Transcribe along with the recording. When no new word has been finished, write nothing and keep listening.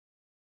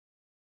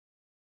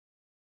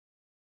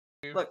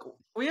you. Look,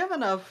 we have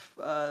enough.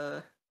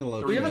 Hello,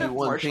 We have Kat. enough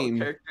One martial team.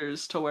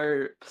 characters to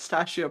where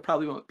Pistachio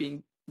probably won't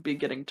be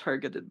getting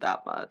targeted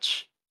that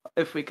much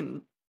if we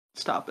can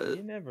stop You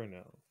it. never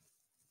know.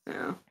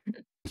 Yeah.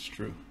 It's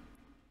true.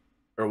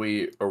 Are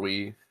we?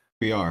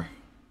 We are.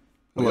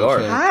 We Hello, are.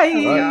 chat. Hi.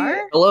 We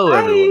are? Hello,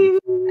 everyone.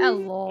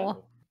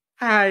 Hello.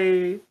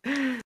 Hi.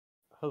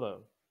 Hello.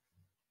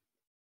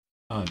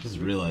 Oh, I just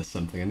realized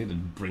something. I need to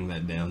bring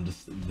that down.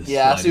 Just this.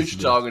 Yeah, I see what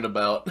you're talking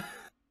about.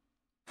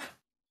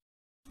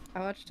 I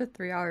watched a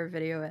 3-hour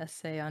video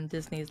essay on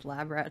Disney's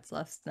Lab Rats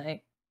last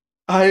night.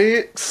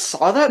 I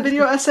saw that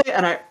video essay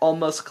and I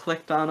almost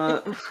clicked on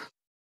it.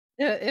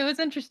 It was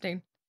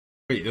interesting.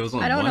 Wait, it was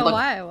on I don't one? know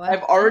why. What?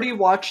 I've already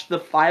watched the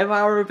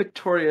 5-hour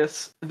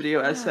Victorious video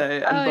essay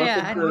and Oh, both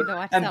yeah, I of need to the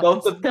watch and that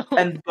both one of still.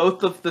 and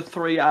both of the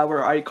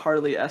 3-hour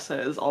iCarly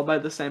essays, all by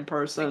the same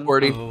person.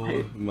 Qwerty.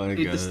 Oh my Need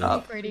to god.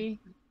 stop. Pretty.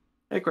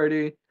 Hey,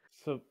 Qwerty.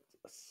 So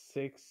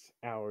 6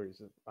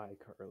 hours of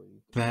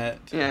iCarly. That.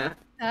 Yeah.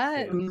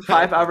 That,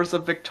 5 hours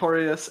of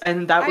Victorious,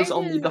 and that was I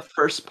only just- the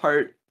first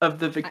part of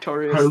the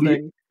Victorious Carly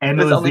thing.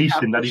 There's only half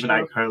Analyzation, not the even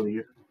show.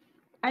 iCarly.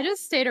 I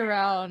just stayed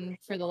around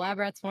for the Lab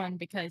Rats one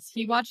because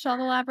he watched all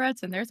the Lab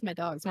Rats, and there's my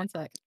dogs. One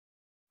sec.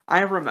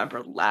 I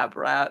remember Lab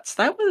Rats.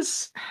 That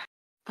was...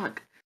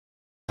 Fuck.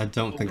 I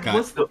don't think I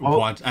Was the-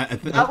 watched. I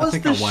think that was I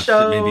the watched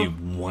show- it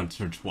maybe once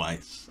or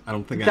twice. I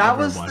don't think I That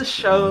ever was watched the it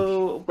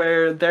show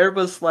where there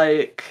was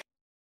like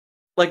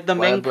the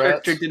main Lab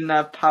character Rats? didn't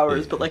have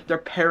powers, but Yeah. like their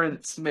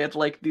parents made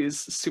like these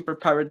super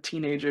powered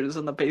teenagers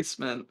in the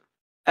basement,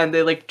 and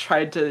they like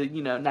tried to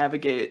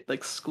navigate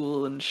like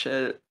school and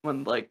shit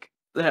when like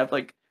they have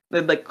like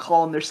they'd like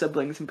call on their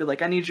siblings and be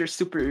like, I need your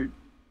super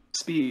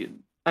speed,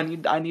 I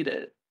need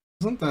it.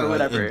 Wasn't that or like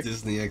whatever. a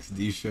Disney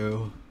XD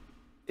show?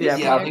 Yeah,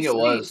 Yeah, I think it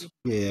was.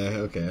 Yeah.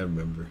 Okay, I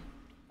remember.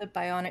 The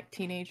Bionic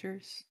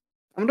Teenagers.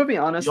 I'm gonna be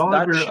honest, Y'all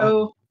that ever,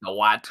 show The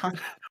what?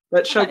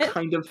 that show What?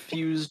 kind of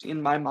fused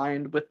in my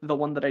mind with the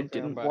one that I Okay, I'm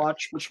didn't back.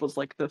 watch, which was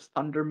like the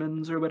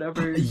Thundermans or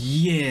whatever.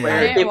 Yeah.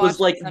 Where didn't it was watch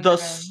like the the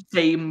Thundermans.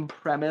 same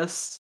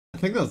premise I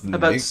think that was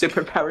about Nick.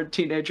 superpowered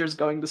teenagers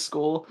going to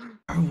school.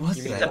 Or was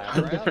You mean that? Lab On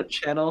a Rat? different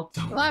channel.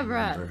 Don't Lab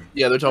Rat. remember.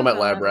 Yeah, they're talking about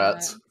Lab lab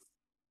rats.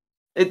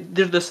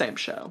 They're the same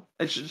show.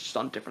 It's just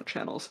on different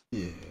channels.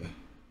 Yeah.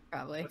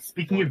 Probably.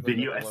 Speaking One of of the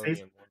video Nickelodeon essays,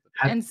 ones.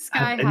 And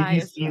Sky any of High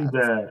you is seen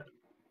nuts.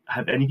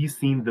 have any of you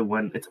seen the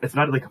one? It's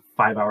not like a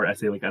 5-hour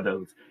essay like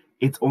others.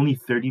 It's only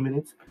 30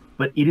 minutes,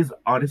 but it is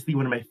honestly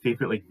one of my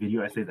favorite like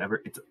video essays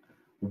ever. It's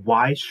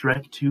why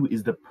Shrek 2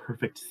 is the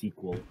perfect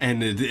sequel.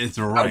 And it's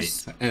right.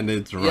 s- And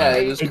it's right. Yeah,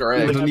 it is It-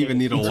 correct. I don't even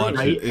need to It's watch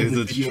right, it. and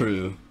the It's video-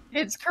 true.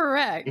 It's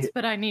correct, It-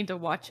 but I need to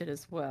watch it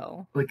as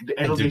well. Like the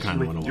I do animation,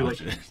 kind of like want to you're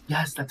watch like, it.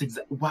 yes, that's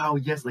exactly. Wow,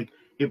 yes, like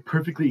it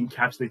perfectly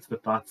encapsulates the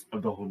thoughts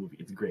of the whole movie.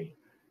 It's great.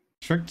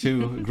 Shrek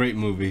 2, great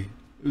movie.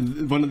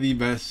 One of the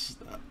best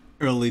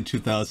early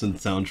 2000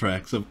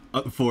 soundtracks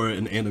for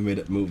an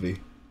animated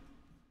movie.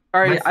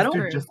 Alright, My I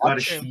sister don't just got a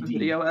watch CD.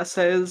 video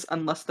essays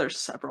unless they're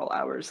several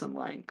hours in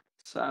length.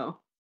 So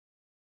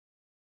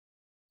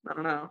I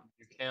don't know.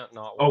 You can't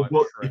not Oh, watch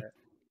well, Shrek.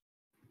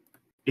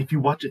 If you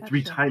watch it That's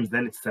 3 true. times,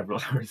 then it's several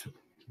hours.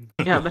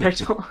 Yeah, but I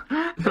don't.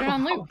 Put it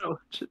on loop. wanna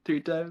watch it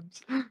 3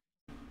 times.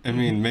 I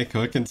mean,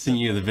 Mako, I can send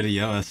you the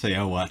video essay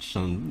I watched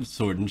on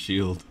Sword and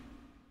Shield.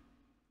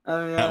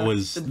 Oh yeah. That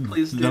was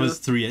Please do. that was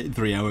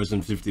 3 hours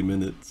and 50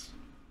 minutes.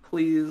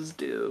 Please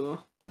do.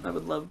 I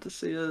would love to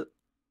see it.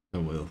 I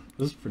will. It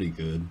was pretty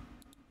good.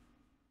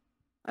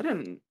 I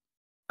didn't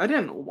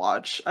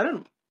watch.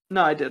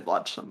 No, I did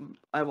watch some.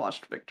 I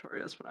watched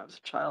Victorious when I was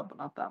a child, but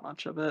not that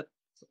much of it.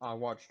 I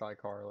watched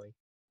iCarly.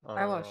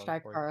 I watched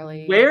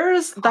iCarly.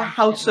 Where's the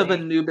House of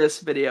Constantly. Anubis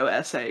video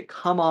essay?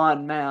 Come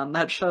on, man.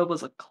 That show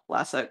was a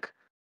classic.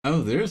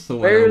 Oh, there's the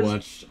one Where's- I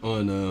watched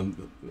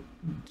on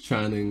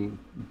Shining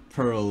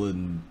Pearl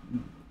and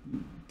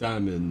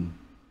Diamond.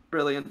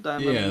 Brilliant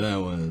Diamond. Yeah, that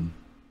one.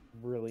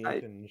 Brilliant I-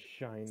 and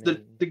shining.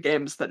 The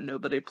games that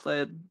nobody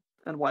played,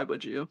 and why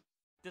would you?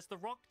 Does the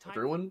rock type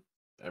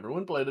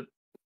Everyone played it.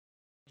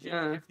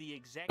 Yeah. if the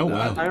exact Oh,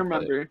 wow. I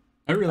remember.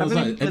 I realized I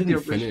haven't even played didn't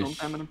the original finish.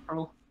 Diamond and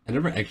Pearl. I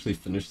never actually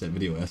finished that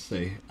video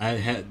essay. I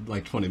had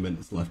like 20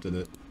 minutes left in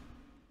it.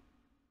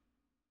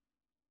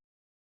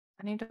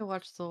 I need to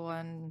watch the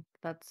one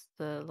that's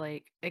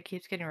it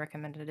keeps getting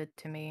recommended it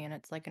to me, and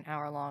it's like an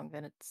hour long,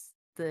 and it's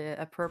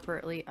the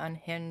appropriately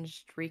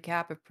unhinged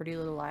recap of Pretty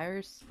Little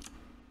Liars.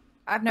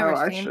 I've never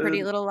I seen Pretty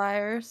should. Little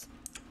Liars.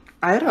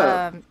 I had a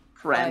Um,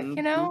 friend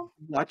you know-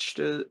 who watched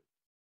it.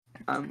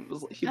 He I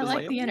was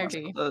like the obsessed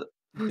energy. with it.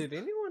 Did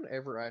anyone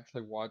ever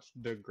actually watch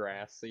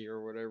Degrassi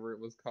or whatever it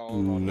was called?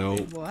 on No.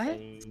 What?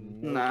 Insane?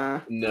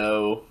 Nah.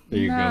 No. There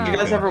you No. go. Did you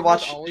guys Mako. ever There's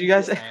watch? always Do you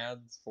guys? the Do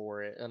ads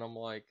for it, and I'm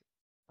like,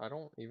 I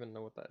don't even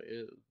know what that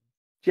is.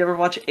 you ever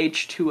watch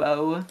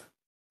H2O?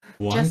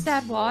 What? Just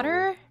add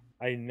water?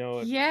 I know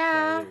it.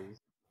 Yeah.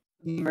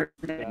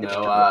 Mermaid No,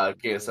 H2O. I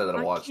can't say that I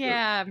Fuck watched it.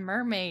 yeah, I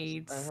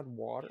mermaids. had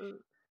water.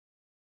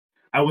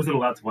 I wasn't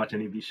allowed to watch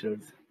any of these shows.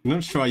 I'm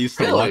not sure I used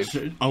to Really? watch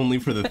it only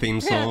for the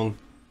theme song,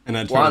 and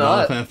I Why turned it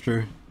off not?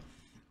 after.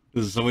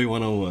 This is Zoe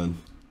 101.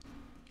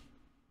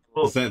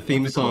 Well, That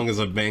theme what's it song called? is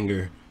a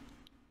banger.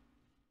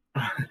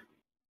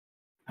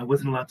 I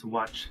wasn't allowed to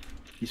watch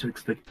these shows.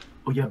 'Cause, like,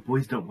 oh yeah,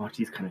 boys don't watch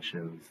these kind of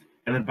shows.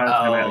 And then by the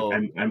time Oh.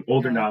 I'm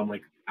older Yeah. now, I'm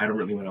like, I don't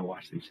really want to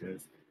watch these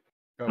shows.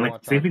 Go Like,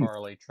 watch same thing-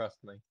 iCarly,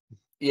 trust me.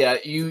 Yeah,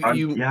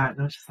 Yeah,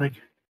 no, it's just like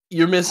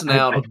you're missing I-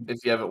 out I-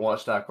 if you haven't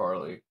watched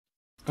iCarly.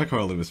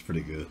 iCarly was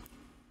pretty good.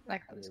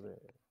 That kind of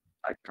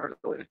I can't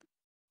really.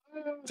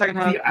 Second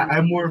half. see,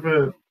 I'm more of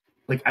a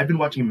like I've been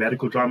watching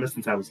medical dramas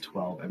since I was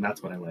 12, and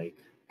that's what I like.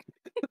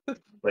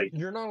 Like,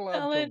 You're not allowed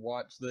Tell to it.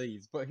 watch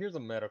these, but here's a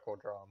medical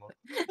drama.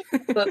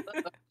 oh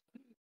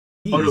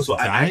no, He's so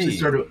I actually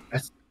dying.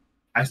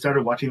 I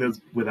started watching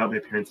those without my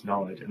parents'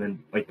 knowledge, and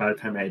then like by the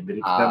time I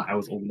admitted to them, I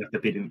was old enough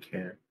that they didn't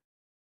care.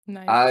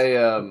 nice.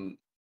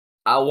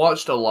 I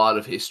watched a lot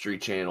of History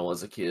Channel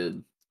as a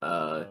kid,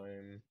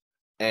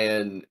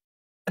 and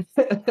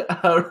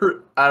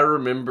I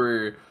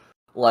remember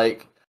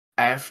like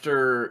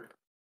after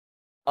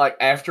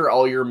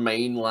all your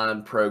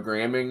mainline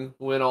programming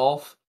went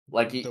off,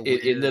 like The it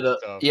weird ended up,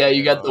 stuff, yeah,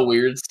 you got the yeah.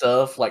 weird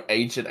stuff like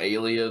Ancient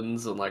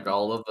Aliens and like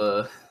all of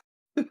the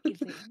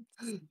Aliens.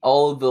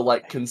 all of the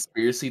like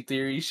conspiracy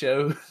theory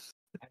shows.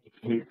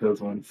 I hate those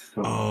ones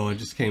so Oh, I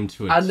just came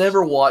to it. I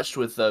never watched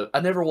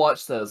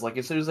those. Like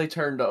as soon as they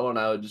turned on,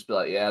 I would just be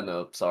like, "Yeah,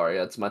 no, sorry,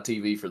 that's my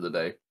TV for the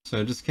day." So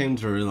I just came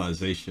to a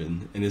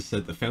realization, and it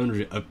said the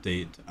Foundry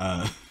update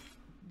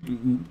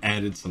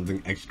added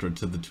something extra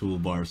to the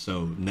toolbar,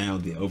 so now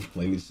the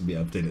overlay needs to be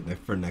updated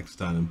for next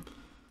time.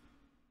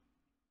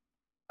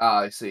 Ah,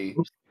 I see.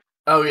 Oops.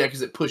 Oh yeah,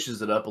 because it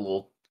pushes it up a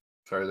little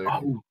further.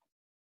 Oh,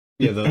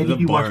 Yeah, Did any the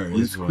of you watch bar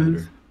Blue's is Clues?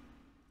 wider.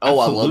 Oh,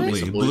 I love me Absolutely.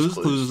 some Blue's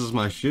Clues is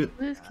my shit.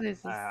 Blue's Clues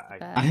is I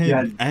bad. I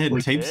Yeah, had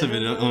like- tapes of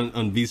it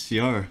on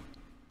VCR.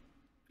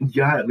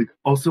 yeah, like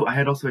I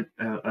had also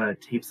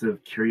tapes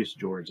of Curious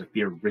George, like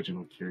the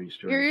original Curious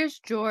George. Curious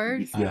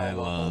George I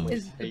love.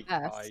 is the hate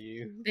best.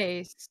 Caillou.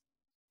 Base.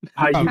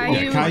 Caillou, Oh, Caillou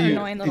yeah, is Caillou,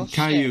 annoying little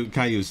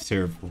Caillou's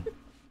terrible.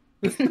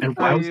 and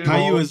why was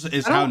Caillou is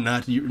I how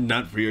don't-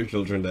 not for your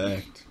children to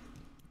act.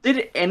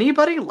 Did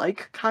anybody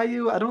like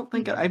Caillou? I don't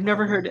think I've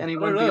never heard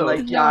anyone be know.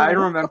 like, "Yeah, I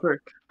No.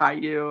 remember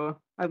Caillou.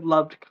 I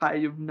loved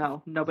Caillou."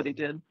 No, nobody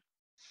did.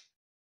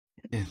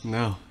 Yeah,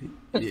 no.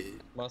 Yeah.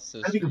 My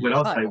sister. I think what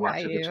else Fuck I watched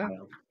as a Caillou.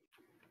 child?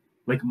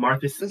 Like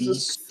Martha This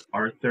is- Speaks,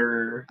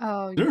 Arthur.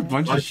 Oh, There are a yeah.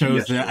 bunch Lot of of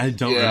shows TV that I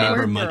don't Yeah.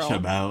 remember Word much Girl.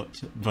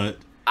 about, but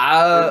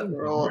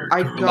Girl,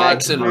 I got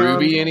Max and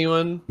Ruby,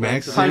 anyone?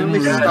 Max and Finally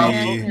Ruby. stopped.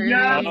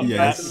 Yeah.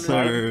 Yes,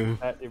 sir.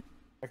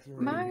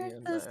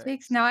 Martha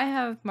Speaks. Now I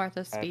have Martha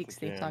That's Speaks a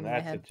theme jam. song in my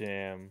That's a head.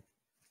 jam.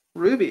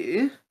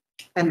 Ruby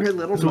and her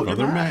little So brother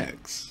Brother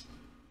Max.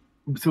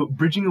 Max. So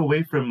bridging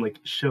away from like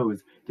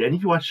shows, did any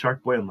of you watch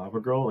Shark Boy and Lava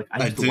Girl? Like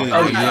I used to did. watch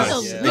Oh, that.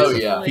 yes.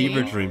 Absolutely. Oh, yeah.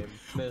 Fever dream.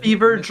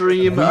 Fever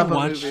dream We of a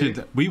watched movie.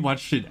 it. We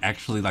watched it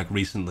actually like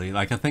recently.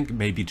 Like I think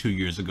maybe 2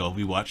 years ago.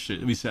 We watched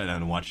it. We sat down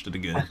and watched it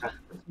again.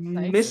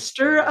 Nice.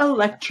 Mr.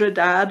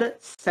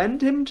 Electrodad,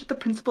 send him to the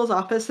principal's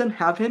office and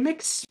have him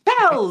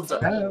expelled.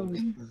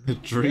 The He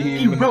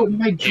dream. wrote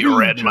my dream. You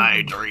read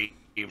my journal.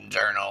 dream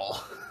journal.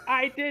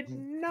 I did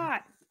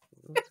not.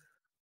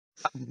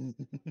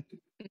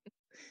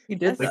 He I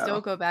did Like, that.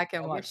 still go back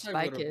and I watch wish they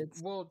Spy would've-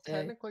 Kids. Well, Yeah.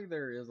 technically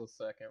there is a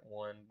second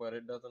one, but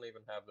it doesn't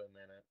even have them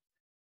in it.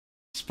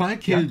 Spy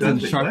Kids does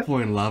and it? Shark What?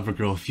 Boy and Lava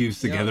Girl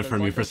fused Yeah, together there's for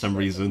me like for a some second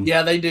reason.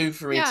 Yeah, they do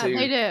for me Yeah, too.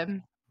 they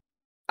did.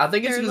 I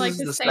think it's They're because like it's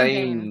the the same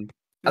same.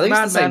 I think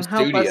it's the Madman, same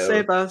help us, studio.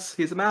 save us.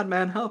 He's a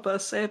madman, help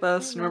us, save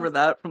us. Yeah. Remember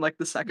that from like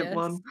the second Yes.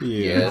 one? Yeah.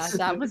 Yes. Yeah,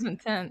 that was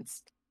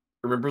intense.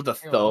 Remember the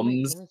Hang on,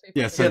 thumbs? let me see if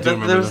Yes, I I can do Yeah,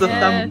 remember there was the the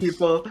thumb thumbs.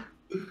 people.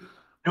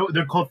 No,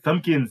 they're called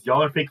Thumbkins.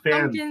 Y'all are fake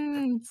fans.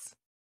 Pumpkins.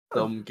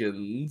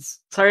 Thumbkins.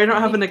 Sorry, I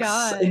don't have an Thank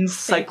God they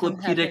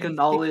encyclopedic couldn't have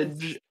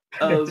knowledge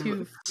any of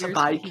Two fears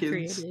Spy that he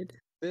Kids. created.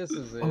 This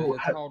is it. Oh,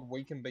 It's called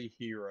We Can Be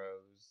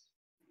Heroes.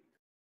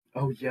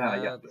 Oh yeah,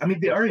 yeah. That's I mean,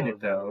 they the are in Shark it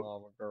Boy though.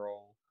 Lava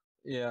Girl.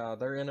 Yeah,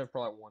 they're in it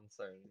for like one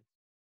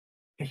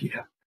scene.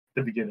 Yeah,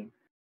 the beginning.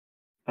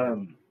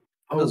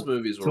 Those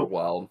movies were so-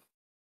 wild.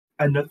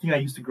 Another thing I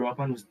used to grow up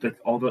on was like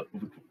all the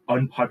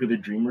unpopular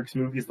DreamWorks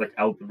movies, like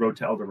Road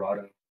to El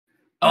Dorado.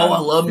 Oh, I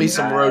love me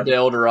some Sinbad. Road to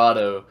El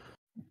Dorado.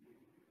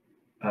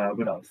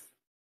 What else?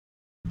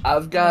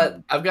 I've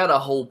got a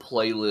whole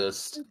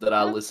playlist that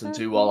I listen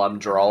to while I'm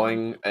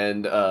drawing,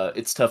 and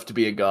It's Tough to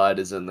Be a God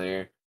is in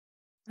there.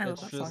 I love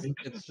It's that just song.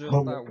 it's just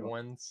Oh my that God.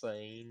 one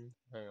scene.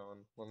 Hang on,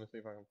 let me see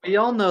if I can. We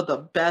all know the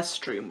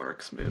best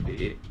DreamWorks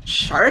movie,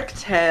 Shark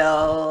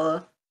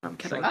Tale. I'm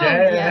kidding. Oh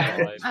Yeah.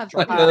 yeah, that's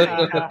Shark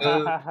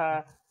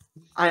fine.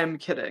 I am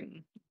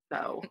kidding.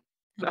 No,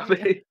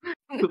 nobody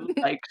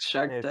likes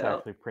Shark It's Tale.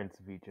 actually Prince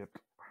of Egypt.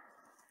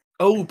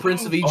 Oh,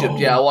 Prince of Egypt. Oh.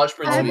 Yeah, I watched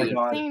Prince I of my haven't Egypt.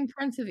 God. seen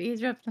Prince of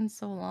Egypt in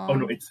so long. Oh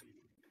no, it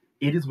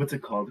is what's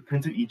it called?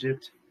 Prince of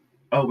Egypt.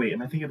 Oh wait,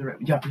 am I thinking of the right?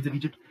 Yeah, Prince of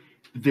Egypt.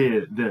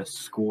 The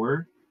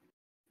score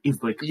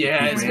is like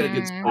Yeah, it's got a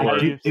good Mm.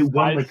 score. It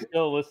won I like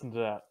still listen to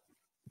that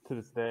to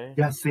this day.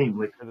 yeah, same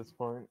like To this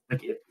point.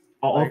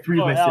 all Like, three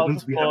of my yeah, I'll siblings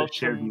just we pull have a up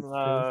shared some,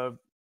 music.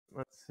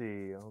 let's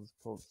see. I'll just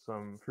pull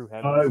some Through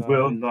Heaven. I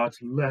will songs. not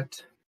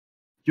let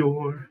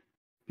your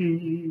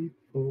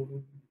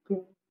people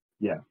go.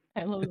 Yeah,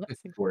 I love that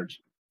scene.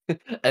 George.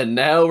 And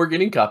now we're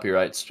getting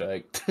copyright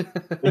striked.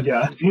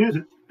 Yeah.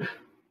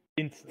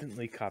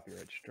 Instantly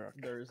copyright struck.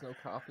 There is no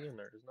copy and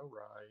there is no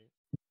right.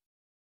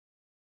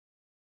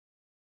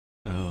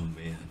 Oh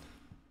man.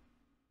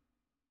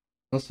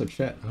 Also,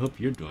 chat. I hope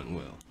you're doing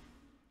well.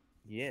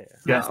 Yeah.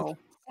 Yes. No.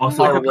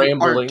 Also, I Our hope you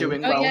rambling- aren't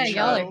doing Oh well. yeah,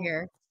 y'all Joe. are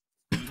here.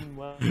 Eating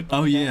well.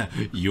 Oh yeah,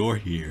 you're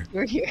here.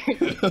 We're here.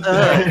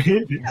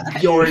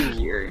 You're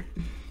here.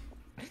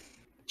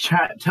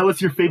 chat. Tell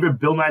us your favorite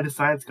Bill Nye the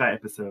Science Guy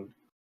episode.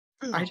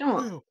 I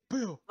don't.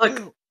 Bill,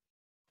 Look,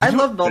 I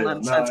love Bill Nye the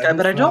Bill Science Nye Guy, the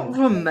but I don't Science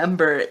Guy.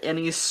 remember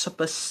any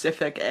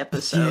specific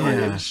episode.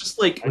 Yeah. It's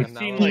just like I've And now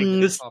seen, we're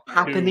things top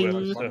happening two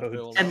episodes.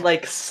 Bill and Nye.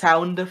 like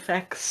sound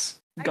effects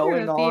I grew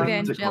going up on.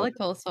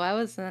 evangelical, so I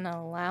wasn't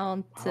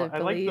allowed to I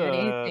like believe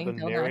anything the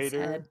Bill Nye narrator.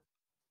 said.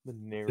 The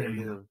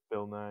narrator of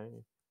Bill Nye.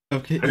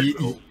 Okay.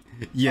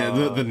 Yeah,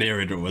 the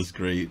narrator was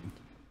great.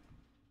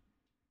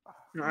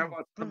 I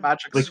want the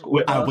Magic Like,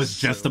 School I Bus. was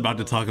just about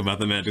to talk about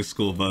the Magic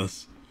School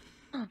Bus.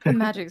 The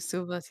Magic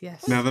School Bus,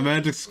 yes. Now the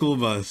Magic School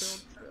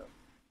Bus.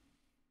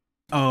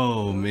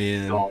 Oh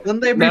man. Then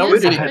they Now we're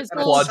rebooted getting it, It's and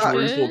it all sucked.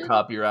 quadruple good.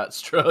 copyright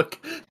struck.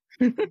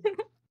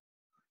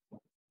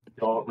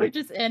 Y'all, We're like,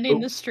 just ending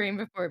oh. the stream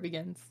before it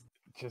begins.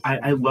 Just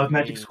I love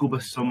Magic insane. School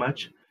Bus so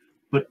much,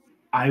 but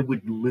I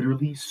would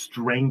literally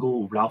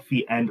strangle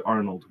Ralphie and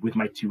Arnold with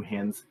my two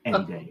hands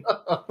any day.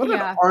 What did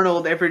Yeah.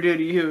 Arnold ever do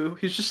to you?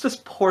 He's just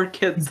this poor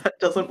kid that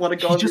doesn't want to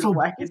go He's on these just a-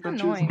 wacky He's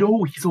adventures. annoying.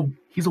 No,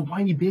 he's a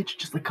whiny bitch.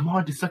 Just like, come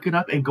on, just suck it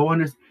up and go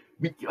on his.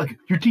 Like,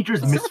 your teacher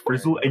is Miss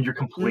Frizzle and you're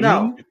complaining.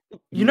 No.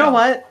 You know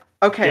what?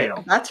 Okay,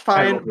 Dale. that's I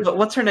fine. love her. But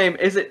what's her name?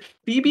 Is it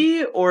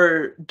Phoebe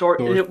or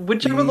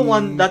whichever the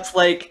one that's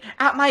like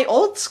at my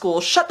old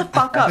school? Shut the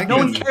fuck I up! think No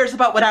one it's- cares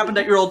about what happened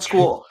at your old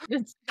school.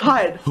 It's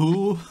God,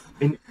 Who?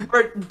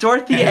 or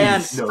Dorothy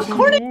Ann. Yes. No.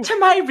 According to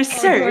my Dorothy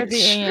research,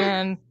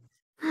 Ann.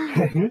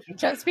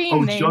 Just being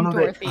Oh, named John, like-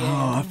 Dorothy Oh,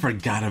 I Ann.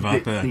 forgot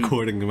about that.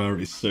 According to my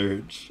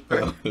research.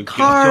 Oh, God.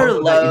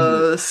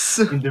 Carlos.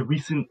 in the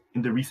recent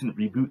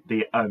reboot,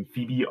 they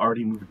Phoebe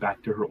already moved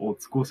back to her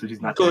old school, so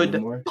she's not there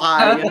anymore.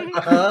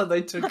 Goodbye.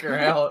 They took her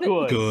out.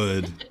 Good.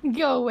 Good.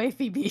 Go away,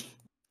 Phoebe.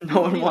 No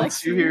one Nobody wants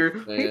likes you you. here.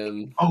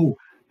 Man. Oh,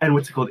 and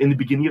what's it called? In the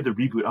beginning of the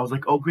reboot, I was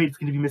like, oh great, it's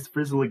gonna be Miss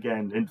Frizzle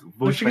again, and When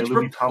voiced she by gets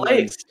Lily Tomlin.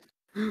 replaced.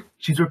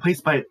 She's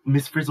replaced by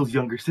Miss Frizzle's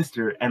younger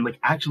sister, and like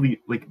actually,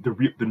 like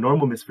the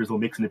normal Miss Frizzle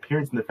makes an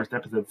appearance in the first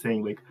episode,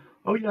 saying like,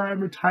 "Oh yeah, I'm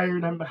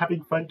retired. I'm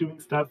having fun doing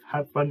stuff.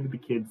 Have fun with the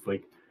kids."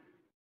 Like,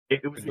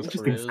 it was an The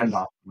interesting Frizz? send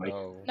off. Like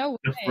Oh. No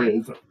the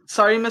way. Frizz.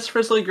 Sorry, Miss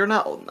Frizzle, you're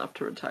not old enough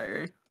to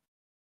retire.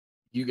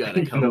 You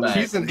gotta No, come back.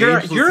 She's an You're-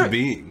 ageless you're-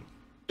 being.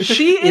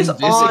 She is In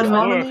this on.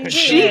 economy?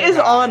 She is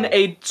Yeah. on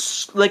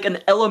an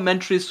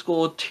elementary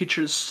school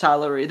teacher's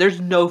salary. There's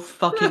no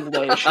fucking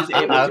way she's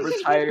able to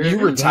retire. You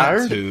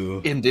retired Got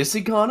to. in this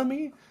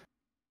economy?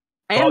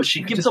 And Oh, she she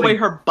could gives just, away like-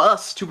 her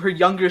bus to her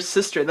younger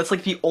sister. That's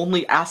like the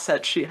only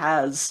asset she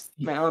has,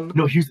 man.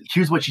 No,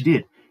 here's what she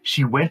did.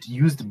 She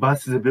used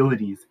Bus's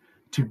abilities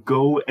to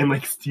go and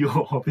like steal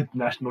all the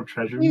national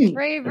treasures.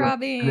 Grave And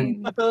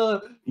robbing.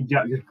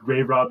 Yeah,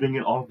 grave robbing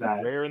and all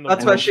that. Rare in the That's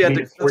And why then she had made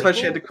to. it That's why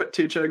she forceful. had to quit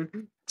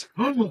teaching.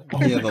 Oh Yeah,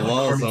 my the God,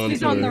 law's Carmen's on She's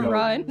to on the her.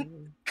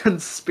 run.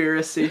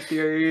 Conspiracy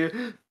theory.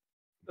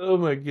 Oh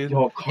my goodness.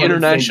 Yo, Carmen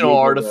International Sandiego,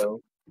 artifact.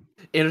 though.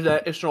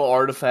 International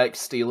artifact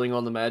stealing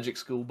on the Magic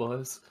School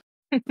Bus.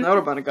 That would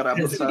have been a good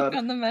episode.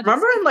 On the Magic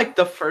Remember in like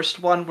the first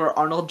one where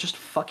Arnold just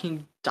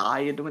fucking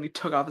died when he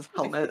took off his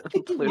helmet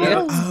and flew Yeah.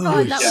 out? Oh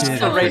God, that was shit!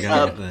 so I raised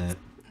forgot up. that.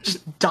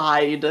 Just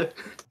died.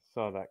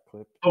 Saw that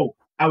clip.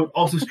 I would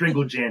also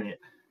strangle Janet.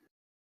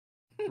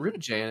 Rip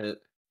Janet.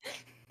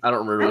 I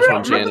don't remember which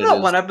one Remember Janet that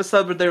is. one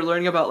episode where they're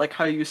learning about like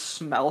how you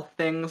smell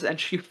things, and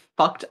she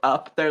fucked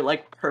up their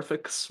like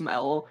perfect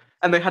smell,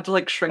 and they had to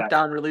like shrink That-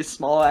 down really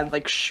small and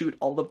like shoot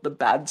all of the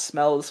bad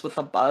smells with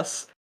a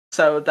bus,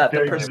 so that the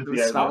Very person who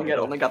vividly was smelling it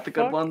ironic. only got the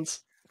good Fuck. ones.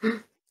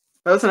 That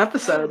was an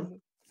episode.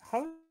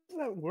 How does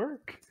that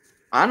work?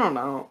 I don't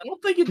know. I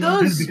don't think it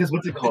does. Because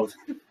what's it called?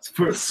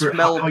 For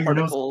Smell how your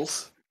nose.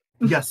 particles.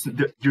 Yes,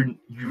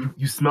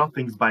 you smell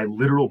things by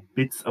literal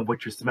bits of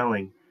what you're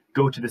smelling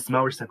go to the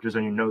smell receptors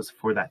on your nose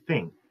for that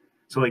thing.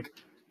 So like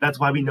that's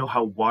why we know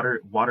how water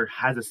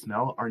has a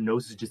smell. Our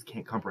noses just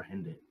can't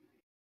comprehend it.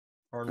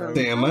 Or no.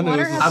 Damn, my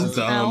Water nose has is a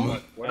smell.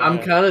 dumb. I'm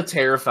kind of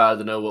terrified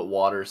to know what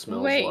water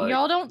smells Wait, like.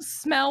 y'all don't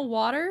smell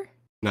water?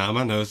 Nah,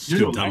 my nose is You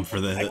too don't dumb like for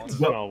I that. can Well,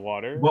 smell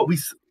water.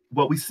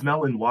 What we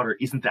smell in water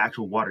isn't the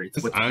actual water. It's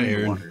It's what's in the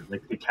iron. water,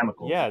 like the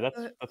chemicals. Yeah, that's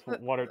what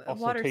water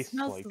also Water tastes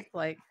smells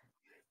like.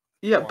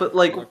 Yeah, water but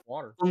like smells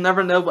water. we'll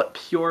never know what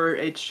pure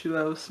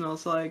H2O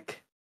smells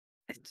like.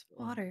 It's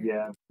water.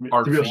 Yeah. The real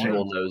Artificial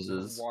shame.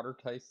 noses. Water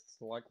tastes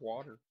like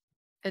water.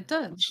 It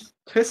does.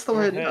 Tastes the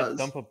way it Go ahead, does.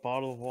 dump a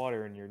bottle of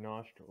water in your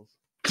nostrils.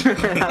 Oh,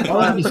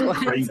 That's what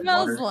it crazy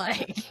smells water.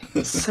 like.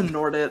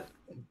 Snort it.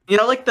 You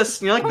know, like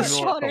this. You know, like the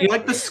Snort you know,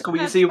 like the water.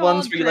 squeezy That's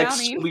ones called where you like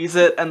drowning. squeeze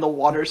it and the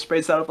water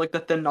sprays out of like the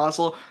thin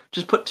nozzle.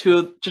 Just put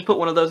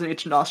one of those in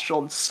each nostril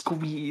and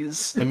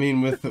squeeze. I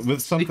mean,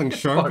 with something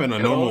sharp and a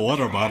normal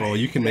water bottle,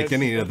 you can make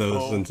any of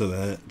those into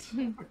that.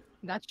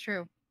 That's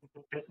true.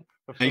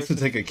 I used to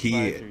take a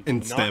key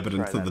and stab it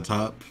into the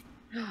top.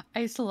 I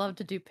used to love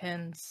to do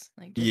pins.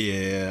 Like just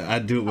Yeah,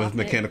 I'd do it with pop it.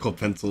 mechanical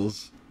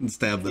pencils and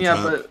stab the Yeah,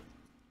 top.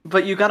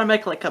 but you gotta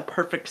make like a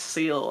perfect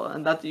seal,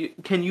 and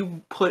can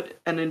you put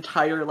an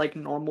entire like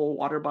normal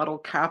water bottle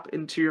cap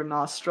into your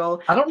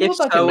nostril? I don't know If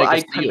if I can so, make a I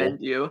seal. commend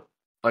you.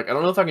 Like, I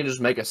don't know if I can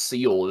just make a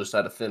seal just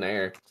out of thin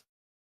air,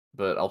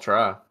 but I'll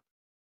try.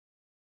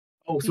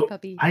 Oh, so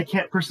puppy. I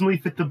can't personally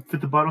fit the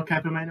bottle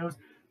cap in my nose,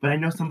 but I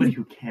know somebody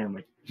who can.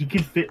 Like he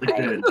can fit like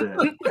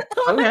the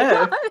Oh my Okay.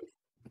 God.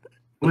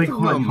 like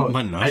hold on, hold on.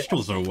 My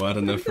nostrils are wide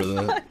enough for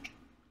that.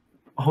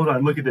 Hold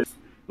on, look at this.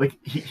 Like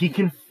he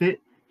can fit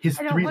his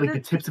I don't three, like wanna- the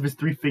tips of his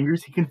 3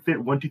 fingers. He can fit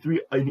 1, 2,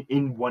 3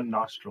 in one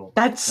nostril.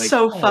 That's Like,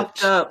 so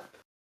fucked up.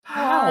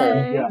 How?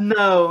 Yeah.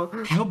 No.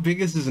 How big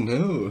is his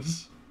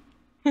nose?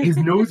 His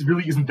nose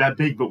really isn't that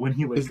big, but when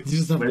he like Does he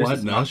just have flares wide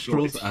his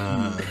nostril,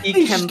 nostrils? it's huge.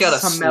 He He's can just got a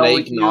smell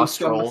snake you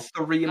nostril.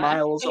 from 3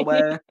 miles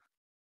away.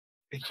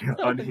 Yeah,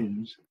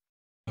 unhinged.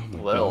 Oh my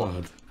Well,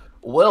 god.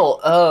 Well,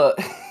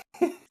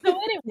 So we're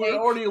anyway,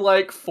 already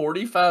like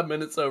 45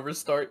 minutes over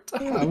start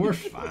time. We're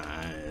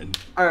fine.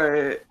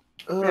 Alright.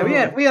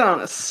 Yeah, we got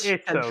on a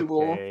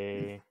schedule.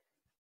 okay.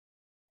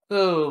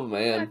 Oh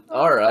man.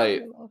 All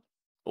right. Y'all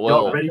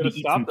Well, ready to Could have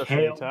eat some stopped us kale?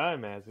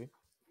 anytime, Azzy.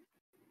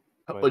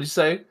 what'd you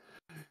say?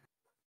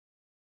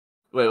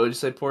 Wait, what'd you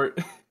say, Port?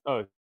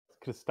 Oh,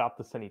 could have stopped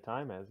us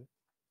anytime, Azzy.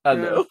 I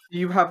know,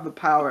 You have the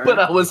power. but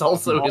I was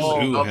also in Guess the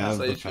who have the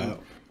conversation. power?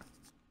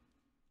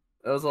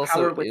 I was also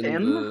Power in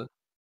within? the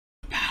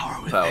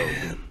Power Power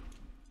within.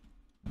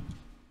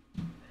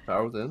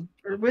 power within.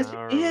 We're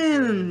Power within.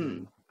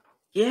 within.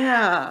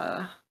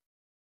 Yeah.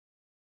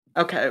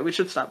 Okay, we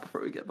should stop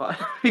before we get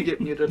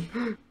muted.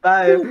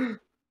 Bye.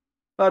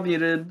 Bye,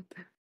 muted.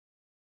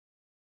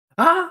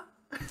 Ah.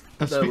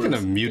 Speaking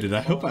was- of muted,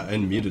 I hope I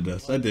unmuted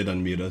us. I did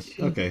unmute us.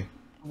 Okay.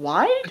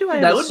 Why do I?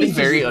 That have would be a-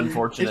 very It's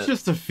unfortunate.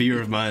 just a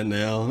fear of mine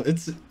now.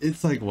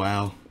 It's like,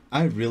 wow.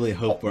 I really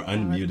hope we're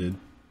unmuted.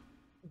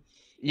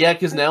 Yeah,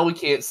 because now we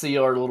can't see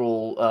our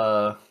little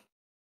Well,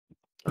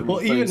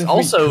 even things. if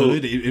Also, we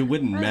could, it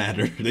wouldn't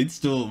matter. They'd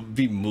still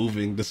be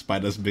moving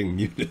despite us being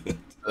muted.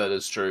 that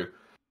is true.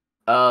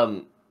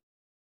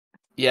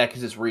 Yeah,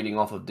 because it's reading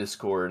off of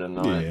Discord and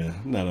not. Yeah,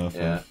 not off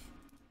Yeah.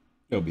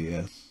 of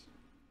OBS.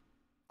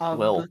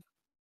 Well,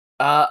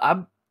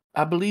 I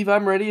believe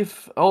I'm ready.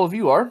 If all of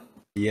you are.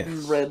 Yes.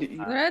 I'm ready.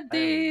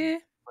 ready.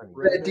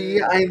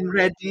 Ready. I'm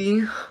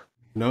ready.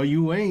 No,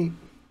 you ain't.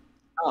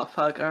 Oh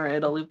fuck! All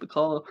right, I'll leave the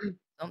call.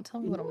 Don't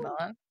tell me what I'm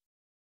not.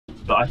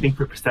 So I think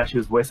for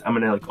Pistachio's voice, I'm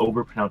gonna like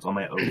overpronounce all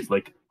my O's.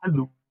 Like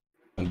hello.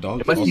 And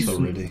dog's It might be also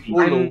some-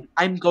 ready.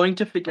 I'm going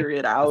to figure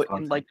it out in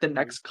Wisconsin. like the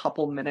next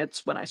couple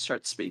minutes when I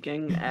start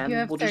speaking, and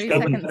have we'll just 30 go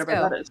with seconds, whatever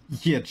go. that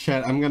is. Yeah,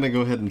 chat, I'm gonna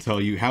go ahead and tell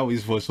you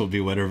Howie's voice will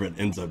be whatever it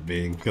ends up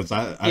being, because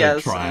I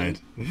Yes, tried.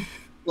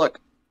 Look,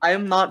 I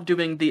am not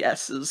doing the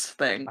S's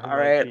thing. I All might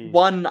right, be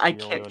one, I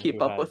the only can't one keep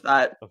who up has with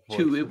that. a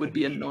 2, voice it would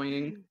be range.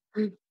 annoying.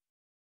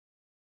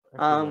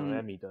 Actually, no,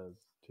 Emmy does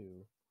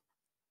too.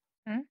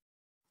 Hmm?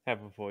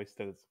 Have a voice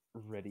that is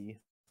ready.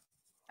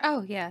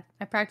 Oh yeah,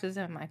 I practice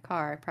in my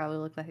car. I probably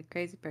look like a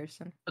crazy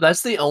person.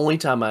 That's the only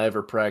time I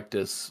ever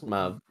practice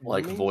my You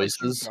like mean that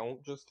voices. You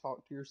don't just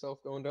talk to yourself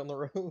going down the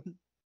road.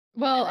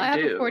 Well, I I have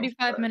do, a 45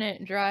 but-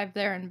 minute drive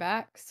there and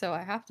back, so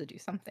I have to do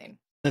something.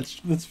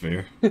 That's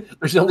fair.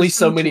 There's only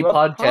so Listen many to a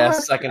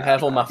podcasts I can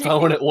have on my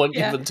phone at one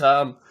Yeah. given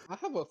time. I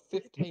have a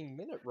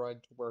 15-minute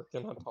ride to work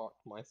and I talk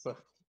to myself.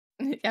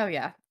 Oh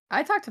yeah,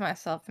 I talk to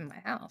myself in my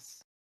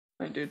house.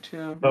 I do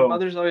too. Oh, My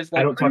mother's always I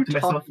like, don't "Who are talk you to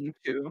myself. talking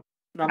to?"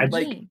 And I I'm just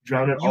like,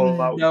 drown it you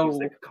all out with know.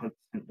 music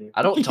constantly.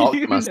 I don't talk to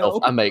You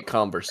myself. know. I make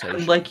conversation.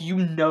 I'm like, you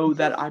know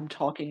that I'm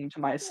talking to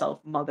myself,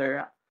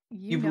 mother.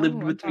 You You've know lived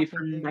who I'm with me for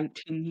talking to.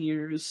 19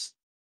 years.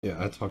 Yeah,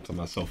 I talk to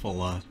myself a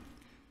lot.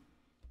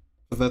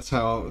 But that's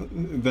how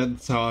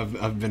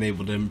I've been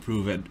able to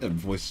improve at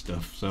voice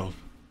stuff, so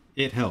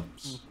it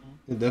helps.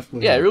 It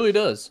definitely Yeah, it helps. really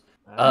does.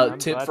 I'm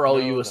Tip glad for to all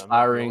know you that I'm not the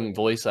aspiring only one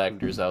voice who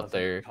actors out doesn't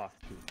there. Talk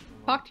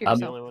to I'm the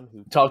yourself. only one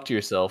who Talk to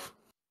yourself.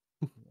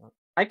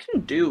 I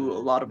can do a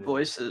lot of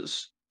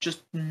voices,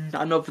 just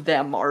none of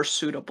them are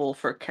suitable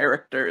for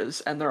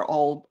characters, and they're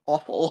all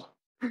awful.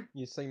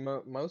 You see,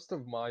 most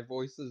of my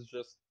voices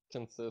just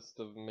consist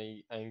of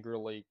me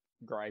angrily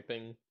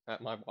griping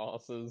at my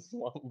bosses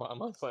while by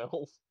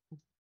myself.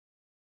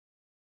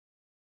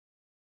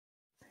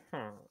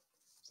 Huh.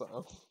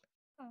 So,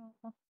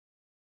 Oh.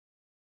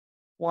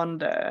 One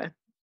day,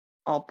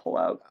 I'll pull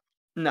out.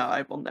 No,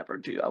 I will never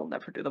do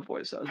the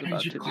voice I was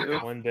about to do.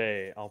 One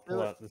day I'll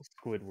pull out the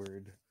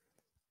Squidward.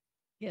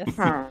 Yes,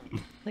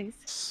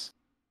 please.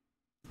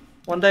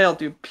 One day I'll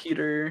do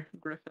Peter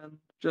Griffin.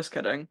 Just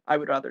kidding. I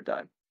would rather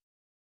die.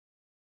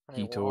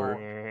 hey, Detour.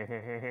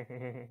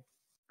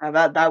 well,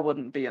 That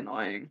wouldn't be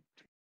annoying.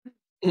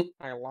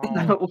 I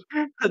love.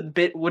 The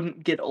bit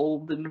wouldn't get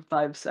old in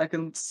 5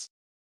 seconds.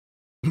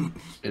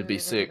 It'd be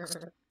 6.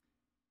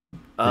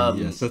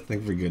 Yes, I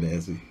think we're good,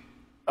 Azzy.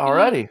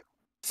 Alrighty.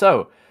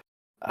 So,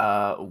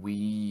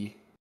 we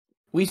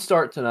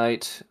start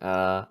tonight.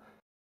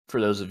 For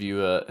those of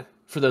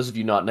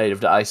you not native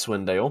to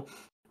Icewind Dale,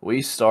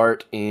 we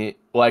start in,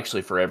 well,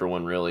 actually for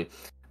everyone really,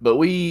 but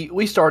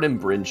we start in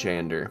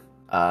Brynchander.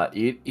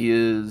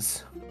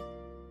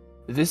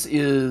 This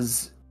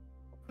is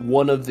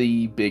one of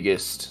the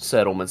biggest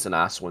settlements in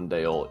Icewind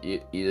Dale.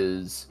 It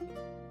is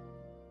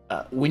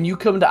when you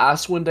come to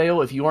Icewind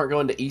Dale, if you aren't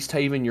going to East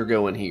Haven, you're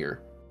going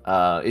here.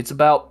 It's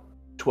about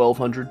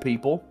 1,200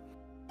 people.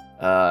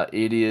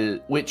 It is,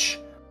 which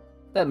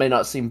that may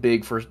not seem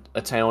big for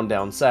a town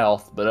down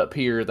south, but up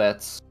here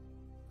that's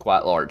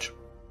quite large.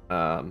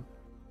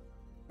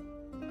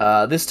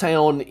 This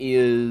town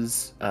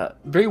is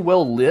very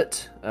well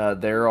lit.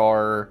 There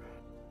are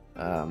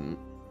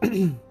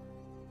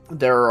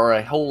there are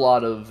a whole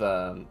lot of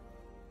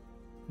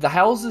the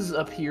houses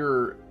up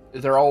here.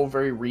 They're all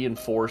very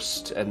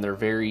reinforced, and they're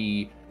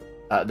very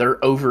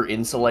they're over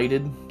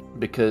insulated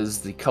because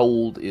the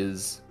cold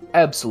is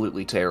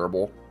absolutely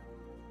terrible.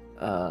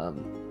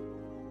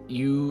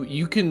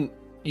 You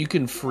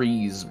can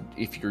freeze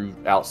if you're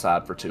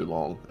outside for too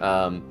long.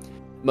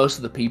 Most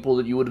of the people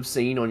that you would have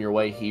seen on your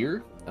way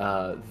here,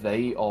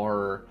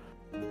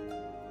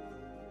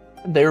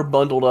 they're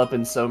bundled up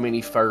in so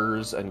many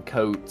furs and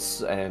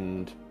coats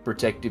and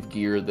protective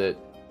gear that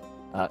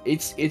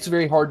it's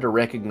very hard to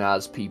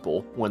recognize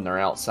people when they're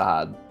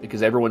outside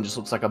because everyone just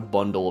looks like a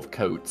bundle of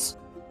coats.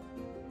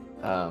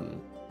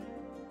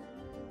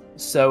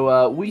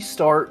 So we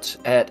start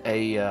at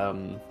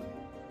a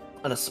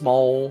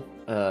small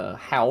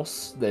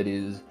house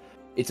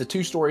it's a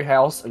 2-story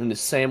house, and it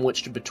is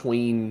sandwiched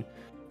between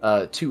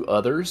 2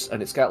 others,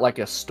 and it's got like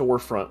a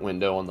storefront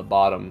window on the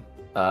bottom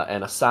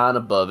and a sign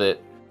above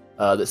it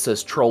that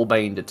says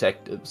Trollbane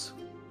Detectives.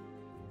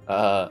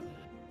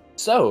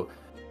 So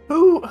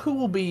who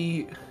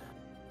do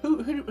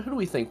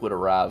we think would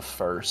arrive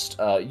first?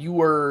 You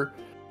were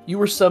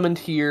summoned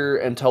here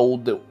and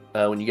told that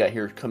when you got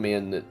here to come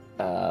in that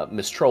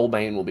Miss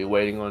Trollbane will be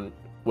waiting on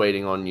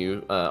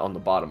you on the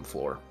bottom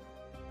floor.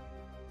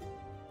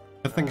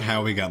 I think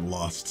Howie got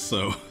lost,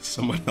 so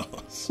someone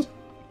else.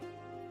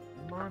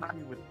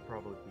 Monty would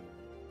probably be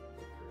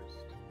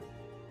first.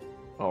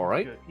 All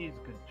right. He's a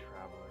good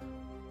traveler.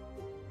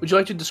 Would you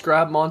like to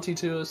describe Monty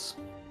to us?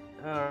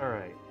 All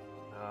right.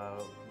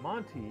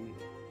 Monty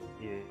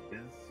is,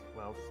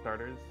 well,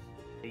 starters,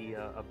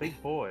 a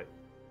big boy.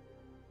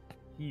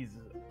 He's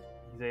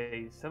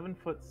a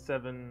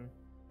 7'7".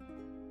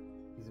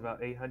 He's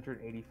about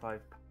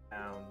 885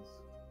 pounds.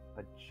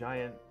 A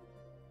giant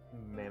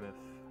mammoth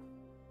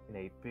in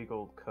a big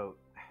old coat.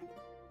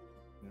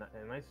 A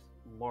nice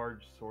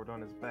large sword on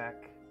his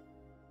back.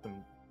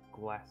 Some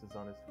glasses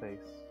on his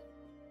face.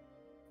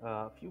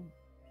 A few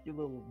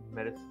little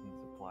medicine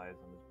supplies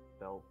on his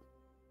belt.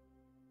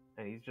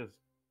 And he just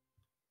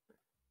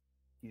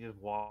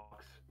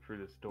walks through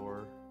this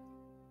door.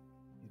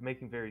 He's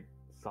making very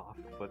soft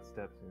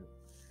footsteps and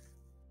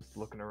just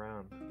looking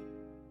around.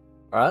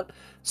 All right.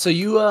 So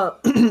you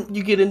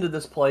you get into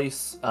this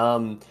place.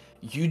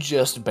 You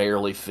just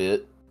barely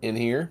fit in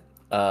here.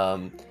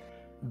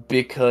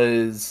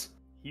 Because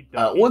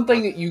one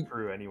thing that you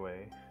through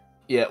anyway.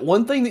 Yeah,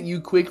 one thing that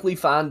you quickly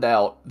find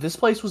out, this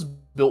place was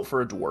built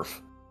for a dwarf.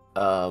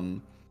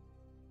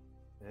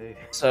 Hey.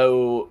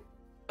 So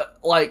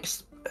like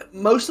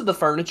most of the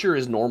furniture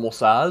is normal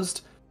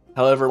sized.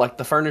 However, like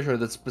the furniture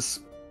that's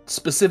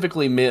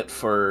specifically meant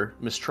for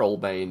Miss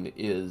Trollbane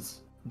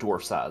is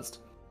dwarf sized.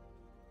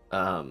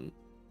 And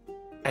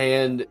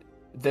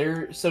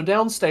so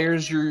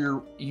downstairs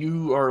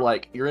you are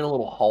like you're in a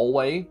little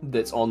hallway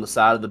that's on the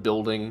side of the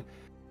building,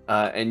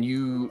 and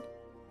the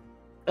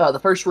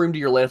first room to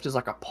your left is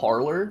like a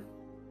parlor,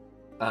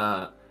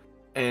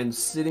 and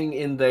sitting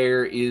in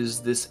there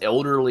is this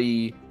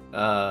elderly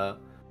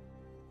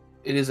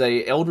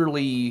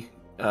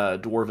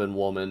dwarven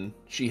woman.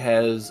 She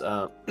has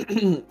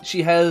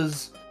she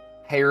has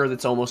hair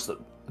that's almost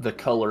the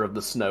color of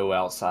the snow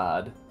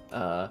outside,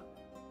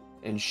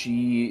 and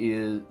she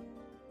is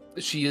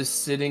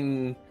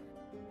sitting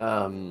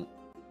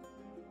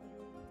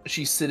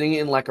she's sitting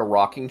in like a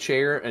rocking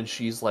chair, and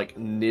she's like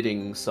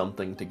knitting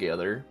something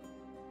together,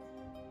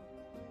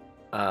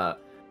 and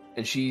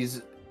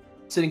she's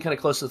sitting kind of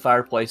close to the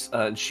fireplace,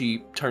 and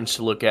she turns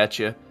to look at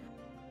you.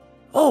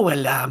 Oh,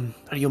 well,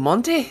 are you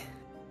Monty?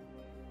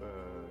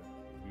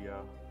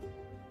 Yeah.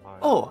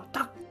 Oh,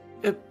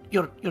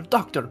 you're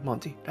Dr.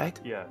 Monty, right?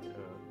 Yeah,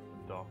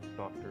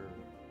 Dr.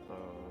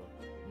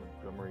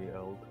 Montgomery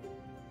Eld.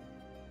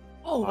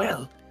 Oh,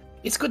 well,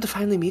 it's good to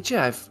finally meet you.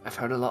 I've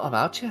heard a lot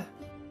about you.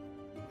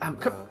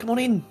 Come on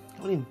in.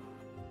 Come on in.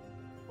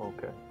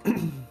 Okay.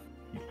 He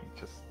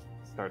just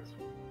starts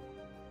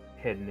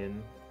heading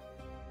in.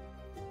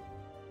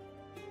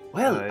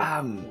 Well,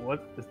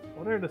 what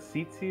are the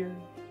seats here?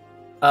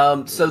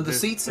 So the There's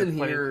seats in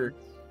plenty of here.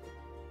 seats?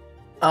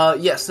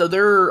 Yeah, so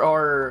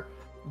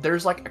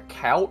there's like a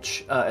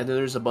couch, and then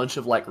there's a bunch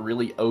of like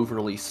really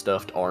overly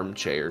stuffed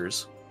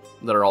armchairs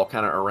that are all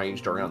kind of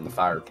arranged around the It's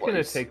gonna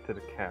fireplace. take to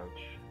the couch.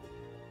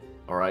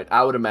 All right,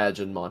 I would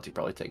imagine Monty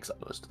probably takes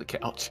up most of the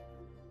couch.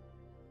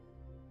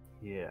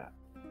 Yeah.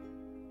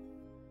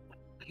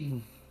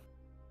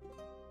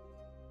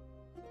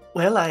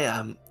 Well,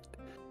 I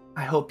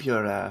hope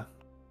your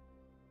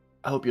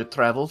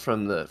travel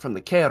from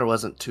the care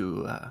wasn't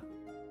too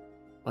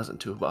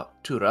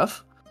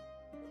rough.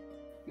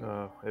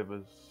 It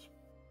was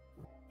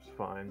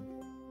fine.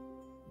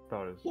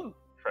 Thought as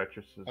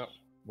treacherous as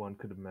one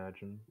could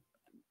imagine.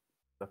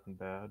 Nothing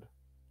bad.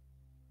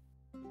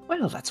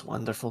 Well, that's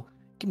wonderful.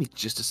 Give me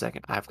just a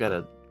second. I've got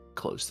to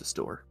close this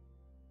door.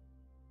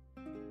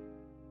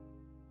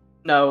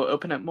 No,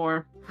 open it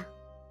more.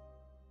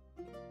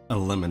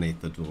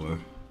 Eliminate the door.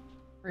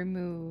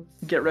 Remove.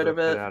 Get rid of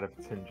Rip it. out of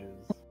its hinges.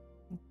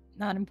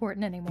 Not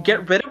important anymore.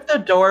 Get rid of the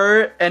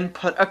door and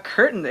put a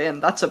curtain in.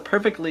 That's a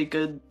perfectly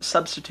good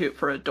substitute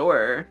for a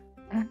door.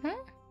 Mm-hmm.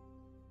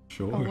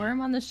 Sure. A worm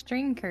on the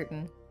string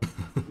curtain.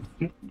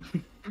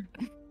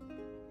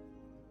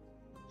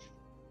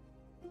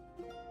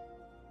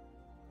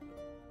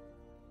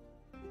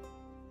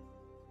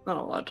 Not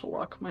allowed to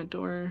lock my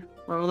door.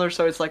 My mother's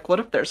always like,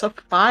 what if there's a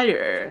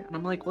fire? And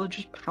I'm like, well,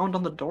 just pound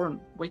on the door and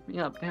wake me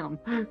up. Damn.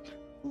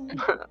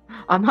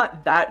 I'm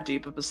not that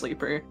deep of a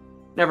sleeper.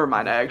 Never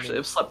mind, I actually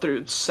have slept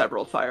through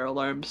several fire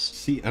alarms.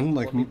 See,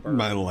 unlike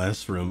my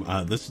last room,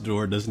 this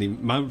door doesn't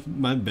even...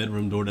 My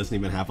bedroom door doesn't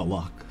even have a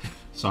lock.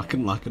 So I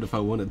can lock it if I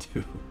wanted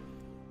to.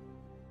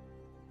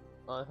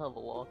 I have a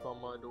lock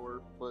on my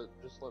door, but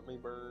just let me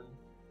burn.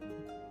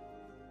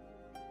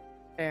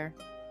 Fair.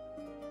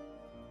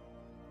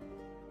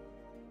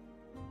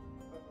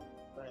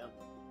 Damn.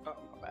 Oh,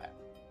 my back.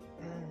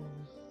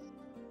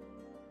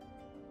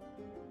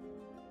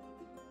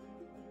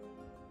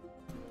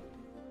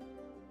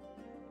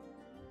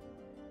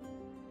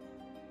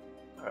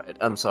 Alright,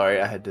 I'm sorry,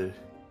 I had to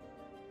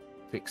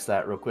fix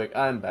that real quick.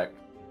 I'm back.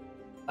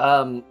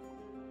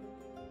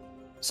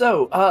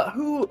 So,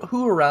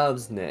 who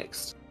arrives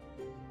next?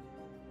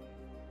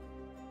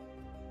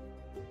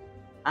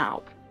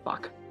 Ow,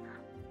 fuck.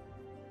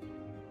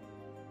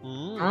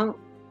 Mm.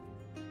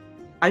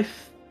 I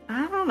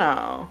don't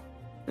know.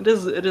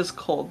 It is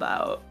cold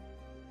out,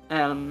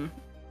 and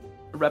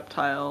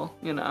reptile,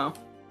 you know.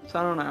 So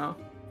I don't know.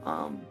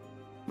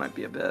 Might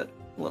be a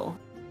little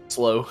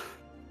Slow.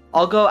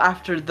 I'll go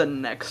after the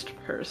next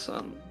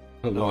person.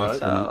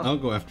 I'll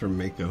go after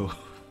Mako.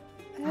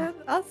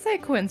 I'll say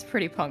Quinn's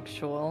pretty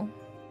punctual.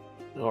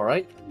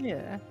 Alright.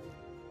 Yeah.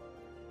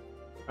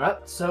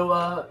 Alright,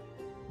 so,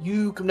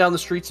 you come down the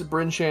streets of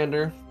Bryn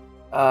Shander,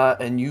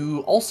 and you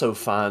also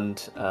find,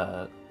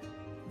 the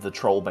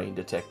Trollbane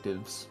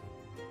detectives.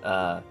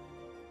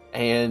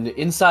 And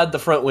inside the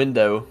front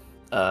window,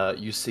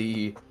 you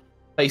see,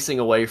 facing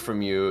away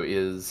from you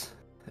is,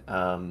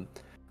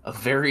 a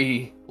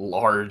very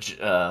large,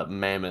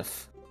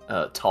 mammoth,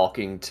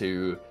 talking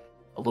to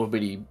a little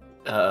bitty,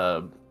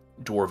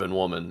 dwarven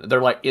woman.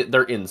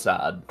 They're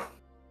inside.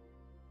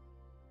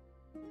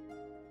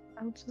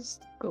 I'll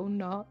just go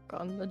knock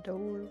on the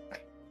door.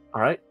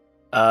 All right.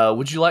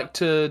 Would you like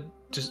to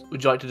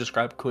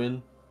describe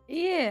Quinn?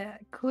 Yeah,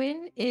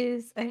 Quinn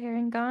is a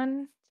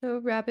Herringon, so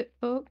rabbit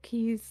folk.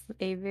 He's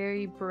a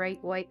very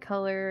bright white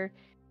color,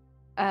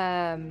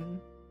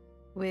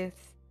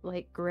 with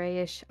like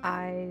grayish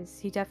eyes.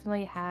 He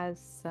definitely has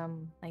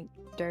some like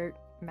dirt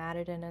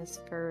matted in his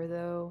fur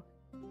though.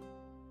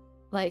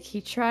 Like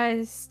he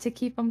tries to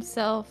keep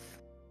himself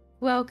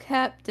well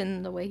kept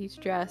in the way he's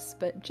dressed,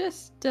 but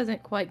just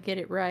doesn't quite get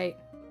it right.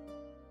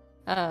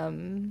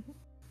 The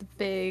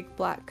big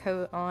black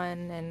coat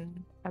on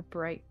and a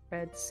bright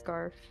red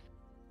scarf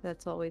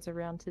that's always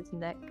around his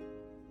neck.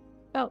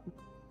 About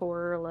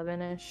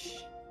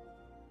 4'11"-ish.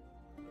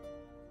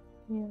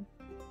 Yeah,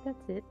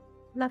 that's it.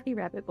 Fluffy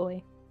rabbit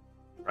boy.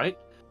 Right.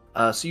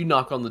 So you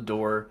knock on the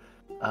door,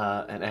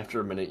 and after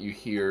a minute you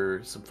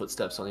hear some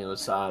footsteps on the other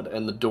side,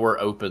 and the door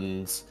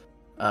opens,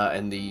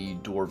 and the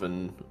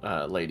dwarven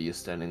lady is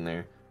standing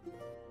there.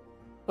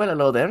 Well,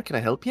 hello there. Can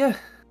I help you?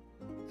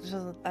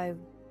 So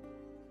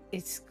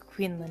it's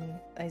Quinlan.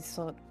 I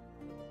thought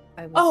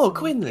I was. Oh, new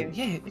Quinlan.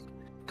 here. Yeah.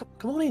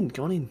 Come on in.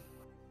 Come on in.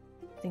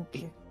 Thank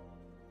you.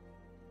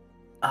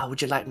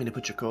 Would you like me to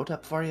put your coat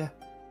up for you?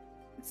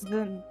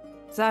 So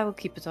I will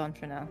keep it on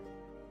for now.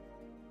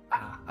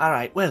 All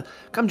right. Well,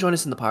 come join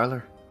us in the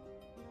parlor.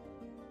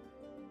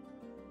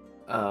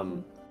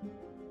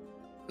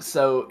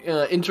 So,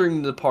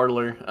 entering the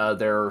parlor,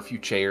 there are a few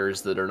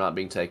chairs that are not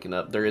being taken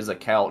up. There is a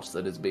couch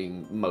that is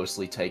being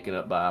mostly taken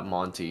up by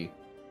Monty.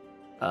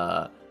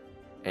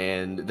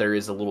 And there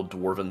is a little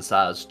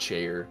dwarven-sized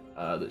chair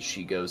that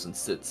she goes and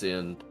sits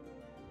in.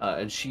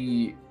 And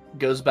she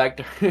goes back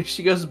to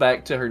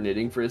her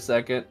knitting for a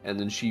second, and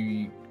then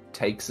she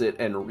takes it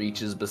and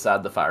reaches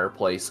beside the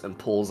fireplace and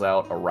pulls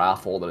out a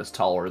rifle that is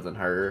taller than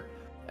her,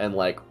 and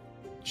like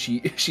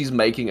she's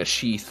making a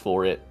sheath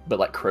for it, but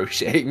like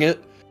crocheting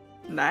it.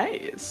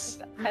 Nice.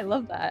 I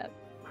love that.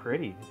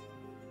 Pretty.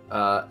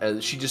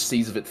 and she just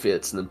sees if it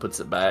fits and then puts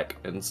it back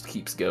and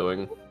keeps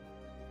going.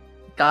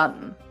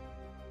 Gotten.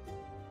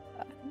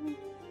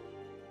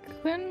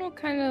 Quinn will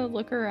kind of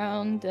look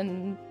around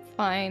and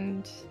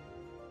find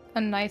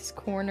a nice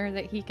corner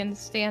that he can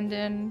stand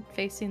in,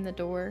 facing the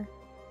door.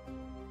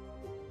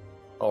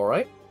 All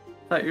right.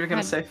 Thought you were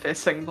gonna say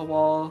facing the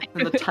wall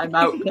in the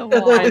timeout. The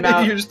wall.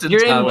 Timeout. You're just in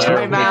You're in timeout.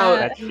 timeout.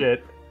 That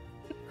shit.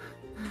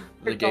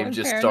 The game Going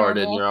just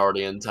started and paranormal. you're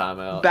already in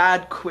timeout.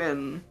 Bad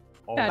Quinn.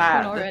 Oh, Bad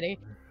Bad. Quinn already.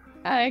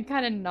 I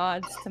kind of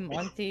nods to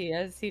Monty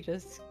as he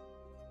just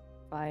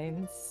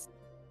finds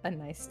a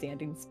nice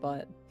standing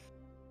spot.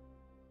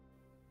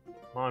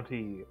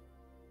 Monty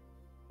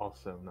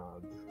also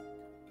nods.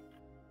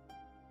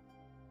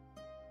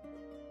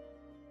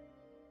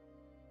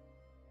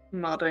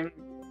 Nodding.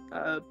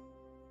 Can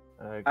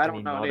I don't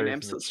you know nod any us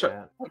names in the that start-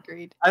 chat?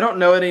 Agreed. I don't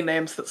know any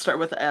names that start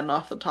with N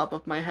off the top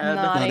of my head.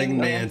 Nodding Nodding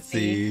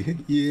Nancy.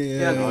 Nancy.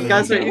 Yeah, Yeah. you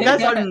guys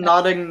are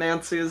nodding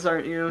Nancy's,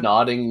 aren't you?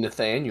 Nodding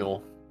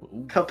Nathaniel.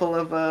 Ooh. Couple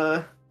of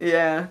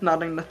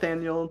nodding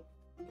Nathaniel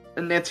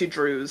and Nancy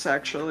Drews,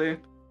 actually.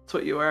 That's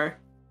what you are.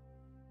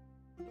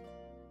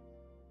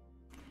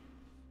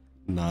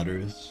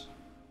 Nodders.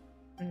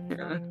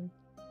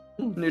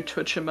 New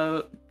Twitch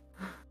emote.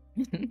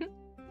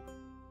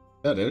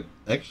 That it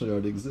actually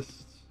already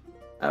exists.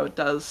 Oh, it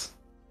does.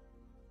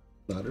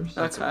 Nodders.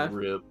 That's a Okay.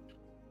 rip.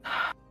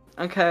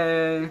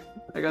 Okay,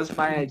 there goes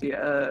my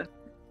idea.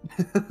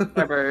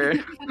 Whatever.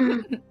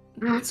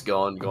 It's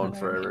gone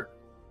forever.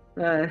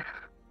 Uh,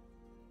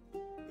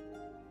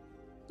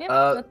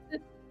 Yeah, that's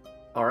it.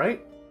 All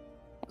right.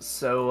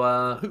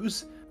 So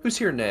who's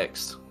here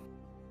next?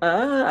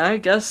 I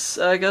guess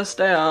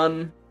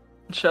Dayon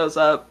shows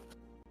up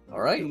All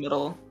in right. the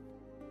middle.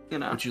 You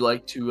know. Would you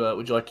like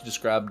to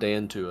describe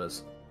Dan to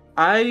us?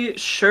 I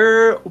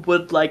sure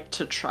would like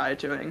to try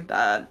doing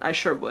that. I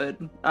sure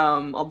would.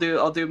 I'll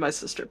do my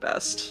sister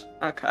best.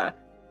 Okay.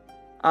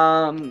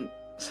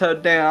 So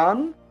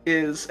Dan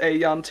is a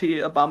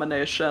Yanti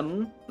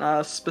abomination,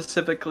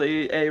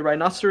 specifically a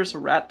rhinoceros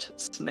rat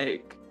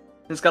snake.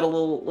 He's got a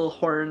little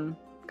horn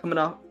coming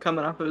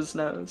off of his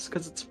nose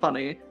because it's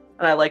funny,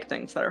 and I like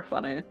things that are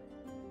funny.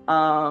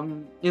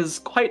 Is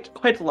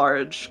quite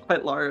large,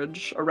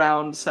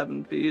 around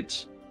 7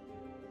 feet.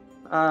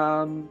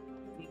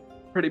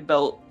 Pretty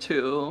built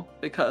too,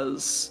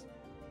 because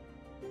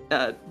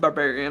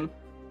barbarian.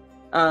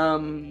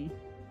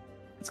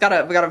 It's got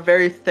a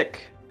very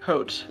thick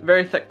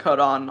coat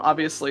on.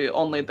 Obviously,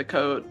 only the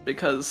coat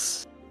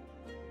because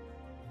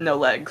no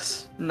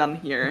legs, none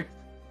here.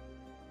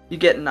 You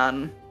get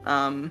none.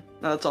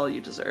 That's all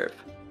you deserve.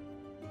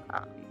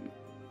 Not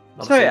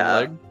a So single yeah.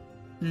 leg?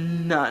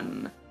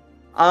 None.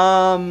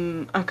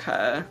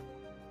 Okay.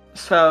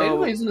 So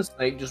Anyway, isn't a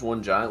snake just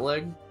one giant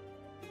leg?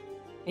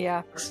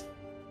 Yeah.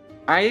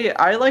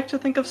 I like to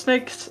think of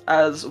snakes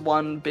as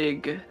one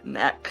big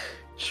neck,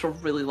 just a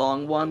really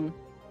long one.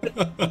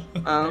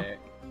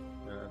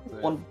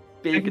 One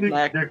big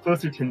neck. They're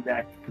closer to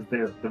neck because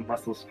they're the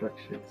muscle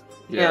structures.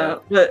 Yeah,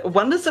 but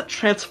when does it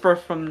transfer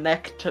from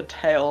neck to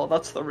tail?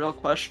 That's the real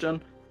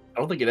question. I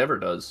don't think it ever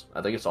does.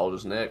 I think it's all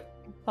just neck.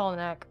 Tall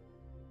neck.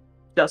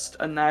 Just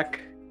a neck.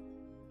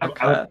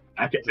 Okay.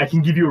 I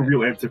can give you a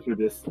real answer for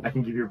this. I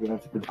can give you a real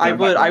answer for this. I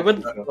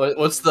would.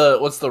 What's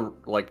the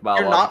like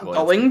You're not biological?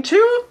 going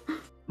to?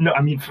 No,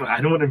 I mean,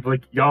 I don't want to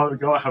like y'all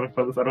are having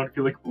fun with this. I don't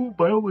feel like ooh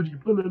biology.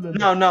 Blah, blah,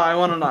 blah. No, I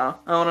want to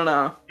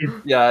know.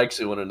 Yeah, I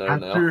actually want to know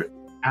now.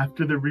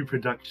 After the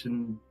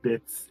reproduction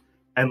bits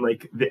and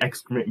like the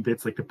excrement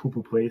bits, like the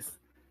poo-poo place.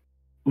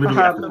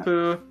 Literally after that.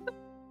 Boo.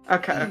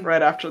 Okay,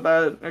 right after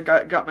that, I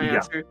got my Yeah.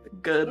 answer.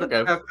 Good.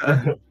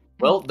 Okay.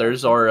 Well,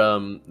 there's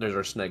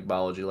our snake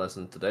biology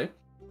lesson today.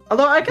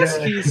 Although I guess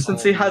Yeah.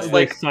 since he has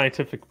like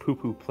scientific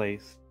poo-poo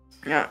place.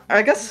 yeah,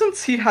 I guess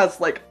since he has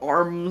like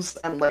arms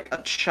and like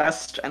a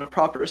chest and a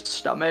proper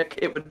stomach,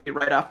 it would be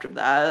right after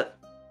that.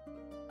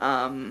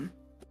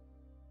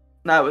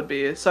 That would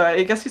be so.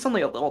 I guess he's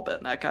only a little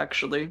bit neck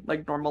actually,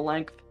 like normal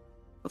length.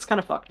 That's kind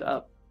of fucked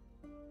up.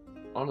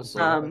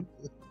 Honestly.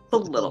 It's a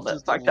little bit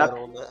Just a fucked up.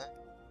 little bit.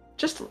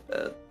 Just a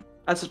bit,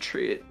 as a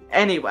treat.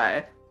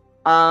 Anyway,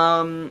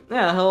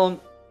 yeah, he'll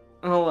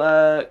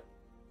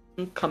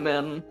come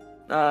in,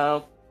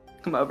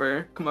 come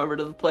over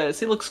to the place.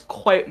 He looks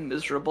quite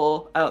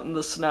miserable out in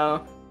the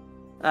snow.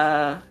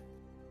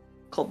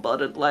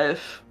 Cold-blooded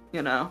life,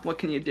 you know, what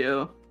can you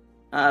do,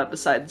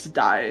 besides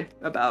die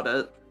about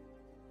it?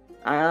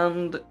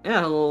 And,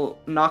 yeah, he'll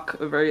knock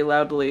very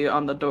loudly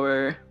on the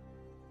door.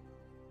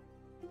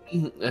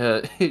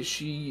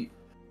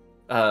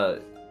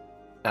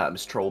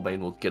 Miss Trollbane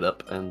will get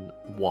up and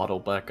waddle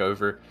back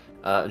over,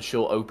 and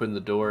she'll open the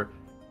door.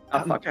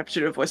 Oh fuck, I have to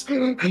do a voice.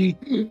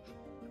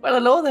 Well,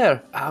 hello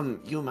there.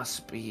 You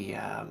must be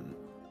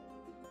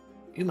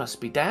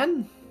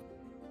Dan.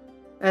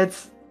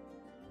 It's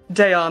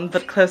Dayon,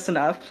 but close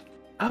enough.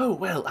 Oh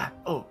well.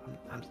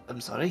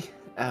 I'm sorry.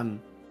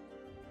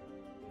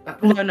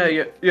 No,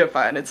 you're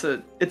fine. It's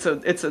a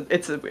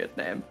weird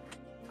name.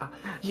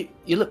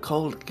 You look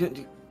cold.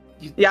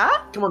 Yeah?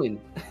 Come on in.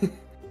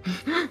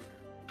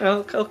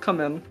 I'll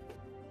come in.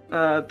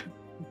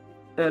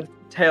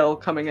 Tail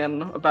coming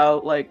in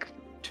about like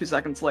 2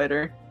 seconds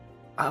later.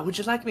 Would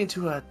you like me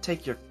to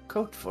take your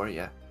coat for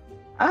you?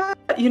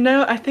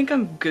 I think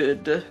I'm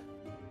good.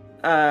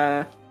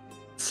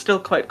 Still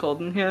quite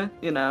cold in here,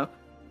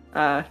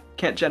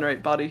 can't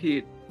generate body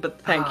heat,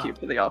 but thank you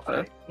for the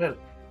offer. Well,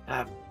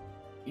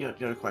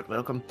 you're quite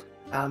welcome.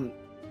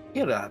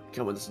 Here,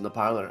 come with us in the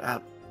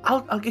parlor.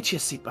 I'll get you a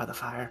seat by the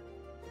fire.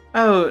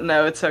 Oh,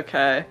 no, it's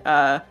okay.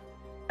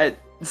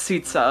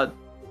 Seats are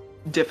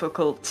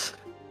difficult,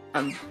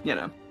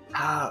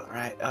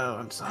 Right. Oh,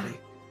 I'm sorry.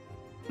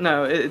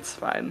 No, it's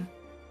fine.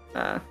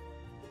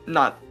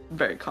 Not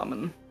very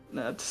common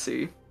to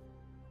see.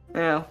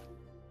 Yeah.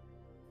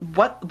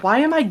 Why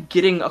am I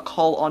getting a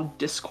call on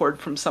Discord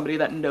from somebody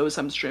that knows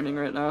I'm streaming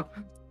right now?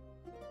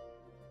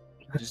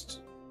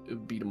 Just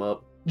beat him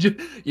up. You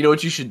know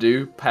what you should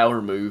do?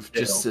 Power move.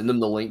 Just send them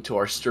the link to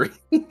our stream.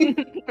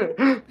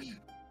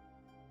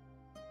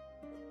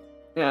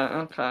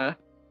 Yeah, okay.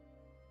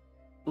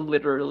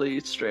 Literally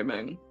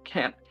streaming.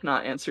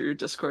 Cannot answer your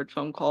Discord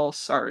phone call.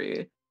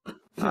 Sorry.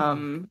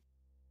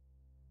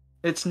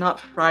 It's not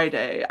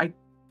Friday. I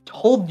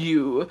told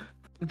you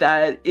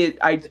that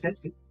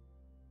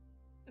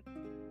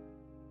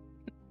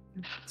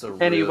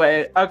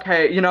Anyway,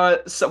 okay, you know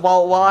what? So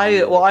while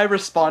I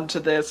respond to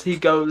this, he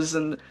goes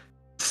and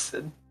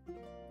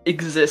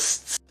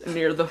exists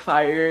near the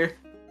fire.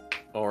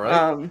 All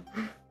right.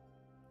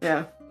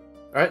 Yeah.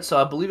 All right. So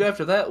I believe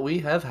after that we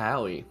have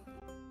Howie.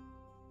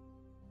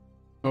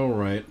 All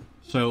right.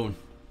 So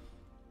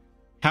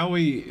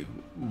Howie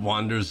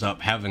wanders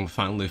up, having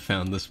finally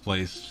found this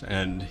place,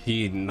 and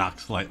he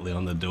knocks lightly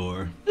on the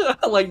door.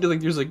 I like to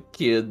think there's a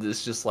kid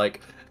that's just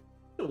like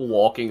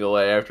walking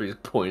away after he's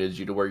pointed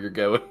you to where you're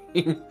going.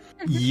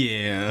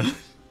 Yeah.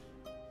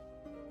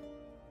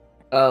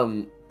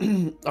 All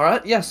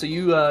right. Yeah. So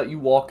you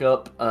walk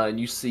up and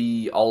you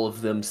see all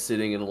of them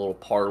sitting in a little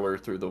parlor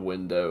through the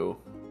window.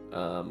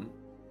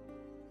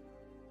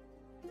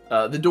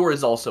 The door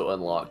is also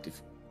unlocked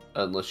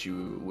unless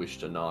you wish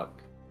to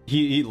knock.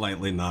 He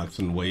lightly knocks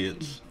and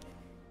waits.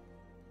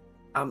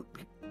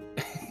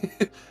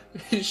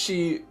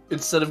 She,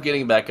 instead of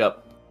getting back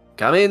up,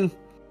 come in.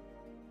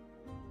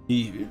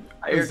 He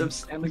tired of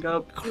standing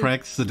up.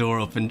 Cracks the door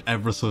open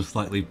ever so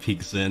slightly,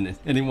 peeks in.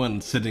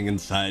 Anyone sitting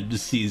inside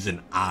just sees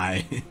an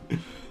eye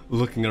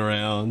looking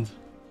around.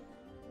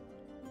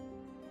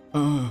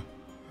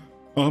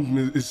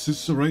 Is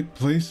this the right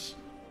place?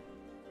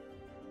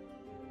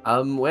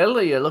 Well,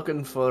 are you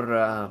looking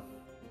for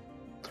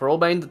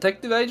Trollbane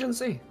Detective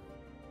Agency?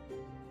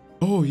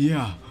 Oh,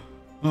 yeah.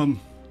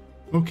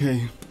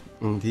 Okay.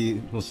 And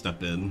he will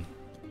step in.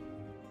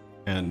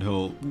 And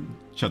he'll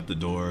shut the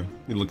door.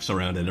 He looks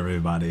around at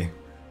everybody.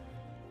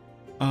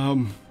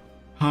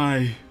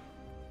 Hi.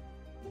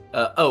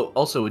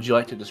 Also, would you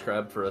like to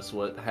describe for us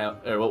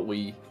what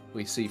we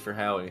see for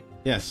Howie?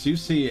 Yes, you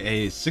see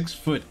a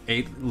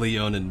 6'8"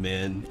 Leonin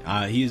man.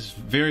 He's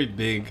very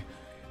big.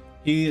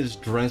 He is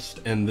dressed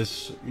in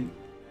this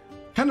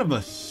kind of a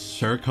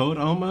surcoat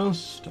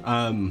almost.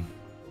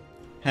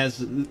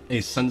 Has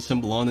a sun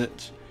symbol on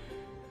it.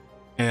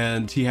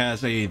 And he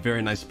has a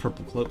very nice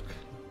purple cloak.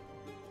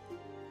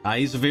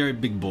 He's a very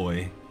big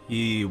boy.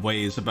 He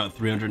weighs about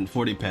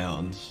 340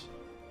 pounds.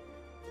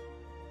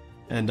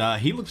 And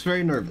he looks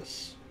very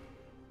nervous.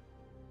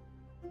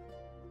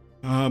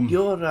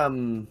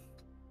 You're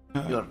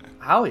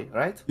Howie,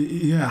 right?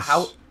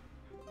 Yes.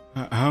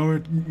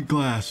 Howard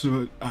Glass.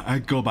 I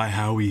go by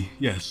Howie,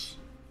 yes.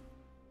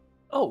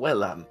 Oh,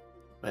 well,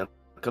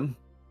 welcome.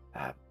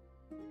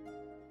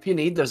 If you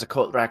need, there's a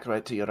coat rack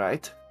right to your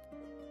right.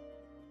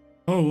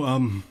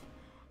 Oh,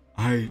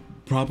 I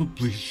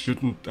probably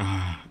shouldn't,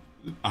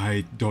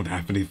 I don't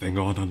have anything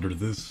on under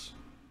this.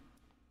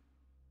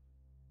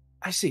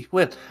 I see.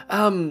 Well,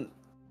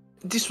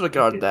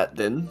 disregard that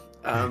then.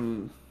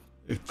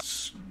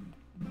 It's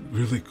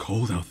really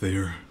cold out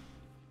there.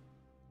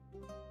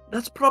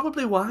 That's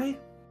probably why.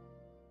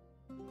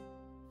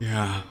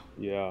 Yeah.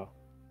 Yeah.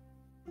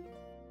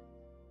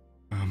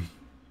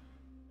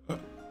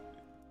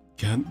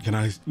 Can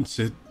I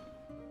sit?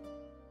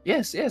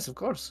 Yes, of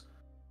course.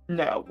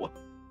 No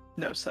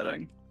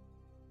sitting.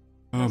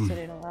 No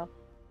sitting allowed.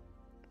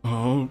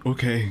 Oh,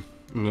 okay.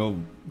 I'll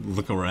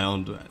look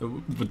around,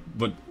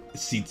 but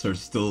seats are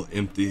still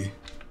empty.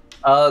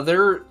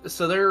 There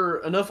are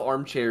enough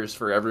armchairs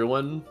for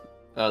everyone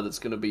that's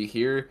going to be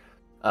here.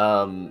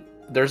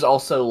 There's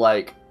also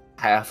like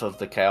half of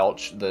the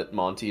couch that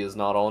Monty is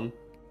not on.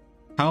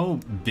 How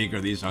big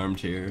are these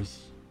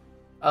armchairs?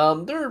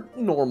 They're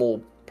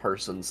normal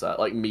person size,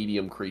 like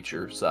medium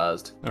creature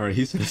sized. All right,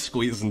 he's gonna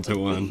squeeze into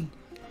one.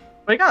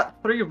 We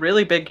got 3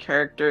 really big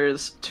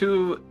characters,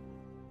 2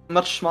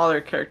 much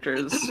smaller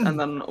characters, and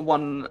then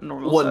one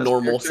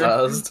normal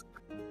sized.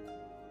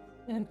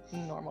 And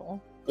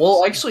normal.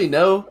 Well, actually,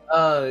 no.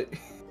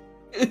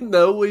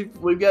 No,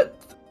 we've got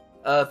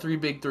 3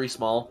 big, 3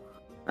 small.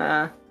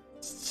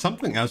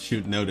 Something else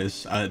you'd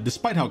notice,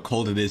 despite how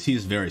cold it is,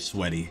 he's very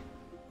sweaty.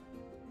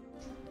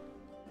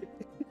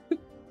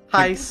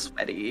 Hi,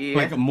 sweaty.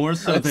 Like more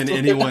so than I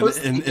anyone was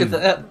thinking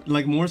that.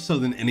 like more so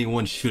than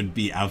anyone should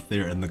be out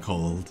there in the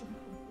cold.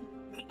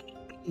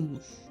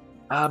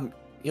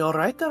 You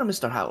alright there,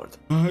 Mr. Howard?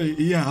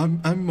 Yeah,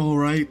 I'm all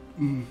right.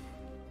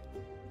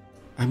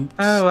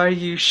 Oh, are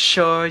you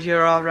sure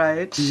you're all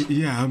right?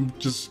 Yeah, I'm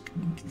just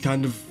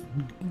kind of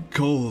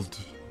cold.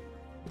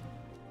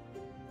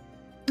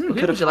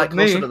 Okay, would you like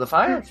closer to the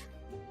fire?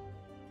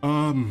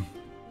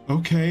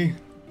 Okay.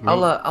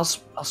 I'll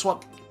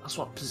swap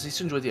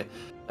positions with you.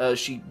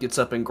 She gets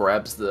up and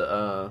grabs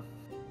the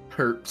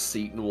her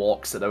seat and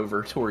walks it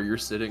over to where you're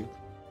sitting.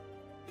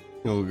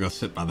 We'll go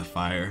sit by the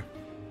fire.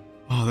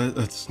 Oh,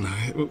 that's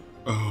nice.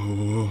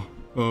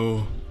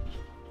 Oh.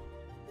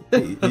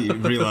 He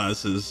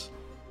realizes.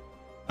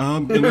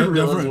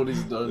 Realize what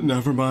he's done.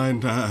 Never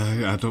mind.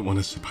 I don't want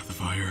to sit by the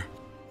fire.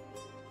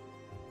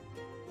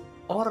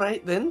 All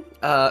right then.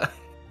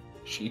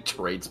 She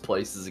trades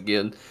places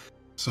again.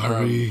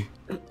 Sorry.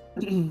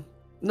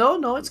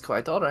 No, it's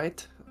quite all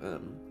right.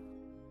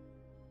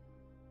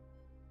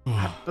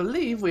 I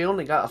believe we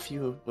only got a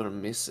few we're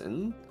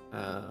missing.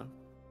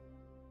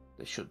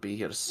 They should be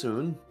here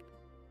soon.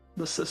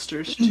 The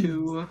sisters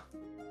too.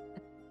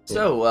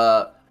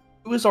 So,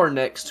 who is our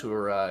next to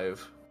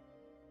arrive?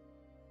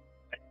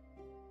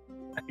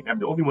 I think I'm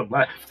the only one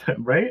left,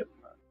 right?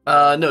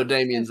 No,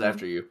 Damien's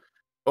after you.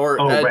 Or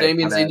right,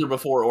 Damien's my bad. either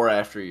before or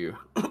after you.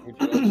 Would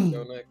you like to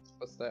go next,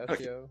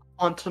 Pistachio?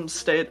 Quantum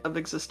state of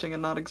existing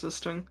and not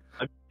existing.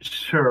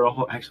 Sure.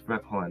 Actually,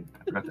 hold on.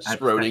 I forgot to add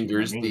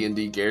Schrodinger's Pistachio's name.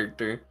 D&D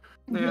character.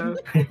 Yeah.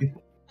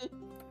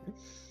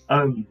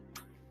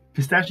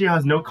 Pistachio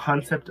has no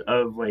concept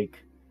of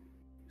like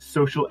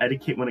social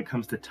etiquette when it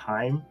comes to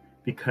time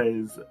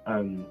because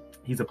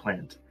he's a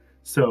plant.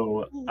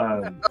 So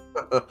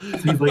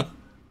he's like,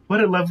 what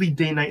a lovely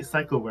day-night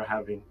cycle we're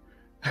having.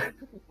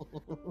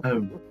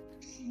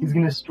 He's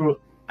gonna stroll.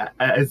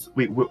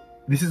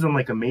 This is on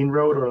like a main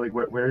road or like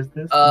where is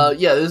this?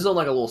 Yeah, this is on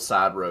like a little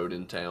side road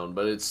in town,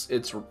 but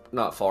it's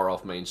not far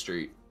off Main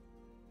Street.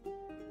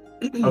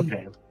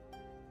 Okay.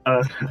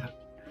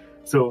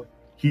 So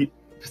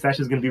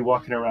Pistachio's gonna be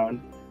walking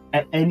around.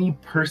 At any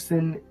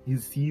person he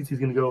sees, he's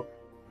gonna go,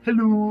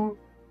 hello,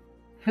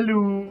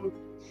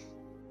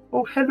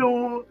 oh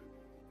hello,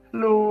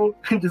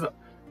 and just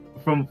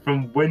from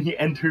when he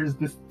enters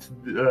this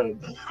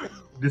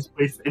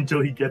place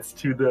until he gets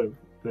to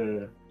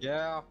the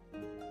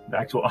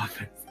actual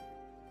office.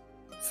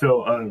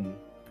 So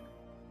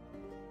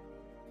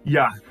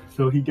yeah,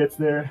 so he gets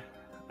there.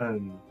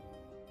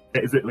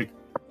 Is it like?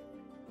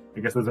 I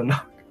guess there's a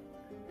knock.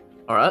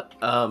 All right.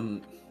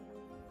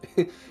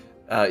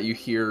 You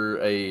hear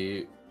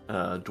a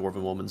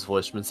dwarven woman's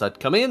voice from inside.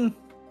 Come in.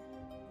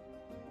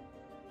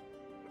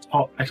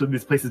 Oh, actually,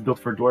 this place is built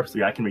for dwarfs, so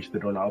yeah, I can reach the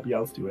doorknob. Yeah,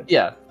 let's do it.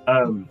 Yeah.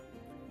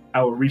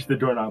 I will reach the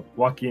doorknob,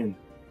 walk in,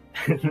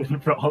 and then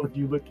for all of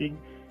you looking,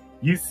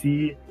 you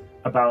see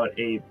about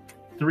a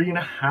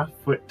 3.5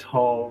 foot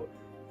tall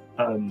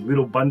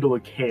little bundle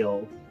of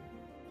kale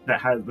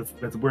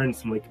that's wearing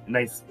some like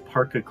nice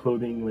parka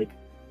clothing, like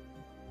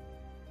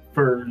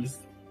furs,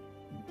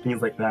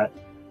 things like that.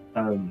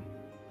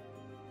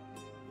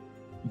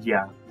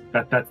 Yeah,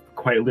 that's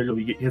quite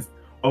literally his.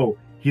 Oh,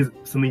 he's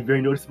something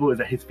very noticeable is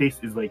that his face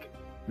is like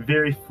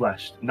very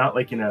flushed, not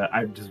like in a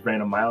I just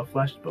ran a mile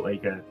flushed, but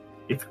like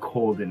it's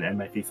cold and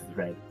my face is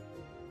red.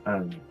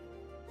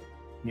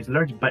 He has a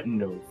large button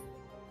nose.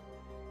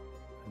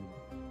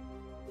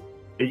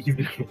 He's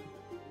gonna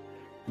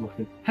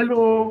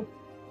hello.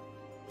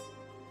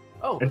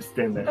 Oh, And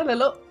stand there.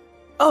 hello.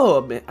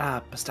 Oh,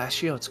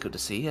 Pistachio, it's good to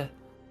see you.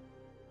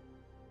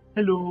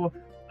 Hello.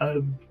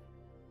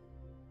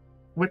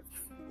 What's...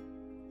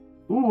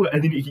 Ooh,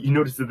 and then he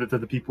notices that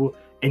there's the people,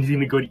 and he's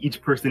gonna go to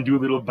each person, do a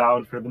little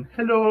bow for them.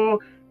 Hello!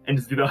 And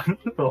just do the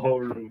whole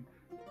room.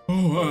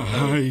 Oh,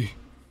 hi.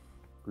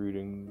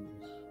 Greetings.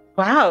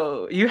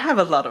 Wow, you have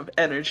a lot of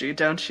energy,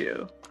 don't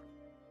you?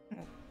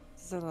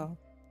 So,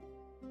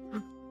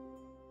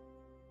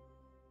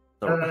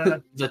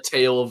 The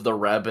tail of the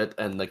rabbit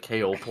and the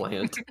kale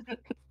plant.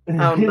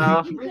 Oh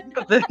no,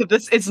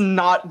 this is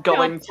not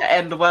going to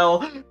end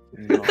well.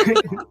 No,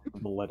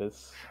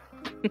 lettuce.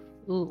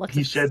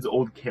 He sheds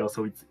old kale,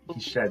 so he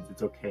sheds,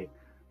 it's okay.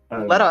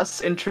 Let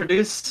us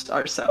introduce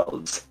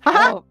ourselves.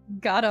 oh,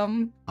 got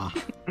him.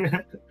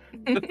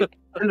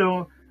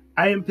 Hello,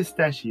 I am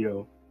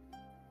Pistachio.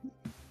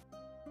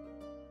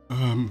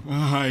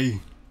 Hi.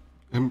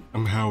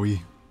 I'm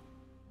Howie.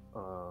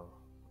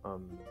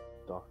 I'm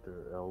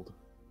Dr. Eld.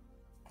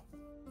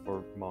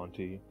 Or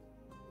Monty,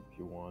 if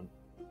you want.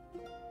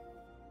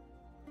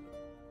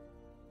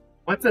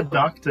 What's a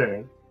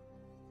doctor?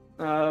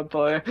 Oh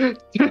boy.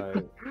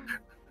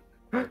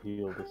 I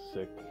heal the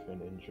sick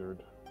and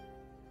injured.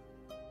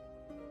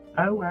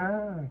 Oh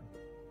wow.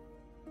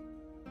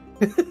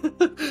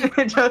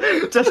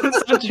 Doesn't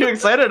sound too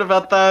excited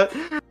about that.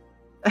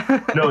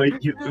 No,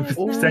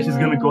 Pistachio's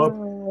gonna go up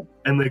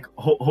and like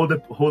hold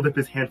up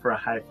his hand for a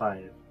high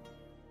five.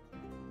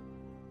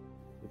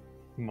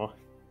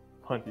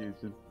 Monty is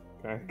just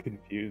kind of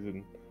confused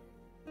and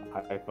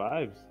high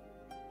fives.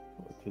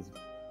 with his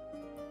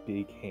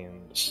big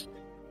hands.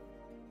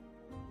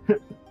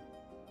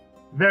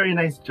 Very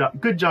nice job.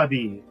 Good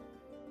jobby.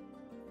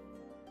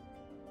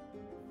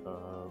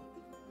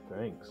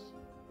 Thanks.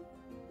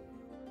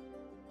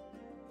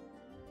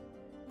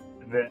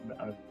 And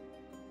then,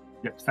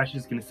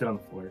 Sasha's gonna sit on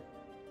the floor.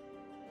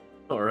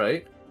 All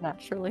right.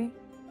 Naturally.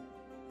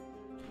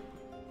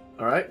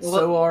 All right. Well-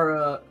 So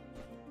our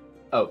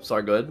oh,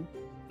 sorry. Go ahead.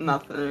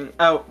 Nothing.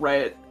 Oh,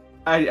 right.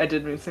 I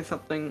did mean to say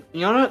something.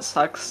 You know what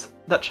sucks?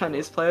 That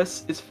Chinese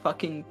place is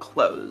fucking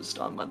closed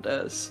on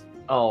Mondays.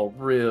 Oh,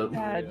 real.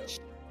 Badge.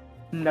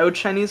 No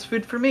Chinese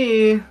food for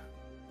me.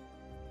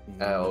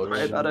 Ouch.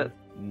 Sorry about it.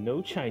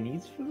 No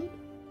Chinese food?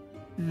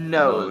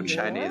 No What?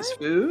 Chinese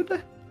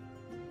food.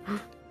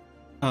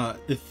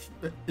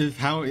 If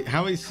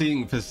Howie's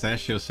seeing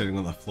Pistachio sitting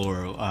on the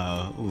floor,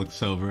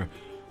 looks over.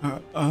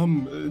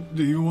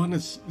 Do you want to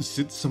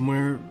sit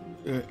somewhere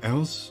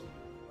else?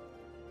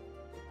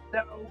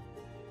 No.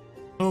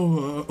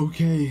 Oh,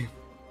 okay.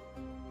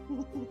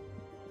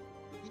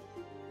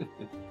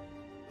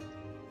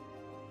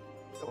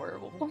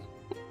 Adorable.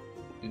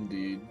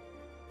 Indeed.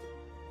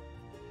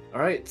 All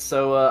right.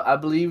 So I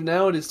believe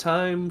now it is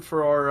time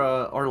for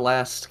our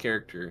last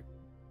character.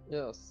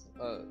 Yes,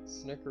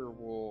 Snicker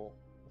will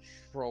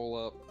stroll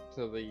up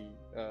to the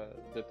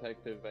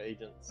detective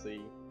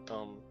agency,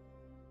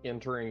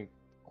 entering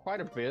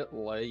quite a bit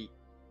late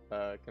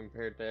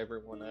compared to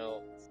everyone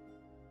else.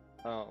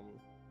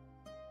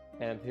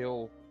 And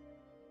he'll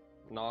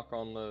knock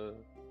on the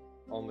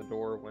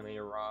door when he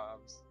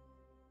arrives.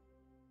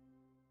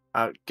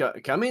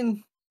 Come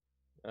in.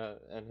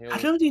 And he'll I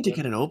don't need to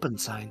get an open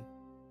sign.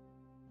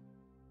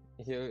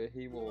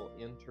 he will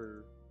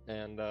enter,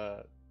 and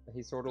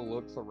he sort of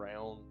looks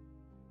around,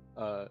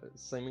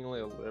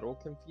 seemingly a little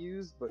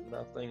confused, but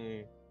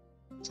nothing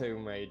too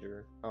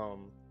major.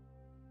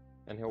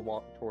 And he'll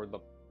walk toward the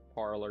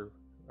parlor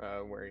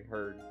where he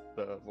heard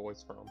the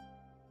voice from.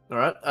 All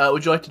right.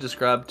 Would you like to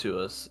describe to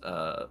us,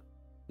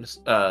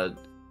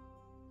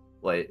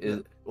 wait,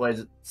 is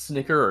it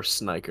Snicker or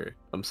Sniker?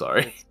 I'm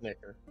sorry. It's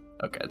Snicker.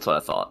 Okay, that's what I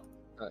thought.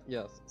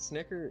 Yes,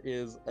 Snicker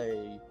is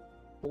a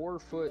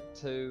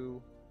 4'2"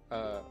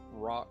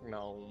 rock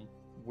gnome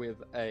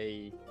with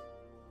a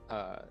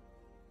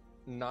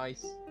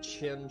nice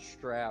chin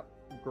strap,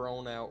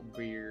 grown out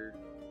beard,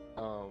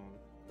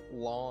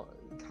 long,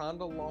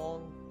 kinda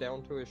long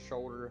down to his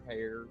shoulder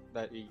hair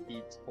that he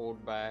keeps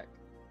pulled back.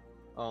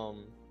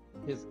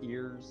 His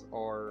ears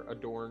are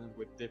adorned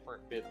with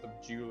different bits of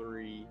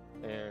jewelry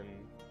and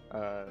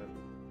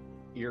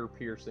ear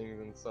piercings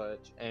and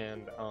such,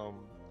 and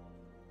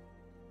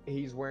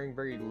he's wearing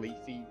very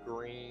leafy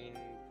green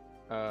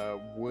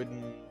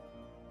wooden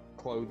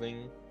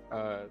clothing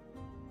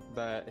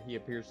that he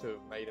appears to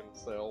have made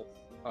himself.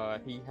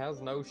 He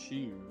has no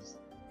shoes.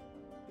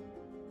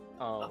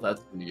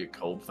 That's gonna get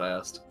cold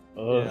fast.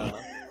 Yeah.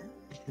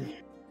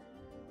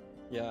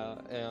 Yeah,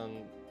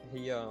 and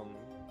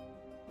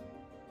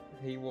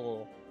he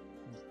will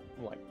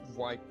like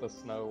wipe the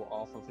snow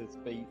off of his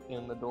feet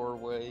in the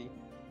doorway,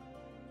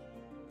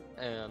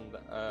 and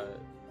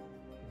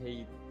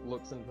he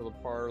looks into the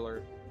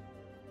parlor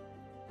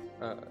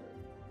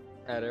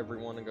at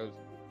everyone and goes,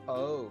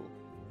 "Oh,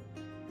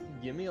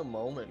 give me a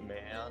moment,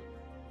 man.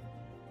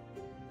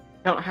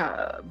 Don't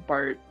have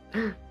Bart.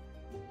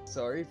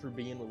 Sorry for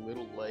being a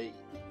little late."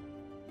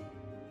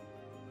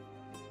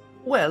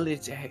 Well,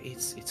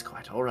 it's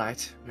quite all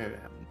right. I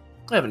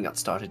haven't got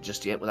started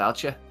just yet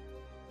without you.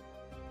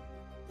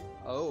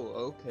 "Oh,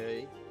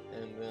 okay."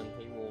 And then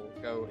he will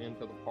go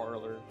into the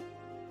parlor.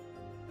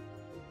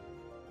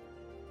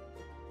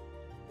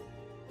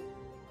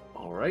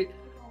 All right.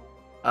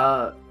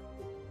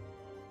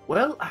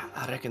 Well,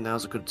 I reckon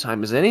now's a good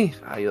time as any.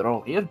 You're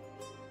all here.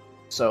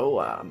 So,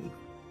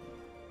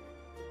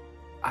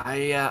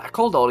 I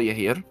called all of you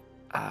here.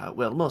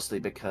 Well, mostly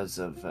because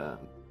of.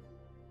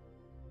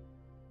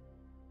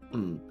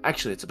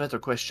 Actually, it's a better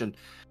question.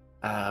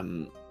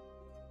 How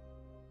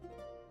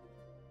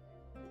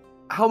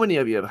many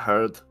of you have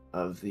heard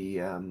of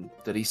the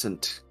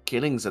recent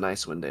killings in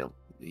Icewind Dale?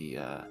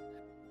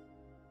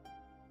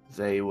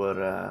 They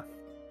were.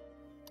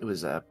 It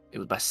was by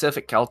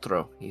Sefik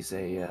Caltro. He's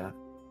a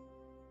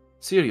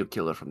serial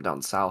killer from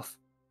down south.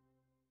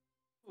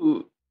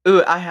 Ooh,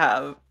 I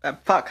have.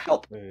 Fuck,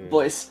 help.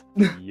 Voice.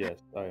 Yes,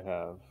 I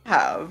have.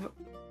 Have.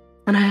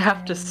 And I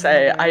have to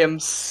say, I am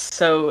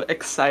so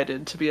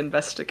excited to be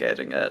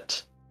investigating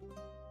it.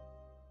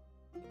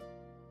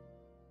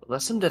 Well,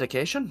 that's some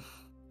dedication.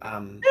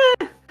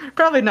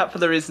 Probably not for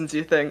the reasons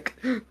you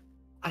think.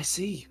 I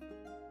see.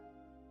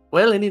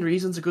 Well, any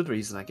reason's a good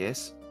reason, I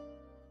guess.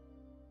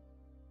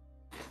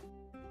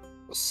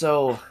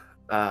 So,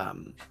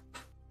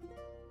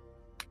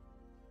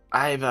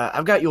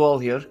 I've got you all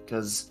here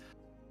because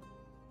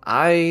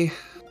I've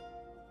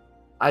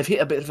hit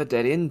a bit of a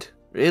dead end,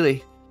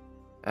 really.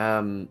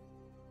 I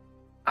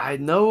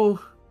know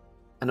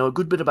a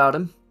good bit about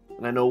him,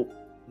 and I know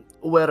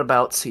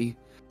whereabouts he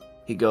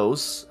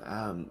goes.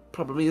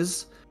 Problem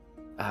is,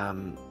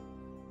 I'm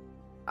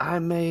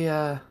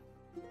a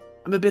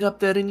I'm a bit up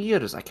there in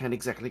years. I can't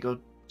exactly go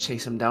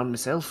chase him down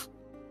myself.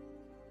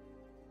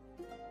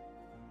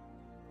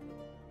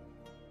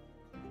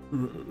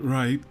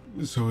 Right.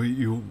 So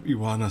you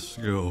want us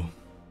to go?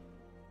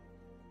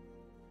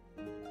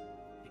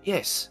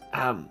 Yes.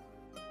 I'm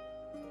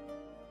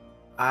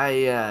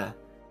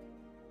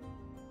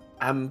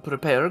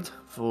prepared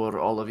for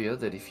all of you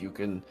that if you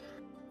can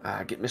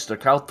get Mr.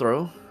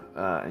 Calthrow,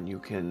 and you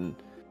can,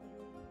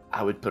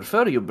 I would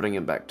prefer you bring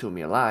him back to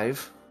me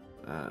alive.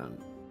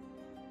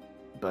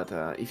 But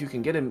if you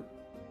can get him,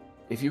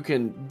 if you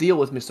can deal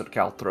with Mr.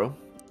 Calthrow,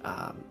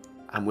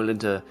 I'm willing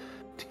to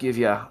give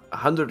you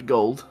 100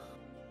 gold.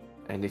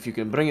 And if you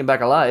can bring him back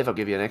alive, I'll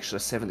give you an extra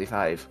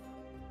 75.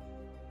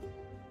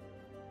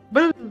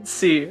 We'll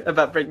see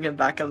about bringing him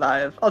back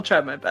alive. I'll try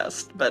my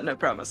best, but no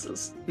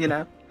promises, you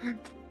know?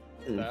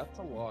 That's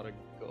a lot of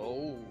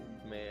gold,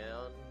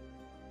 man.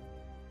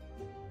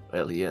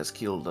 Well, he has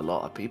killed a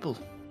lot of people.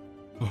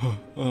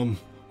 Won't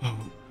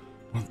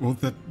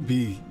that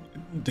be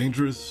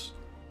dangerous?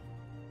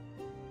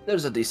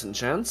 There's a decent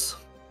chance.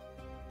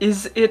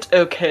 Is it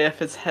okay if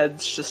his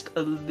head's just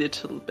a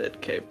little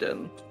bit caved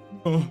in?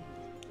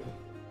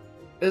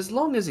 As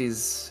long as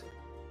he's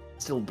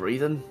still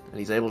breathing and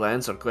he's able to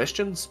answer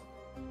questions.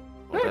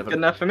 Good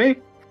enough for me.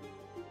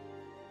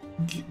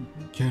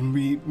 Can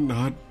we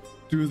not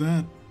do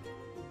that?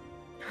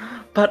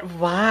 But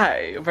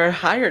why? We're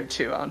hired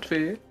to, aren't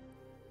we?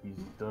 He's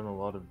done a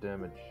lot of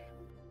damage.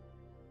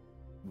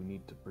 We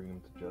need to bring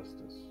him to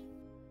justice.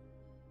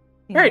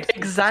 Right,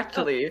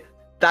 exactly.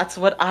 That's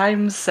what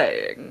I'm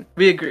saying.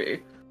 We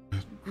agree.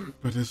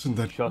 But isn't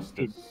that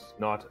Justice,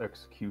 not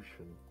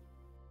execution.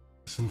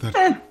 Isn't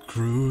that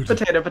crude?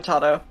 Potato,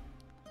 potato.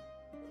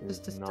 Is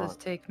This not does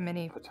take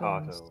many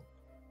forms. potato.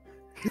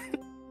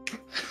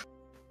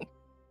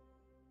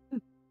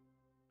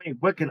 Wait,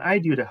 what can I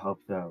do to help,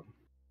 though?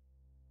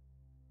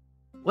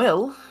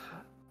 Well,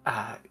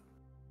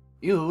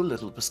 you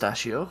little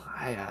pistachio,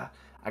 I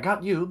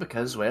got you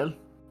because, well,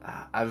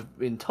 I've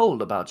been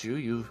told about you.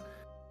 You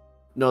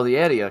know the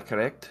area,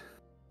 correct?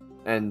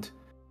 And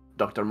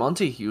Dr.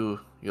 Monty,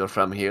 you're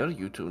from here.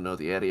 You two know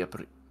the area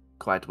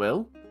quite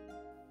well.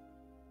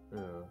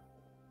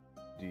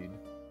 Indeed.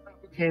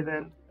 Okay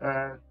then,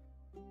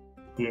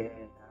 yeah.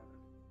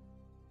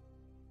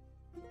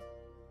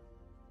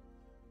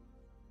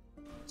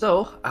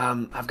 So,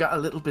 I've got a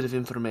little bit of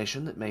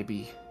information that may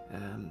be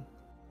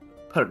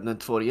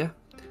pertinent for you.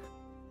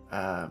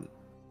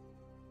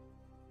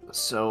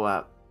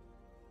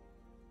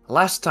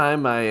 Last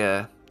time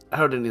I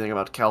heard anything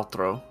about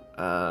Calthrow,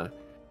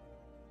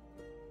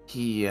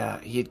 he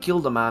had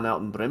killed a man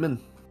out in Bremen,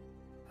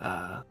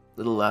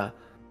 little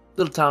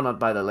town out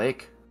by the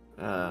lake.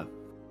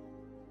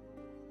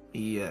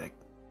 He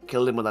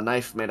killed him with a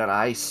knife made out of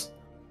ice.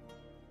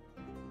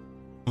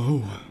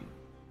 Oh,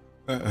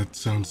 that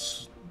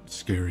sounds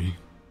scary.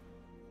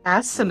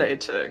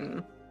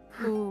 Fascinating.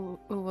 Who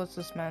was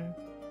this man?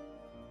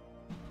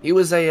 He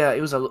was a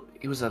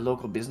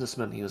local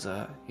businessman. He was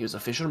a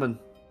fisherman.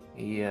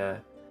 He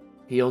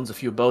owns a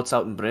few boats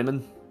out in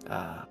Bremen.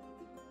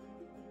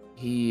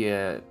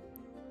 Let's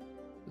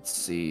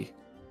see.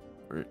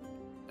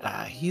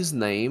 His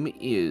name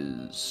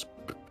is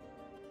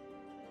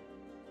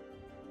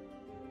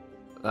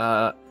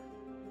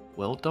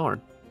well,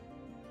 darn.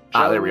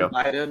 There we go.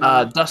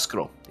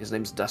 Duskrell. His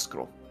name's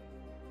Duskrell.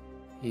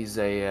 He's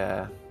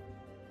a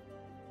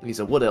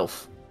wood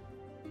elf.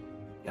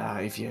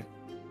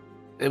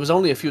 It was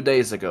only a few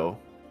days ago,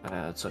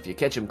 so if you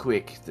catch him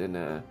quick,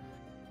 then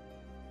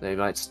they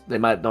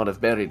might not have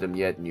buried him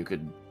yet, and you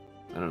could,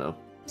 I don't know,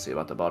 see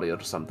about the body or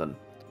something.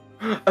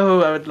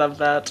 Oh, I would love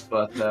that.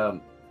 But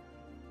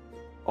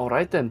all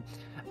right then.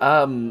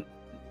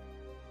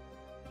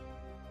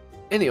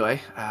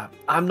 Anyway,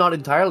 I'm not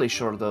entirely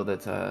sure though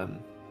that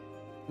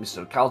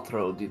Mr.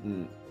 Calthrow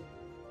didn't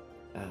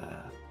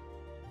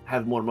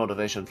have more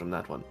motivation from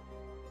that one.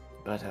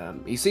 But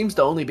he seems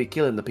to only be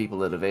killing the people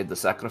that evade the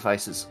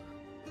sacrifices.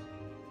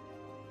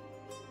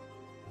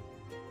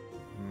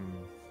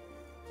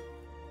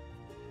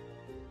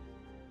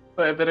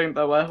 Wait, I didn't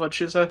know what'd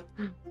she say?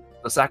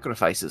 The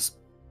sacrifices.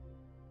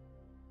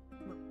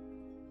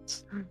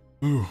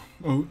 Oh,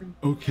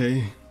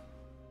 okay.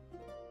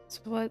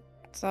 So what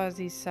are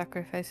these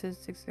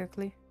sacrifices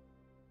exactly?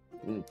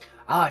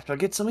 I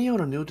forget some of you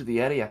are new to the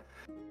area.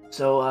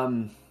 So,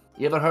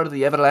 you ever heard of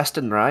the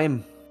everlasting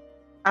rhyme?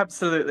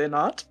 Absolutely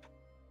not.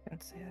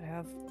 Can't say I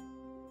have.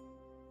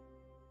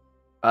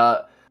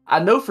 I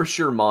know for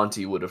sure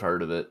Monty would have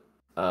heard of it.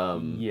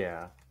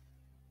 Yeah.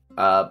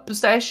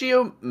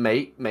 Pistachio,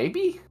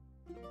 maybe?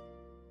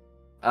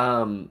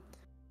 Well,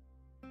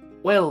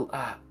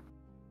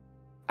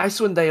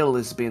 Icewind Dale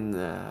has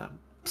been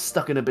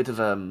stuck in a bit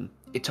of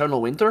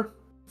eternal winter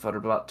for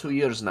about 2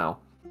 years now.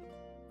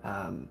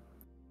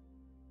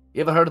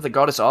 You ever heard of the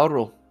goddess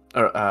Auril?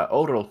 Or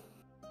Auril?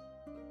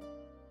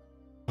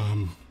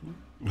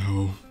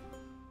 No.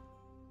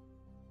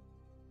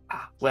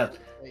 I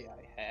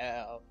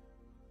have.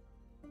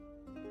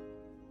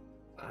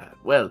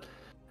 Well,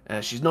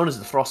 She's known as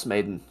the Frost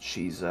Maiden.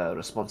 She's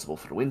responsible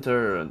for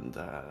winter and,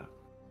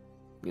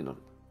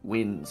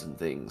 winds and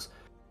things.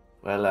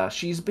 Well,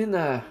 she's been,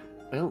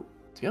 well,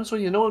 to be honest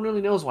with you, no one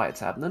really knows why it's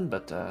happening,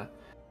 but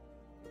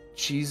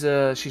she's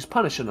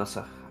punishing us,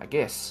 I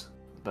guess.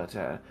 But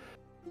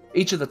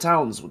each of the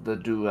towns they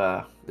do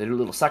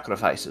little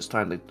sacrifices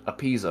trying to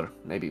appease her,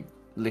 maybe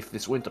lift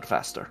this winter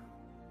faster.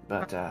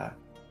 But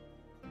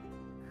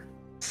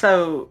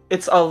So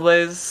it's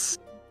always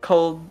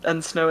cold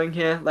and snowing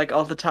here, like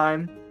all the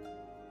time.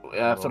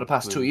 for the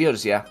past 2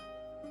 years, yeah.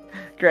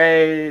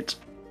 Great.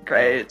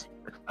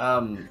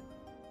 Some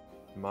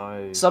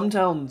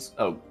towns.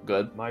 Oh,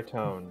 good. My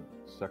town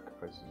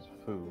sacrifices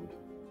food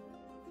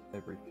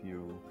every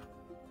few.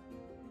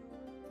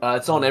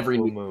 It's on every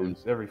full moon.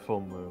 moons. Every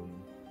full moon.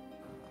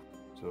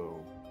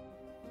 So.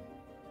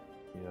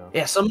 Yeah.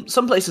 Yeah,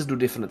 some places do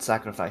different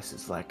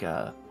sacrifices, like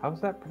How's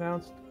that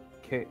pronounced?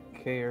 Care.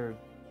 Caer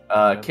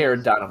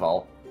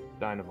Danaval.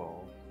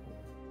 Dynaval.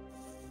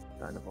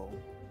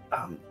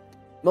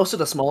 Most of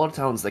the smaller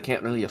towns they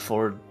can't really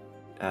afford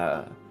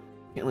to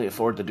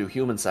do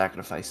human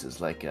sacrifices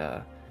like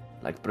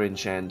Bryn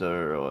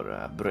Shander or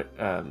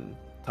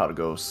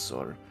Targos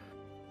or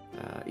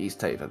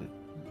East Haven,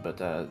 but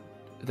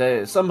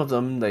some of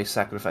them they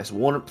sacrifice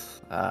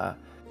warmth.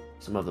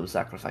 Some of them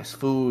sacrifice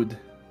food.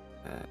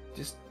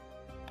 Just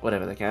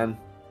whatever they can.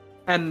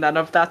 And none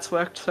of that's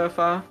worked so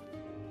far?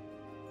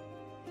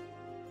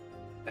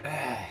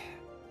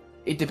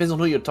 It depends on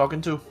who you're talking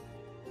to.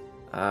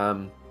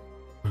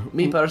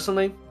 Me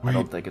personally, I Wait.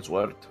 don't think it's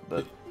worked,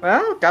 but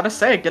Well, gotta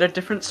say, get a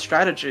different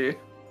strategy.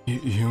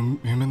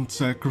 Human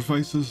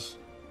sacrifices?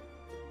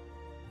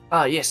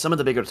 yes, some of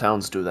the bigger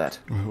towns do that.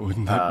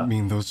 Wouldn't that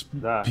mean those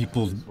That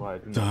people is why I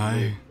do not die?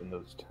 live in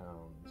those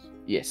towns.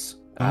 Yes.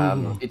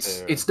 Oh.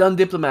 It's done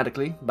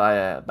diplomatically by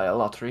a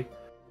lottery.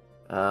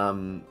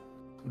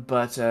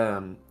 But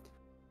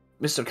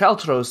Mr.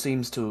 Caltro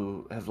seems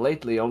to have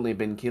lately only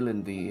been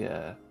killing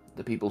the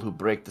people who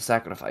break the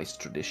sacrifice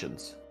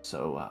traditions.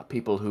 So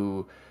people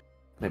who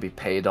maybe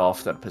paid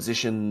off their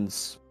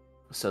positions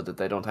so that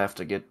they don't have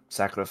to get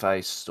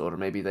sacrificed, or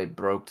maybe they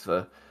broke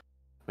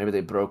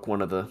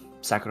one of the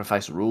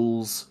sacrifice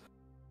rules.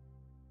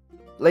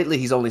 Lately,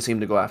 he's only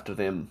seemed to go after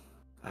them.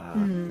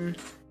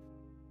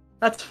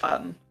 That's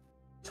fun.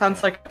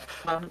 Sounds like a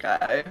fun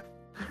guy.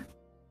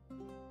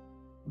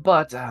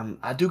 But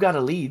I do got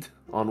a lead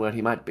on where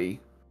he might be.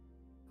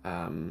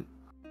 I've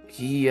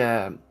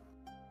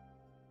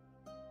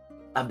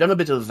done a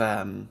bit of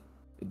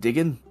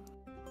digging.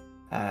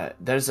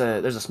 There's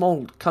a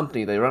small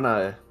company. They run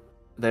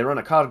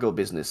a cargo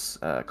business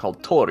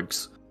called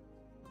Torgs.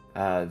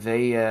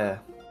 They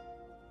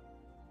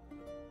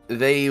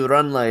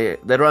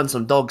run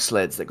some dog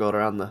sleds that go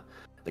around the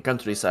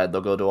countryside.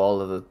 They'll go to all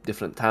of the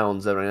different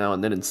towns every now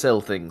and then and sell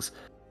things.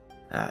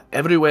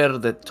 Everywhere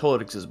that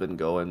Torgs has been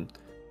going,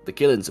 the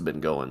killings have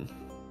been going.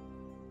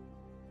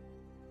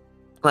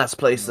 Last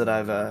place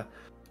I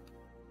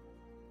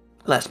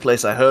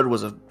heard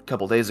was a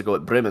couple days ago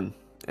at Bremen,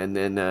 and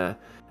then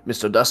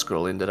Mr.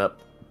 Duskrell ended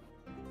up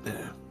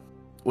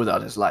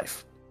without his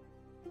life.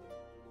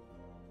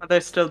 Are they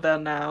still there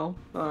now?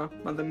 Or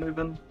are they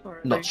moving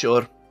already? Not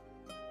sure.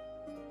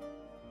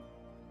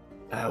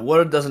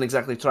 Word doesn't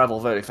exactly travel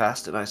very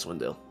fast in Icewind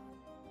Dale.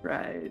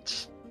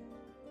 Right.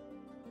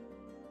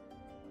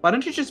 Why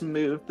don't you just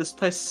move? This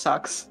place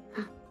sucks.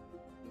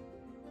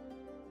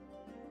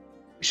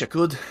 Wish I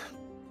could.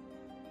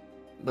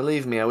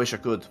 Believe me, I wish I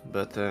could,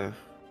 but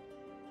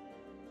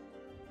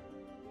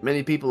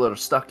many people are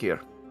stuck here.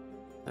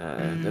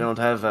 They don't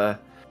have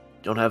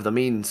the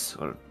means,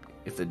 or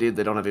if they did,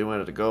 they don't have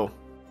anywhere to go.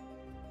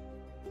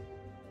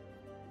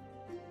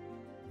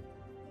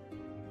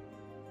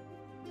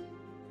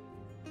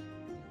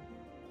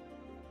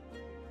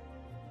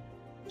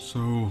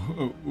 So,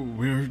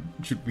 where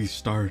should we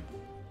start?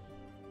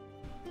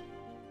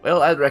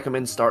 Well, I'd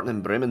recommend starting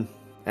in Bremen,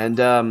 and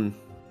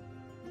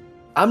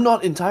I'm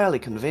not entirely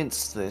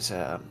convinced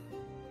that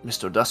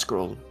Mr.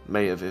 Duskrell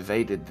may have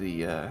evaded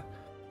the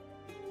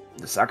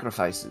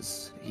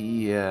sacrifices.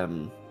 He,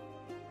 from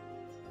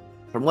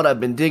what I've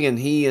been digging,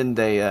 he and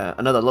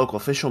another local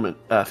fisherman,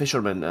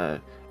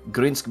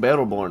 Grinsk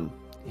Barrelborn,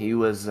 he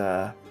was,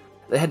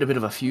 they had a bit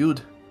of a feud.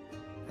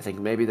 I think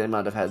maybe they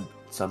might have had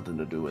something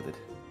to do with it.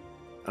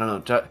 I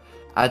don't know.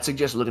 I'd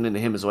suggest looking into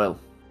him as well.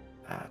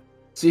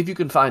 See if you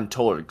can find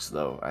Torgs,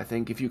 though. I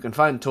think if you can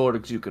find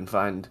Torgs, you can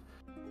find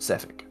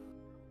Sefik.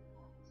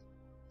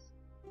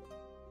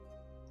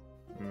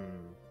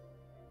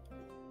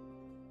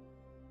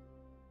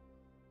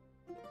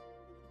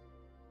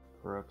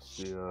 Perhaps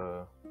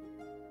the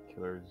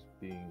killer's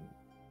being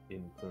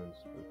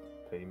influenced with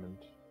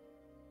payment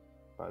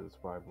by this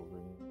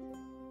rivalry.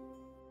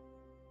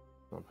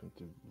 Something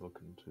to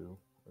look into,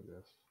 I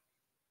guess.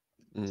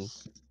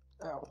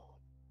 Ow.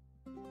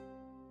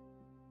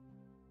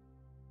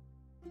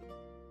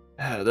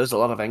 There's a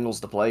lot of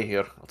angles to play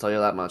here, I'll tell you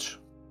that much.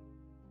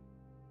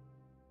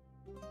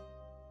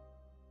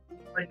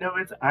 I know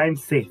I'm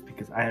safe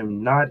because I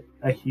am not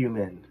a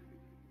human.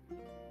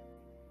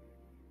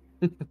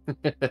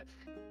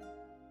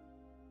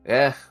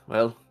 Yeah,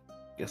 well,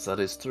 guess that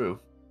is true.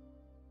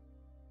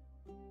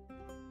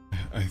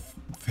 I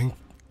think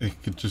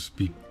it could just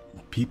be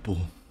people.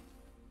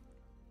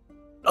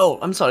 Oh,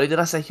 I'm sorry. Did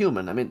I say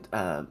human? I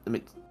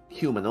meant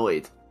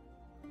humanoid.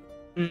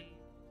 Well,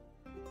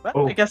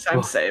 Oh, I guess I'm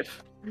well.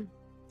 safe.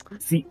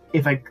 See,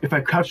 if I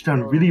crouch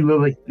down really low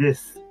like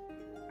this,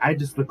 I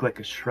just look like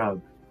a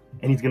shrub,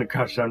 and he's gonna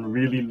crouch down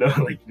really low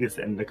like this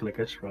and look like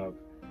a shrub.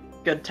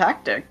 Good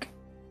tactic.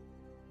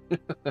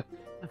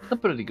 That's a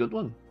pretty good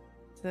one.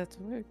 That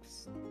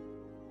works.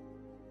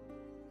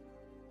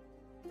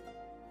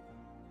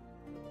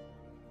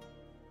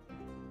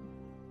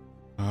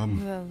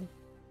 Well,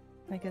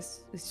 I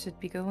guess we should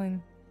be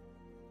going.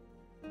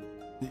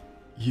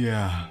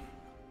 Yeah.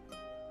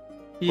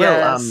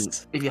 Well,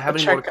 Yes. if you have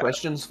any Check more out.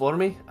 questions for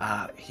me,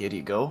 here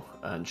you go.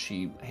 And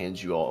she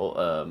hands you all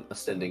a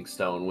sending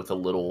stone with a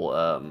little,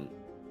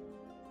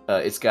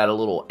 it's got a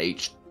little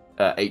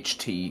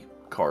HT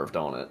carved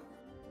on it.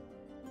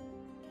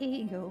 Here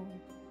you go.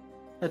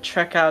 A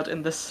trek out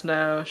in the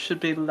snow should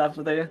be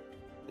lovely.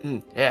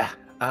 Yeah.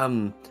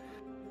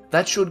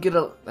 That should get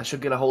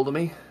a hold of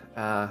me.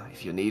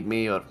 If you need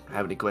me or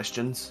have any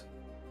questions.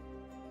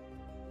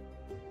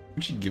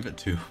 Who'd you give it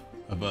to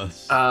of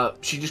us?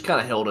 She just kind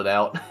of held it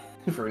out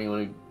for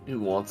anyone who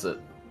wants it.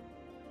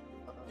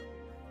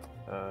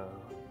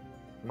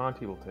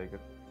 Monty will take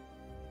it.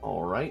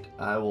 All right,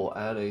 I will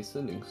add a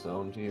sending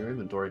stone to your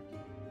inventory.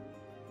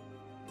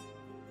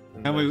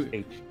 And How there's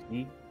we-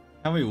 HT.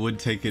 Howie would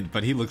take it,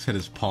 but he looks at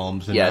his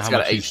palms and Yeah, it's how got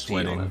much a he's HT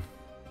on sweating. it.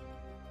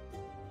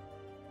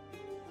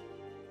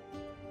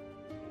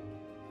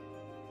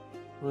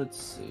 Let's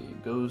see.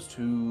 Goes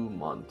to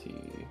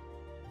Monty.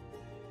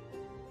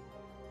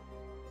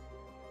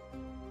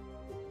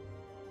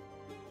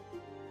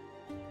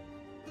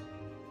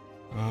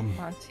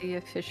 Monty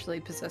officially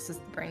possesses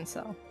the brain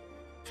cell.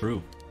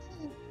 True.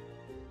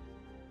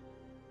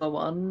 The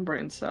one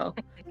brain cell.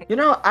 You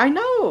know, I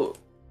know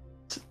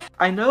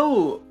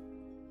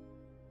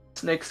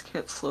snakes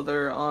can't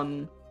slither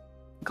on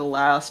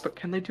glass, but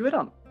can they do it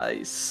on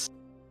ice?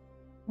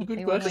 Good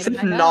Anyone question.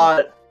 like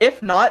that?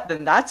 If not,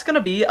 then that's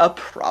gonna be a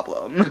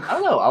problem. I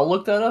don't know. I'll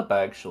look that up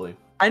actually.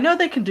 I know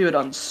they can do it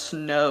on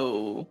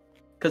snow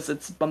because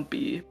it's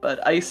bumpy,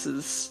 but ice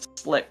is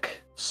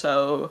slick.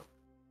 So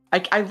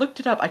I looked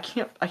it up. I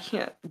can't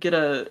get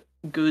a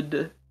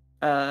good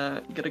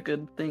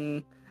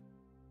thing.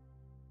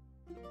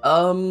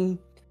 I'm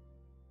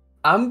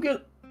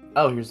gonna.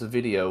 Oh, here's the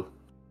video.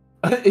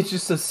 It's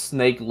just a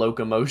snake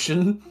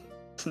locomotion.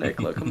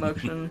 Snake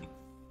locomotion.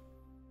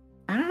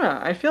 I don't know.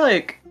 I feel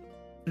like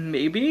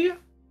maybe.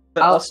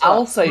 But I'll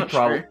also, say I'm not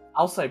probably. sure.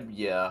 I'll say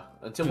yeah.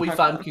 Until we Okay.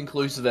 find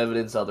conclusive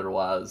evidence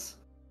otherwise.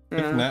 If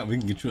Yeah. not, we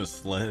can get you a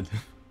sled.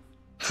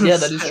 Yeah,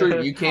 that is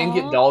true. You can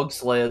get dog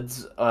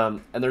sleds.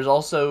 And there's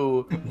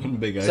also One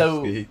big ice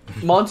So- skate.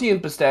 Monty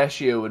and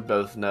Pistachio would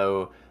both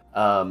know.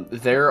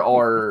 There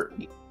are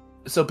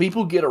so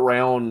people get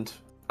around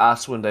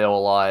Icewind Dale a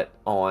lot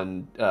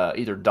on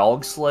either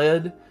dog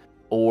sled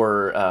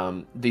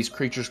or these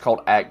creatures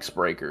called axe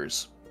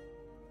breakers,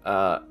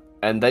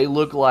 and they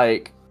look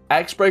like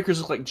axe breakers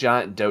look like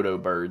giant dodo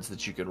birds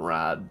that you can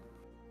ride.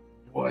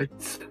 What?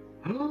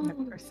 Of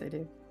course they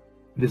do.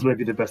 This might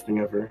be the best thing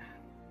ever.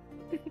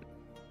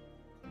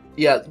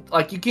 Yeah,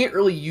 like you can't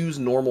really use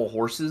normal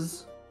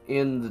horses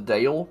in the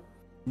Dale,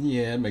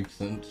 Yeah, it makes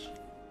sense.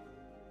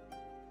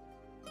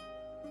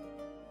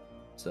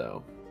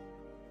 so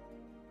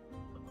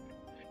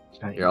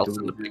Giant here I'll send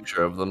a dodo bird.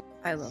 picture of them.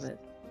 I love it.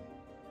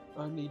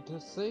 I need to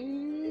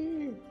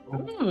see.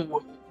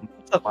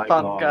 It's a My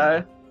fun God.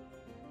 guy.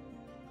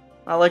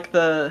 I like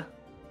the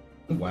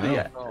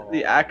Wow.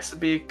 the axe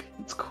beak.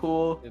 It's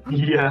cool.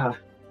 Yeah.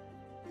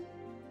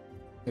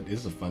 That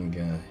is a fun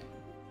guy.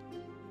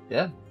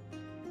 Yeah,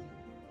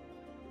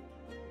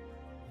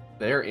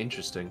 they're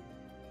interesting.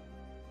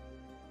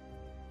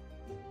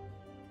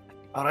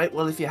 All right.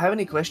 Well, if you have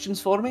any questions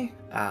for me,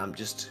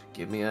 just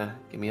give me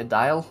a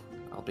dial.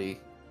 I'll be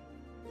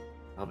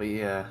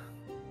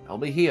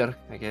here,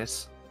 I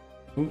guess.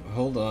 Ooh,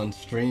 hold on,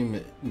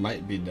 stream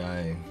might be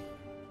dying.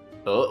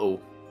 Uh-oh.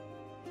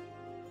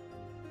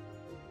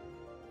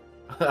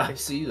 I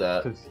see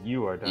that. Because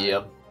you are dying.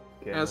 Yep.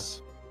 Gamma.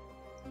 Yes.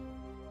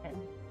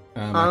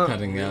 I'm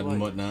cutting out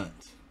and whatnot.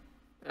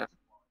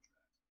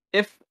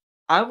 If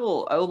I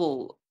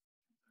will.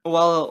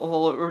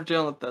 While we're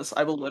dealing with this,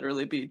 I will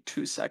literally be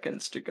 2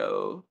 seconds to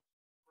go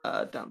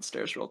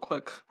downstairs real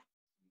quick.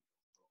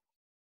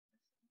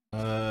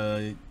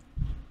 I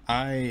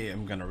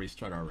am gonna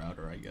restart our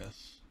router, I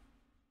guess.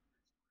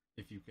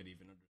 If you could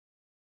even understand.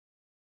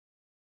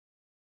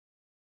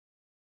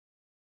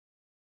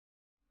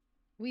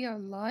 We are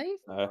live?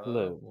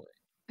 Hello.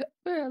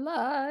 We're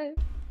alive.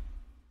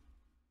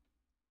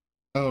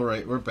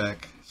 Alright, we're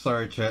back.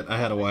 Sorry, chat. I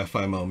had a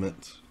Wi-Fi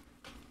moment.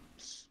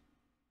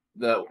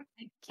 No.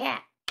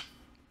 Cat.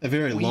 A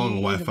very We long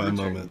have Wi-Fi returned.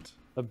 moment.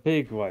 A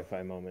big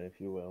Wi-Fi moment, if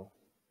you will.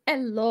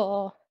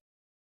 Hello.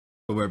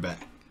 But we're back.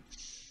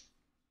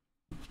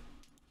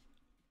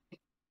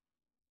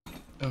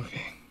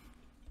 Okay.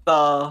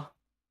 The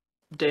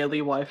daily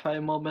Wi-Fi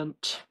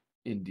moment.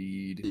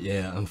 Indeed.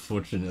 Yeah,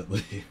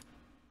 unfortunately.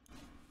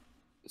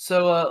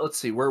 So let's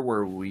see, where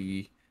were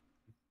we?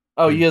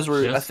 Oh, you guys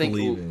were, I just think,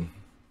 leaving.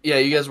 yeah,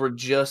 you guys were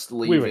just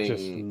We leaving. were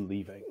just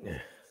leaving.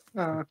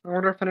 I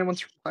wonder if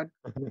anyone's replied.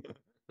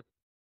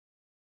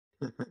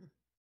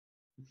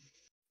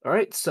 All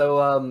right,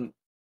 so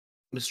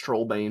Miss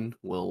Trollbane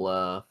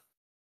will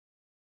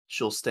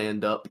she'll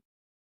stand up,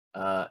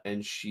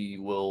 and she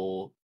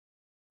will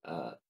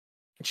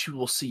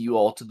see you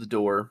all to the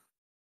door.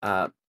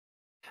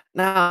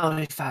 Now,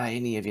 if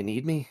any of you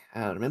need me,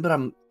 remember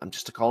I'm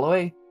just a call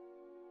away.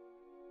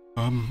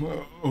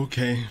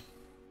 Okay.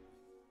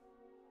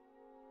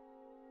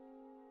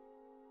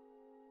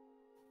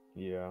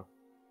 Yeah.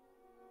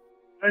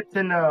 Good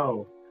to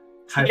know.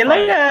 See High you five.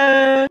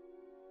 later.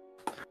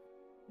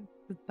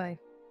 Goodbye.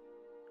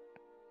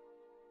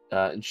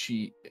 And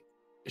she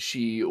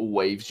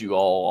waves you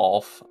all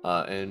off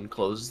and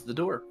closes the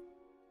door.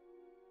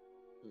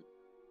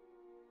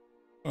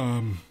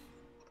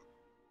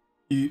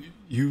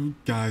 You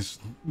guys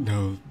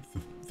know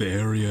the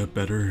area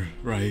better,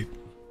 right?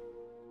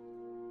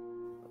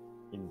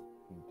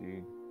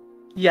 Indeed.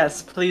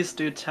 Yes, please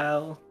do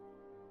tell.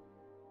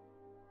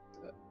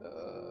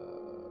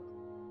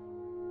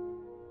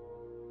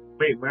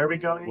 Wait, where are we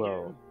going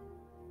Well,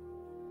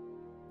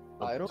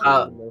 I don't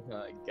Uh, even know how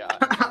I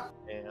got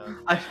here,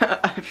 man.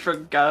 I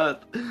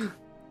forgot.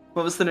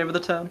 What was the name of the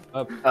town?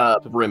 up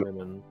to Bremen.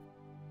 Bremen.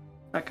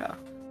 Okay.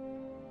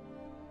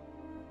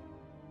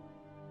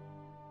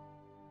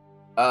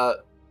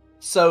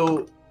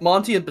 So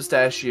Monty and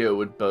Pistachio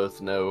would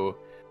both know.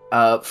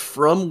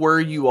 From where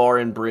you are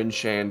in Bryn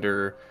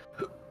Shander,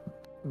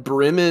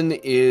 Bremen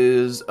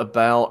is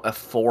about a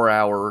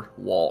 4-hour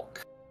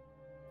walk.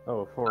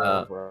 Oh, 4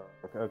 hour.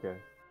 Okay.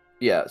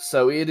 Yeah,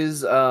 so it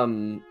is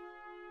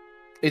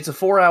it's a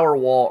 4-hour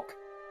walk.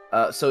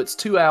 So it's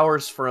 2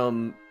 hours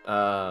from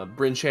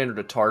Bryn Shander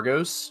to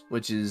Targos,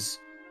 which is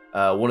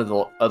one of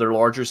the other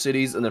larger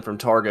cities, and then from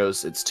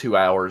Targos it's 2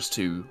 hours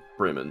to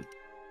Bremen.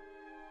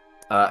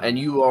 And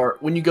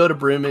when you go to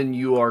Bremen,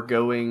 you are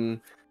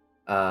going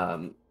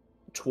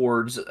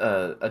towards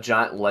a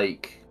giant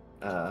lake,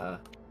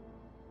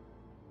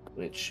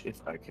 which,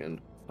 if I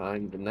can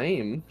find the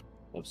name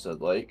of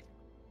said lake,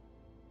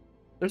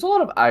 there's a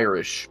lot of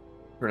Irish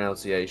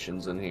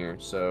pronunciations in here,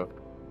 so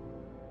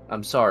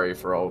I'm sorry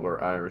for all of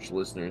our Irish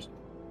listeners.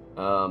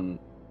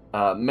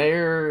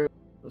 Mare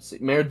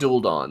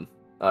Duldon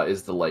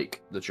is the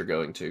lake that you're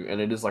going to,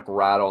 and it is like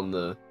right on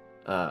the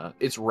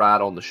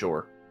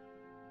shore.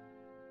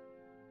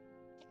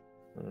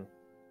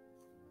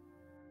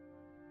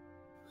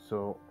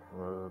 So,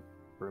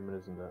 Bremen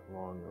isn't that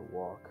long a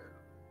walk.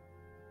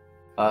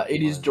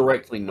 It is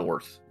directly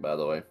north, by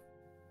the way.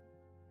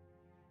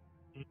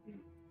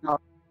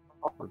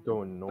 We're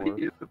going north. If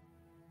you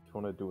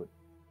want to do it,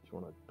 if you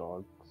want a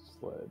dog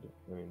sled,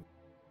 I mean,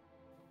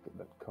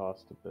 that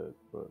cost a bit,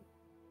 but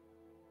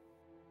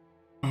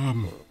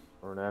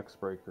or an axe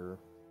breaker.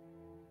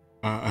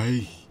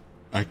 I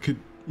could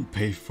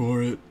pay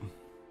for it.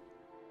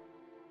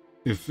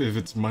 If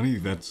it's money,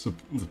 that's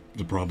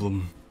the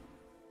problem.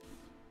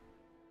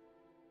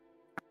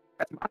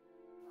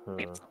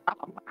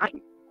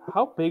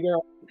 How big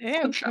are?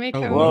 Damn,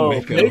 Mako. Whoa,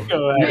 Mako.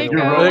 Mako.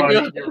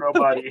 You're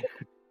robot-y.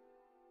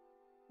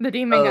 The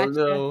demon Oh got you.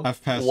 no!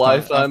 I've passed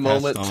Wi-Fi I've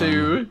moment passed on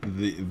too.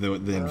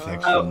 The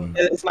infection. Oh,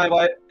 is my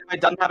wife? Am I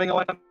done having a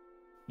wife?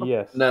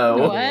 Yes. No.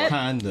 What?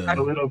 Kinda. A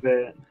little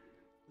bit.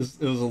 It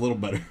was a little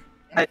better.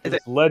 Is it?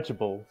 It's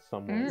legible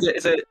somewhat.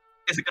 Is it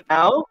good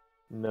now?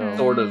 No.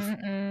 Sort of.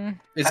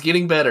 It's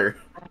getting better.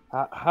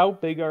 How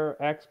big are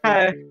axe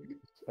Hi. breakers,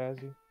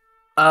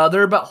 Azzy?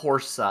 They're about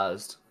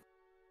horse-sized.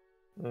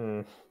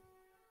 Mm.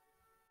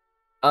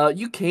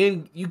 You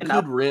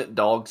could rent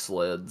dog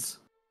sleds.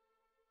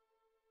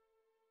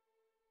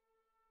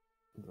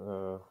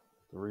 The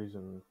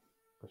reason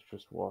I was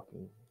just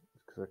walking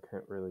is because I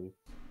can't really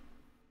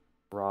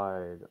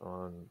ride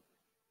on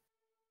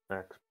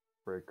axe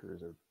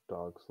breakers or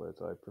dog sleds.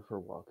 I prefer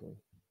walking.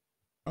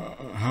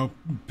 How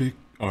big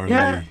are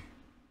Yeah.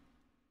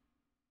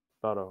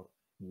 About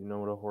you know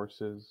what a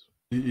horse is?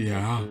 they?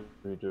 Yeah.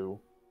 We do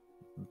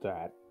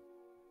that.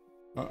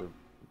 They're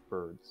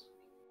birds.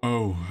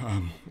 Oh,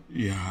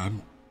 yeah.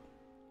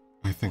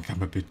 I think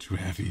I'm a bit too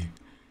heavy.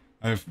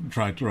 I've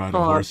tried to ride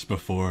a horse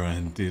before,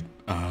 and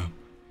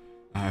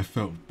I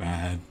felt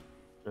bad.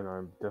 And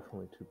I'm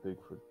definitely too big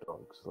for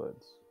dog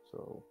sleds,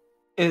 so...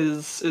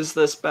 Is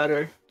this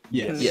better?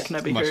 Yes, Can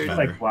I be much heard?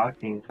 better. Like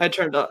walking. I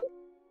turned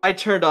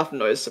off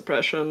noise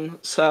suppression,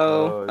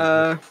 so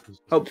it's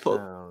just hopeful.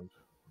 sound.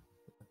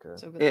 Okay.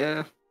 So good.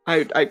 Yeah.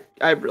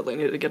 I really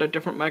need to get a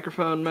different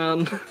microphone,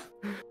 man.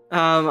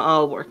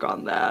 I'll work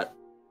on that.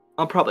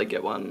 I'll probably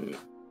get one.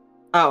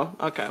 Oh,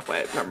 okay,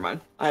 wait, never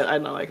mind. I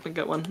know I can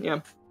get one,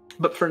 yeah.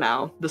 But for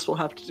now, this will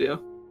have to do.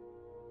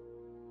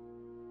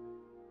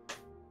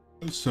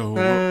 So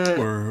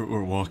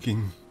we're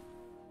walking.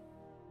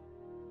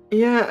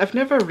 Yeah, I've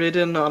never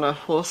ridden on a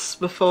horse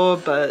before,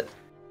 but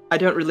I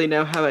don't really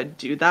know how I'd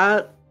do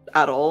that.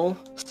 at all.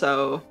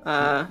 So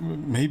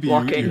Maybe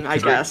walking, you I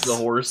could, guess. The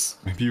horse.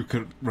 Maybe you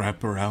could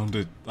wrap around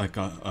it like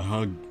a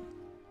hug.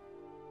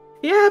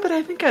 Yeah, but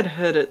I think I'd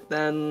hurt it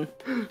then.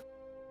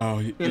 Oh,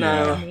 You yeah.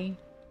 know. Me.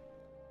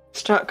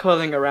 Start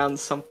coiling around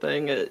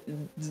something.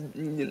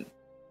 It's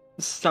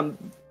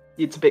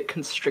a bit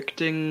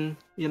constricting,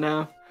 you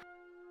know.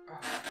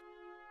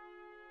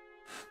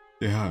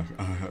 Yeah,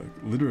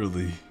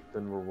 literally.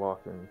 Then we're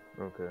walking.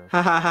 Okay.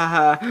 Ha ha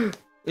ha ha.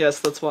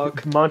 Yes, let's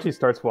walk. Monty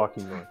starts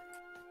walking north.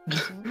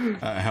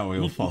 How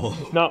we'll follow.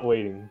 He's not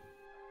waiting.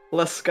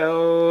 Let's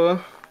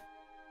go.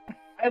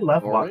 I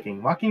love All right.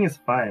 walking. Walking is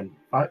fun.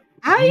 You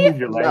I move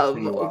your legs love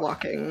when you walk.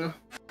 walking.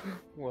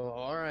 Well,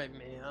 alright,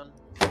 man.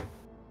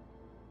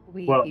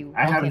 We Well, be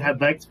I haven't walking.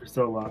 had legs for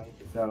so long,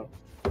 so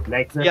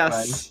legs are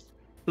Yes.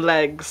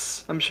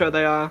 Legs. I'm sure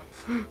they are.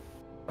 fun.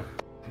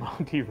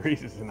 Monty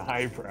raises an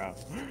eyebrow,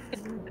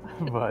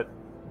 but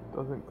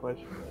doesn't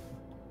question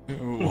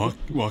it.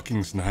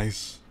 Walking's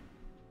nice.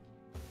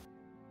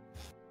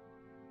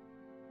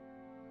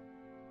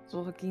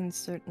 Walking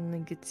certainly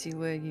gets you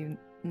where you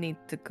need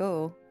to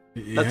go.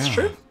 That's Yeah,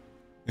 true.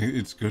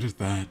 It's good at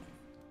that.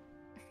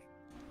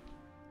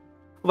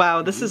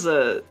 Wow, this is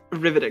a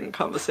riveting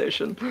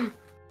conversation.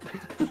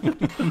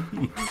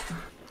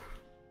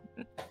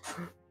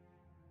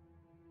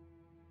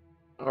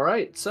 All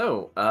right,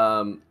 so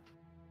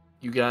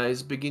you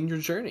guys begin your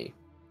journey.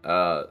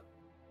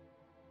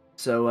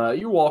 So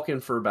you're walking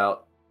for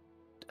about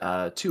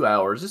 2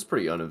 hours. It's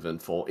pretty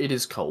uneventful. It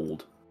is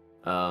cold,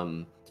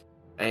 and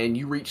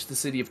you reach the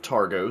city of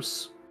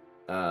Targos.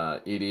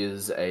 It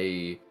is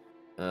a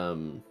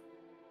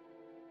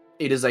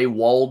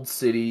walled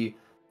city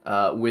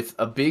with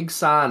a big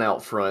sign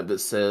out front that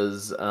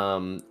says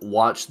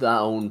 "Watch thy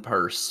own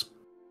purse."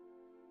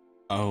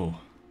 Oh.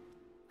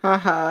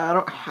 Haha, I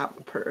don't have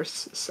a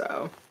purse,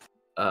 so.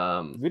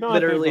 We don't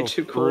Literally have to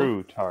too go cool.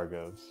 through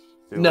Targos.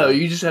 do No, we?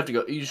 you just have to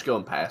go. You just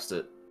going past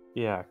it.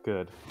 Yeah,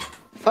 good.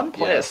 Fun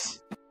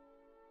place.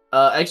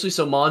 Actually,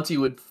 so Monty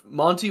would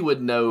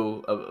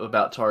know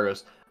about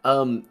Targos.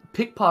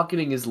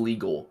 Pickpocketing is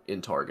legal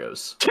in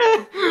Targos.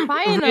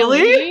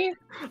 Really?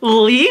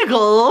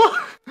 Legal?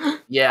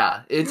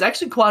 Yeah, it's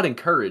actually quite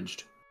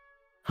encouraged.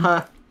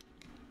 Huh.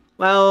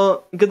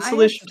 Well, good I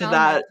solution have to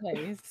found that.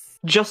 place.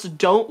 Just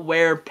don't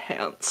wear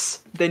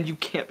pants. Then you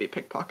can't be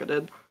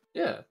pickpocketed.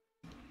 Yeah.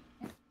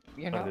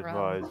 You're I'd not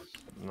wrong. advise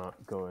not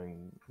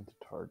going into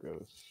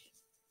Targos.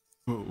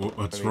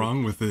 What's I mean-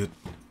 wrong with it?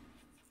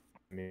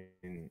 I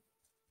mean,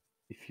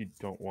 if you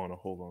don't want to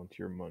hold on to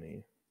your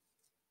money,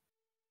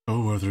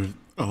 Oh, are there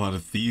a lot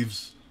of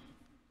thieves?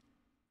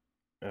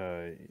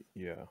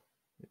 yeah,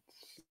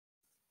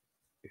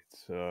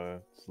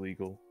 it's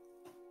legal.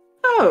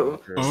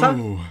 Oh, Sure. so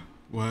Oh,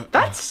 what?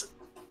 that's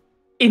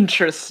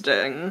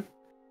interesting.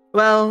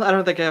 Well, I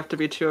don't think I have to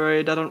be too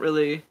worried. I don't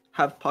really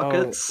have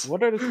pockets. Oh,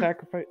 what are the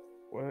sacrifice?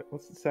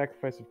 What's the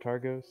sacrifice of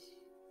Targos?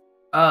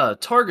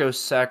 Targos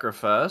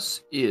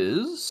sacrifice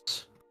is.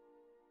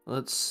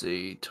 Let's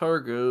see.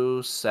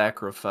 Targos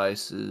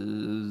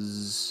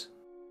sacrifices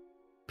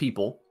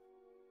people.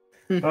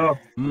 Oh,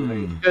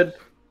 Hmm. Good.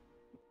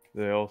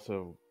 They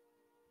also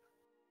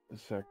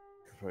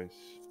sacrifice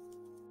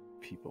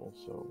people.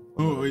 So.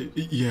 Oh,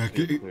 yeah.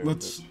 Be clear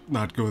Let's that-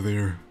 not go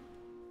there.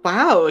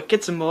 Wow, it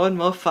gets more and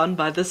more fun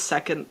by the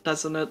second,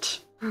 doesn't it?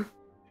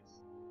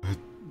 I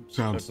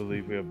Sounds.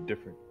 believe we have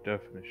different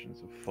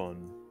definitions of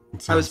fun. I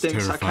was sounds being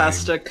terrifying.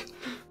 sarcastic.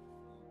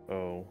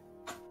 Oh,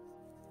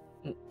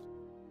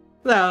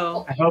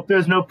 No, I hope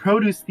there's no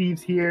produce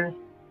thieves here.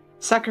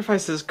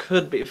 sacrifices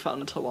could be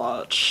fun to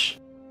watch.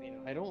 I mean,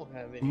 I don't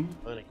have any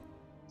money,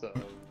 so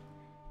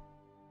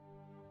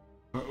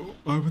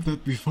Why would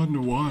that be fun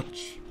to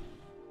watch?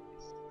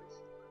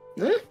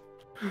 Eh?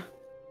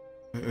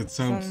 It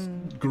sounds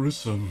Some-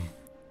 gruesome.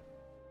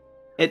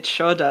 It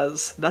sure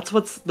does. That's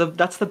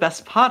the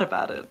best part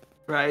about it,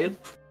 right?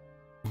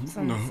 Sounds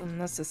No.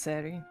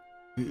 unnecessary.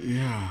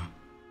 Yeah.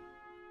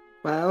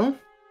 Well,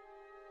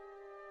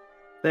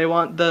 they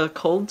want the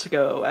cold to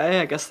go away.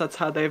 I guess that's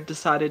how they've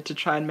decided to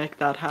try and make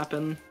that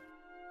happen.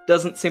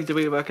 Doesn't seem to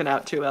be working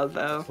out too well,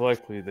 though. it's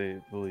likely they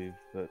believe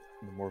that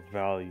the more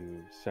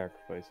value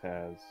sacrifice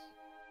has,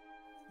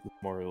 the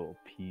more little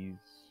peas.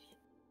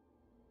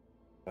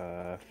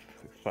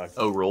 Fuck.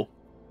 Oral.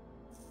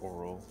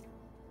 Oral.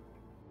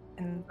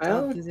 And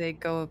Well- how do they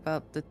go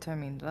about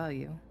determining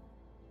value?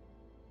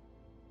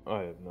 I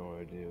have no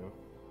idea.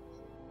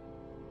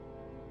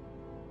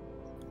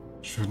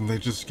 Shouldn't they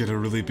just get a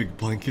really big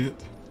blanket?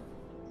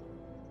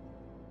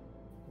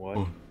 What?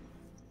 Oh.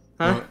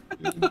 Huh?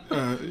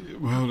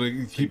 Well,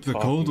 to keep the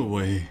cold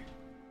away.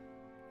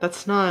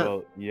 That's not.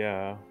 Well,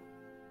 yeah.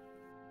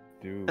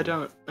 Do. I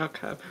don't.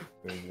 Okay.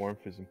 I mean,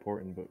 warmth is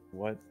important, but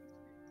what?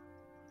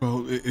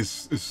 Well,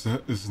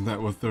 isn't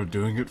that what they're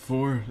doing it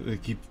for? They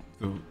keep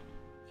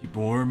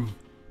warm.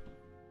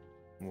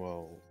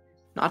 Well,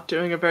 Not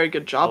doing a very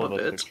good job all of of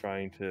us it. are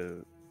trying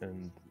to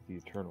end the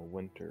eternal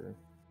winter.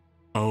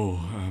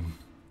 Oh,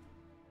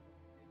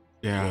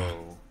 yeah.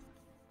 So,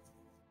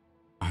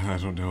 I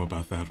don't know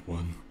about that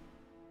one.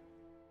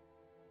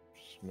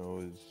 snow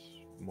is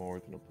more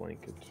than a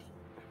blanket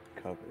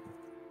cover.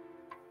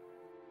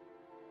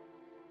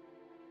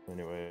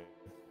 Anyway,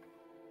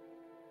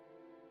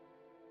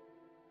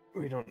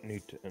 we don't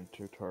need to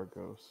enter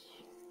Targos,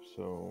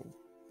 so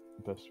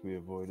best we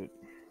avoid it.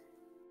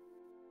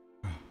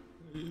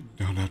 You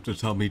don't have to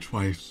tell me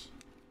twice.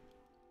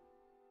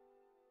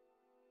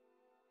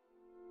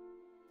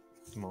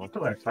 Come on,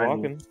 People are keep tiny.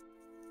 walking.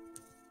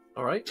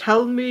 All right.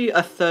 Tell me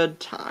a third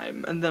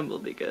time, and then we'll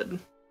be good.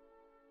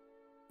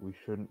 We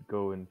shouldn't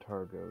go in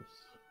Targos.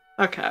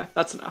 Okay,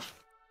 that's enough.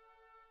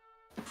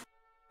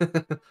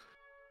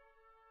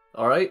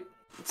 All right.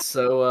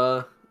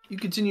 So you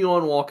continue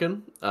on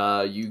walking.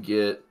 You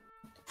get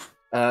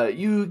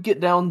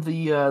down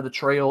the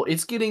trail.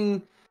 It's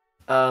getting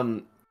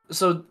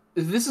so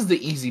this is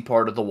the easy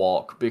part of the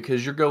walk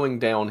because you're going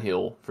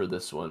downhill for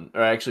this one,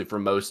 or actually for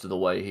most of the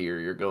way here.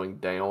 You're going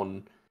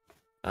down.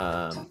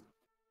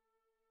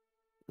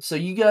 So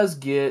you guys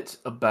get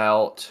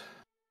about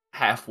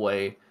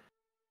halfway.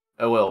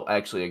 Oh well,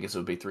 actually, I guess it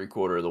would be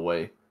 3/4 of the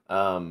way.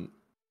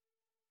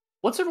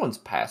 What's everyone's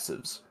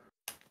passives?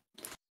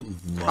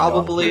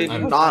 Probably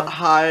I'm- not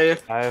high.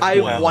 I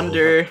have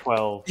wonder.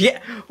 12. Yeah.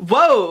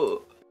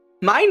 Whoa.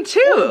 Mine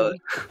too.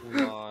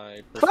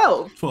 My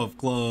 12. 12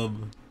 club.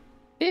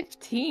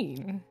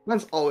 15.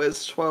 Mine's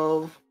always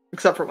 12,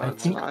 except for when I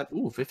it's think- not.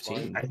 Ooh,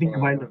 15. I think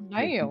mine.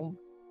 Damn.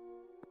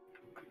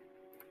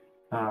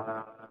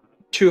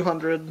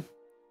 200.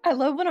 I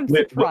love when I'm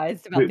Wait,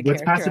 surprised about the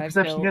what's character passive I've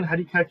perception built. again? How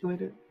do you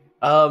calculate it?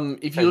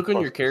 If you 10 look on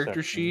plus your character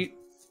perception. sheet,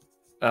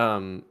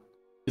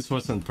 It's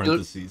what's in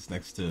parentheses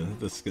next to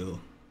the skill.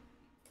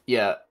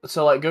 yeah.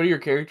 So like, go to your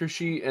character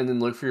sheet and then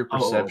look for your Oh.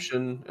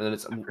 perception, and then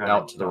it's I've got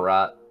out it. to the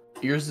right.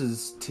 Yours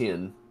is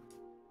 10.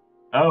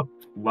 Oh,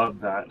 love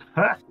that.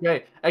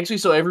 Okay, actually,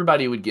 so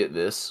everybody would get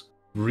this.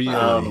 Really?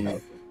 Yeah,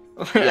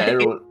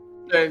 everyone.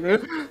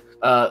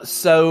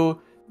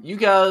 So you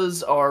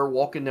guys are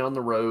walking down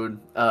the road.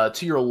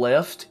 To your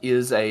left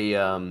is a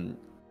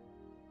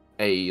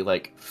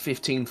like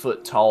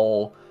 15-foot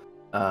tall,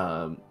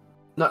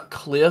 not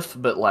cliff,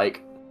 but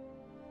like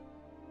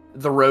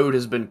the road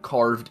has been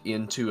carved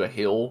into a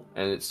hill,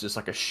 and it's just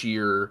like a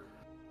sheer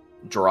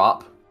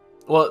drop.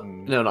 Well,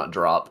 no, not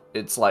drop.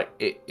 It's like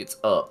it's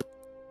up.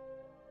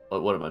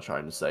 What am I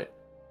trying to say?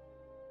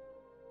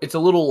 It's a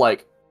little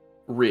like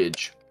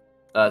ridge.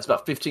 It's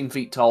about 15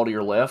 feet tall to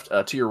your left.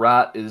 To your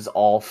right is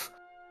off,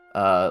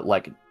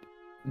 like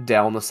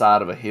down the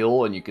side of a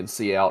hill, and you can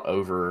see out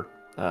over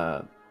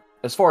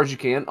as far as you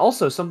can.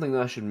 Also, something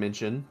that I should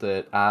mention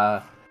that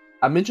I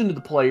mentioned to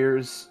the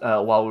players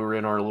while we were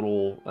in our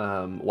little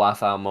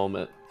Wi-Fi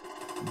moment,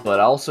 but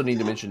I also need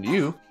to mention to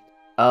you,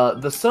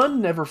 the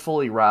sun never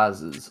fully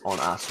rises on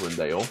Icewind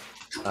Dale.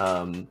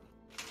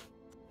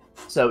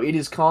 So it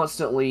is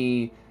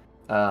constantly,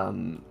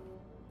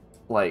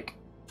 like,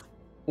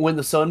 when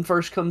the sun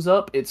first comes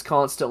up, it's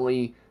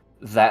constantly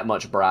that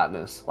much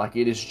brightness. Like,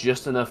 it is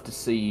just enough to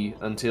see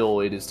until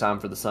it is time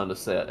for the sun to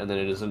set, and then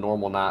it is a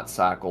normal night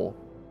cycle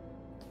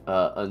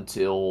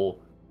until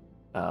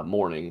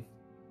morning,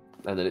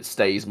 and then it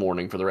stays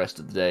morning for the rest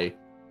of the day.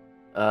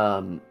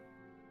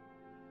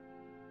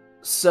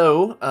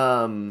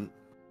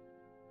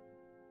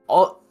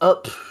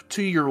 Up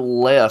to your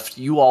left,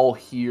 you all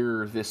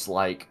hear this,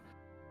 like,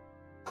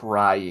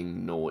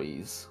 crying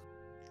noise.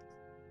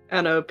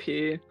 NOP.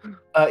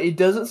 It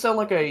doesn't sound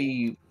like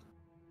a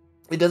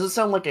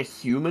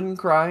human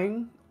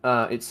crying.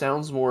 It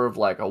sounds more of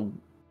like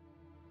an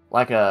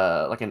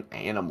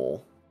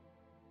animal.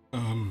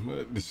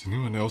 Does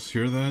anyone else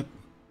hear that?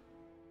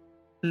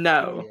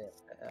 No.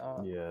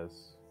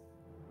 Yes.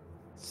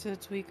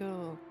 Should we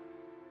go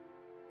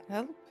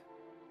help?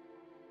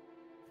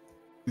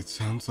 It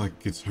sounds like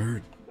it's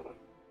hurt.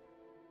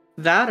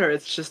 That, or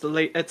it's just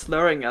it's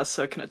luring us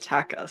so it can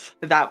attack us.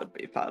 That would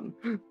be fun.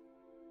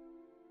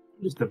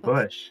 Just the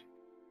bush.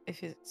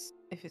 If it's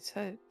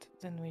hurt,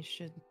 then we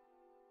should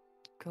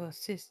go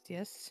assist,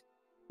 yes?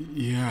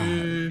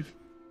 Yeah.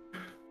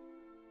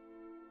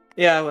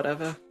 Yeah,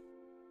 whatever.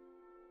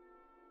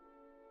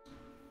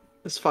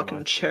 This Come fucking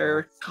on,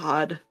 chair,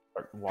 God.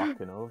 Start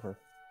walking over.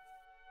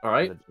 All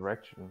right. The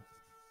direction.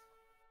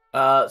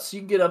 So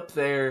you get up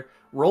there.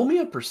 Roll me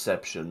a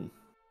perception.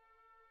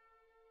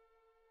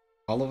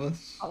 All of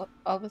us? All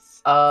of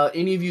us?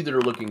 Any of you that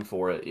are looking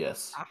for it,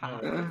 yes.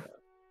 Uh,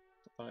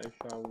 I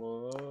shall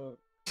look.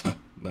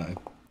 9.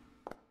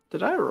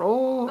 Did I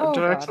roll? Or Oh,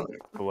 did I God. actually...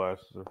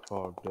 Glasses are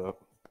fogged up.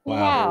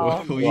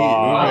 Wow. We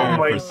Wow.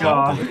 very Oh my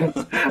God.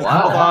 perceptive.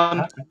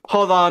 Wow.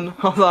 Hold on,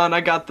 I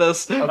got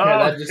this. Okay,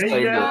 that just saved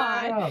it.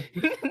 God.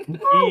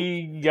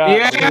 He got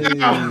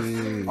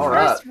Yeah! All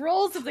right. First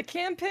rolls of the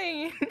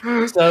campaign.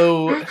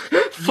 So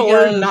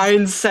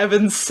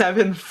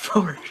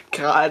 49774.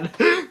 God.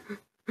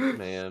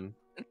 man.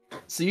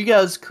 So you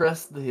guys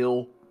crest the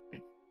hill,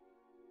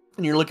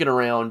 and you're looking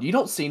around. You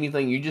don't see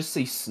anything. You just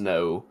see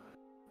snow.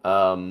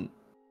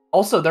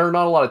 Also, there are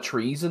not a lot of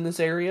trees in this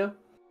area,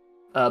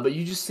 but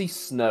you just see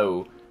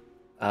snow.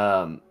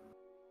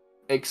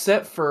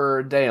 Except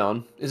for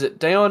Daon. Is it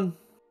Daon?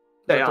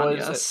 Daon,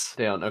 yes.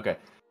 Daon, okay.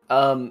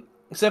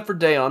 Except for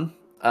Dayon,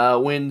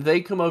 when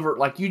they come over,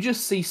 like you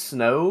just see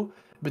snow,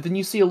 but then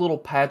you see a little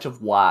patch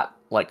of white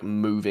like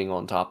moving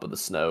on top of the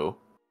snow,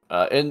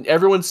 and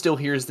everyone still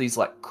hears these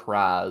like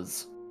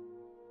cries.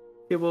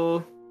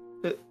 He'll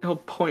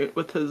point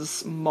with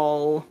his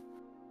maul.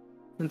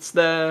 It's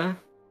there,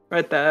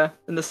 right there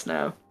in the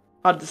snow.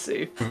 Hard to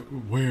see.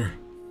 Where?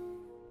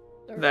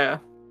 There.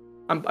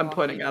 I'm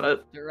pointing at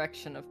it.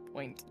 Direction of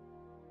point.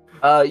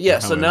 Yeah.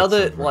 So How now it's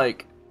that over.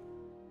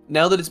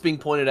 now that it's being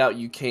pointed out,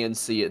 you can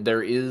see it.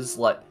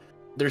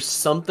 There's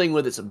something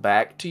with its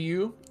back to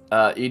you.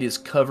 It is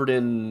covered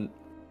in.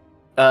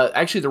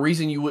 Actually, the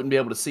reason you wouldn't be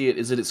able to see it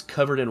is that it's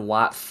covered in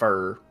white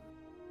fur.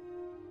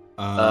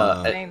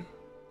 Same.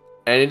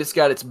 And it's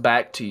got its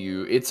back to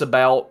you. It's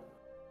about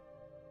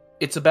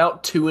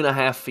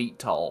 2.5 feet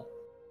tall.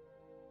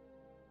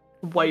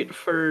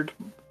 White-furred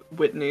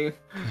Whitney.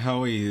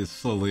 Howie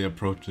slowly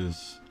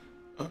approaches.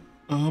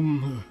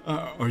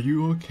 Are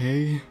you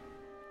okay?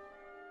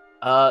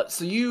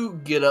 So you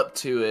get up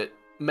to it.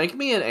 Make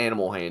me an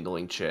animal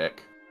handling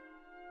check.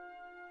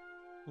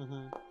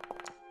 Mm-hmm.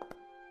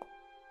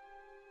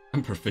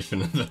 I'm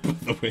proficient in that, by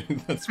the way.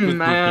 That's with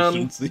Man.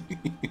 proficiency.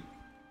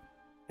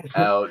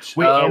 Ouch.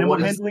 Wait, animal what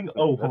is- handling?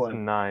 Oh, That's hold a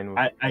on. 9 with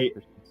I-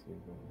 proficiency,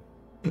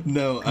 then.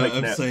 No, Like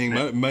I'm that- saying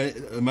that-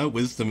 my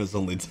wisdom is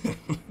only 10.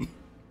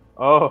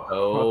 Oh,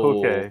 Oh.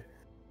 okay. Wait,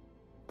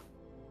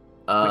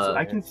 so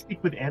I can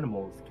speak with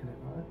animals, can I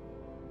not?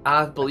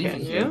 I believe you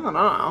Yeah, I can. don't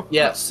know.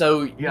 Yeah,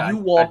 so Yeah, you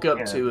I walk up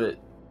can. to it.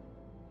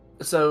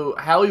 So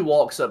Howie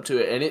walks up to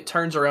it, and it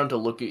turns around to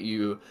look at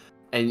you,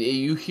 and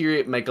you hear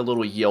it make a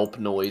little yelp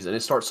noise, and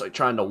it starts like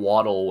trying to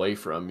waddle away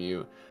from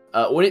you.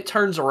 When it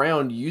turns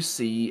around, you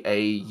see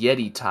a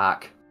Yeti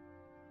tyke.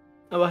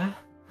 Oh,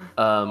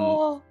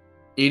 Oh,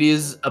 It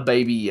is a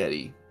baby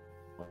Yeti.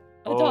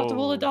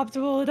 adoptable, Oh.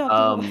 adoptable,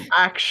 adoptable.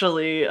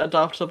 actually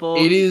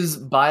adoptable. It is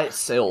by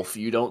itself.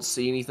 You don't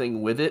see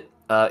anything with it.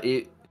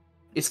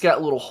 It's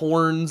got little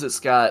horns.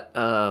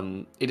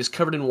 It is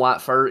covered in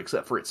white fur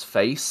except for its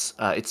face.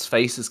 Its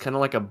face is kind of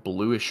like a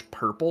bluish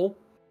purple.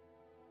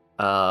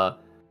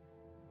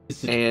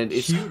 Is it And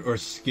it's- cute or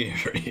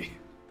scary?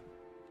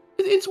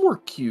 It's more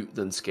cute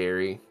than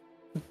scary.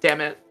 Damn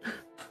it.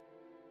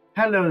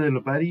 Hello, little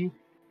buddy.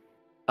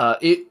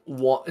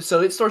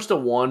 So it starts to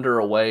wander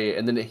away,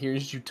 and then it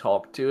hears you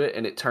talk to it,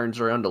 and it turns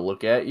around to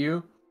look at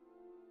you.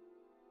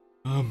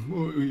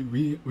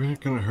 We're not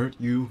gonna hurt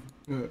you.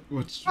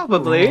 What's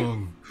Probably.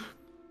 wrong?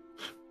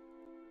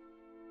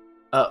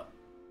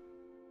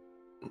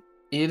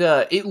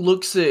 It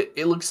looks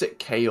at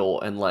Kale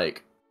and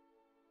like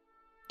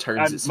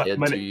turns its My- head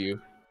my to na-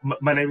 you.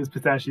 My name is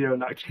Pistachio,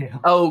 not Kale.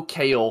 Oh,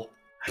 Kale.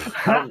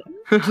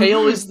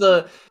 Kale is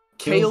the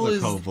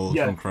kobold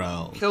yeah. from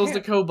Crowd. Kale's the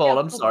Yeah, kobold. yeah,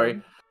 I'm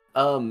sorry.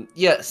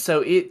 Yeah.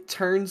 So it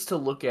turns to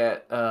look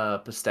at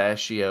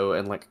Pistachio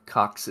and like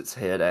cocks its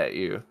head at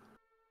you.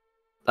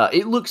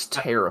 It looks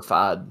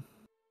terrified.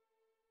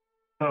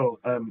 Oh,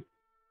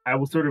 I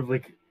will sort of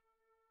like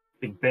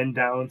bend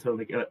down to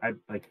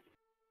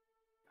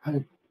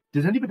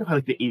does anybody know how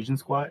like the Asian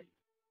squat?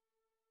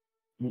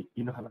 You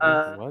know how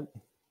that works?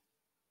 What?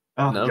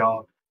 Oh, No.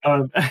 y'all.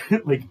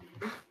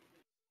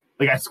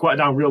 Like I squat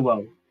down real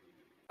low,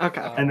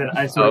 Okay. and then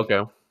I sort of,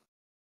 Okay.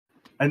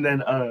 and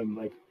then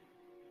like,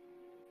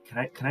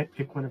 can I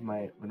pick one of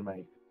my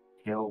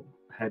tail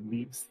head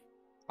leaves?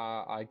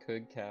 I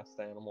could cast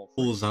animal.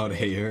 Pulls out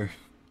friendship. hair.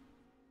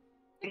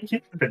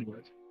 Pretty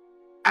much.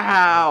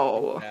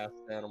 Ow. Cast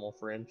animal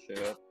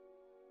friendship.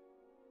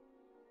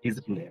 Is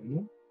it an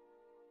animal?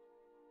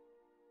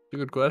 It's a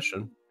good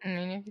question. I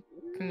mean,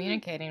 you're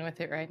communicating with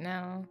it right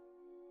now.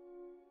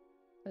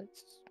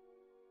 That's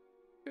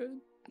good.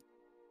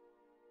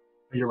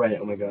 You're right.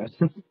 Oh my gosh.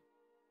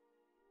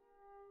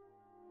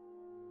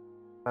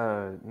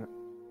 Now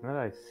that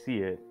I see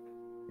it,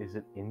 is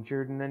it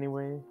injured in any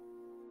way?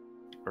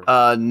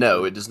 Or-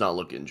 No, it does not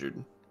look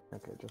injured.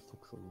 Okay, it just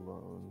looks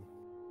alone.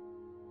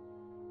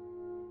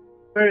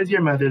 Where is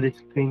your mother, little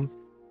thing?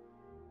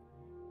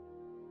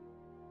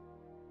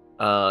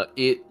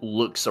 It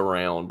looks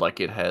around like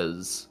it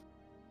has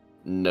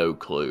no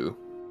clue.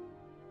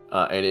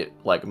 And it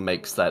like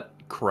makes that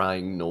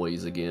crying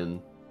noise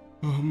again.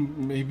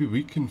 Maybe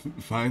we can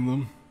find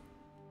them.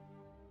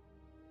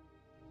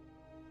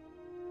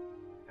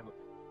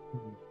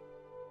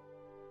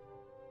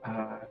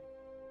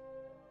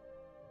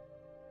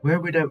 Where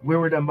would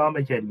a mama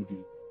Yeti be?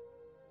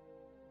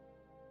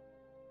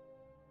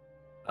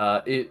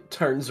 It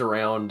turns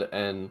around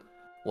and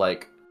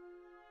like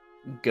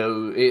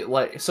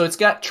so it's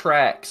got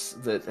tracks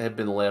that have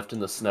been left in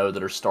the snow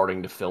that are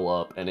starting to fill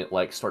up, and it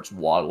like starts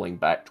waddling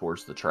back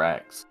towards the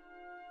tracks.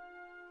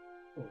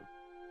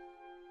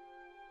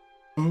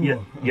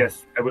 Oh,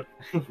 Yes, I would.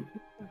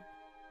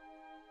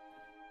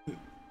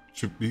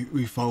 Should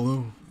we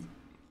follow?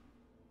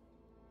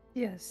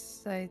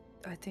 Yes, I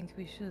think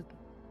we should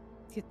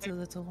get the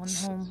little one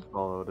home.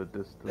 Follow the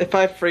distance. If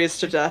I freeze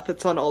to death,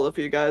 it's on all of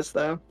you guys,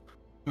 though.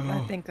 I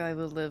Oh, think I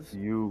will live.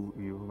 You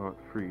will not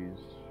freeze.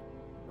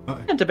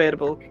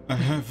 Debatable. I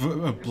have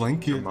a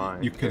blanket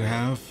Mine, you could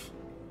yeah. have.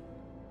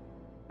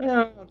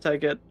 Yeah, I'll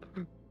take it.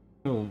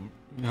 He'll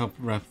help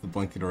wrap the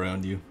blanket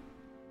around you.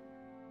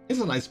 It's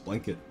a nice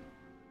blanket.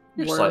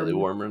 You're slightly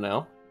Worm. warmer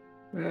now.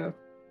 Yeah.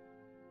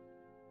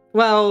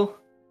 Well,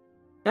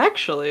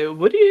 actually,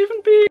 would you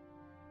even be?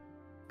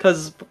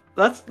 Because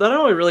that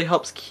only really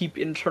helps keep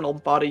internal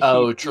body heat.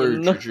 Oh, true,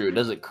 in. true, true. It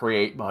doesn't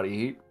create body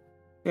heat.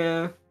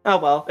 Yeah. Oh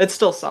well, it's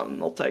still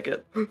something. I'll take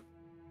it.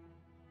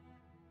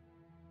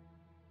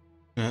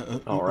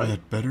 All right.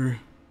 That better?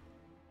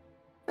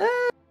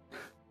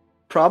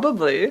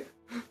 Probably.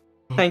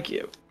 Oh, Thank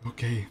you.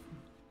 Okay.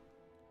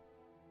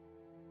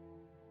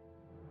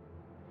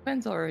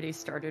 Quinn's already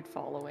started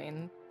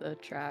following the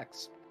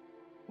tracks.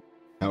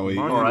 Howie,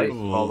 Marty Alright. is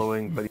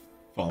following, but he's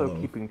also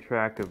follow. keeping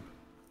track of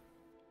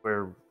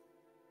where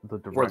the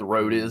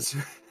road is.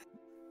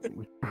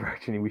 which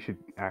direction we should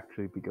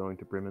actually be going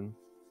to Bremen.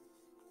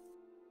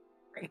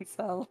 Brain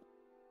cell.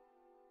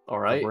 All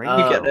right. brain You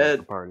cell get of it.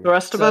 the party. The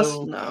rest of us,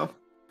 So- no.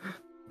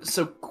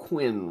 So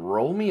Quinn,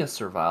 roll me a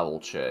survival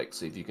check.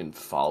 See if you can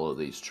follow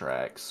these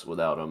tracks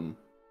without them,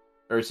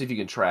 or see if you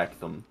can track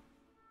them.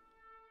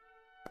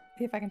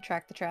 See if I can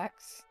track the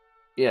tracks.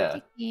 Yeah.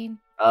 15.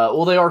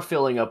 Well, they are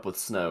filling up with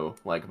snow,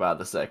 like by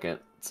the second.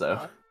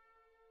 So,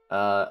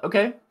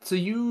 okay. So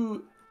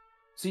you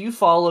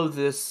follow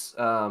this.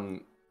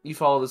 You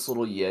follow this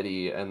little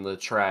yeti and the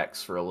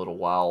tracks for a little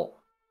while,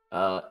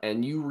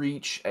 and you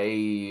reach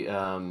a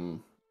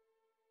kind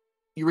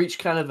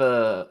of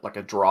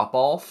a drop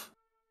off,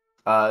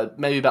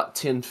 maybe about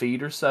 10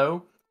 feet or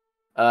so,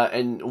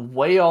 and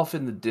way off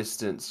in the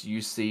distance you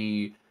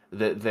see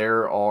that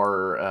there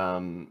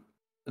are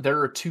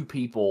two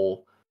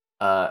people.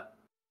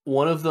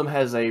 One of them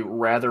has a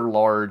rather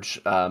large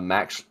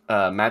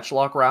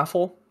matchlock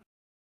rifle,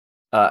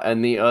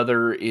 and the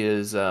other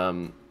is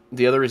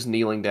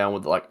kneeling down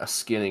with like a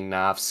skinning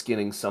knife,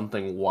 skinning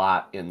something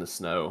white in the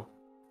snow.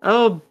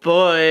 Oh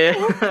boy.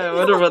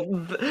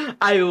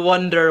 I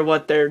wonder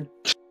what they're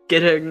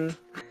getting.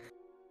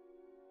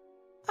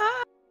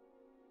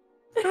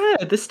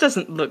 This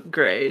doesn't look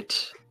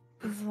great.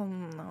 Oh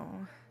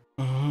no.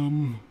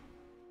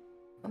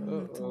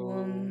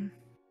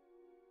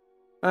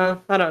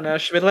 I don't know.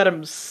 Should we let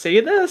him see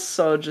this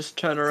or just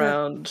turn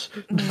around?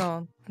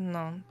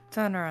 No,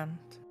 turn around.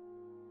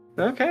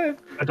 Okay.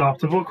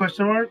 Adoptable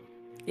question mark?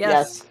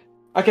 Yes.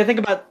 Okay, think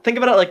about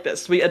it like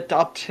this. We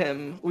adopt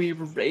him, we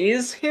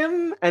raise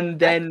him, and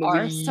then That's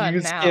our we son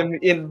use now. him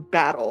in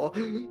battle.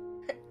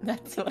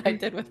 That's what I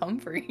did with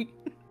Humphrey.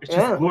 It's just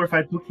Yeah.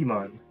 glorified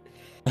Pokemon.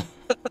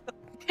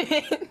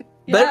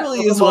 That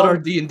really is what our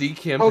D&D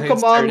campaigns turn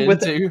Pokemon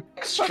with into.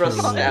 extra True.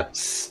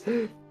 steps.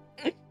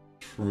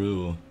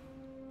 True.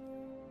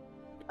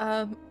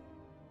 Can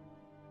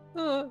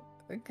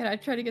I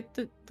try to get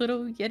the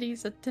little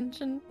Yeti's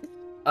attention?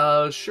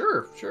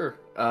 Sure.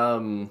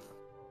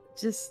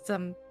 Just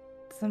come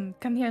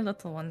here,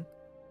 little one.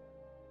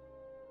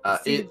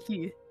 See It if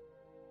you...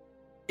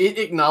 it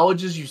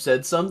acknowledges you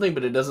said something,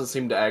 but it doesn't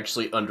seem to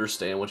actually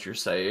understand what you're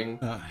saying.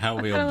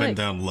 Howie will kinda bend like-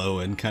 down low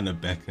and kind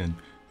of beckon.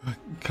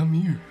 Come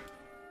here.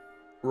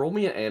 Roll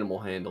me an animal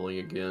handling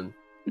again.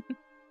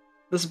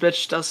 This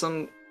bitch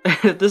doesn't.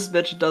 This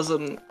bitch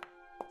doesn't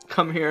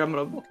come here. I'm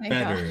gonna Okay,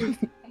 Better.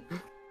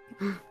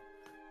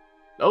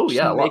 Oh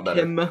yeah, a lot make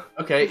better. him.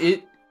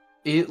 Okay,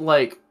 it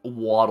like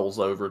waddles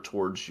over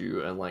towards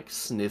you and like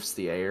sniffs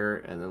the air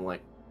and then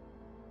like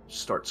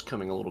starts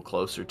coming a little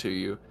closer to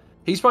you.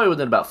 He's probably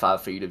within about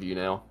 5 feet of you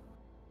now.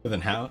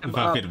 Within 5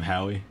 up. feet of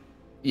Howie,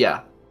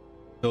 Yeah.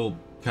 he'll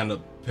kind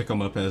of pick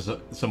him up as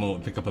someone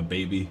would pick up a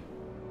baby.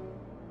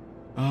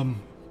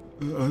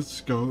 Let's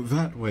go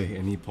that way.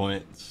 And he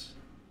points.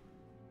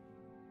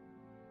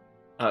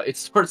 It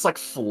starts like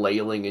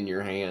flailing in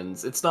your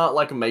hands. It's not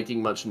like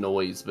making much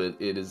noise, but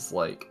it is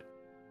like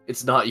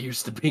it's not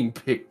used to being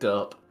picked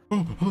up.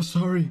 Oh,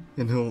 sorry.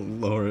 And he'll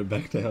lower it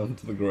back down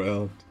to the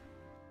ground.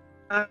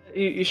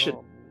 You should.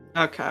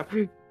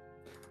 Okay.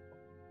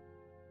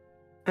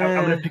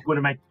 I'm gonna pick one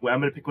of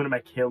my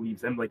kale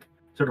leaves and like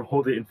sort of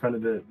hold it in front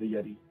of the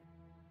Yeti.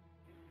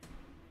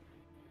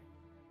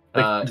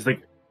 Like just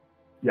like,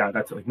 yeah,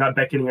 that's it. Like not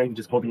beckoning, I'm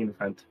just holding it in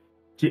front.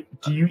 Do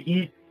you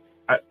eat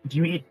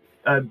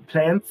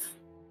plants?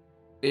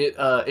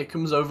 It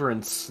comes over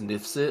and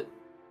sniffs it,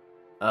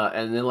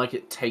 and then like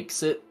it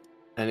takes it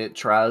and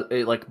it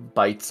like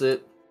bites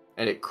it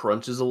and it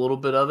crunches a little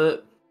bit of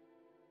it.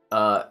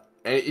 And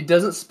it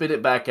doesn't spit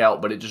it back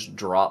out, but it just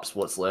drops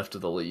what's left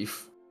of the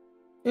leaf.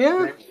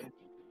 Yeah.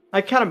 I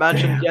can't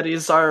imagine Damn.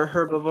 Yetis are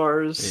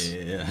herbivores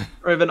Yeah.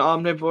 or even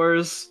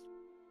omnivores,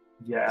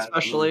 Yeah.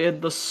 especially in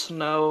the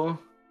snow.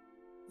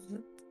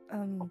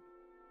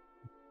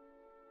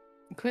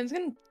 Quinn's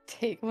gonna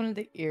take one of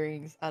the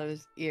earrings out of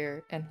his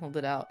ear and hold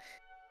it out.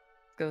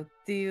 Go,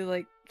 do you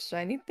like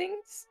shiny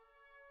things?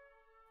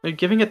 Are you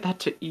giving it that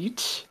to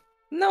eat?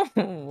 No!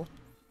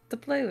 To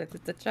play with,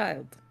 it's a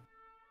child.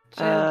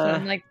 Childs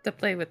don't like to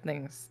play with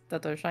things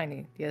that are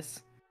shiny,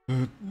 yes.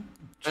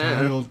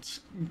 Child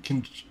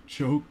can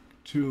choke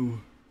too.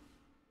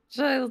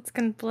 Childs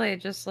can play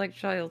just like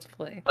childs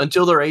play.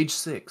 Until they're age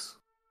 6.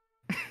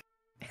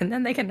 And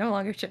then they can no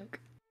longer choke.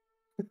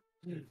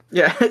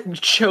 Yeah,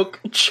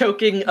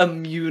 choking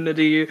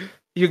immunity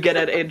you get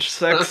at age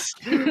 6.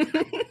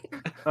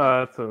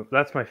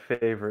 That's my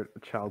favorite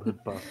childhood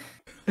buff.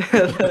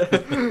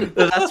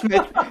 that's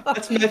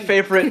my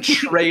favorite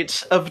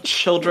trait of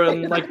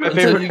children. Like my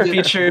favorite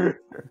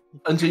feature.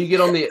 Until you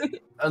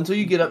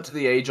get up to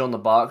the age on the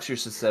box, you're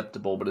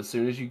susceptible. But as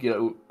soon as you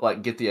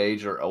get the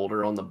age or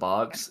older on the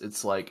box,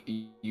 it's like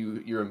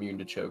you're immune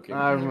to choking.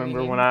 I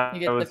remember when I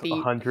was defeat.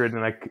 100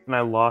 and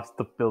I lost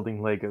the building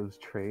Legos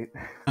trait.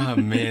 Oh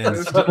man,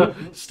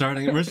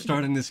 we're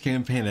starting this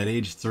campaign at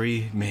age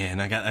 3. Man,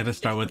 I gotta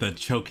start with a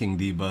choking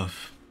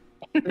debuff.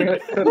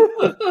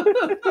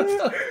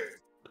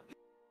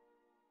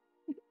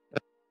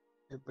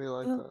 It'd be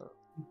like that.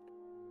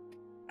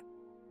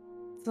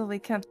 So we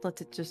can't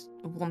let it just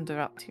wander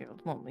out here,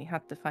 won't we?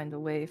 Have to find a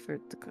way for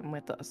it to come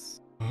with us.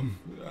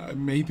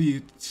 Maybe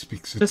it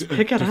speaks a Just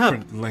pick it up.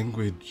 different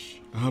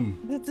language.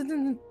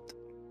 Can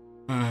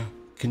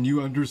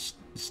you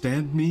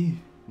understand me?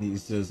 He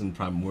says in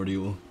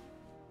Primordial.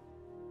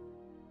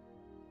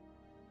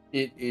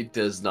 It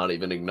does not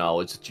even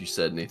acknowledge that you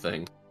said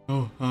anything.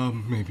 Oh,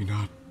 maybe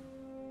not.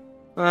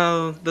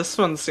 Well, this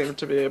one seemed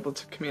to be able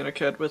to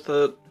communicate with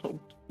a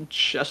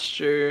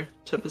gesture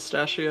to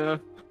Pistachio.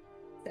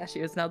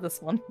 Pistachio is now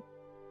this one.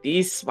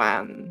 This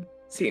one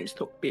seems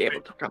to be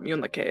able to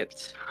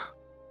communicate.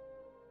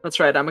 That's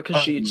right, I'm a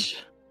Khajiit.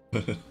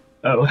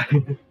 Oh.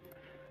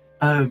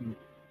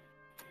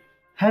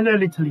 Hello,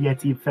 little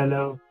Yeti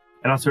fellow.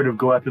 And I'll sort of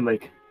go up and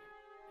like,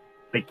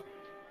 I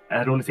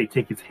don't want to say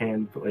take his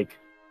hand, but like,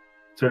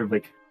 sort of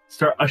like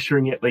start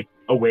ushering it like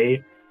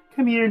away.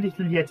 Come here,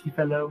 little Yeti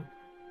fellow,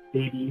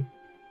 baby,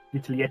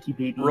 little Yeti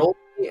baby. Roll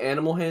me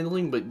animal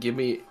handling, but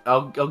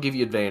I'll give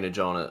you advantage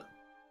on it.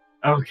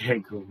 Okay,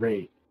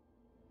 great.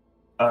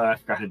 I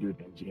forgot how to do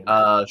advantage again.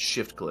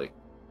 Shift click.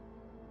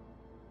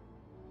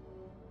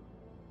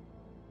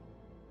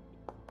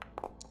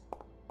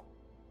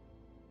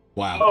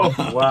 Wow.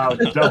 Oh wow,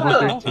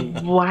 double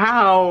 13.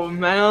 Wow,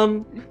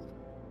 man.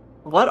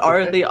 What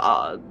are the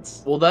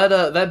odds? Well,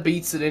 that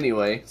beats it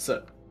anyway.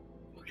 So,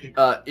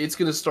 it's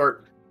gonna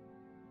start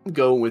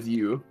going with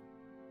you.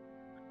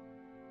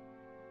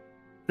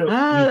 So,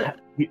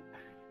 Do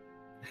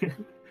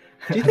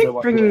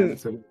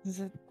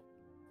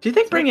you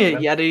think bringing a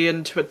Yeti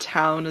into a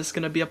town is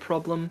gonna be a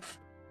problem?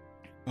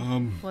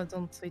 Why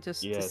don't we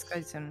just Yes.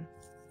 disguise him?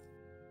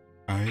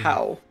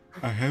 How?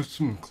 I have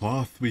some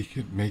cloth we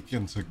could make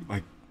into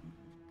like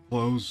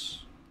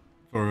clothes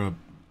for a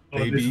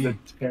This is baby. a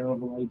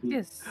terrible idea.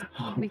 Yes,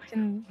 we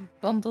can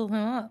bundle him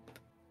up.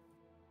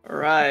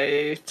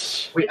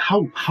 Right. Wait,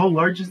 how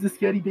large is this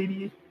Yeti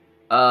baby?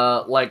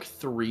 Like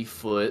 3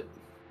 foot.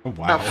 Oh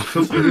wow.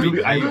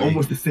 I'm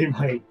almost the same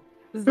height.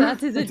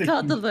 That is a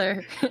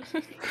toddler.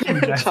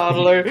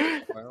 Toddler.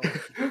 Wow.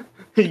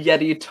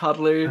 Yeti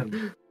toddler.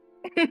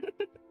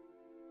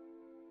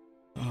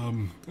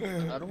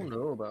 I don't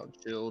know about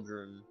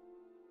children.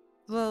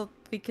 Well,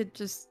 we could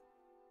just...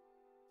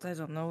 I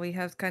don't know, we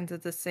have kind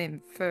of the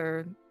same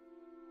fur.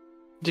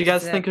 Do you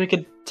guys think we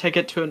could take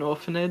it to an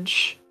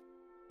orphanage?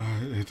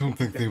 I don't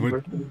think they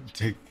would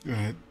take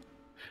that.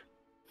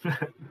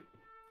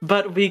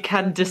 But we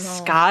can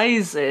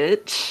disguise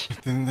it.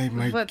 But then they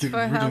might But get for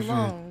rid how of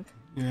long?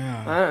 it.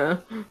 Yeah.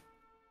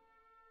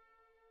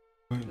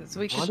 But So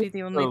we Why could be don't the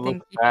you only look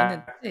thing keeping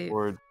it safe.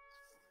 towards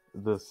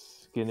the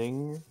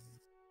skinning.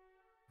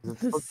 Is it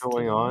The still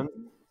going on?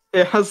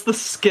 It has the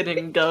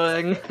skinning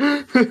going.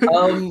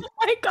 Oh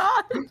my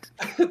god!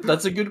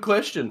 That's a good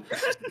question.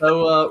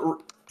 So,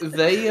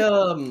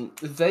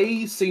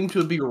 they seem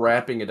to be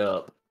wrapping it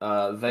up.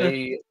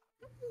 They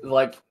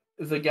like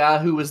the guy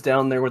who was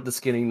down there with the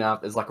skinning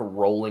knife is like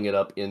rolling it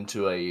up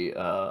into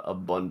a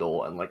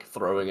bundle and like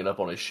throwing it up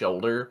on his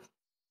shoulder.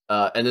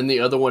 And then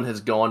the other one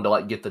has gone to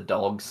like get the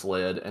dog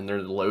sled and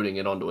they're loading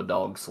it onto a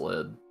dog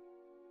sled.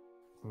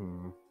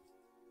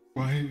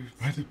 why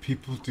do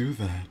people do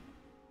that?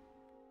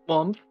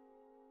 Mom,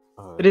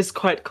 it is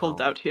quite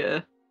cold out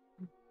here.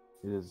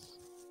 It is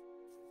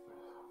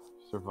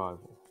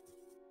survival.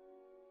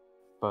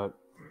 But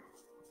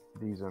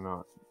these are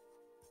not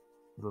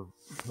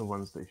the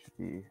ones they should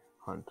be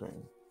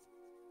hunting.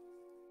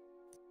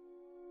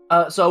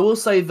 So I will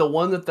say the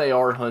one that they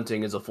are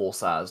hunting is a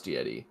full-sized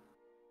Yeti.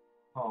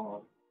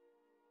 Oh.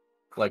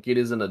 Like it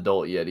is an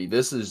adult Yeti.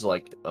 This is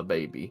like a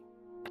baby.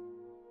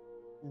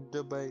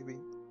 The baby.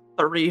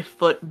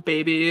 3-foot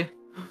baby.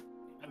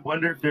 I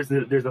wonder if there's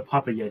a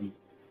Papa Yeti.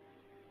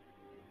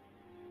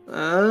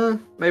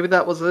 Maybe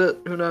that was it.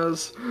 Who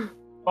knows?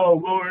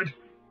 Oh Lord.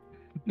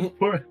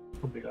 Poor-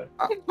 oh my god.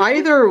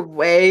 Either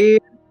way,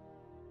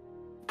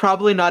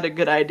 probably not a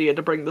good idea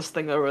to bring this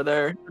thing over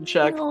there and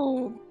check.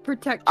 No,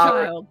 protect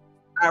Our- child.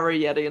 Our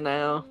Yeti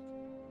now.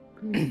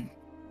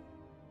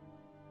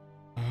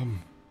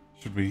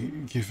 Should we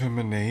give him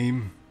a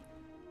name?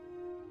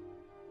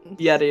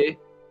 Yeti.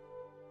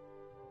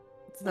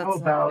 That's How not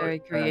about, very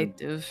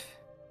creative.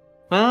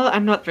 Well,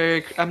 I'm not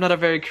a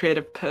very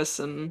creative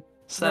person,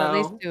 so Well, at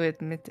least you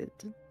admit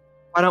it.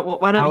 why don't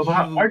How you about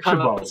come up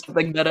Archibald? with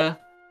something better?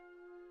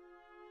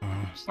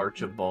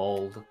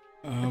 Archibald.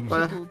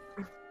 Archibald.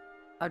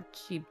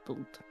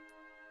 Archibald.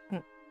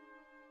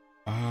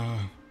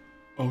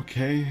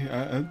 Okay.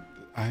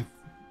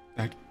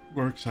 That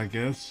works, I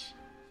guess.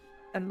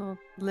 And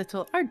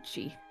little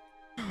Archie.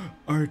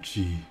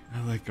 Archie.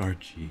 I like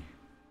Archie.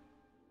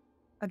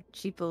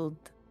 Archibald.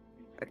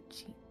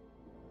 Archie.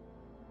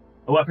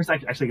 Oh, at first I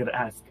actually gotta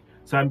ask.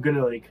 So I'm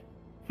gonna like,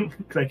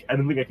 I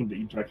don't think I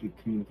can directly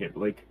communicate,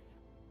 but like,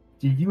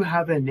 do you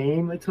have a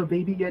name, little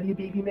baby Yeti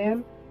baby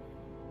man?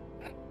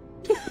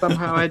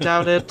 Somehow I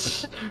doubt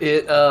it.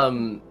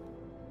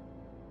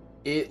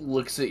 It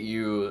looks at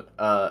you,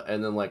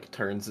 and then like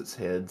turns its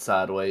head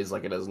sideways,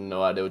 like it has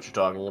no idea what you're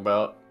talking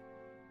about.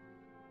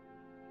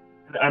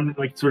 And I'm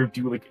like sort of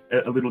do like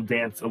a little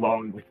dance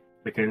along,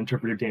 like an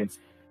interpretive dance.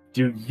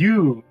 Do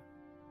you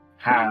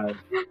have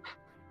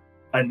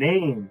a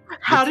name?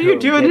 How do you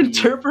do an Yeti?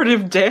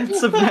 interpretive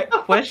dance of that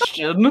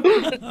question?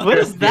 What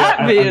does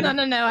that mean?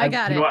 No, I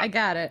got you it. know what? I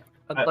got it.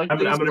 I'd like I'm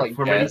these gonna like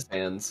perform my- jazz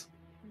hands.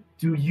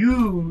 Do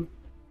you,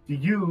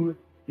 little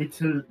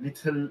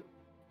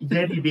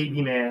Yeti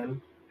baby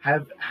man,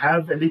 have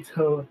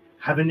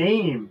a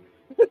name?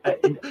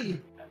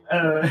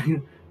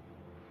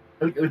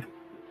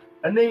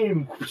 A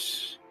name.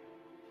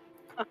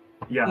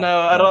 Yeah. No,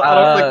 I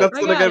don't think that's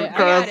I gonna got get it, I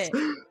got across. it.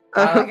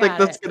 I don't I think got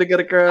that's it. gonna get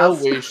I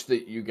across. wish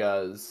that you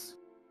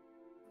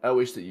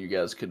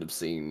guys could have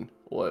seen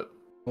what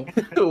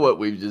what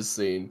we've just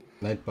seen.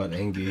 Nightbot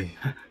Angie.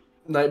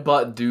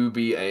 Nightbot do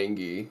be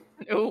angry.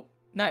 Oh,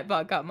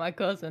 Nightbot got my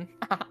cousin.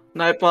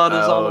 Nightbot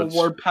is on a Ouch.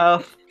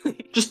 warpath.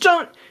 Just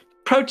don't.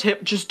 Pro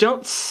tip: just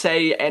don't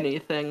say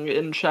anything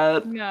in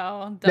chat.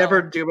 No, don't.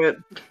 Never do it.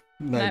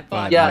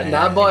 Nightbot. Yeah, doesn't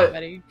Nightbot-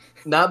 anybody.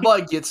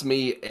 Nightbot gets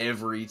me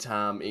every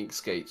time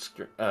Inkscape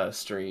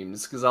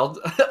streams because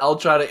I'll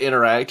try to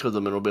interact with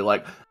them and it'll be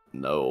like,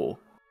 no.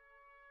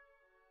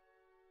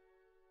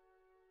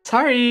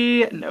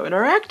 Sorry, no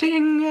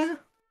interacting.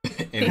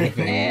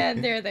 Anything.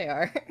 And there they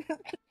are.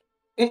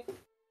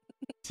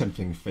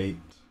 Tempting fate.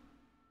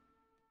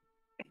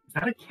 Is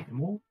that a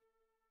camel?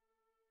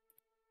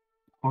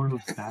 Or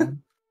sad?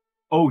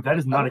 Oh, that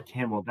is not a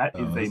camel. That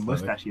is Oh, a that's not a-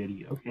 mustache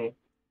Yeti. Okay.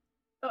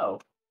 Oh,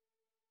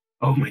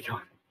 Oh my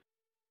god.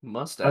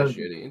 mustache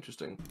yeti,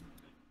 interesting.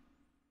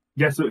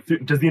 Yeah. So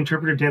does the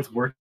interpretive dance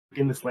work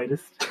in the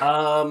slightest?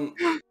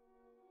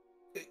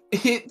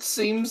 It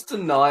seems to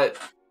not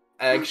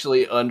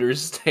actually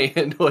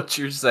understand what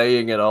you're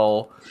saying at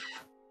all.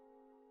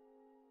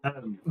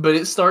 But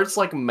it starts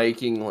like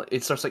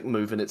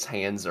moving its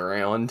hands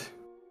around.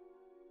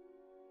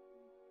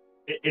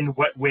 In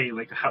what way?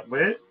 Like how?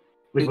 What? Like,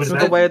 It's what is The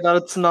that? way that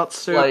it's not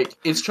soup. Like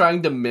it's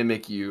trying to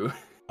mimic you.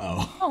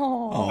 Oh.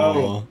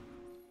 Oh.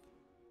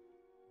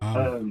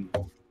 Oh.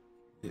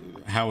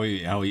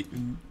 Howie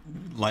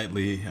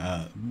lightly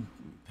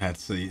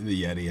pats the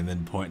Yeti and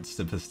then points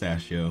to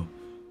Pistachio.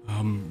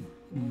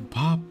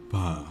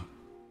 Papa.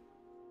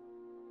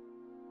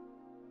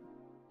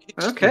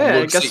 Okay, I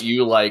Looks guess at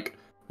you like,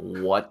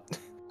 what?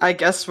 I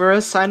guess we're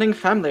assigning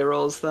family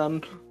roles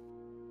then.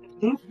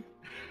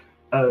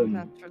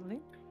 Naturally.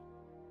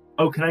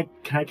 Oh, can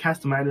I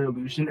cast a minor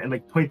illusion and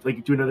like point,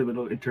 like do another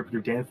little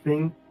interpretive dance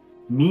thing?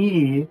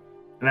 Me,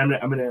 and I'm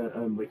gonna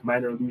like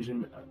minor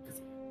illusion.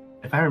 'Cause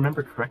if I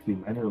remember correctly,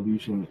 minor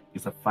illusion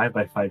is a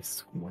 5x5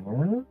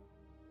 square.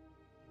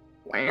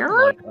 Where?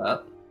 Like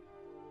that.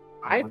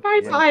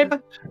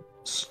 5x5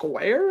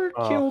 square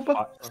cube.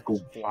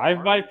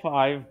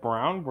 5x5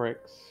 brown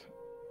bricks.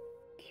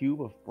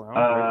 Cube of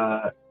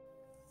brown bricks.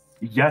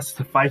 Yes,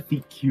 the 5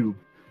 feet cube.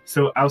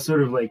 So I'll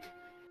sort of like,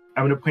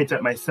 I'm gonna point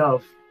at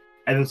myself,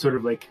 and then sort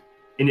of like,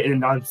 in a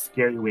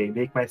non-scary way,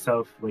 make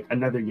myself like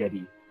another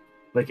Yeti,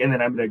 like, and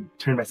then I'm gonna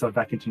turn myself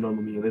back into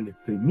normal me, and then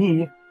for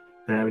me,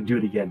 then I would do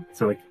it again.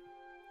 So like,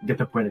 get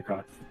the point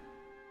across.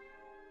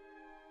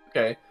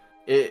 Okay.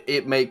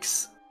 It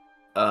makes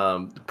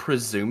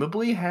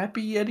presumably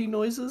happy Yeti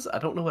noises. I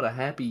don't know what a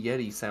happy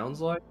Yeti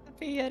sounds like.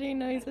 Happy Yeti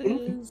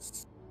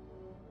noises.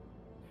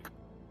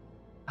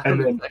 I don't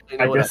And then, exactly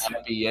know I what guess- a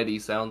happy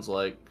Yeti sounds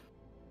like.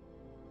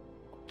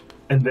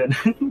 And then,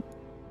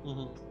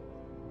 Mhm.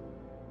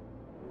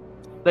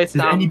 They does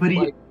sound anybody?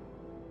 like...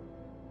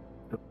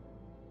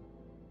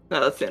 No,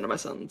 that's the end of my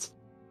sentence.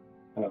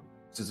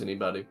 Does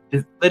anybody?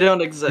 They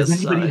don't exist. Does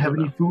anybody so I have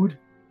don't any food?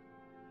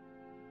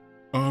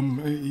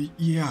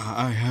 Yeah,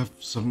 I have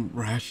some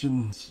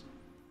rations.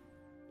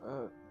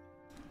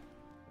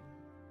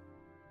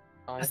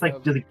 It's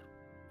like just like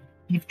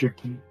beef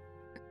jerky.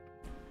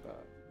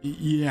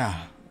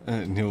 Yeah,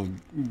 and he'll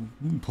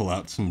pull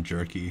out some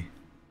jerky.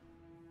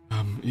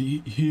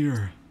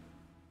 Here.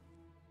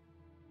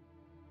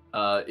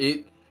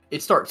 It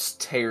starts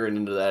tearing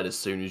into that as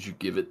soon as you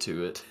give it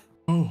to it.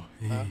 Oh,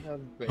 I hey,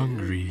 have berries,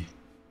 hungry.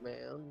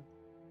 man.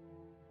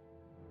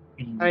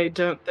 I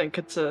don't think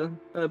it's a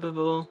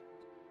herbivore.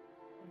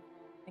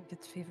 I think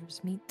it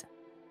favors meat.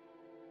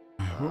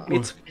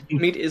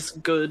 Meat is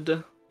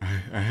good. I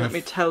Let have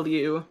me tell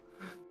you.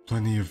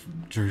 plenty of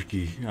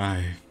jerky.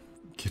 I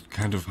get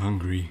kind of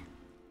hungry.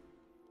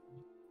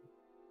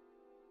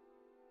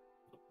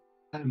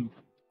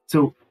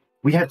 So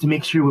we have to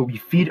make sure we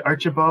feed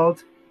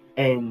Archibald,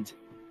 and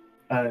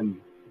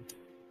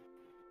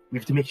we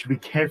have to make sure we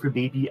care for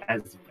baby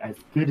as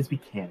good as we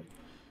can.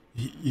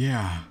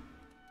 Yeah.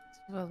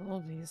 Well,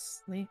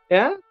 obviously.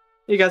 Yeah?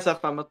 You guys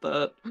have fun with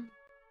that.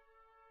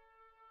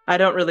 I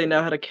don't really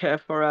know how to care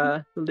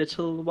for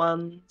little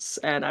ones,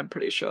 and I'm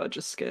pretty sure I'd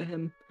just scare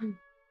him.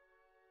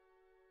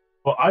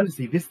 Well,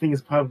 honestly, this thing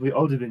is probably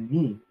older than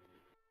me.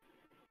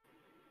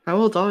 How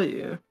old are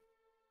you?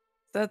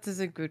 That is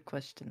a good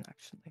question,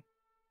 actually.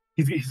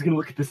 He's gonna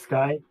look at the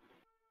sky.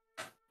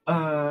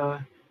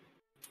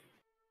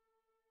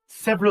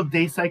 Several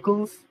day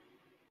cycles.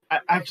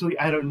 Actually,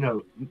 I don't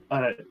know.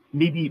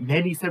 Maybe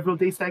many several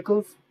day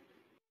cycles.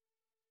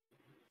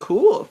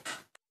 Cool.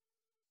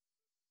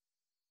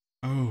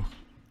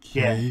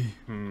 Okay.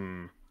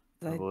 Yeah.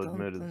 I will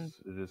admit don't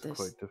it is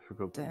quite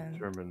difficult to understand.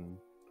 determine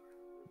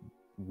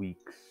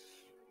weeks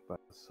by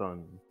the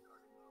sun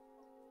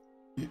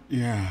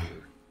Yeah.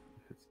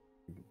 if it's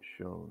even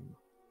shown.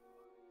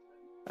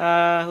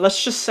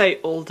 Let's just say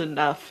old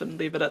enough and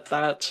leave it at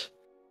that.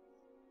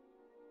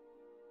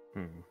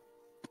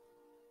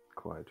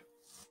 Quite.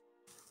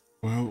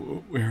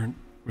 Well, where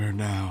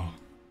now?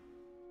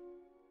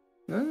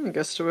 I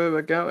guess to where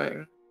we're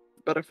going.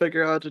 Better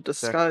figure out a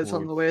disguise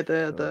on the way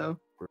there, though.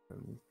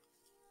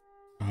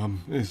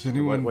 Is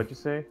anyone? What'd you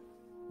say?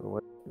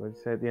 What'd you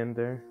say at the end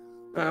there?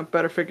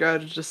 Better figure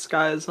out a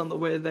disguise on the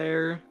way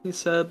there, he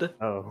said.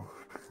 Oh.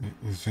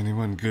 Is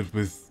anyone good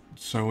with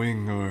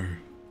sewing or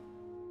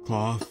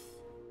cloth?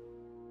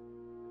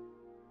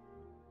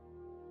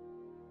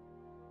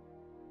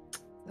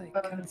 I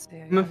can't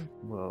say I Mm. am.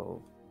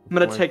 Well, I'm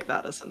gonna take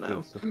that as a no.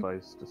 Would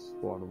suffice to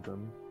swaddle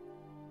them.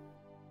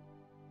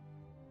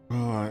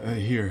 Well,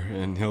 here,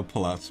 and he'll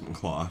pull out some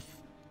cloth,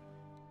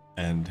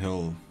 and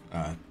he'll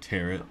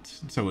tear it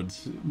so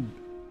it's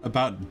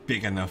about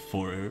big enough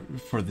for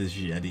this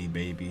Yeti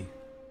baby.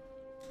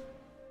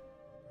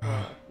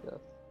 Yes.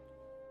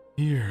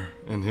 Here,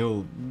 and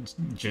he'll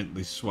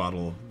gently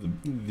swaddle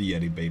the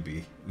Yeti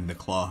baby in the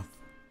cloth.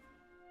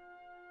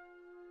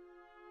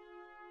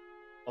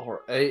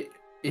 Alright.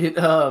 It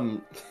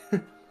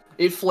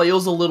it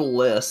flails a little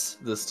less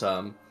this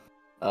time.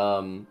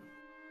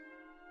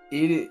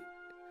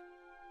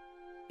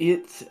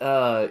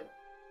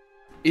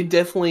 It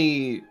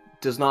definitely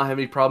does not have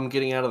any problem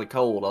getting out of the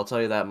cold, I'll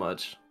tell you that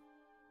much.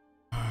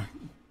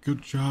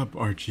 Good job,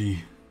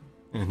 Archie.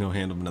 And he'll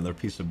hand him another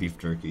piece of beef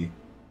jerky.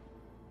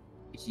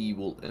 He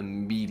will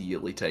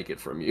immediately take it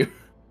from you.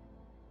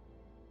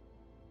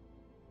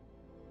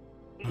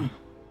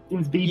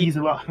 Seems baby's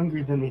a lot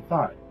hungrier than they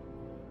thought.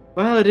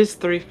 Well, it is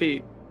 3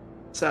 feet,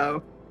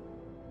 so...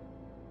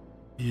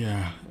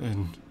 Yeah,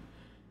 and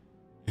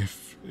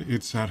if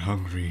it's that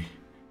hungry...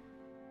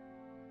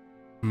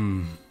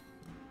 Well,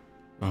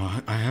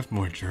 I have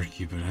more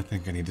jerky, but I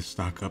think I need to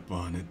stock up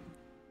on it.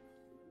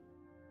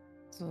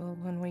 So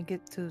when we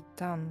get to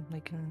town, we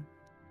can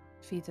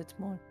feed it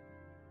more.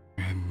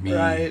 And me...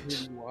 Right.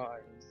 Pretty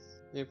wise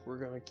if we're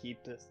gonna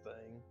keep this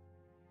thing.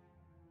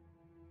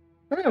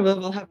 Yeah, well,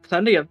 we'll have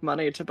plenty of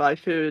money to buy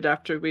food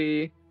after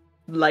we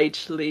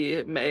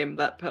lightly maim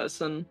that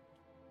person.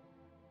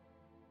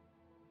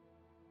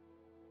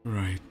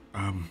 Right,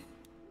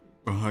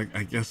 well,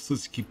 I guess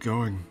let's keep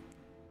going.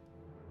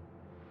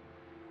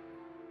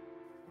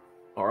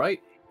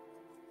 Alright.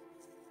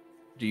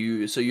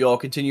 So you all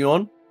continue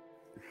on?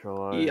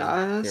 Shall I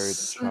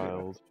Yes. carry the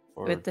child?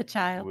 Or With the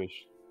child.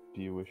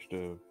 Do you wish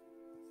to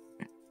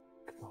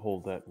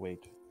hold that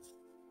weight?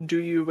 Do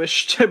you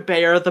wish to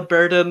bear the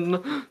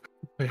burden?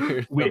 Bear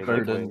the Wait,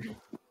 burden.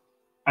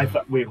 I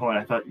thought. Wait, hold on.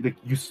 I thought like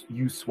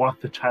you swath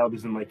the child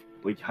as in like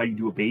how you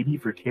do a baby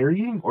for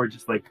carrying, or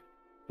just like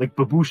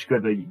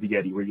babushka the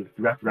Yeti, where you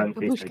wrap around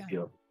the face. I Babushka.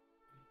 feel.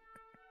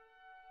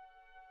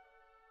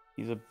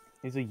 He's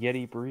a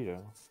Yeti burrito.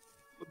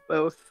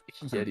 Both.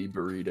 Yeti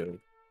burrito.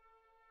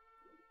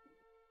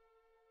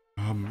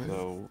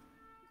 So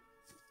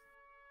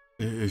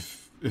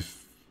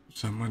If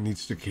someone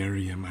needs to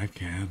carry him, I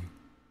can.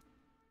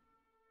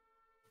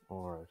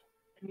 alright.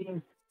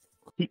 He-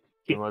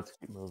 So let's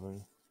keep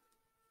moving.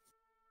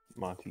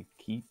 Monty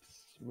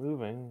keeps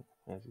moving,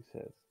 as he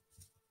says.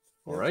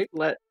 Alright.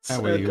 Let's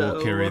That way go.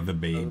 we'll carry the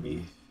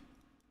baby.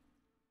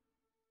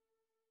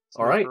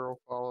 So Alright. Girl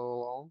follow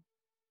along.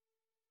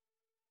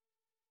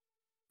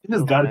 This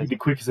has got to be the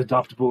quickest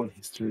adoptable in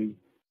history.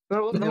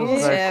 No,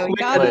 Yeah, we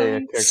got Play a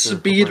him. character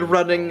Speed for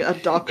running, himself.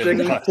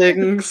 adopting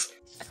things.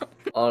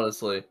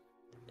 Honestly.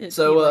 It'd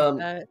So, be like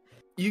that.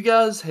 You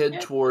guys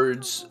head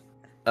towards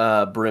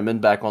Bremen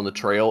back on the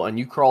trail, and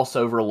you cross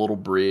over a little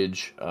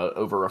bridge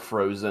over a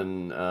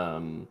frozen,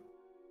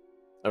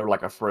 over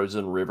like a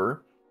frozen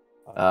river.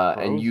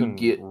 And you Frozen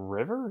get-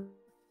 river?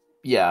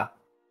 Yeah.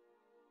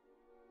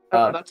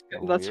 Oh, that's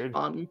good. That's Weird.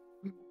 fun.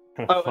 Oh,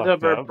 it's Fucked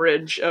over a up.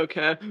 bridge.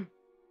 Okay.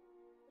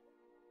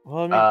 Well,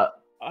 I mean,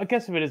 I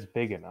guess if it is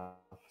big enough,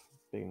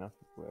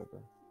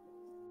 whatever.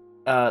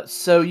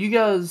 So you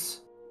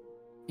guys,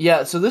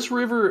 yeah. So this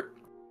river,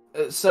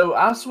 so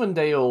Icewind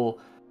Dale,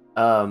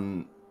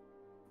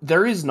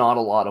 there is not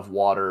a lot of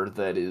water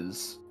that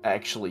is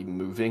actually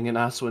moving in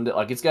Icewind Dale.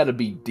 Like, it's got to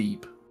be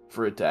deep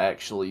for it to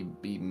actually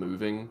be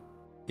moving.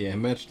 Yeah,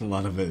 imagine a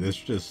lot of it is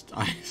just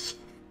ice.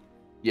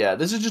 Yeah,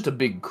 this is just a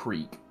big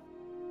creek,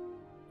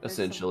 There's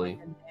some essentially.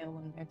 wind and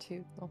hail in there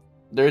too. Though.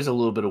 There's a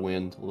little bit of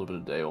wind, a little bit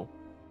of Dale.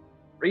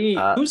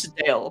 Who's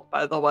Dale,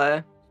 by the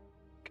way?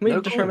 Can we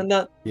No determine clue.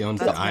 that? He owns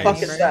That's the my Fuck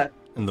ice is that?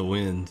 and the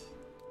wind.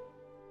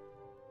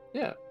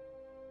 Yeah.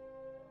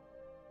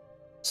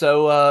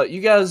 So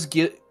you guys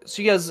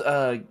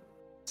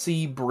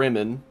see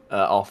Bremen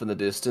off in the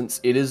distance.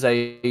 It is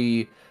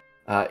a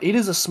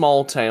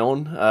small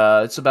town.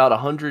 It's about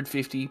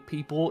 150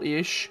 people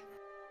ish.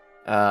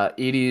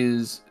 It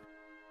is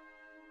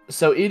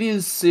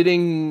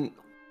sitting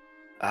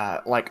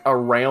like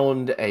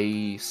around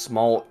a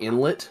small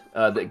inlet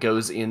that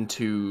goes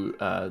into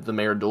the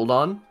Mare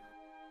Duldan,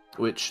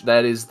 which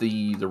that is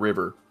the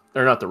river,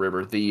 or not the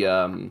river,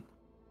 the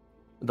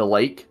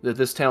lake that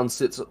this town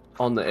sits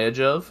on the edge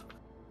of.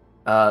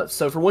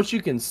 So from what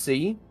you can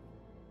see,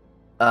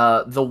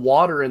 the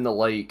water in the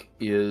lake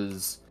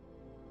is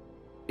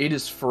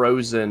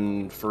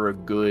frozen for a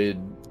good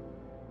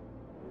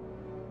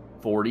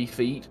 40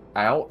 feet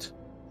out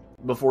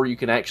before you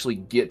can actually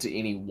get to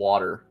any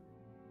water.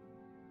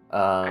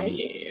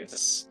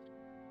 Nice.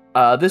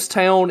 This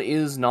town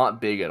is not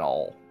big at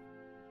all.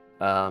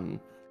 And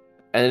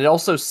it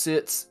also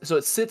sits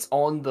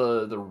on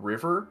the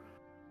river.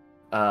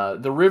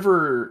 The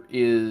river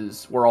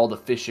is where all the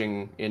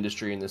fishing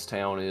industry in this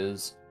town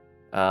is.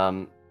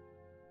 And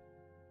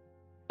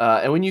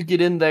when you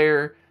get in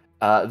there,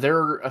 there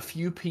are a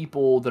few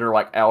people that are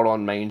like out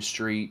on Main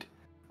Street,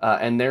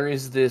 and there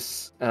is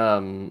this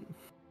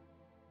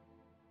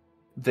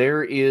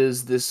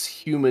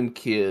human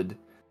kid,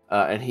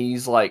 and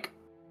he's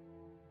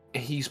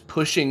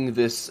pushing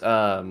this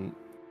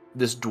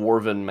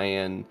dwarven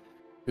man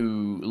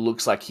who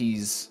looks like he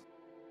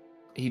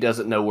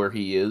doesn't know where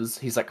he is.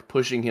 He's like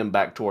pushing him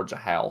back towards a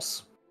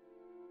house.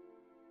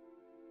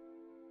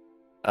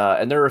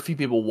 And there are a few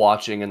people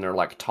watching, and they're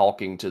like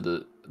talking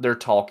to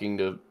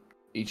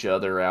each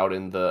other out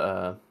in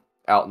the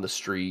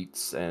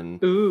streets,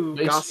 and Ooh,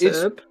 it's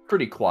gossip.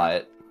 pretty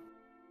quiet.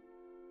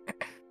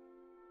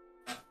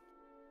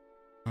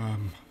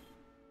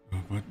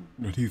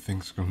 What do you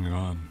think's going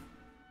on?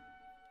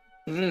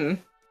 Only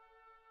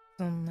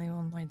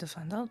one way to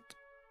find out.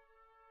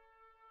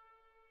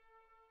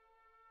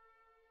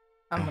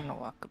 I'm gonna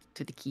walk up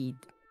to the kid.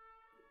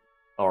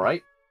 All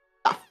right.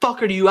 The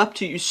fuck are you up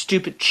to, you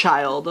stupid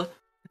child?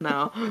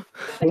 No.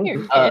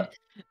 You're kid.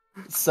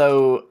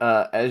 So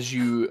as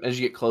you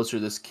get closer,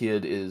 this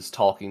kid is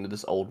talking to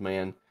this old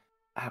man.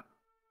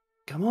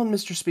 Come on,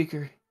 Mr.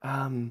 Speaker.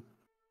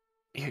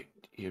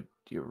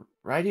 You're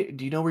right here.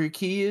 Do you know where your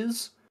key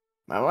is?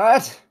 My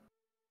what?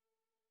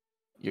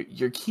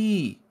 Your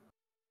key.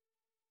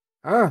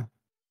 Oh,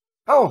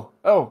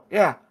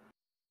 yeah.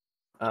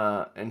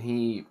 And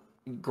he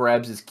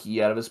grabs his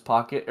key out of his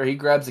pocket, or he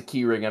grabs a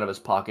key ring out of his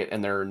pocket,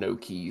 and there are no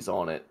keys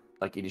on it.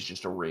 Like, it is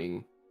just a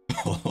ring.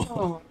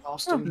 Oh,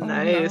 Austin.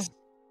 nice.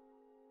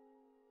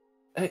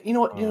 You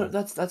know what?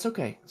 That's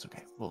okay. That's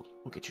okay. We'll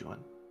get you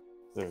one.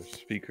 Their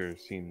speaker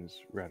seems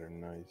rather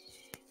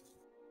nice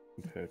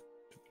compared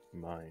to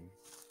mine.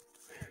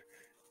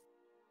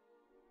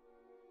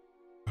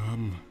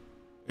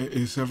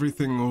 Is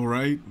everything all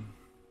right?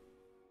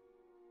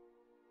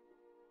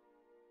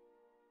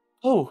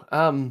 Oh,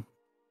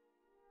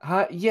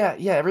 hi,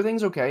 yeah,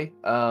 everything's okay.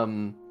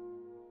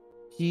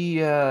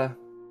 The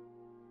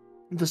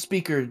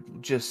speaker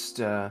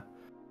just,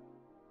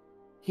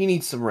 he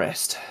needs some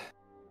rest.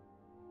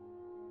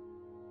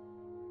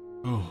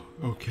 Oh,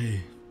 okay.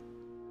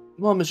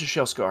 Come on, Mr.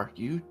 Shellscar,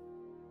 do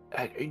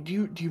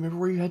you remember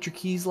where you had your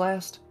keys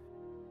last?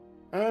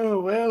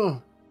 Oh,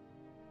 well,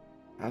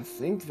 I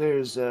think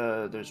there's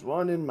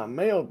one in my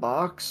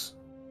mailbox.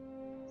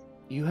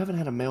 You haven't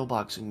had a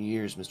mailbox in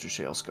years, Mr.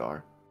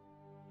 Shellscar.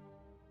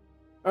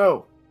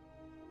 Oh.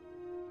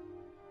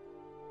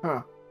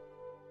 Huh.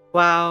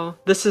 Wow,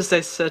 this is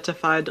a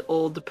certified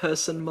old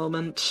person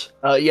moment.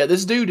 Yeah,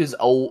 this dude is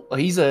old.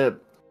 This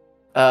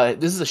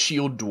is a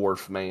shield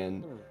dwarf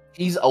man.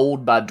 He's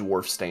old by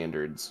dwarf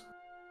standards.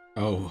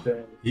 Oh,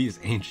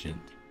 he's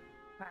ancient.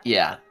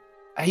 Yeah.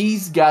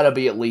 He's gotta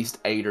be at least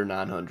 800 or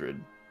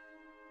 900.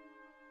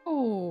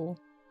 Oh.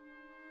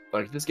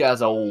 Like, this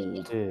guy's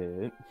old.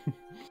 It.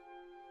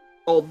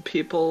 Old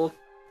people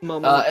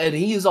moment. And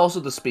he is also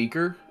the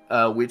speaker,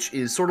 which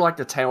is sort of like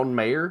the town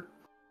mayor.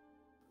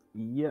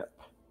 Yep.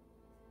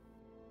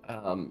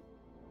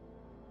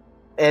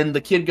 And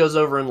the kid goes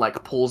over and,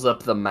 like, pulls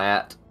up the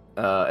mat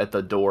at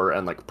the door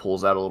and, like,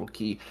 pulls out a little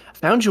key. I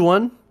found you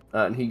one.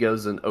 And he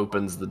goes and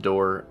opens the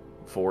door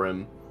for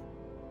him.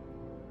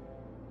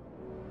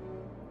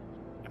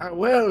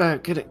 Well,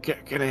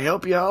 can I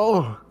help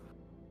y'all?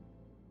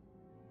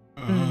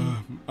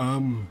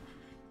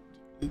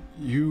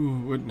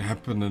 You wouldn't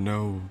happen to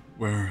know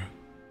where,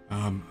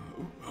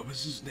 what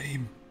was his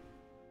name?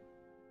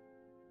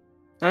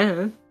 I don't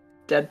know.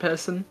 Dead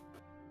person.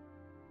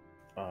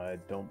 I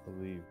don't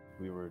believe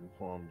we were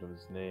informed of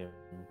his name.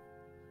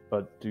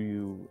 But do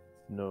you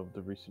know of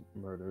the recent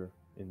murder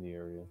in the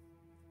area,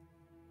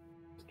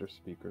 Mr.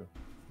 Speaker?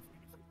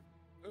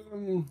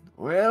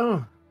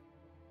 Well,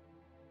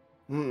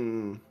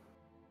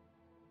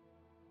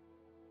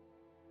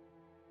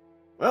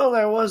 well,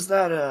 there was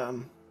that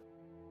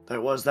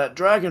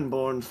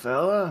Dragonborn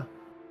fella.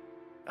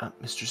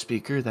 Mr.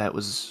 Speaker, that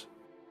was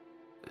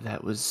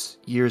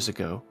years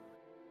ago.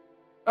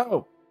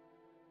 Oh,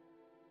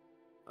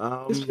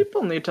 These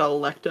people need to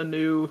elect a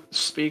new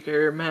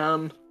speaker,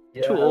 man.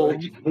 Yeah, Too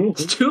old.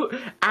 It's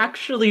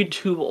actually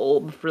too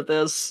old for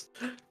this.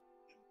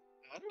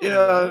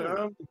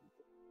 Yeah,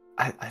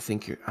 I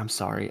think you're. I'm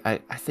sorry. I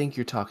think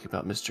you're talking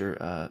about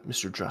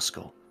Mr.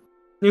 Driscoll.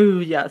 Ooh,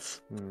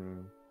 yes.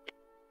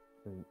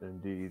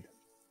 Indeed.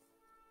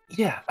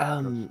 Yeah.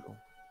 Driscoll.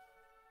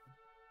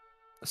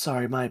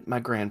 Sorry, my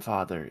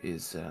grandfather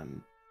is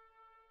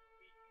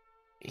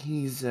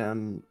he's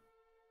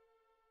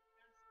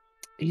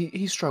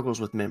he struggles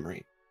with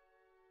memory.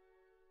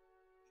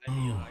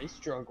 I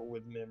struggle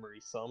with memory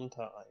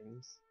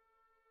sometimes.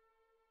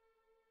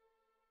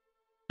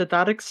 To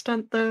that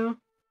extent, though.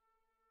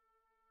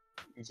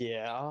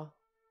 Yeah.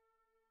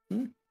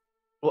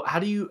 Well, how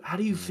do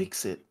you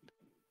fix it?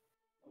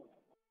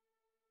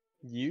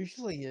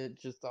 Usually it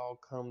just all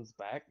comes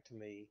back to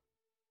me.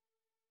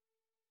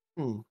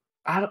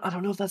 I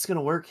don't know if that's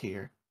gonna work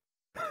here.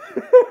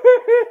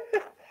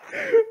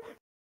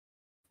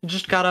 You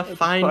just gotta I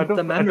find the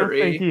don't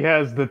memory. think he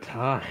has the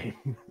time.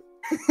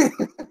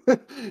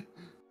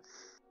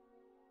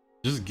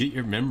 Just get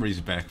your memories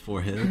back,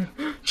 forehead.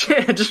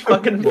 Yeah, just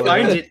fucking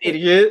find it,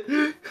 idiot.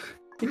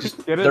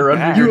 Just get it They're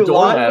back. under your You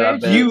doormat. I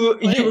lost,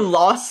 bet. you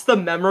lost the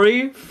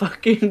memory.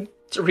 Fucking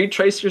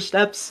retrace your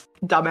steps,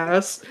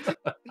 dumbass.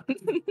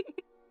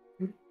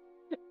 We're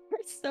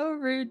so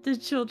rude to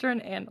children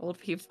and old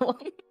people.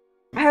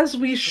 As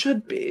we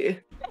should be.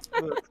 That's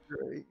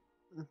great.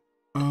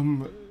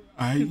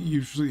 I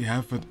usually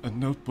have a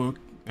notebook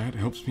that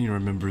helps me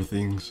remember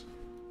things.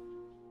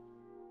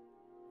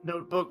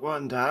 Notebook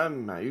one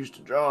time, I used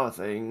to draw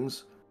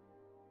things.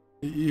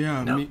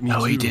 Yeah, No, me no,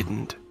 too. he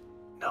didn't.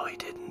 No, he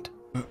didn't.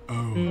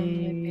 Oh.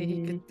 Maybe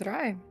he could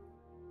try.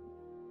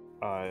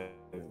 I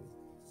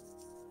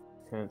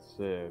can't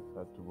say I've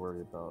had to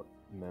worry about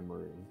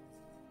memory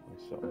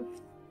myself.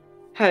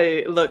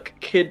 Hey, look,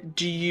 kid,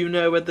 do you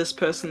know where this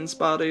person's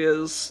body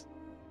is?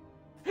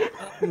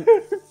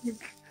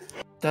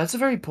 That's a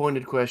very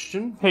pointed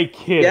question. Hey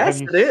kid, Yes,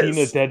 have you it seen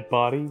a is. dead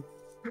body?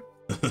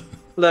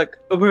 Look,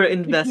 we're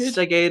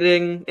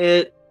investigating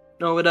it,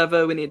 or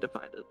whatever, we need to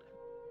find it.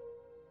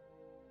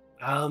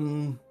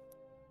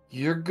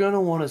 You're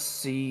gonna want to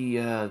see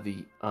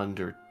the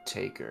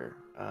Undertaker.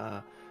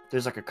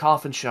 There's like a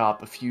coffin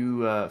shop a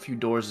few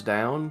doors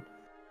down.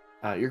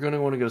 You're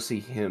gonna want to go see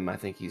him. I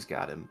think he's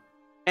got him.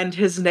 And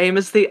his name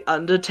is the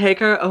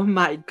Undertaker? Oh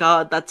my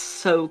god, that's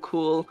so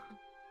cool.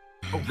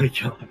 Oh my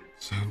god.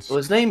 Sounds. Well,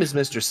 his name is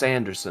Mr.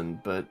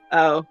 Sanderson, but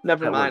Oh,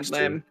 never That mind, works, too.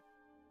 lame.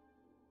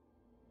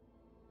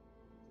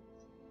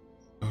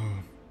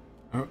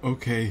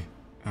 Okay.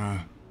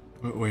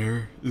 But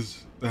where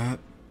is that?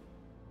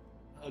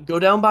 go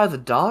down by the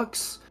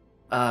docks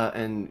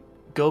and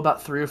go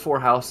about 3 or 4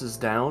 houses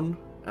down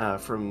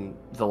from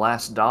the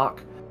last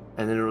dock,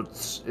 and then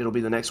it'll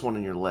be the next one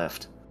on your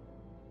left.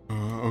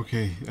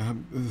 Okay.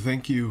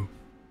 Thank you.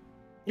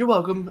 You're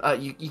welcome.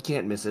 You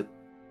can't miss it.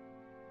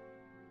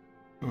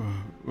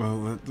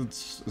 Well,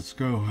 let's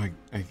go.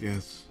 I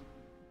guess.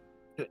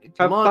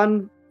 Have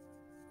fun.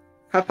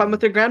 Have fun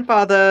with your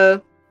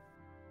grandfather.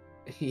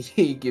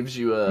 He gives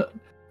you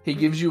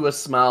a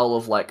smile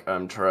of like,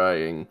 I'm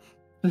trying.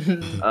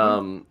 Come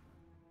on,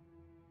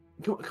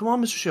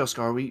 Mr.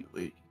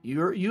 Shellscar.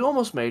 You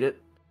almost made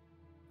it.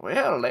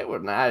 Well, they were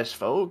nice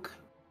folk.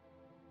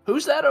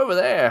 Who's that over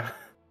there?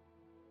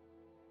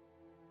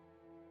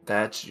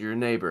 That's your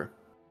neighbor.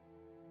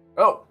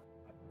 Oh,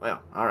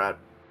 well, all right.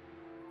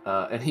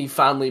 And he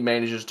finally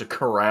manages to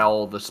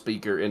corral the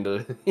speaker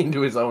into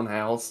his own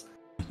house.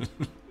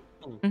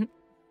 It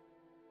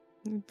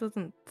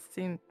doesn't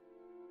seem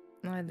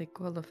highly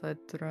qualified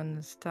to run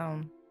this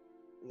town.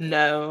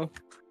 No.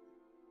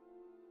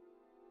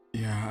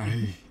 Yeah,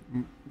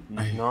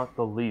 He's not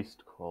the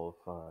least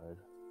qualified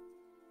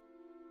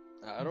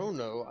I don't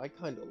know. I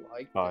kind of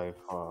like by it.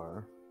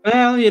 far.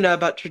 Well, you know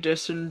about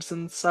traditions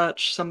and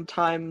such.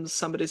 Sometimes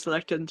somebody's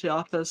elected into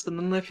office and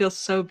then they feel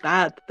so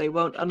bad that they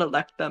won't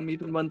unelect them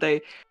even when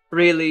they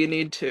really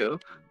need to.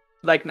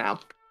 Like now.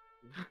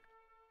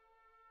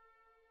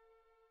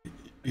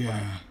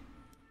 yeah.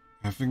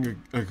 Having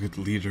a good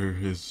leader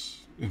is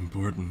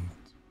important.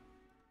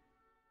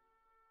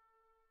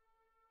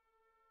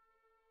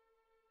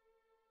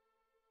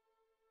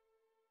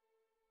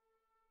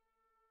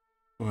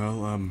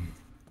 Well,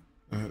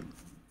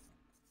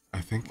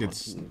 I think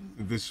it's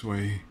this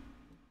way.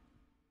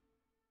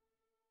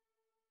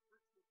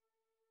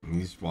 And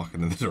he's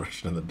walking in the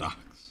direction of the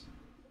docks.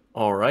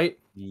 All right.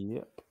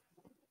 Yep.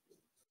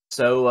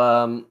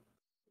 So,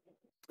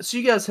 so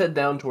you guys head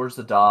down towards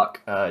the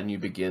dock, and you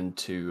begin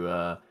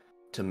to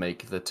to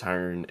make the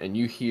turn, and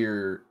you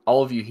hear,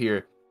 all of you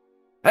hear,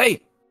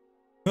 "Hey,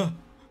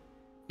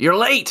 you're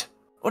late.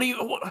 What are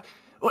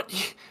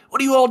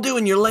you all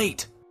doing? You're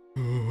late."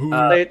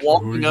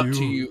 Walking up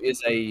to you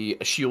is a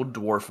shield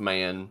dwarf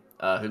man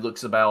who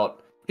looks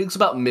about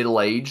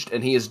middle-aged,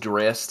 and he is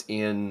dressed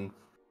in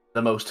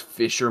the most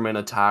fisherman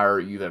attire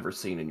you've ever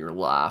seen in your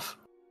life.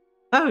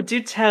 Oh,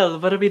 do tell.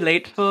 What are we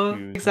late for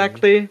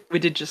exactly? We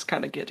did just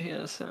kind of get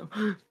here, so.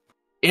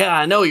 Yeah,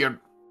 I know you're.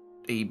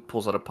 He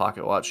pulls out a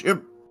pocket watch.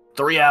 You're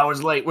 3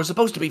 hours late. We're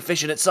supposed to be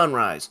fishing at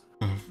sunrise.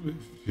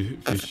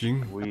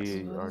 Fishing?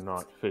 We are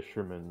not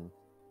fishermen.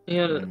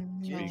 Yeah.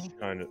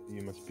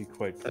 You must be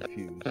quite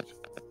confused.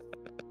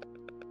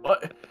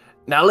 What?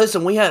 Now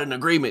listen, we had an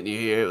agreement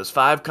here. It was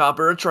 5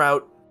 copper a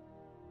trout.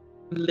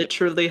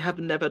 Literally have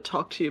never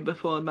talked to you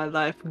before in my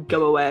life.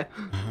 Go away.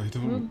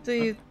 Who do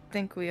you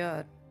think we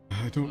are?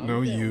 I don't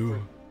know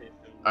you.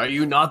 Are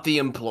you not the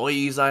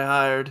employees I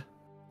hired?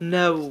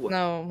 No.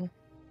 No.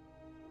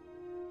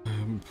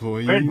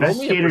 Employees? We're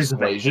investigators of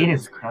a persuasion.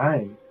 heinous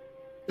crime.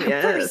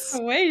 Yes.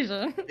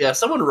 Persuasion. Yeah,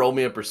 someone roll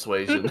me a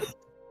persuasion.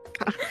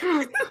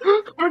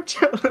 We're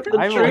telling the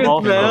I will truth,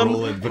 also man.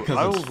 roll it because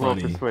I it's will roll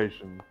funny.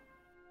 persuasion.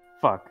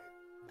 Fuck.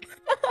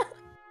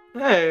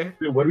 Hey.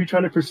 Dude, what are we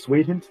trying to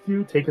persuade him to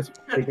do? Take him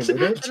with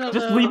us?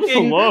 Just leave us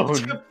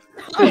alone.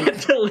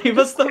 To leave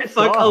us the Piss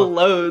fuck off.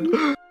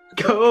 alone.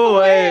 Go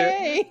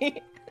away.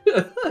 Hey!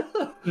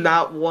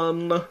 Not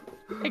one.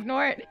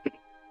 Ignore it.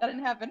 That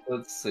didn't happen.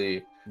 Let's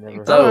see.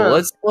 Never So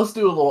heard. let's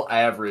do a little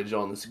average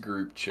on this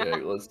group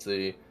check. Let's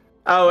see.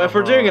 Oh, if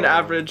we're doing an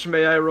average,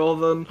 may I roll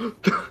them?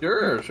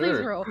 Sure, Please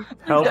sure. roll.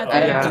 Help Please me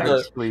add add to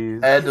that. the-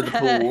 please. Add to the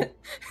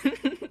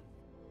pool.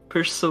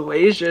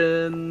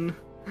 Persuasion.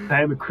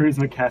 I am a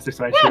charisma caster,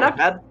 so I Yeah, should. not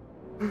bad.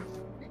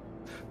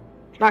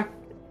 Not,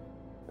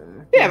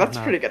 yeah, that's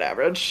a pretty good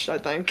average, I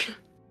think.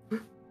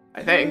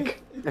 I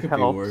think. It Could be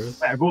helps.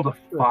 worse. I rolled a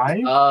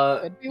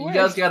 5. Could be You worse.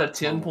 guys got a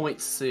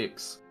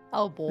 10.6.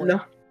 Oh boy.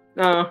 No.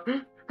 No.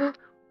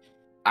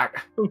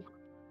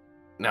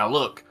 Now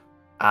look,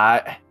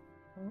 I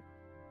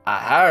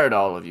hired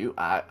all of you.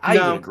 I No.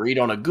 even agreed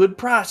on a good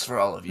price for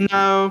all of you.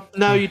 No,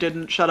 no, you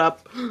didn't. Shut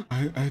up.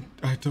 I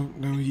don't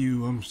know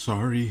you. I'm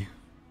sorry.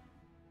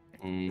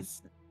 Mm.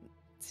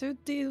 So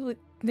do you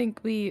think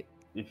we...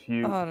 If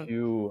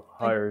you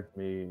hired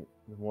me,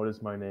 then what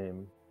is my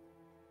name?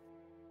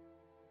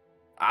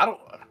 I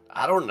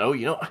don't know.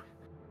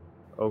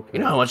 Okay. You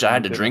know how much I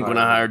had to Then drink when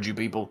hire I me. hired you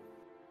people.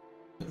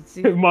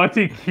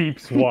 Monty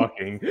keeps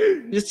walking.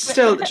 Just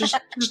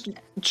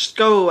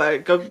go away.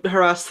 Go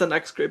harass the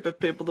next group of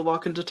people that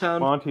walk into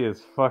town. Monty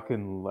has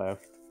fucking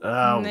left.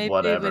 Oh, Maybe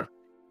whatever. with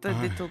the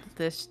little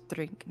dish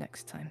drink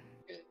next time.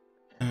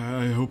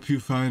 I hope you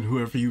find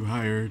whoever you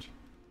hired.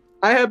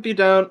 I hope you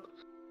don't.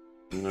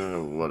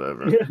 No,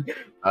 whatever.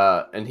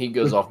 And he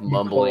goes off You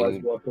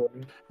mumbling. walk away.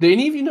 Do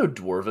any of you know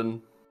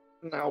Dwarven?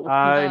 No.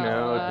 I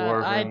know,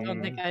 Dwarven. I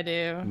don't think I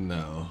do.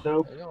 No.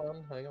 Nope.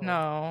 Hang on.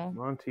 No.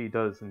 Monty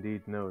does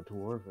indeed know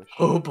Dwarvish.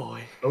 Oh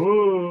boy.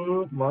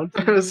 Oh,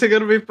 Monty. Is he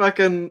gonna be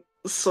fucking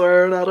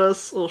swearing at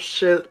us? Oh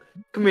shit.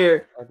 Come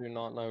here. I do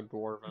not know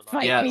Dwarven.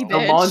 Fight Yeah, me, so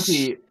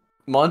bitch.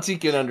 Monty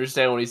can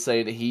understand what he's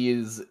saying. He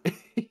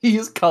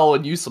is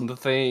calling you some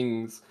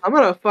things. I'm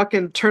gonna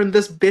fucking turn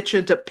this bitch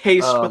into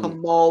paste with a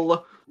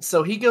maul.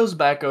 So he goes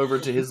back over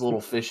to his little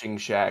fishing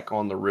shack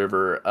on the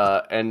river,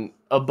 and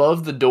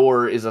above the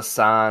door is a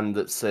sign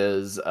that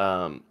says,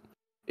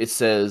 it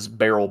says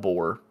barrel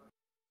bore.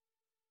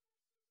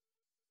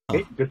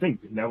 Okay, good thing.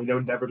 Now we know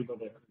never to go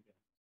there.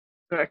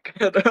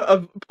 A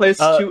place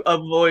to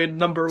avoid,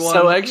 number one.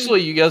 So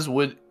actually, you guys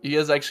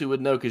actually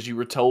would know because you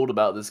were told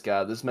about this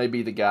guy. This may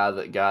be the guy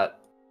that got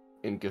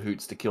in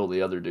cahoots to kill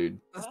the other dude.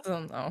 I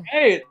still know.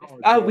 Hey,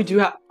 we do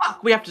have.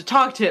 Fuck, we have to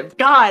talk to him.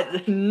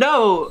 God,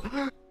 no.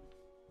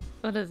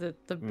 What is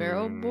it? The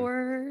barrel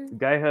boar? The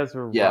guy has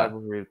a Yeah.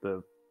 rivalry with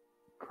the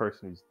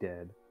person who's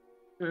dead,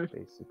 Hmm.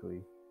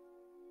 basically.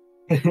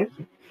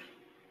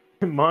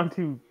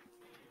 Monty.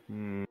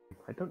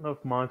 I don't know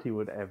if Monty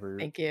would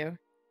Thank you.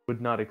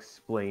 would not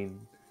explain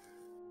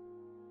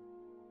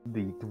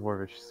the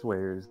dwarvish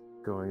swears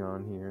going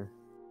on here.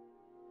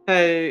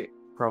 Hey,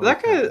 Probably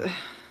that can't. guy.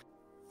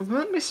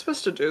 Weren't we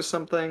supposed to do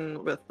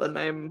something with the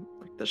name,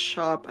 like the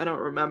shop? I don't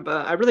remember.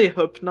 I really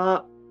hope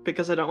not,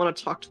 because I don't want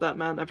to talk to that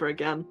man ever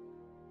again.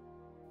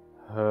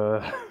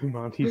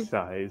 Monty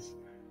sighs.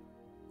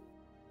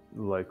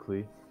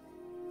 Likely.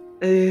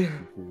 Eh.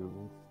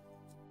 to.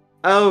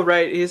 Oh,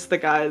 right, he's the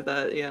guy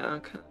that, yeah,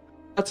 okay.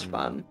 That's Hmm.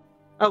 fun.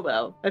 Oh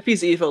well, if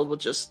he's evil, we'll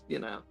just,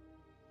 We'll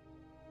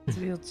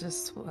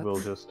just what? We'll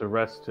just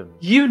arrest him,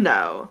 you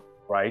know.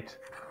 right?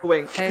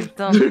 Wink. I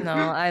don't know.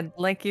 I'd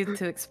like you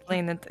to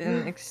explain it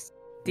in We'll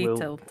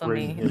detail to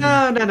bring me. him-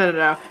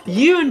 No.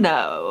 You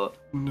know.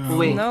 No.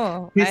 Wink.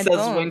 No, He I says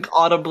don't. wink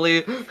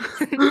audibly.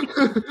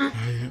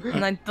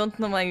 And I don't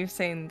know why you're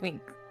saying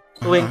wink.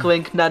 Wink,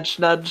 wink, nudge,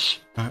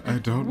 nudge. I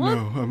don't What?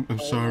 know. I'm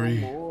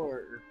sorry.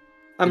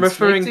 I'm Can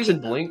referring snakes to.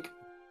 even blink.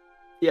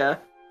 Yeah.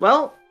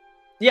 Well,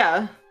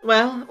 yeah.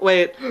 Well,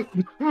 wait.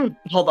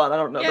 Hold on, I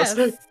don't know Yes.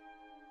 this.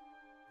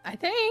 I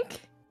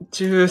think.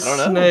 Do don't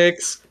know.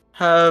 snakes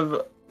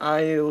have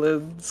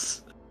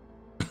eyelids?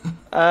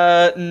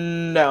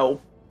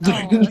 No.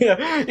 Oh.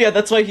 yeah,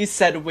 that's why he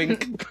said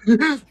wink.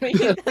 Wait,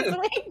 that's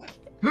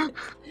wink.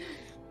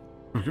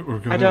 We're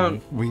gonna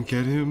don't- wink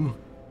at him.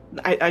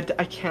 I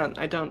can't.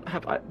 I don't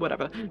have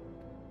whatever.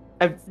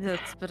 Yes,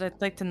 but I'd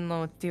like to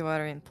know what you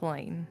are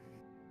implying.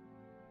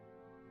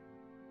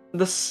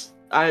 This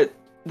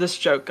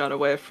joke got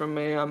away from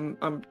me.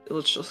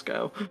 Let's just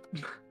go.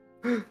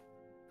 I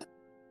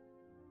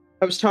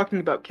was talking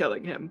about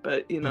killing him,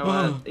 but you know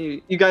what?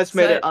 You guys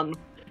made it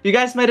you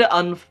guys made it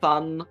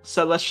unfun,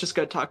 so let's just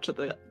go talk to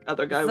the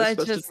other guy we're I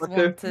supposed to just talk to.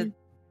 wanted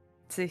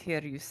to hear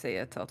you say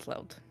it out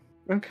loud.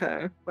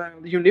 Okay. Well,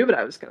 you knew what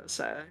I was gonna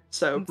say,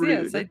 so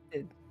rude. Yes, I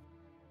did.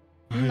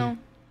 I No.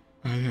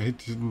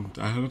 didn't.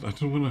 I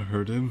don't want to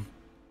hurt him.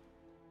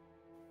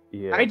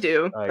 Yeah, I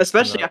do, I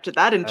especially cannot after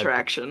that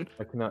interaction.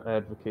 I cannot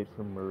advocate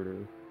for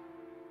murder.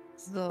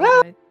 So,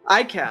 Well- right,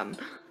 I can.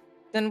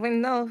 then we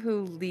know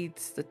who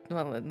leads the.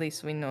 Well, at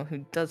least we know who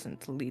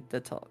doesn't lead the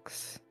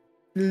talks.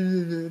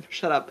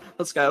 Shut up.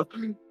 Let's go.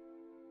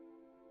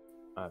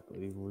 I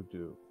believe we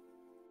do.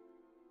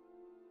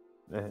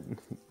 And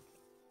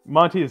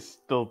Monty has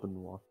still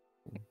been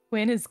walking.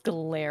 Quinn is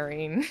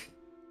glaring.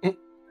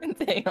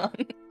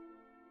 Dayon.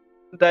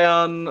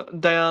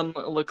 Dayan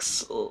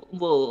looks a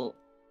little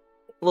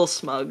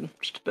smug,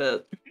 just a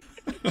bit.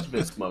 It's a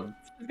bit smug.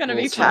 It's gonna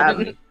Little be tad.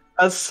 fun.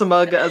 As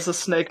smug as a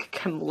snake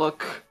can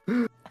look.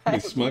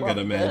 He's smug, I'd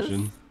love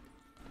imagine.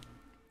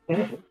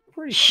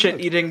 Pretty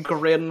Shit-eating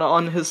grin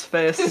on his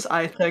face,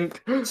 I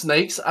think.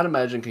 Snakes, I'd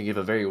imagine, can give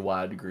a very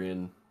wide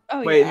grin.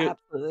 Oh Wait, yeah,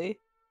 absolutely.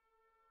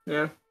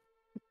 Yeah.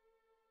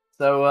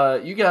 So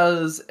you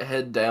guys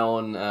head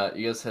down.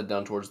 You guys head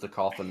down towards the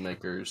coffin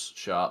maker's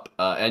shop,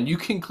 and you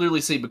can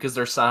clearly see because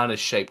their sign is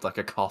shaped like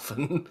a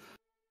coffin.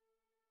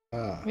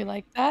 We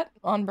like that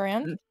on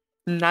brand.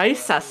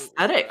 Nice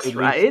aesthetics, At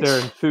right? least they're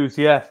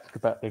enthusiastic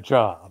about their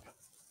job.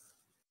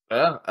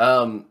 Yeah.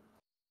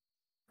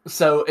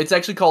 So it's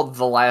actually called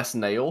The Last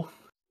Nail.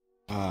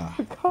 Wow.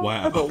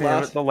 Damn it,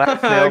 the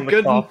last nail in the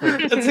Good-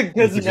 coffin. That's a good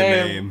That's a good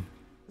name. name.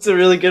 It's a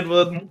really good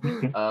one.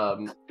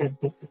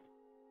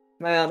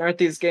 Man, aren't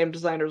these game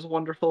designers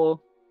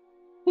wonderful?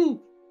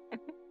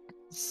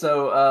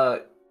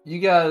 So you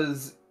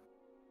guys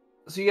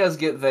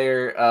get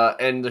there,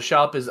 and the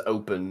shop is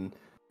open,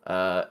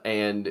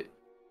 and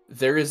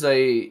there is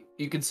a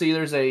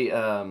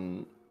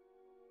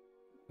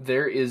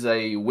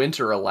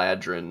winter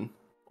eladrin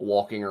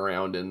walking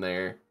around in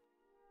there,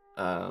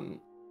 and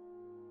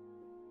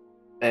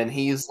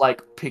he's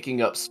like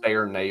picking up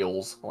spare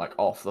nails like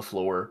off the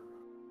floor.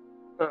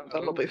 Oh,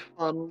 that'll be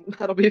fun.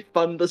 That'll be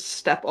fun to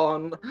step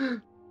on.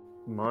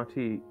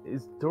 Monty,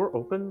 is the door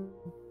open?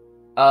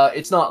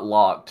 It's not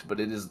locked, but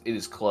it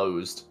is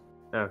closed.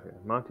 Okay,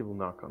 Monty will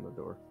knock on the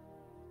door.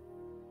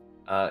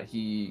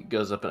 He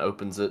goes up and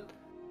opens it.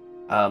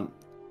 Well,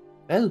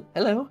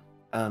 hello.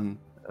 Can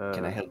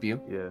I help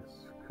you? Yes.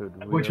 Could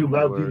we Would you have a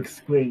loudly word?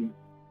 exclaim?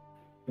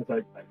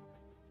 Could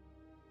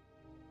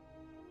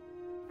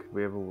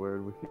we have a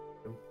word with you?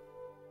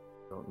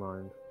 Don't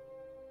mind.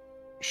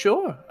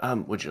 Sure.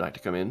 Would you like to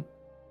come in?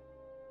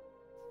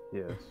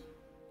 Yes.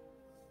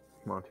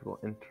 Monty will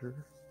enter.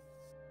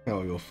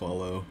 Hell, you'll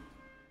follow.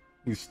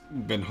 He's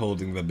been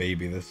holding the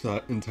baby this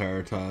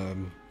entire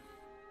time.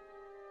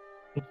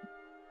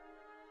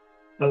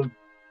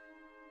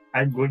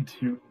 I'm going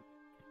to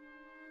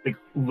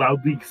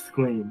loudly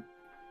exclaim,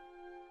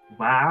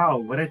 "Wow,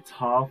 what a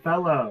tall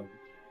fellow!"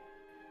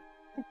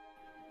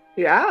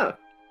 Yeah.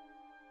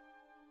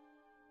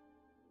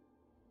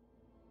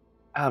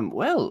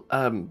 Well,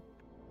 how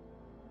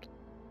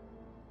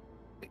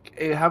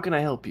can I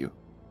help you?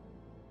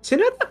 So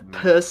you know that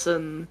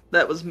person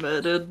that was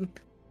murdered?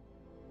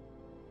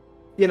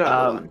 You know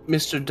the one.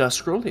 Mr.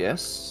 Duskrell,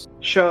 yes.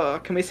 Sure,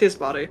 can we see his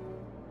body?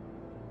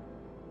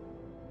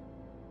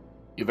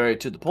 You're very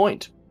to the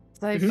point.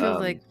 So I feel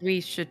Um, like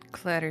we should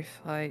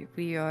clarify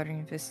we are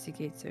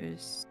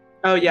investigators.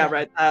 Oh yeah,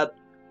 right, that.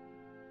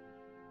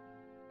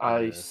 I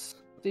Yes.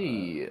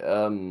 see.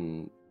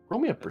 Roll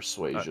me a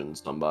persuasion,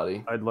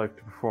 somebody. I'd like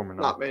to perform an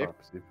Not me.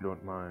 autopsy if you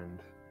don't mind.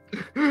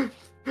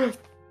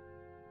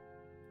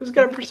 Who's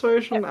got a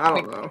persuasion? I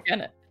don't know. Get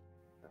it.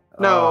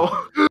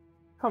 No.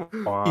 Come He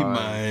on.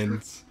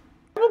 minds.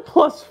 I'm a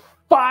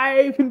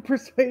 +5 in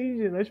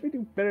persuasion. I should be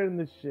doing better than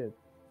this shit.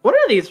 What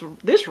are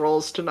these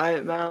rolls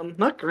tonight, man?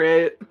 Not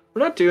great.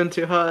 We're not doing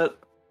too hot.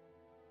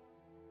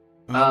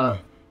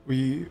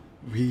 We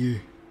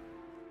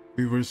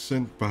were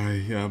sent by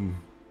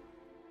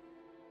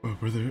what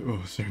was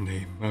their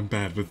name? I'm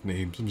bad with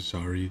names. I'm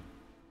sorry.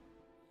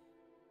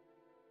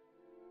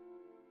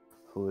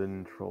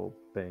 Flynn Troll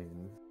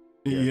Bane.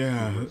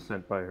 Yeah. We were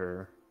sent by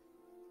her.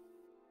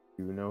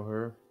 You know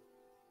her?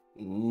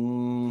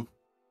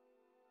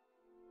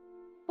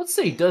 Let's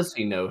see. Does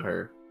he know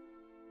her?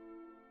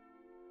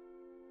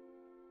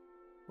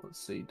 Let's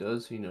see.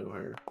 Does he know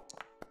her?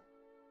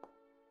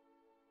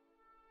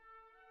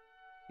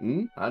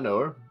 I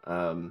know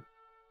her.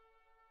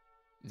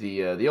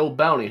 The old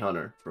bounty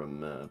hunter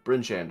from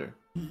Brinchander.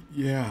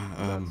 Yeah,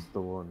 That's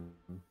the one.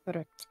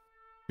 Correct.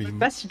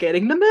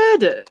 Investigating the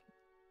murder.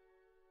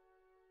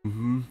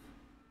 Mm-hmm.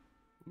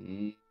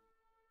 Mm.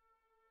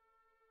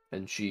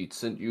 And she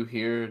sent you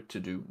here to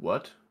do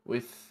what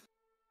with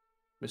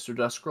Mr.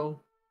 Duskrell?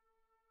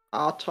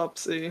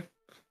 Autopsy.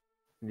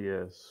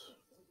 Yes.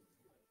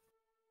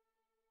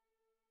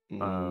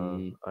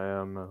 Mm, I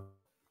am a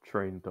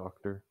trained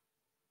doctor,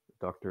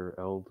 Dr.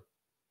 Eld.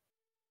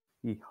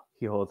 He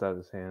holds out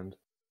his hand.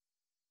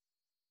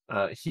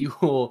 he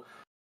will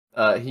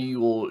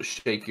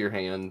shake your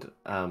hand.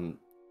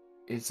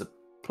 It's a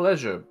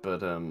pleasure,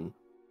 but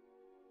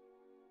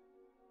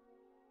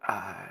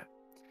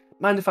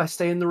mind if I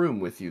stay in the room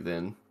with you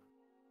then?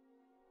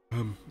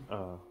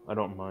 I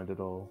don't mind at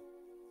all.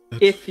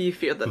 If you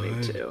feel the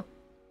need fine. to.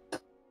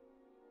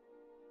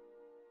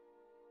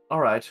 All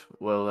right.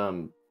 Well,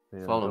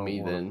 Yeah, follow I don't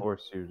me wanna then.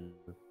 force you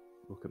to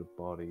look at a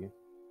body.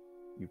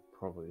 You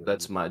probably.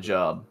 That's my understand.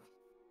 job.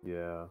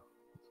 Yeah,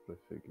 that's what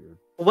I figured.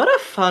 What a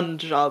fun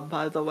job,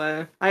 by the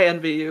way. I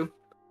envy you.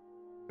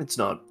 It's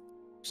not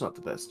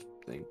the best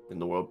thing in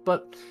the world,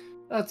 but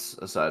that's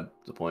aside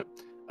the point.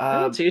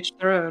 To each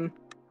their own.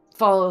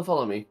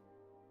 Follow me.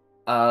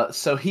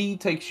 So he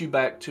takes you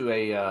back to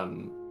a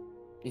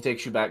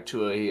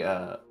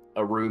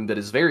a room that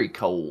is very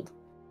cold.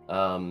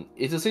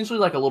 It's essentially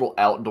like a little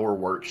outdoor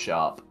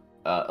workshop.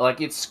 Like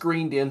it's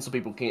screened in so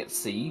people can't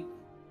see.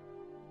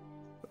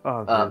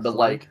 But Obviously.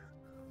 like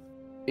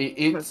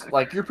it's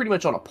like you're pretty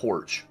much on a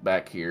porch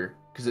back here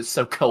because it's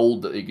so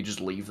cold that you could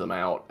just leave them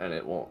out and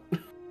it won't.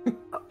 It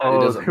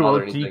doesn't they bother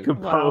will anything.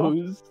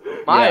 decompose.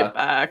 My Yeah.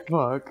 back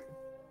Fuck.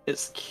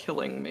 is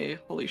killing me.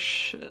 Holy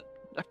shit.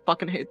 I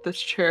fucking hate this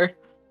chair.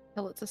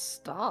 Tell it to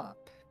stop.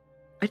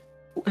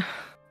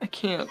 I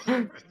can't.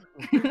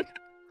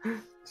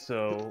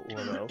 So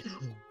what else?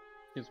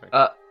 Excuse me.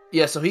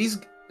 Yeah,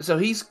 so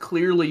he's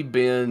clearly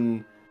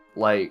been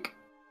like,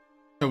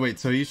 Oh wait,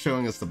 so he's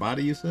showing us the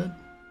body you said?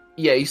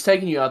 yeah, he's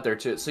taking you out there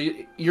too. So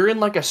you're in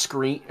like a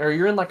screen, or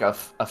you're in like a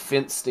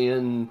fenced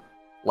in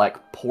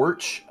like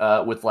porch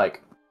with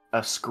like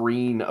a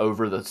screen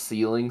over the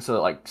ceiling so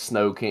that like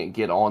snow can't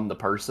get on the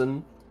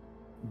person.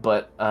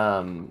 But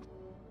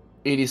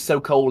it is so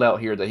cold out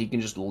here that he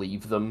can just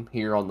leave them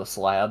here on the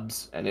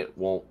slabs and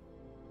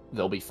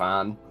they'll be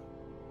fine.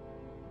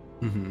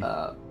 Mm-hmm.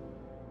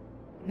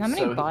 How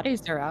many So-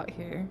 bodies are out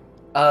here?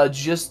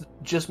 Just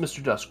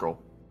Mr. Duskrell,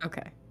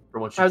 Okay.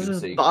 from what you How's can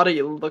his see.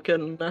 body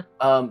looking?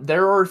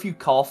 There are a few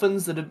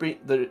coffins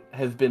that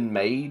have been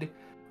made,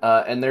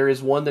 and there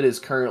is one that is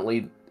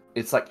currently,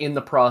 it's like in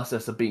the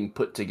process of being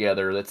put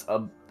together. That's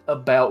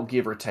about,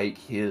 give or take,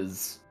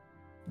 his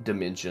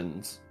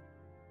dimensions.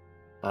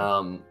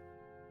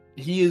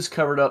 He is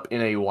covered up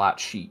in a white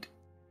sheet.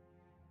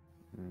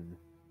 Hmm.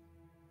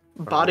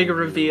 Body you-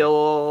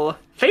 reveal.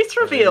 Face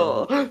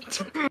reveal!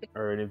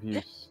 Are any of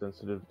you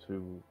sensitive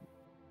to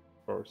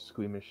or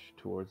squeamish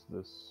towards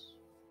this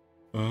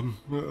A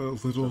little.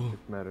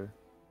 subject matter?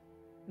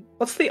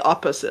 What's the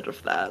opposite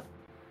of that?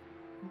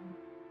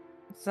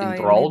 So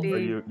Enthralled?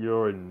 maybe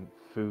You're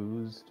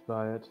enthused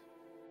by it?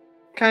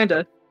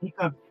 Kinda.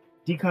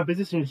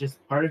 Decomposition is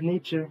just part of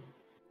nature.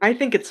 I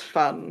think it's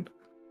fun.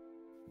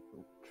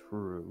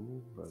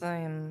 True, but I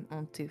am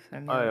all too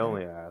familiar. I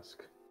only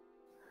ask.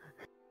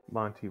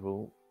 Monty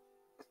will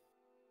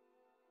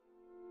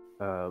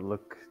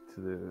look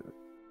to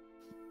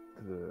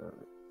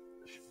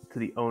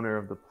the owner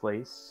of the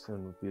place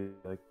and be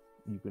like,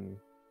 "You can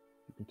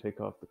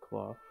take off the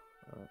cloth."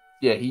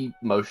 Yeah, he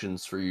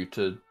motions for you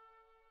to.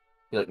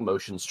 He like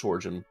motions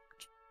towards him.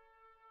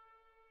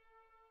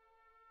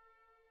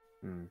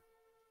 Hmm.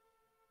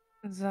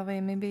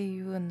 Zawe, maybe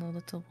you and the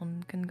little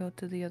one can go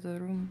to the other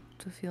room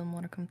to feel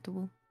more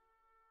comfortable.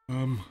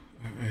 I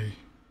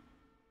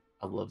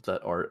love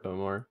that art,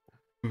 Omar.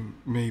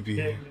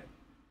 Maybe.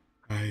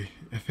 I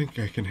think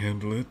I can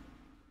handle it.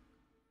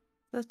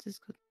 That is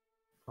good.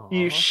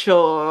 You Aw.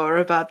 sure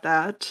about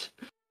that?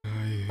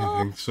 I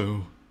think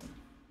so.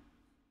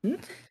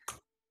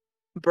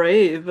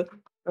 Brave.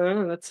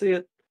 Let's see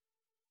it.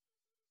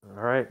 All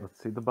right,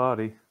 let's see the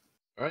body.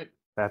 All right.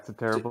 That's a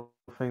terrible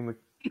thing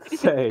to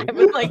say. I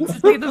would like to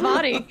see the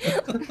body.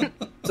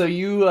 So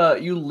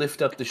you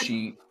lift up the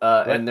sheet,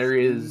 and there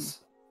is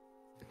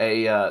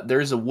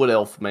a wood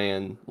elf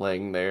man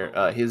laying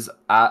there. His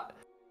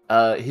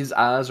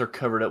eyes are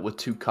covered up with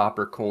 2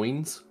 copper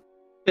coins,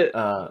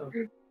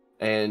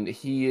 and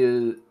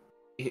he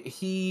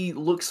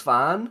looks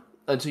fine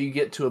until you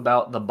get to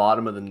about the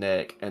bottom of the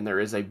neck, and there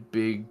is a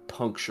big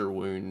puncture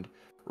wound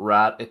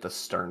right at the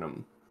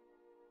sternum.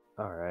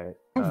 All right.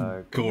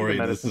 Gory give me a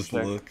does medicine this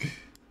check.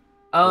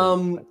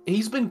 look?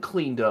 He's been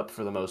cleaned up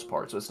for the most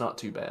part, so it's not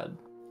too bad.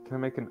 Can I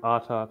make an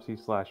autopsy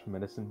 /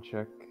 medicine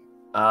check?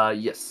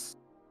 Yes.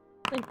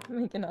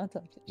 Make an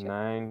autopsy check.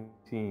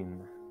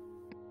 19.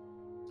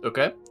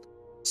 Okay.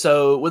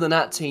 So with a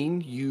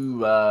 19,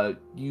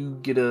 you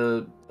get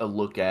a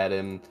look at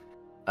him.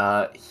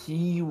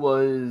 He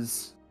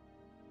was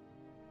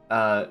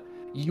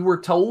You were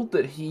told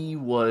that he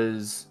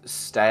was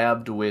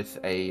stabbed with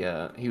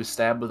a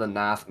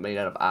knife made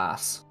out of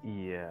ice.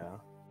 Yeah.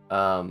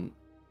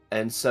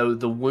 And so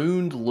the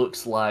wound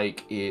looks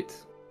like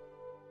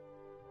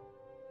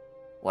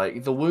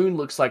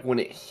when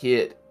it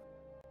hit,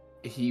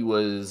 he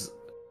was,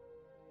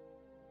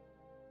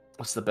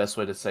 what's the best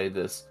way to say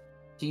this?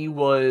 He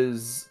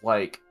was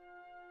like,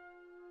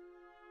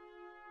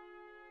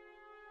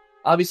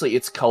 obviously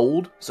it's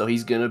cold, so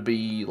he's gonna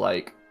be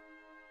like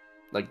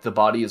the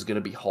body is gonna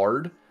be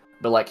hard,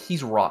 but like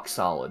he's rock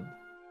solid.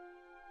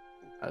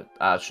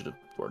 I should have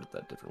worded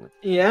that differently.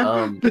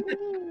 Yeah.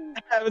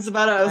 I was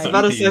about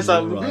to say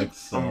something. Rock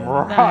solid.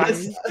 Rock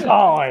Nice.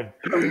 solid.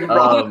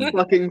 Rock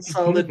fucking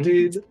solid,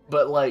 dude.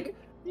 But like,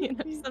 You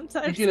know,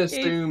 sometimes you can games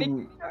make assume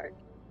it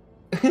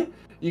hard.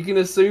 you can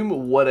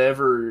assume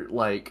whatever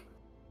like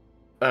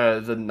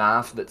the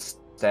knife that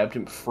stabbed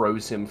him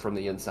froze him from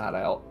the inside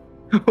out.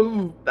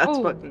 Oh, that's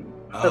Oh. fucking.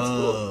 That's cool.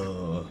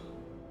 Oh.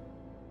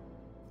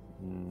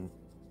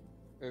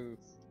 Oof.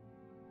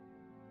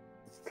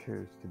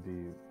 Appears to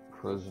be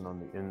frozen on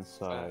the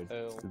inside,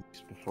 hell. at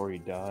least before he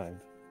died.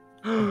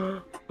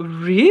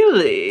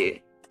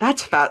 Really?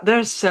 That's fat.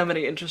 There's so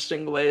many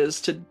interesting ways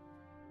to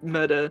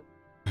murder.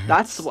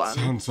 That's the one.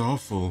 Sounds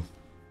awful.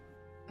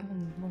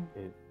 Mm,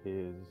 It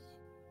is.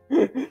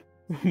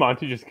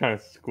 Monty just kind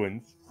of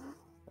squints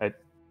at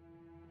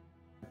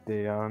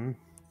Dayon.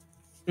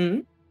 Hmm?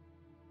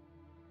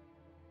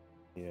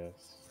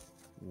 Yes,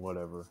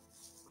 whatever.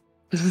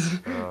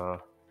 It's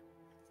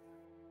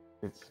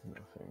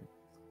nothing.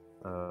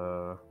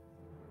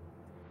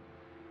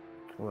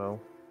 Well,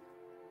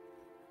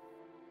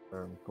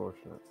 very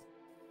unfortunate.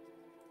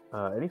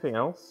 Anything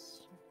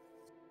else?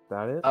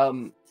 That it?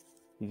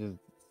 He just.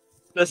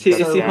 Is he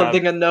So-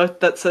 holding a note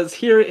that says,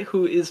 "Here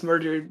who is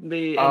murdered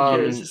me, and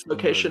here is his murdered.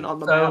 location on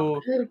the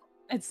So,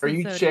 It's Are the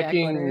you Zodiac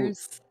checking-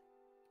 letters.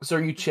 so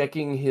are you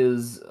checking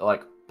his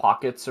like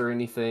pockets or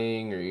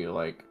anything? Or are you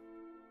like, map?"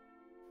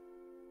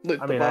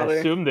 Loot I the mean, I body.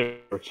 assumed they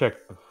were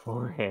checked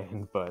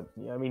beforehand, but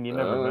yeah, I mean, you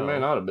never they know. may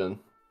not have been.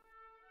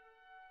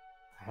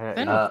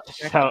 Been That's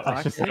checked how,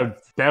 that's just how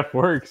pockets. death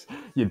works.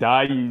 You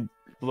die, you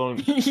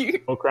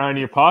poke around in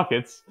your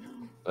pockets.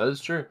 That is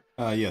true.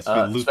 Yes, we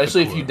loot the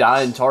Especially if you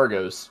die in corpse.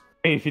 Targos.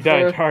 Hey, if you die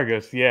in Yeah.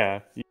 Targos, yeah.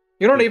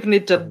 You don't even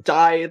need to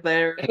die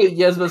there.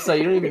 Yeah, I was about to say,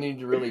 you don't even need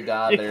to really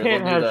die You there.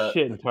 can't They'll do have that.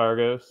 shit in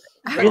Targos.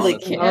 I Really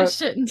can't not. have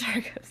shit in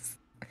Targos.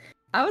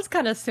 I was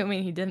kind of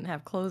assuming he didn't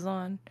have clothes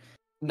on.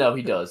 No,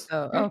 he does.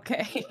 Oh,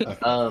 okay.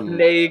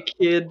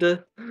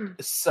 Naked.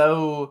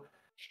 So,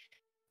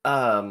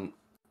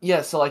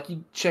 yeah, so like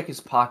you check his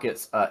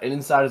pockets, and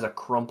inside is a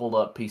crumpled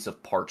up piece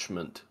of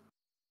parchment.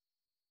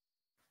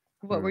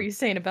 What were you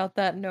saying about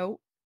that note?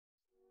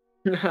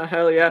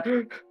 Hell yeah.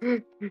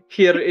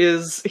 Here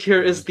is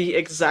the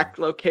exact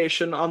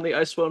location on the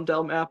Icewind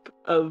Dale map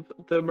of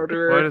the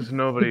murderer. Why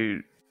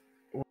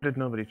did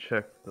nobody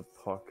check the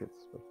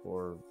pockets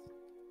before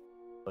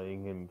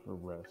laying him for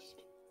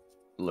rest?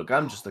 Look,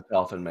 I'm just a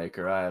coffin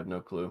maker. I have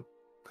no clue.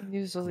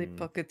 Usually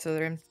pockets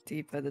are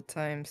empty by the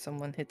time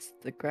someone hits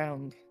the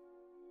ground.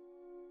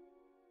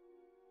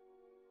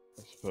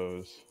 I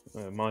suppose.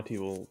 Monty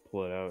will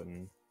pull it out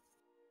and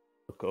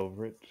look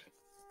over it.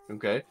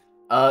 Okay.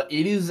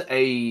 It is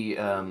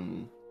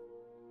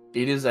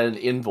an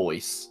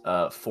invoice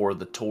for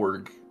the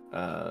Torg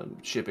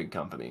shipping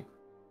company.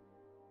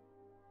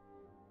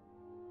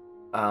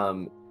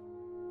 Mr.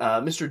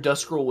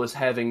 Duskrell was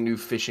having new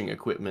fishing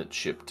equipment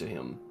shipped to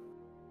him.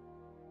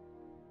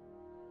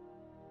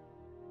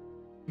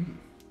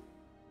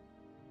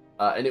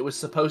 And it was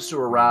supposed to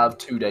arrive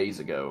 2 days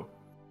ago.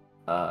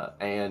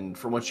 And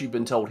from what you've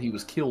been told, he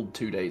was killed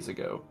 2 days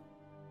ago.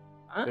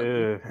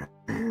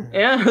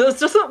 Yeah, this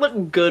doesn't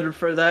look good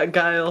for that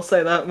guy, I'll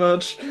say that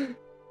much.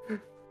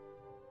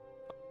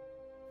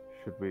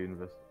 Should we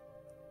invest?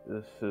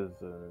 This is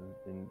an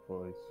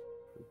invoice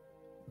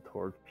for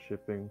Torg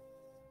shipping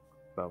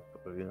about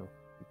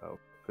about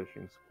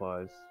fishing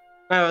supplies.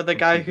 Oh, the from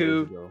guy 2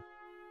 days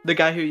who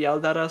ago.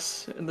 yelled at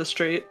us in the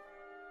street.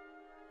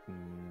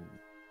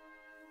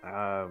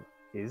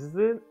 Is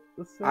it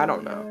the same I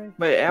don't guy? know.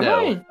 Wait, am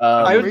No, I?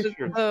 I was- Pretty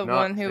sure it's The not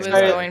one who was same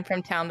guy. going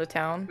from town to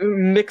town.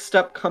 Mixed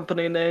up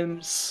company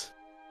names.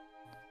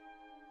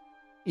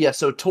 Yeah,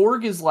 so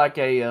Torg is like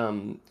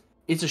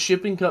it's a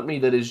shipping company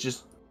that is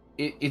just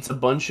it's a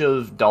bunch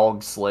of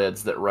dog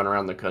sleds that run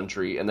around the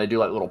country, and they do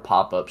like little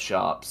pop-up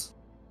shops.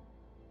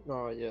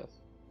 Oh yes.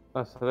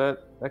 So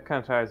that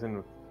kind of ties in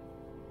with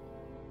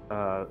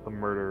the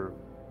murderer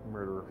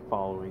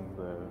following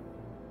the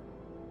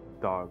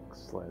dog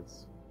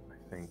sleds, I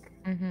think.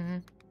 Mm-hmm.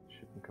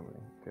 Shipping company.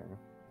 Okay,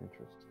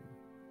 interesting.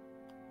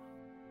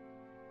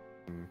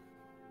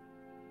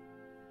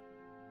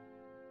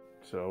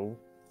 So,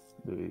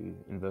 they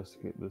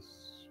investigate this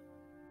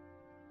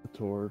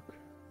Torg.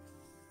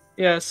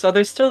 Yeah, so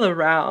they're still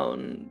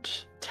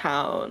around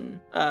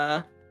town,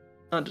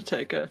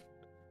 Undertaker.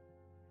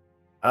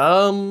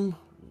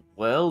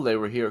 Well, they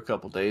were here a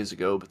couple days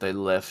ago, but they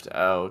left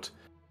out.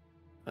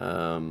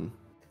 Do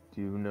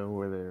you know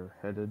where they're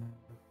headed?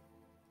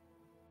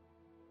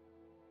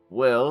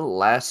 Well,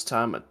 last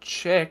time I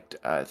checked,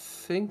 I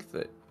think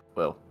that,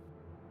 well,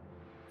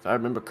 if I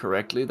remember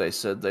correctly, they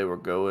said they were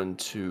going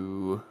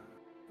to,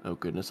 oh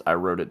goodness, I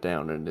wrote it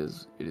down and it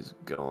is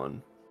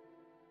gone.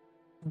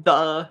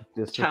 The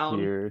town.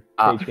 Disappeared,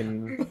 Ah.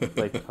 taken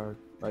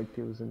like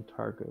it was in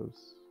Targos.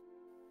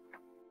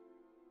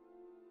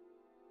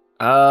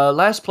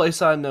 Last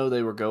place I know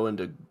they were going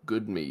to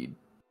Goodmead.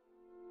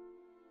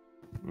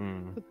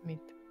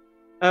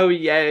 Oh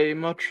yay,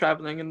 more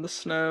traveling in the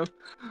snow.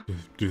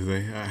 Do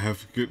they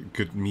have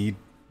good mead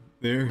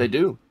there? They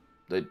do.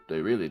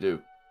 They really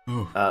do.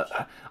 Oh,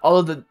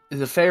 Although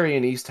the ferry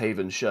in East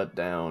Haven shut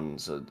down,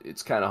 so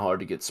it's kind of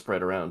hard to get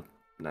spread around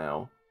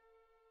now.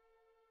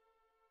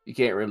 You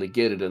can't really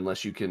get it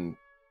unless you can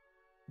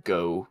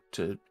go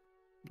to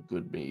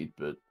Goodmead,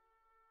 but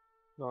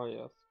Oh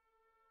yes.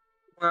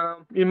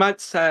 Well, you might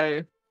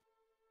say,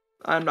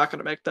 I'm not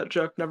gonna make that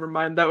joke. Never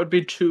mind. That would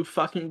be too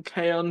fucking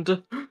canned.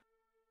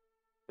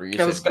 or you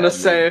I was said gonna bad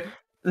say, mead.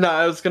 no.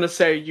 I was gonna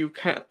say you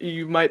can't.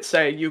 You might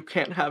say you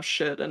can't have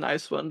shit in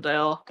Icewind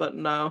Dale, but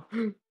no.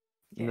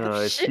 No,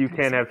 it's shit you in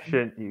can't have Icewind.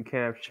 shit. You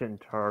can't have shit in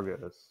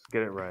Targos.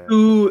 Get it right.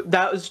 Ooh,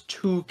 that was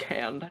too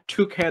canned.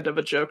 Too canned of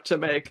a joke to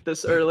make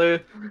this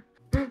early.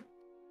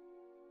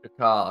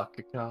 Caca.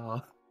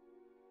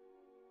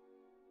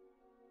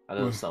 I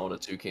know Well- that's not what a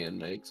toucan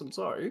makes. I'm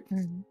sorry.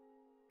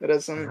 It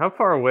isn't. How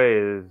far away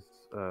is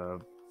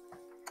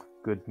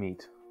Good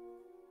Meat?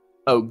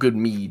 Oh,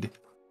 Goodmead.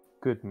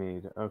 Good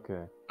Mead.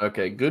 Okay.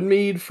 Okay,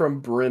 Goodmead from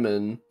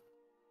Bremen.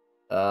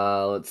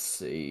 Let's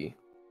see.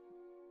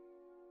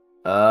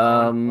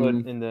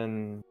 And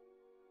then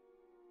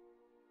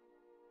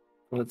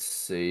Let's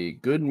see.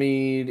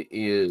 Goodmead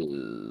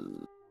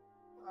is.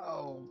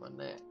 Oh my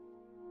neck.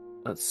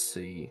 Let's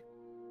see.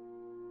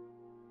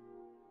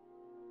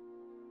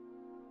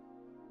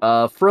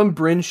 From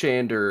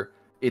Brinshander,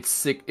 it's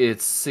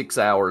 6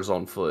 hours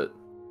on foot.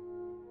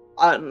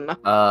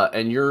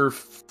 And you're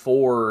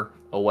 4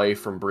 away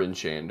from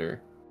Brinshander.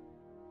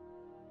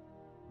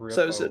 Rip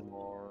So is it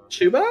Omar.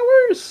 2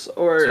 hours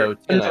or So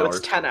 10 no? hours.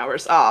 It's 10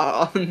 hours.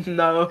 Oh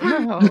no,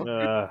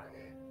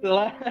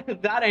 No.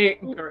 that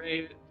ain't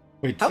great.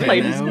 wait, How 10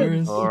 late is it?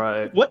 hours? all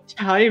right. What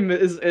time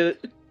is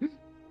it?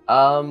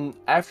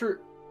 After,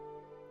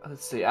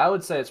 let's see, I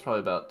would say it's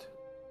probably about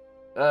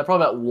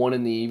 1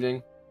 in the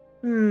evening.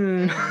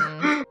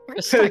 We're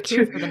stuck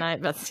here for the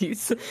night,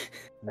 besties.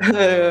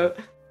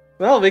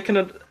 Well, we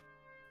can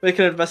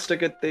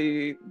investigate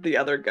the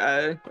other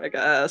guy, I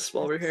guess,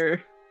 while we're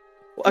here.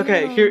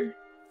 Okay, here.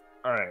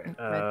 All right.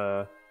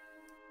 Okay.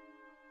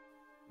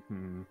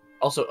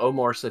 Also,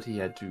 Omar said he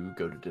had to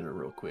go to dinner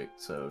real quick,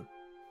 so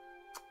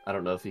I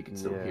don't know if he can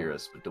still Yeah. hear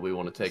us, but do we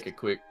want to take a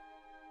quick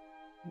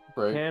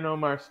break? Can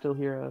Omar still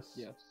hear us?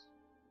 Yes.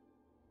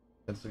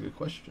 That's a good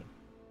question.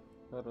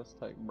 Let us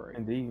take a break.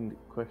 Indeed, the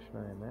question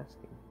I am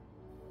asking.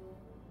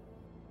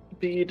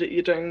 Bead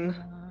eating.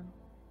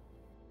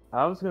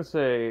 I was gonna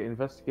say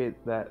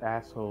investigate that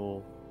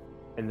asshole,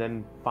 and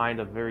then find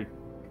a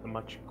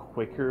much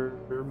quicker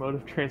mode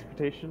of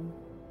transportation.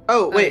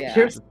 Oh wait, yeah.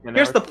 here's An the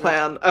hour trip?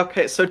 plan.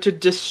 Okay, so to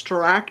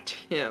distract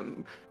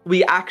him,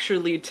 we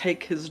actually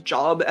take his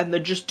job and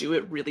then just do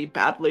it really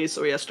badly,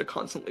 so he has to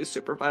constantly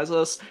supervise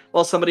us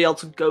while somebody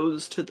else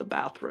goes to the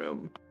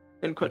bathroom.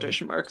 In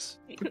quotation marks.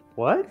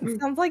 What?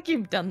 Sounds like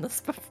you've done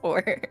this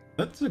before.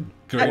 That's a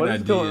great What is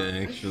idea, going-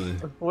 actually.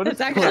 What is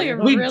It's actually a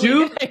going- We really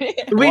do- good idea.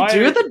 We Why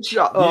do are- the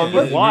job.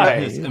 Yeah, why?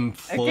 his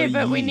Okay,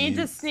 but we need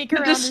to employees. sneak But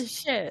around this- his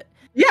shit.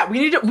 Yeah,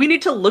 we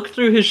need to look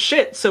through his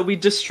shit, so we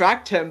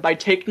distract him by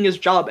taking his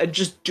job and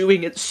just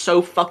doing it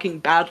so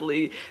fucking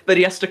badly that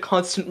he has to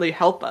constantly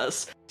help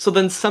us. So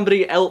then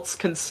somebody else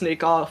can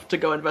sneak off to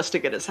go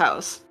investigate his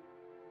house.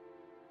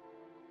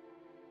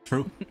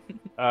 True.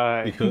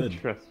 We could.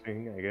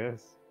 Interesting, I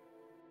guess.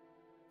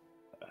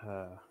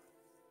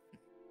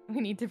 We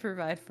need to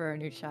provide for our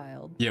new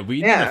child. Yeah, we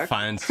need Yeah.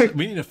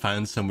 to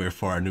find somewhere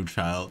for our new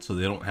child so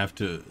they don't have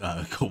to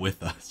go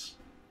with us.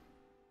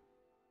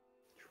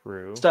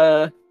 True. Just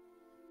the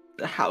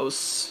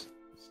house.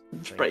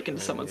 Just break into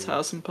Thankfully, someone's maybe.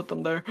 house and put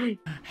them there.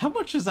 How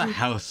much is a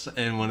house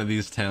in one of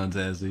these towns,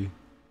 Azzy?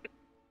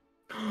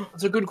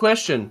 That's a good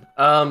question.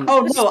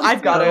 Oh no,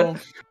 I've got so-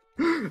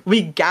 it.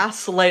 We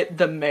gaslight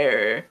the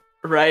mayor,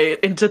 right,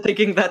 into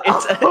thinking that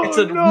it's Oh, it's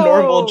a no!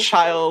 normal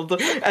child,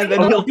 and then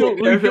Oh, he'll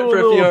we take care of do it a for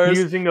a little few hours.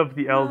 abusing of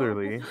the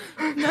elderly.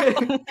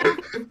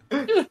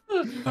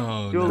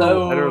 Oh Do a no. little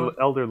No. better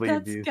elderly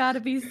That's abuse. gotta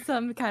be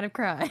some kind of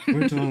crime.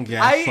 We're doing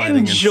I gaslighting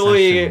enjoy-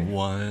 in session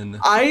 1.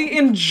 I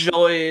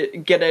enjoy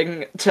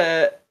getting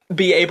to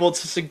be able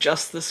to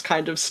suggest this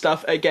kind of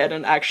stuff again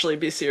and actually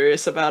be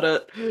serious about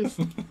it.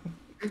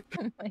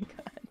 Oh my god.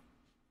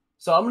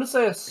 So I'm gonna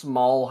say a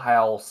small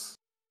house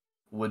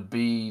would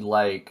be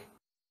like,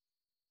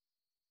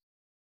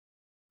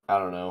 I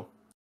don't know,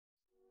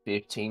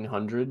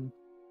 1,500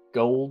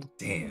 gold.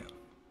 Damn.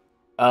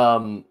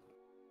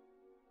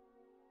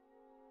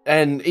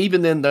 And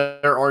even then,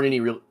 there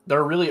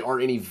really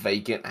aren't any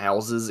vacant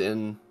houses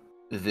in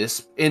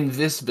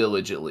this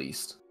village, at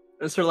least.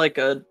 Is there like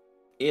a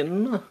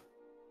inn?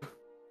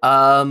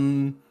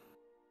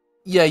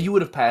 Yeah, you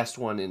would have passed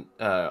one in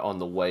on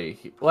the way.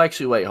 Well,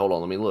 actually, wait, hold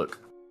on. Let me look.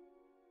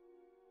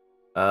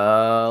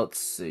 Let's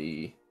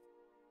see.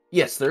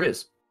 Yes, there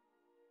is.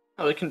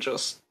 Oh, we can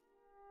just.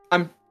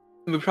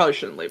 We probably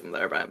shouldn't leave him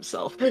there by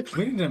himself. We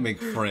need to make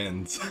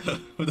friends.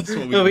 That's what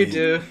we No, we need.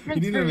 do. We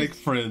need to make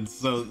friends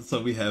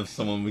so we have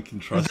someone we can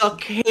trust. The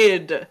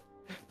kid.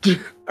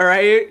 All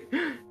right.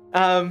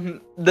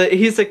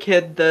 He's a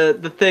kid. The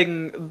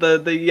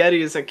Yeti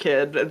is a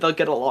kid. They'll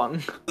get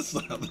along.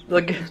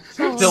 They'll get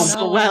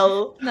so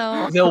well.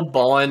 No. They'll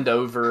bond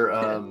over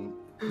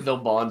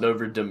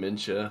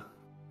dementia.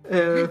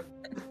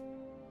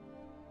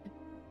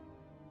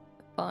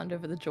 Bond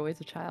over the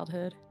joys of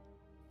childhood.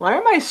 Why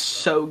am I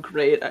so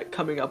great at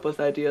coming up with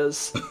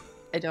ideas?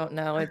 I don't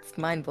know. It's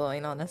mind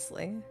blowing,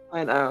 honestly.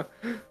 I know.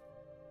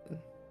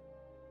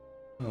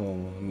 Oh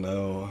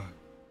no.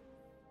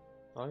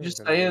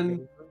 Just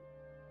saying.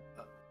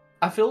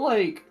 I feel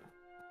like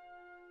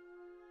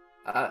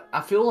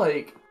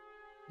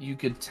you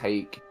could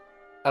take.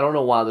 I don't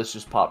know why this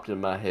just popped in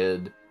my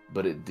head,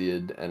 but it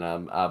did, and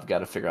I've got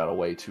to figure out a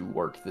way to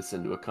work this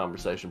into a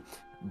conversation.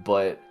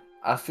 But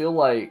I feel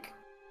like,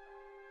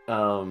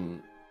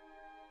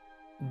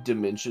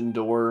 Dimension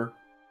Door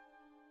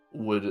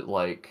would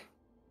like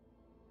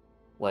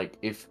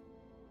if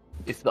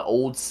the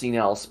old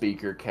senile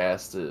speaker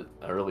cast it,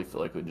 I really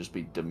feel like it would just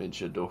be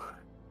Dementia Door.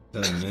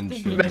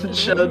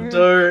 Dementia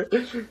Door.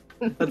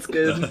 That's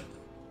good.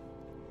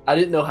 I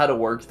didn't know how to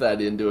work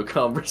that into a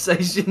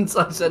conversation,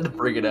 so I just had to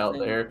bring it out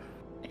there.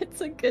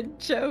 It's a good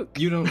joke.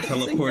 You don't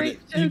teleport.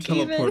 You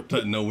joke, teleport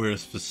to nowhere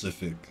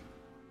specific.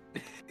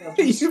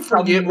 You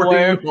forget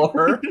where you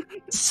are.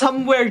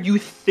 Somewhere you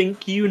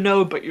think you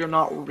know, but you're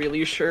not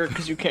really sure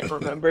because you can't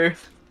remember.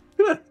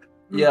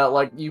 Yeah,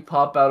 like you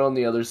pop out on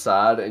the other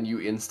side and you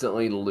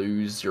instantly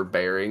lose your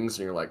bearings,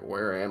 and you're like,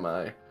 "Where am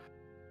I?"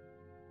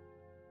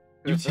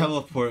 You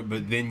teleport,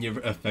 but then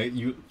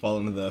you fall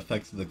into the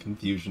effects of the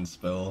confusion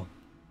spell.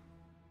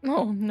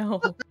 Oh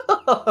no.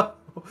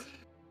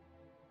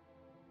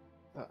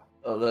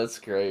 Oh, that's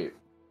great.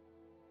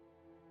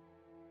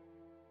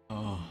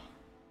 Oh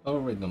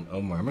wait, no,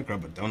 Omar, I'm gonna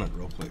grab a donut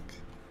real quick.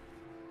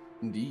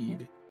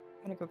 Indeed.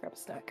 I'm gonna go grab a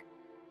snack.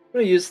 I'm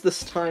gonna use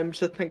this time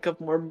to think of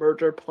more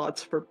murder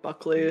plots for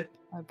Buckley.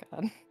 Oh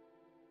god.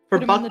 For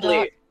Put him in the dock.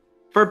 Buckley.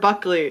 For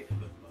Buckley.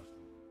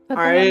 Put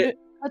Alright.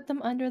 Put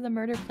them under the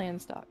murder plan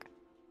stock.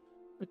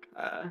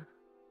 Okay.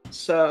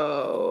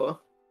 So.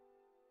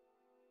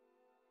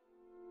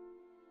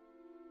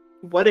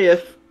 What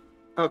if.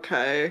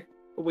 Okay.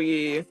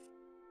 I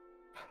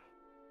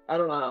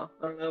don't know.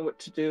 I don't know what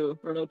to do.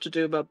 I don't know what to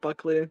do about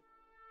Buckley.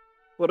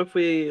 What if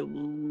we.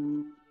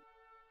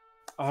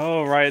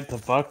 Oh, right, the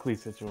Buckley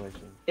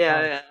situation.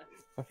 Yeah.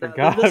 I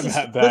forgot this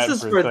about that.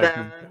 This is for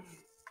that.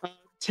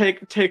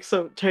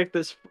 Take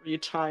this free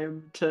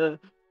time to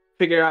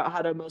figure out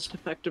how to most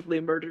effectively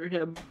murder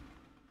him.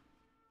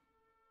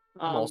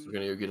 I'm also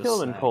gonna go get a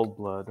Kill in snack. cold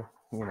blood,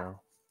 you know.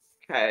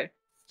 Okay.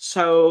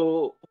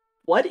 So,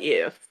 what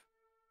if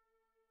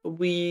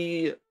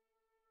we...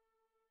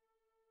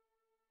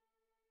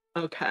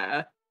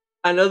 Okay.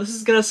 I know this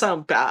is gonna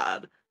sound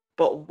bad,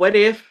 but what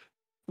if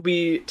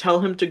we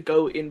tell him to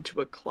go into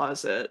a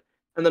closet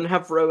and then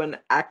have Rowan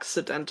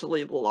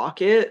accidentally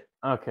lock it,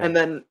 Okay. and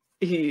then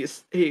he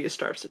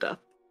starves to death?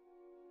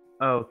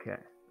 Okay.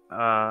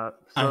 I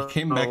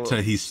came back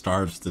to he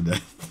starves to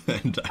death.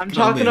 And I'm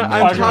can only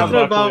talking imagine-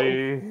 about.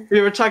 Buckley. We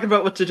were talking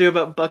about what to do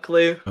about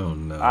Buckley. Oh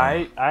no.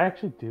 I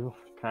actually do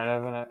kind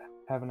of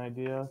have an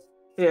idea.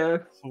 Yeah.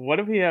 So what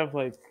if we have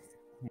like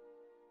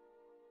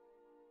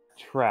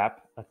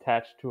trap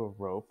attached to a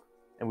rope,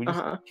 and we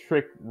just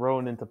trick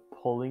Rowan into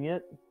pulling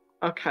it,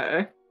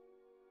 Okay.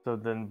 so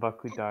then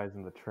Buckley dies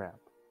in the trap.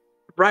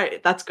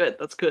 Right. That's good.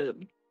 That's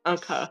good.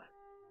 Okay.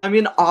 I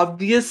mean,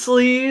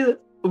 obviously,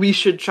 we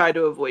should try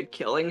to avoid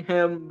killing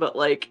him, but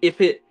like,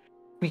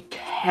 we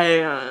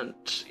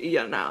can't,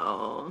 you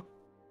know.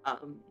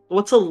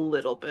 What's a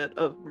little bit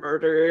of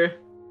murder?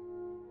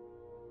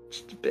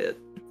 Just a bit.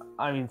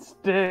 I mean,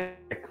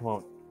 Stick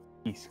won't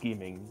be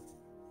scheming.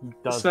 He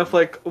doesn't.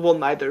 Snowflake will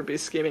neither be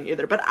scheming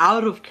either, but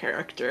out of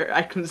character,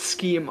 I can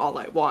scheme all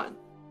I want,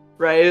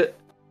 right?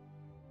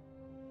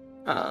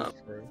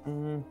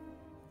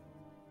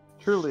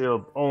 Truly,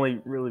 it'll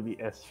only really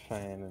be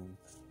S-Fan and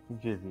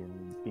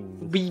Vivian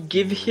being. We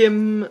give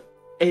him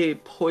a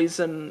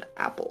poison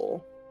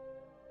apple.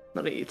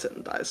 Then he eats it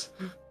and dies.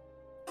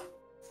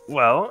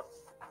 Well,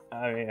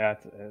 I mean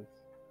that's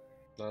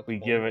we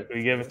one give of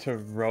it to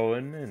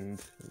Rowan, and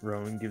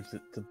Rowan gives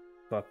it to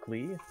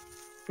Buckley.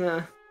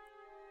 Yeah.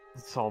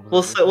 Solves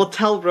We'll everything. we'll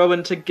tell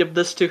Rowan to give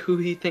this to who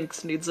he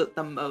thinks needs it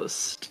the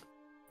most.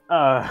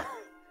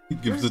 He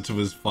gives it to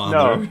his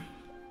father.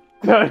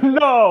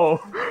 No.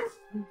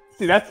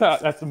 See,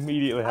 that's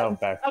immediately how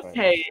it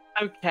backfires.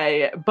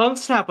 Okay. Bone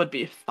Snap would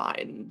be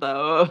fine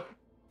though.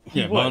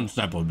 Yeah, What? Bone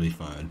Snap would be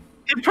fine.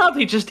 He'd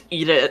probably just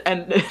eat it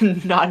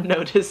and not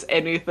notice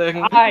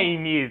anything. I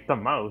need it the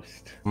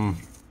most.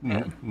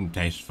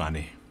 Tastes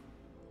funny.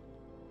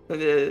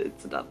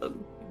 It's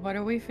nothing. What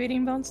are we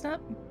feeding Bone Snap?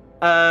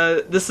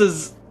 This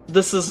is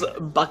this is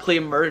Buckley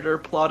murder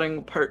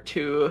plotting part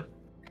 2.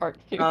 Part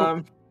 2.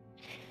 Um,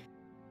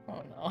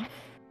 Oh no.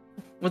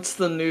 what's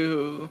the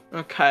new?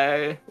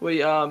 Okay,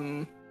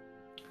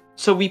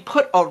 so we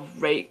put a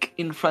rake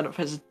in front of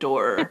his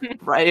door,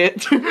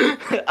 right?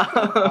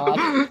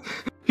 God.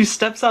 He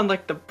steps on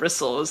like the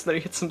bristles, then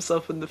he hits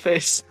himself in the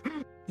face.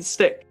 The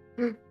stick.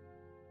 And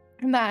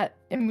that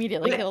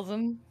immediately Wait. kills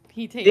him.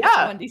 He takes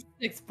Yeah.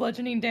 1d6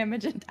 bludgeoning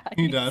damage and dies.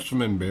 He dies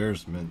from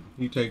embarrassment.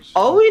 He takes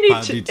All we need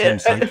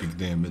 5d10 psychic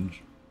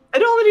damage.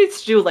 It only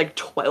needs to do like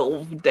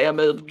 12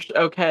 damage,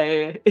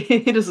 okay?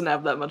 He doesn't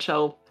have that much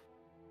health.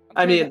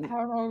 I Okay, mean- how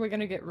are we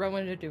gonna get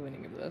Rowan to do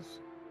any of this?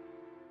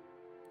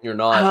 You're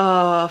not.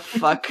 Oh,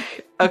 fuck.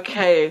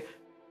 Okay.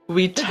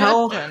 We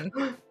tell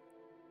Suggestion.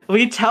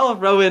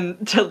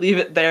 Rowan to leave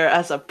it there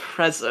as a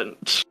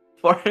present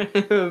for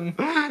him.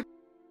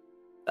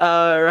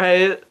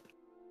 Right?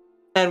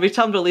 And we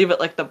tell him to leave it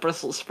like the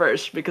bristles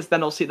first, because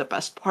then he'll see the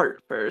best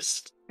part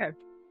first. Okay.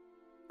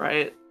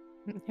 Right?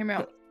 Hear me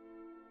out.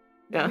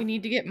 Yeah. We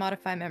need to get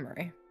modify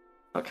memory.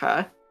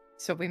 Okay.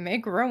 So we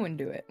make Rowan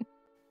do it.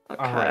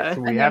 Okay. Alright,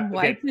 so we And have then to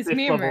wipe get his 5th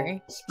level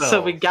memory. So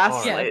we spells.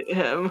 gaslight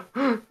him.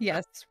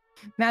 Yes.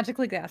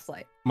 Magically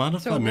gaslight.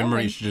 Modify So memory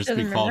Rowan should just be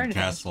doesn't remember called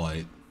anything.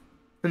 gaslight.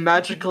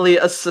 Magically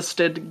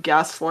assisted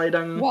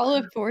gaslighting. Wall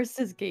of Force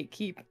is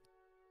gatekeep.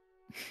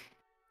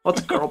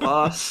 What's girl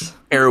boss?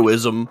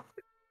 Heroism.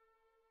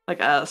 I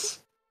guess.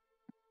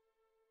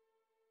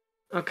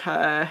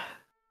 Okay.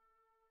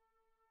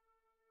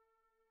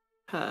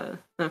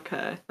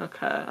 Okay.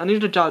 I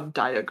need to draw a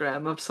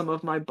diagram of some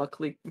of my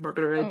Buckley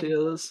murder Oh.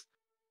 ideas.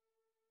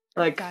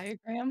 Like,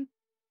 Diagram?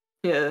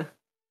 yeah.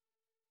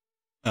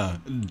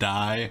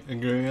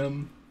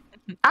 Diagram.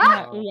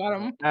 Ah! We got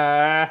him.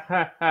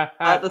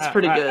 That's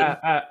pretty good.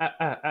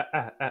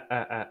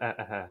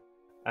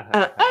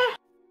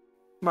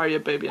 Mario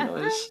baby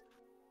noise.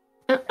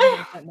 I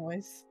hate that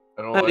noise.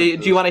 I don't Do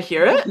like you want to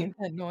hear I it? hate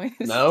that noise.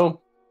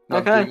 No.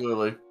 Not Okay.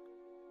 particularly.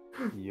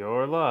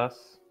 Your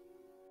loss.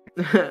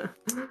 I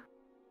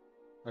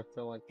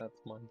feel like that's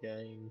my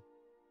game.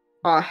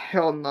 Oh,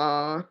 hell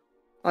nah.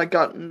 I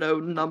got no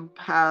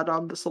numpad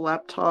on this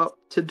laptop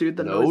to do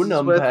the No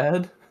noises with.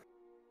 numpad.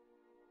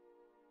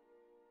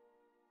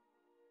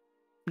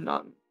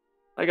 None.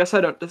 I guess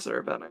I don't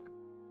deserve any.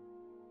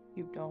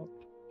 You don't.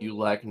 You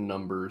lack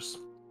numbers.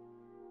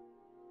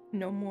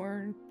 No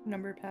more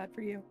number pad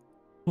for you.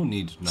 Who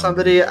needs numbers?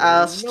 Somebody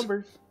asked,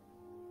 Numbers.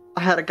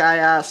 I had a guy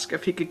ask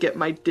if he could get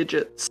my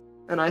digits,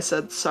 and I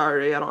said,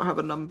 sorry, I don't have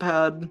a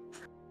numpad.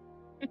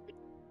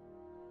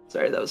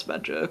 Sorry, that was a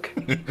bad joke.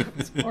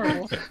 It's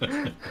horrible.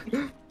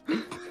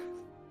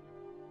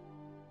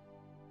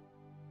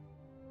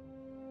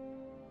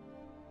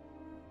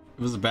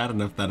 It was bad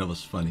enough that it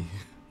was funny.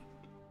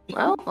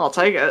 Well, I'll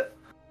take it.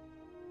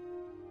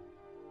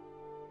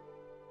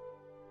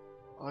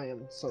 I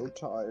am so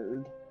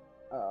tired.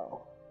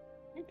 Ow.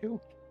 Me too.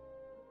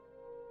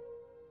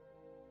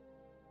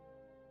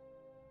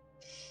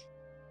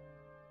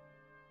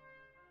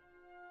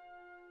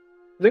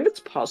 I think it's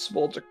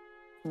possible to,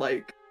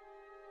 like...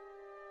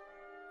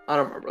 I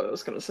don't remember what I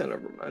was gonna say,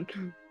 never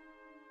mind.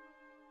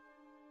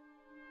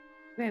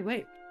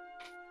 Wait.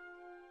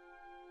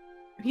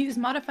 Use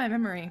modify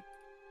memory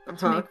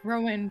to make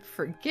Rowan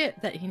forget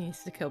that he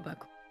needs to kill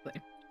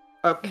Buckley.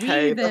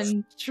 Okay, We that's...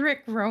 then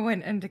trick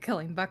Rowan into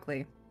killing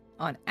Buckley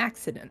on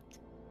accident.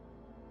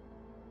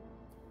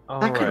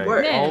 That could Alright,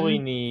 work. all we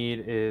Then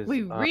need is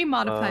We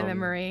remodify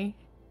memory.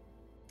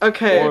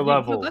 Okay, Or to kill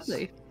levels.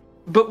 Buckley.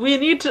 but we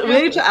need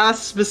to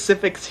ask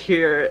specifics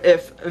here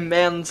if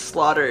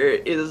manslaughter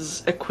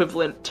is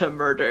equivalent to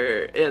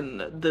murder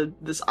in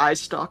this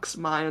Eyestock's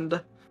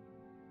mind.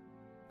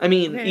 I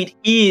mean, Okay. it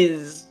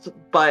is,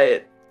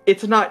 but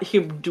it's not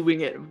him doing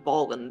it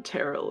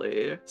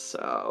voluntarily,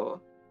 so...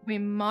 We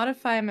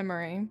modify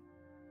memory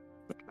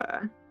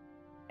Okay.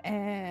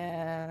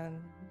 and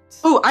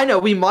Oh, I know,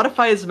 we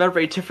modify his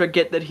memory to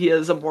forget that he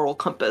has a moral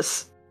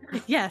compass.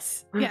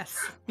 yes.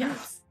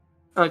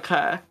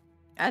 Okay.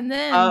 And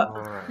then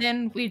Alright.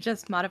 then we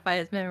just modify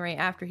his memory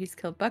after he's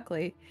killed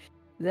Buckley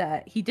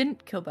that he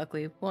didn't kill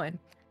Buckley, 1,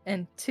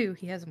 and 2,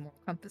 he has a moral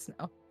compass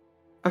now.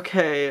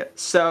 Okay,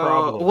 so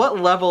Problem. what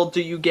level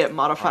do you get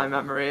modify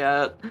memory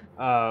at?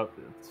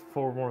 It's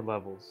 4 more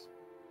levels.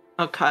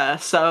 Okay,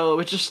 so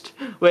we just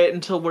wait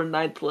until we're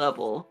 9th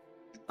level.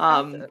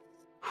 That's it.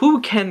 Who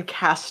can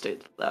cast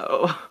it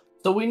though?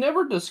 So we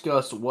never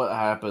discussed what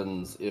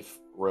happens if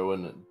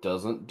Rowan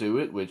doesn't do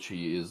it, which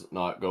he is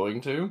not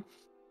going to.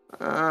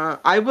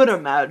 I would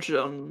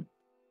imagine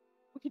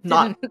We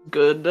not didn't.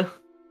 good.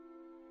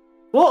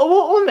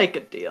 We'll make a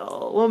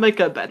deal. We'll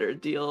make a better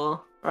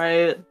deal,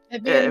 right?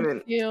 If Yeah, I your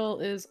mean- deal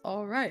is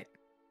alright,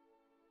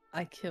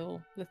 I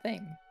kill the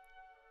thing.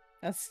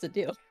 That's the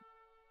deal.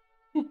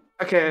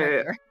 Okay.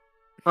 Right there.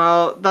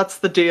 Well, that's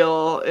the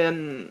deal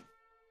in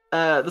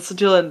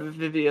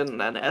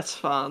Vivian and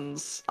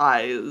Esfan's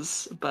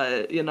eyes,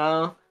 but you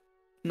know,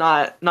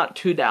 not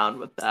too down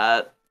with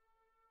that.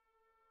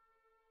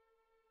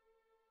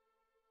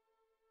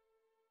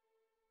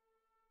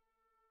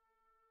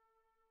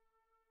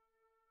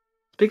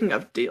 Speaking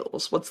of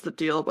deals, what's the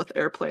deal with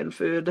airplane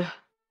food?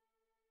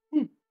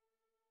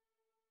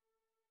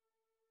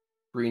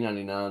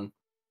 $3.99.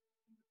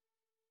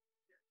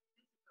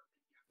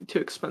 Too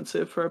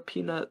expensive for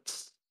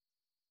peanuts.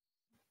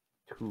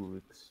 Too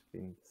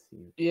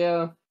expensive.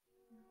 Yeah.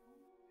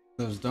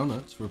 Those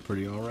donuts were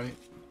pretty alright.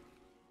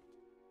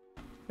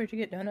 Where'd you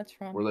get donuts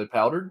from? Were they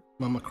powdered?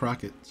 Mama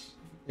Crockett's.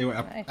 They were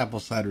Nice. apple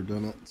cider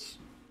donuts.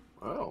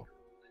 Oh.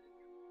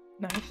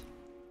 Nice.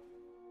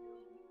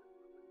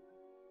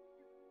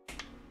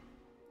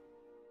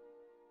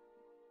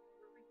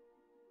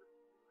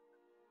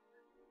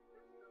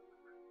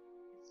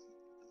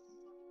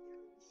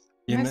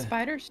 You My know-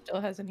 spider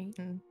still hasn't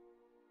eaten.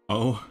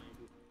 Oh,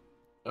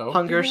 Oh.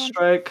 Hunger Everyone-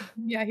 strike.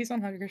 Yeah, he's on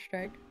hunger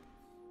strike.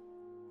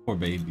 poor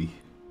baby.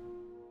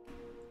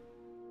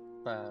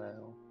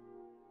 Wow.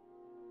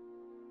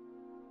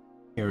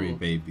 Hairy Ooh.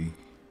 baby.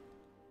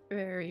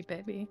 Very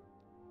baby.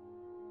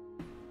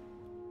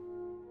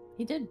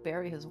 He did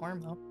bury his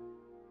worm though.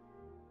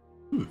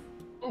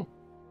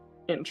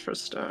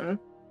 Interesting.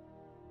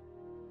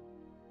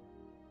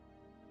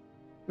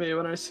 Maybe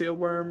when I see a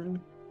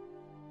worm,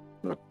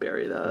 I'm gonna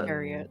bury that.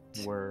 Bury it.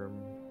 Worm.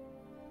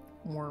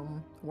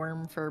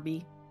 Worm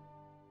Furby.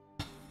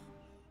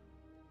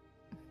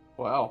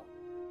 Wow.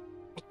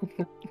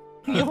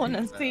 You want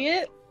to see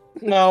it?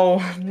 No,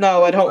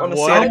 I don't want to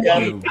see What? it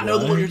again. I know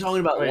the one you're talking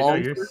about. Wait, no,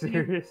 long you're Furby?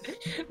 serious?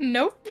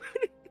 Nope.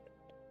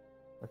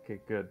 Okay,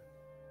 good.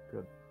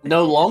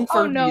 No, long Oh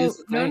Furby no, is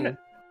the no,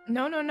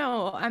 thing.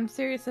 no! I'm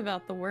serious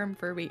about the worm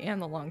Furby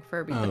and the long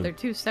Furby, Oh, but they're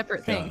two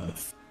separate God.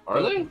 things.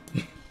 Are they?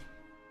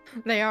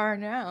 They are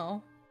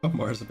now.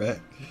 Omar's back.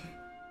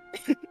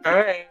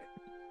 Alright.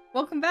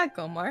 Welcome back,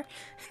 Omar.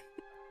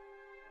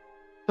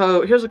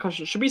 So here's a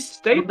question: should we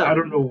stay I the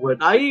don't know what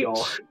night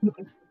y'all-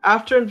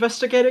 after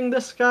investigating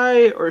this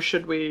guy, or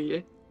should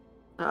we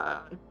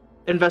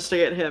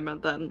investigate him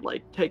and then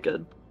like take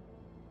a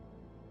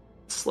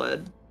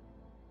sled?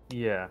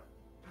 Yeah.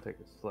 Take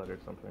a sled or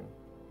something.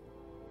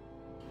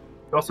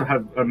 We also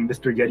have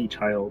Mr. Yeti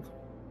Child.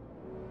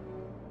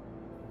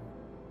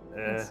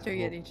 Mr.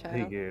 Yeti Child.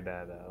 Figure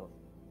that out.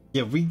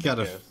 Yeah, we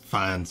gotta Yes.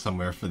 find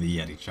somewhere for the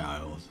Yeti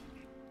child.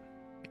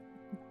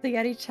 The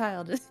Yeti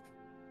child is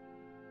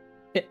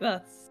with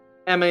us.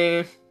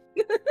 Emmy,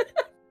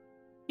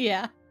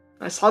 Yeah.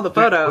 I saw the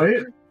photo.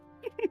 Wait,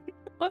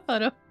 What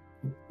photo?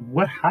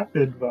 what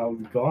happened while I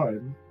was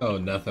gone? Oh,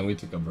 nothing. We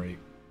took a break.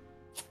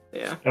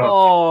 Yeah.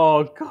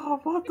 Oh god,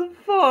 what the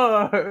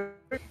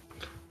fuck?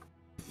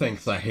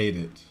 Thanks, I hate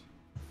it.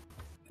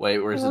 Wait,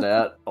 where's it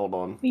at? Hold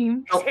on.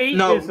 Theme. Hate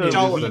No, is a-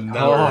 don't. It was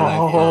another knife.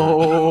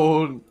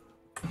 Oh,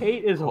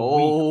 Hate is a weak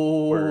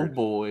oh word to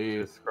boy.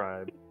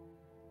 describe.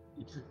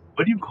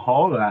 What do you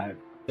call that?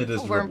 It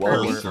is Worm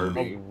repulsive.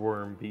 Furby. A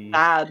worm bee.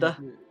 Bad.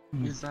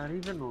 Is that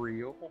even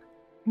real?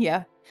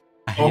 Yeah.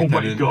 I hate Oh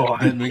that my it- God.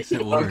 That makes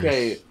it worse.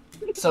 Okay,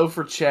 so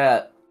for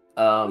chat,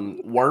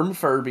 worm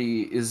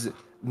Furby is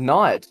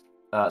not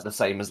the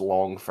same as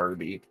long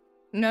Furby.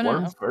 No, no,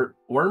 no.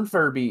 Worm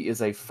Furby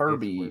is a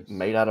Furby worse.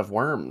 made out of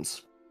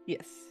worms.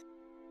 Yes.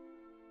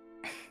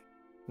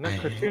 Not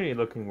cartoony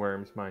looking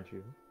worms, mind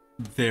you.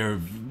 They're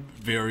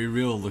very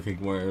real looking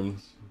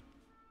worms.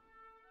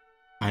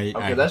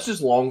 Okay, that's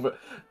just long.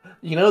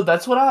 You know,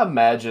 that's what I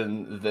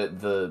imagine that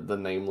the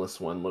nameless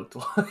one looked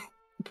like.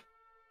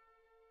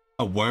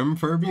 a worm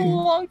Furby.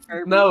 Long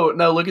Furby. No,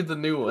 look at the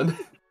new one.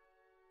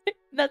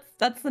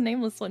 That's the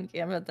nameless one,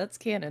 Gamma. That's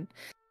canon.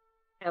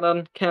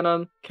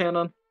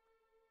 Canon.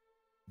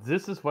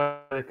 This is why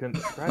I couldn't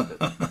describe it.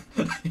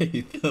 I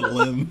hate the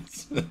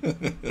limbs.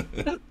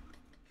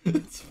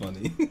 It's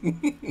funny.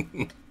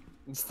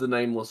 It's the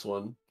nameless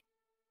one.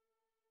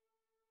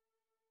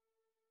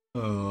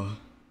 Oh,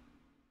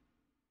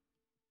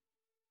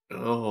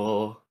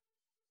 Oh,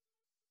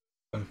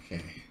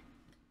 okay.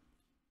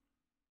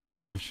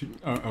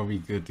 Are we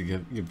good to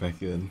get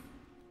back in?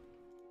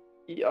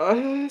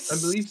 Yes.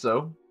 I believe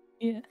so.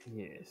 Yeah.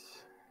 Yes.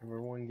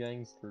 Everyone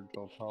gangster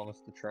till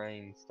Thomas the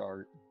Train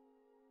start.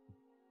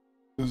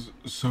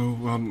 So,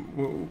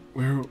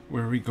 where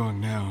are we going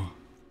now?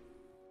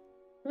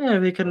 Yeah,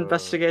 we can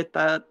investigate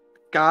that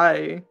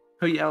guy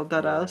who yelled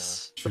at Yeah.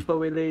 us before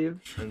we leave.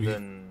 Should And we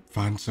then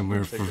find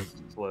somewhere take a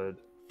sled.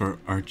 for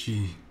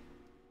Archie?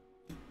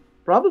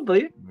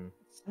 Probably.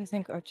 I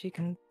think Archie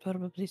can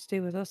probably stay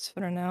with us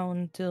for now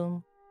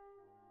until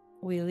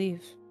we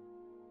leave.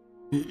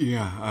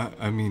 Yeah,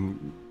 I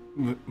mean,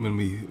 when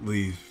we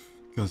leave,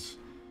 because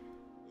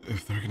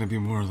if there are gonna be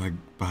more like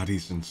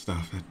bodies and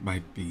stuff, it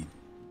might be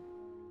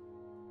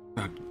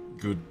not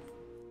good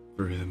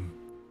for him.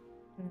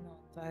 No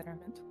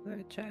environment for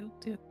a child,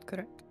 yeah,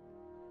 correct.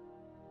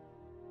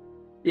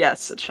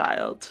 Yes, a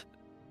child.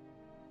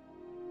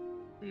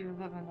 Do you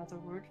have another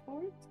word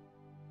for it?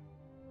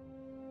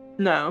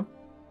 No.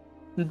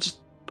 I'm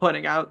just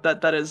pointing out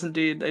that that is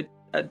indeed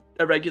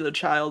a regular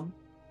child.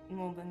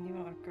 Well, then you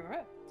are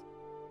correct.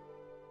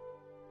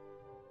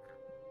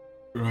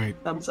 Right.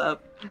 Thumbs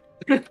up.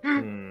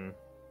 Hmm.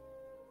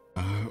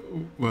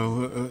 Well,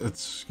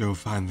 let's go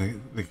find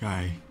the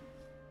guy.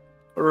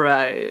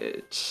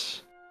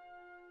 Right.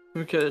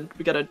 We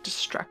gotta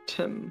distract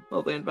him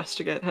while we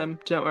investigate him.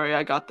 Don't worry,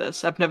 I got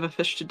this. I've never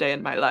fished a day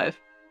in my life.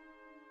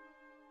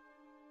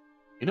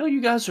 You know,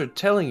 you guys are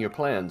telling your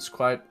plans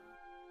quite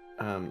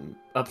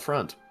up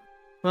front.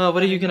 Well,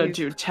 what are you gonna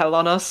do? Tell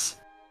on us?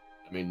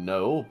 I mean,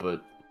 no,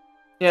 but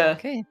Yeah.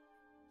 Okay.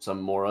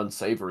 some more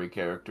unsavory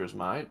characters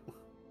might.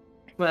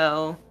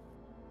 Well,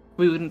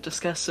 we wouldn't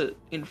discuss it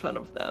in front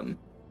of them.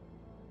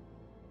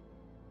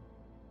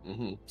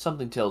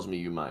 Something tells me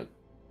you might.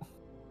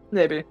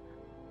 Maybe.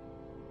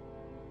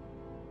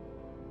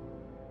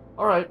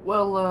 All right.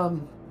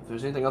 Well, if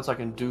there's anything else I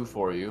can do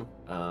for you,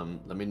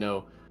 let me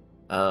know.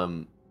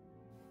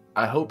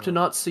 I hope to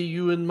not see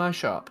you in my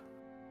shop.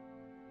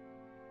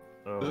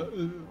 Oh,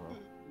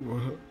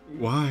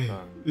 Why?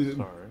 I'm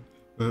sorry.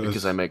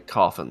 Because I make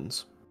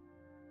coffins.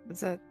 Is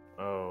that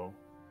Oh,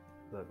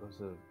 that was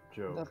a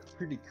joke. That's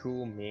pretty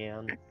cool,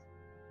 man.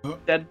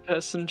 Dead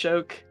person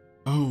joke.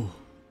 Oh,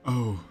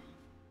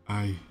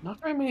 Not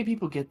very many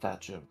people get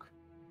that joke.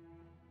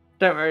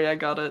 Don't worry, I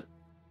got it.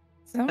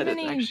 so I didn't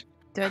many actually.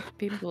 dead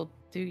people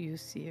do you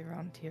see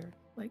around here?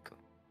 Like,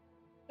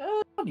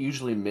 Not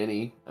usually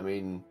many. I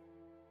mean,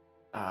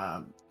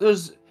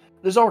 there's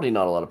already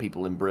not a lot of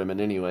people in Bremen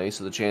anyway,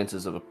 so the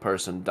chances of a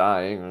person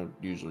dying are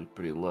usually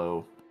pretty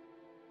low.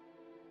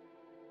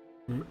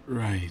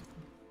 right.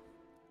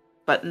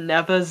 But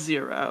never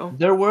zero.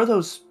 There were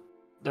those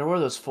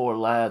 4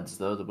 lads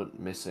though that went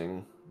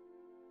missing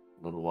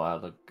a little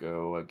while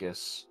ago. I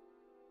guess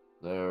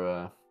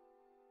they're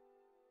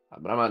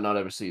but I might not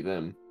ever see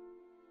them.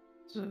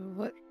 so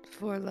what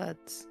 4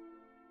 lads?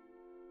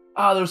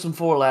 There were some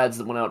 4 lads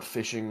that went out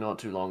fishing not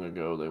too long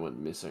ago. They went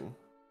missing.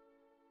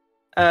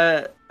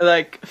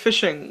 Like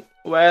fishing.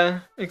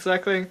 Where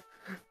exactly?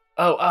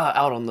 Oh,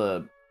 out on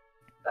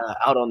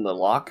the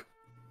lock.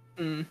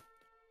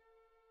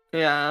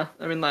 Yeah,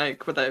 I mean,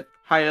 like, were they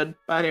hired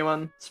by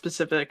anyone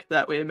specific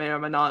that we may or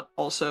may not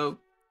also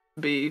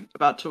be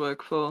about to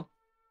work for?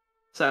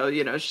 So,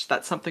 it's just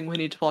that's something we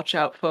need to watch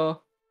out for.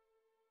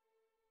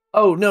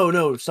 Oh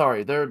no,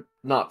 sorry. They're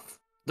not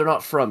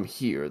from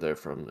here. They're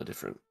from a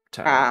different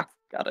town. Ah,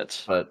 got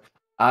it. But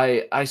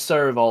I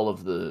serve all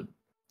of the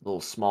little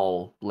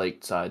small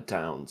lakeside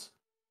towns.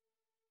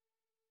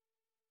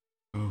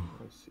 Oh,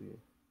 I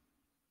see.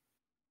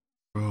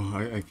 well,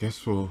 I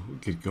guess we'll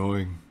get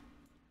going.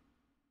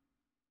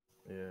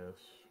 Yes.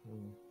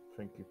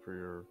 Thank you for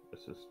your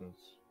assistance.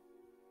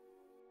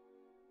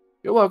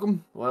 You're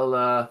welcome.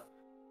 Well,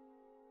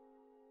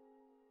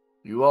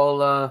 you all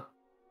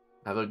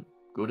have a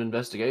good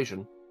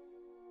investigation.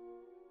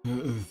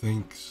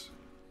 Thanks.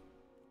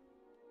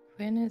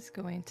 Quinn is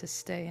going to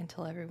stay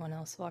until everyone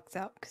else walks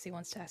out because he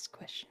wants to ask a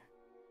question.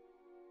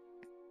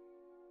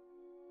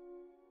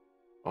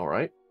 All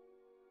right.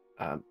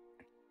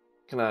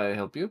 Can I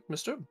help you,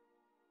 mister?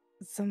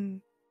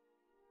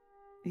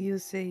 You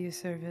say you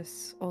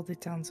service all the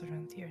towns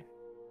around here.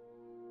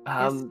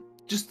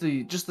 Just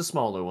the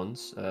smaller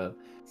ones.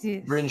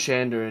 Yes. Bryn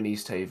Shander and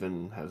East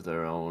Haven have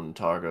their own.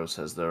 Targos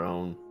has their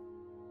own.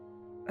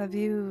 Have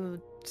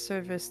you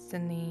serviced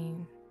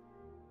any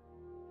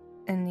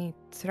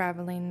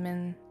traveling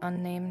men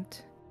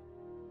unnamed?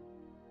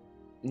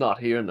 Not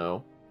here,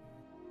 no.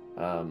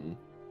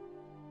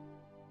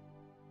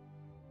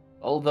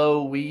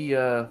 Although we,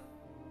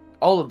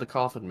 all of the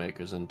coffin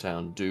makers in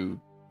town do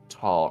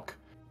talk.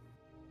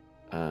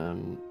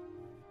 If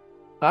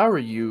I were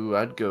you,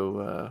 I'd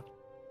go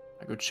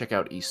check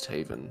out East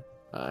Haven.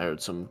 I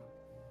heard some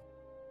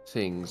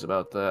things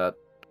about that.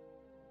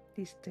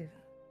 These two.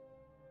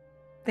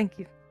 Thank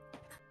you.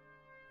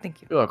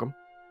 Thank you. You're welcome.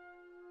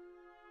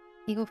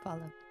 He will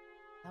follow.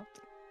 Out.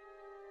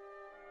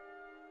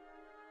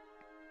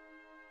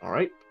 All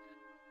right.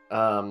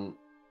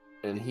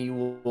 And he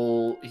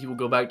will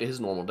go back to his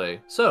normal day.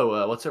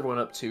 So, what's everyone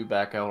up to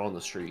back out on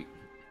the street?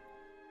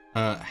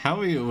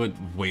 Howie would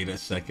wait a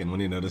second when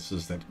he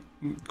notices that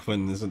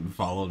Quinn isn't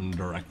following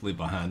directly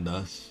behind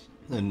us.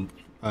 And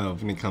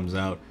when he comes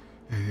out,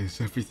 is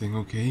everything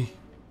okay?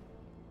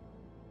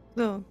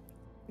 So,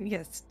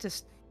 yes,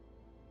 just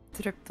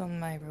tripped on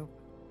my rope,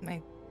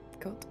 my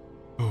coat.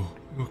 Oh,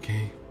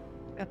 okay.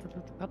 Got a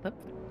little cut up.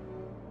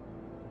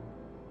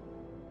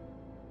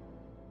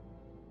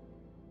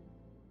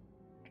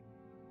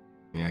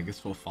 Yeah, I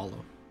guess we'll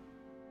follow.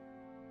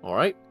 All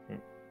right.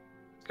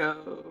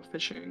 Go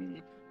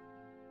fishing.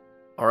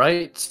 All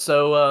right.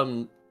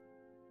 So,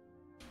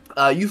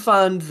 you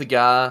find the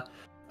guy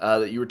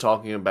that you were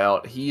talking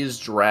about. He is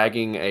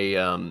dragging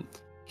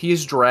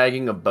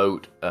a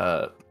boat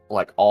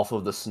like off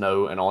of the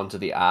snow and onto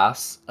the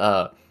ice.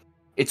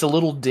 It's a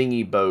little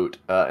dinghy boat,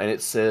 and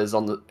it says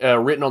on the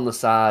written on the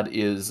side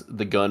is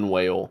the gun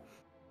whale,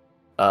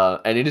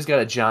 and it has got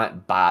a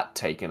giant bite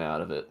taken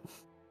out of it.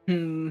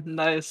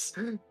 Nice.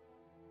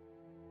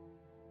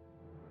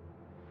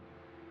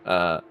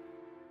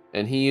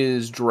 And he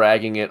is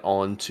dragging it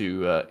onto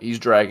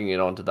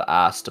the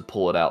ice to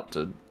pull it out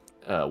to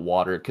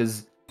water.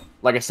 Because,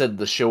 like I said,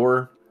 the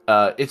shore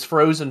it's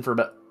frozen for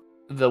about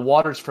the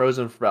water's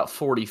frozen for about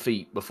 40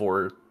 feet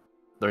before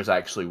there's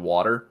actually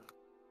water.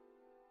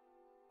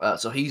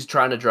 So he's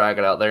trying to drag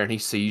it out there, and he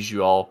sees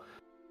you all.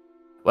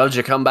 Well, did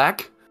you come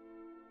back?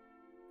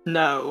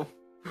 No.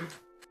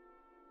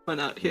 We're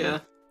not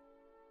here.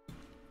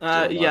 Still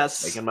not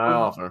Yes. Taking my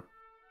offer.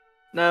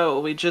 No,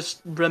 we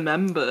just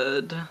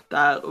remembered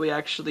that we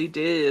actually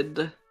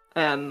did,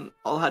 and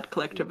all had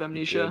collective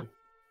amnesia. Did?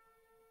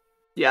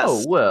 Yes.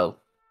 Oh, well.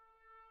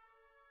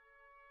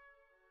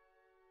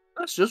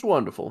 That's just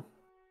wonderful.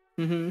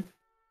 Mm-hmm.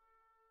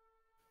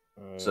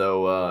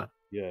 So,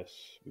 yes,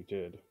 we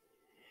did.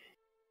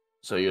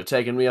 So you're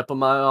taking me up on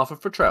my offer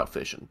for trout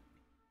fishing.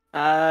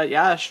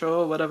 Yeah,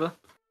 sure, whatever.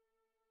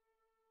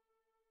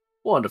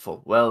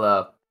 Wonderful.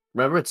 Well,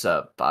 remember it's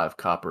 5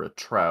 copper a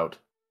trout.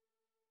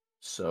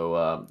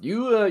 So,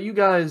 you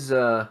guys,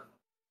 I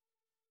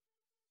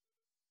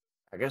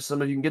guess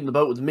some of you can get in the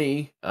boat with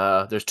me.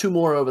 There's 2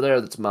 more over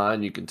there that's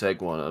mine. You can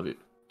take one of it.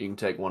 You can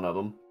take one of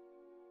them.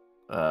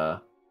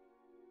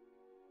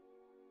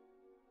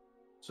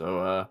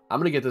 So, I'm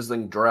gonna get this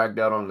thing dragged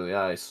out onto the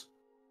ice.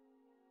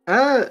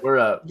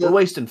 We're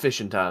wasting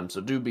fishing time, so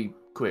do be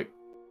quick.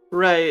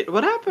 Right.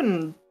 What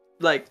happened,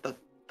 like,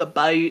 the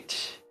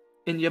bite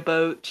in your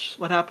boat?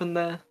 What happened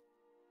there?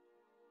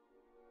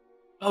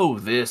 Oh,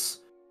 this.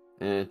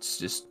 It's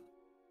just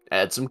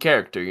add some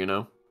character, you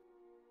know?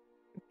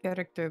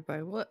 Character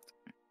by what?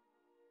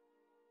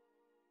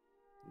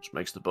 Which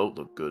makes the boat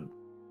look good.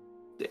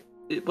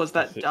 Was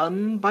that Is it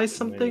done by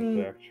something?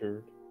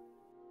 Manufactured.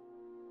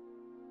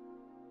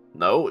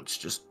 No, it's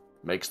just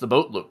makes the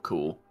boat look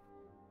cool.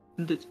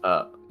 Did-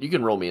 You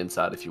can roll me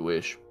inside if you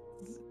wish.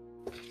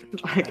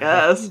 I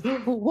guess.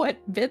 What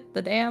bit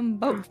the damn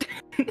boat?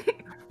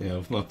 Yeah,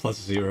 my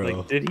 +0.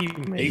 Like, did he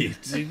make?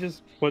 Eight. Did he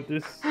just put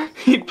this?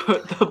 He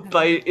put the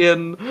bite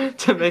in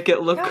to make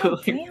it look God cool.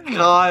 damn it.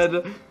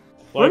 God.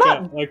 We're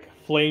not- Like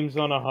flames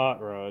on a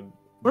hot rod.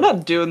 We're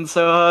not doing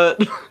so hot.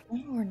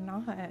 No, we're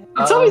not.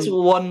 It's always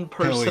one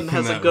person can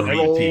has a that good rate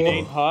roll. people?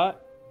 Ain't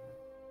hot.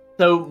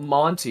 So,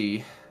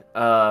 Monty,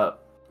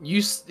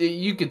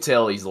 you could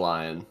tell he's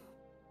lying.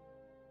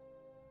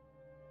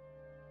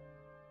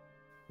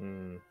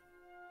 Hmm.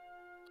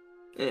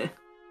 Eh.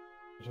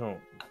 I don't.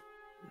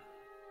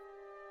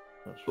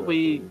 Not sure I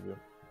We- believe you.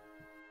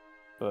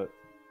 But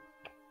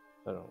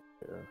I don't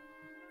care.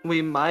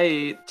 We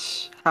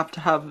might have to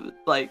have,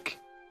 like,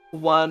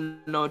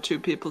 1 or 2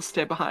 people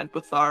stay behind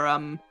with our,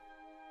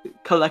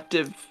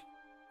 collective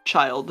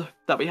child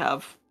that we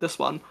have. This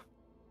one.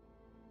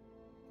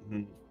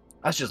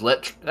 That's just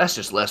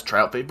less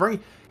trout fish.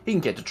 He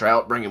can catch a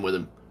trout. Bring him with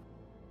him.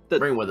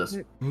 Bring him with us.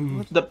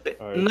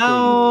 Alright,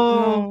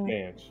 No.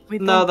 Pants. We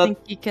don't No, that-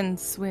 think he can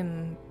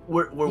swim.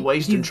 We're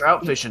wasting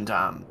trout fishing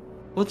time.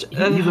 We'll,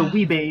 He's a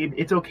wee babe.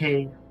 It's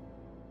okay.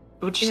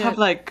 we'll just Yeah. have,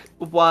 like,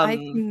 I 1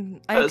 can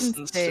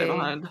person stay. stay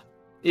behind. I can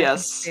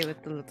Yes. stay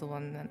with the little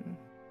one then.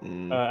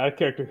 A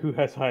character who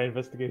has high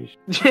investigation.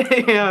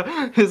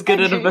 Yeah, who's good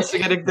at Okay.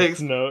 investigating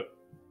things. Note.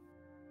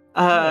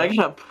 I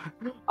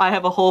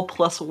have a whole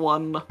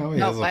 +1. Oh, he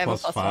No, has I a have a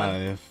 +1.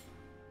 +5.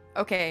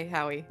 Okay,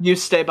 Howie. You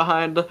stay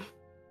behind.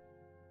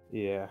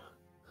 Yeah.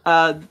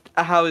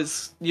 How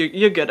is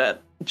you're good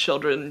at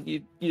children?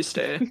 You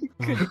stay.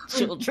 Good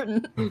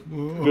children.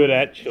 Good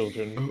at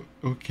children.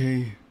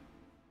 Okay.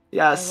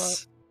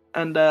 Yes,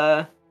 and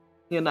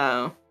you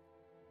know,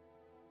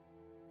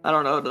 I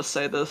don't know how to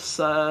say this.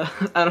 I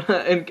don't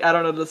know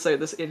how to say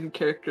this in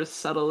character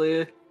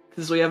subtly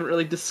because we haven't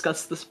really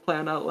discussed this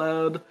plan out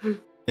loud.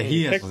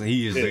 Yeah,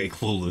 he is Big.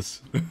 clueless.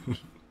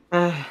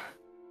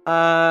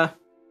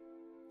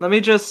 Let me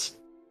just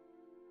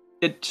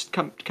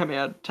come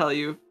here tell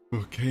you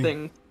Okay.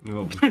 thing.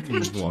 No,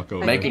 just walk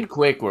over. Make it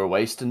quick. We're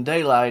wasting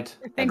daylight.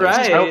 think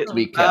Right, Trout to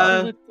be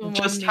caught. Little one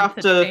just needs have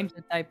to to- change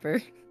the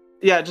diaper.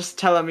 Yeah, just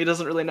tell him he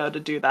doesn't really know how to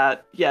do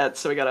that yet,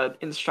 so we gotta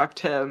instruct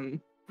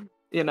him.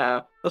 You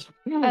know.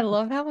 I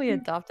love how we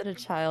adopted a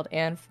child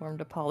and formed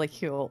a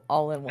polycule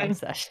all in one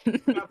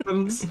session.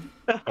 happens.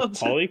 A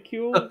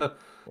polycule?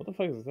 What the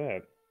fuck is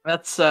that?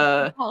 That's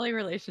Poly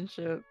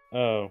relationship.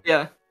 Oh.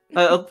 yeah.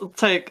 I'll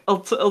take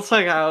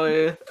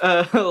Howie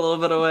a little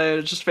bit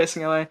away, just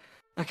facing away.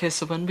 Okay,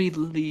 so when we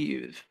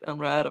leave and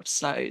we're out of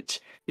sight,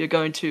 you're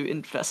going to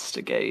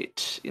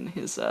investigate in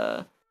his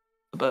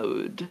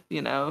abode.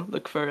 You know,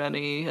 look for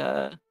any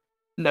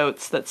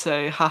notes that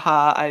say,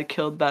 "Haha, I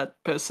killed that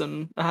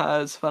person.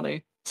 Haha, it's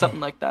funny."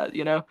 Something like that.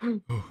 You know.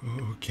 Oh,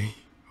 okay.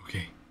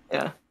 Okay.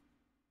 Yeah.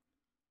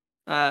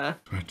 Do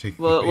I take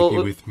Well, the well, baby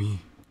well- with me?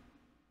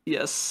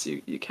 Yes,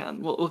 you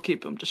can. We'll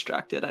keep him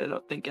distracted. I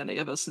don't think any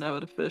of us know how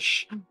to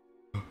fish.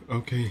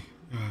 Okay.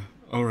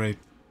 All right.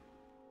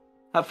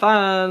 Have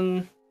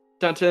fun.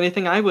 Don't do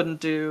anything I wouldn't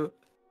do.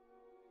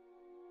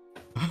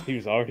 He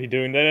was already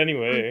doing that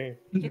anyway.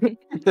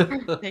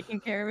 Taking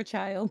care of a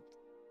child.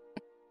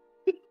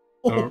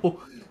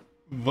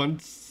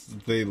 Once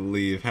they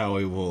leave,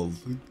 Howie will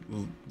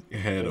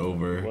head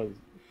over. Was-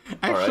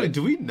 Actually, Alright.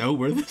 do we know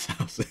where this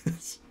house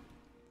is?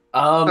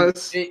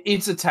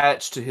 It's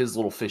attached to his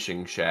little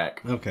fishing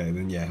shack. Okay,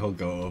 then yeah, he'll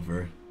go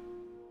over.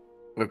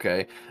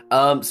 Okay.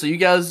 So you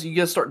guys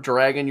start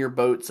dragging your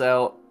boats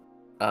out.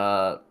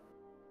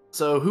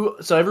 So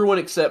everyone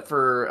except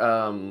for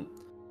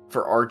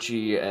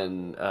Archie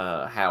and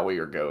Howie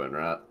are going,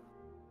 right?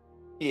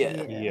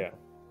 Yeah. Yeah.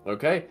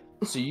 Okay.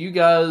 So you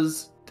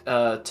guys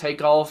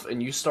take off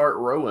and you start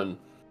rowing.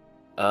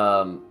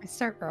 I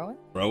start growing.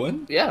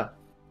 Rowan? Yeah.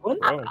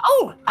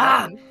 Oh.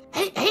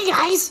 Hey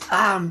guys.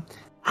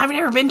 I've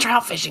never been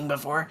trout fishing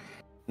before.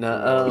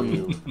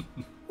 No.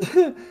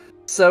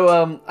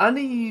 So I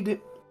need.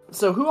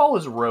 So who all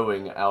is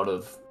rowing out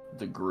of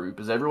the group?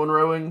 Is everyone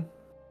rowing?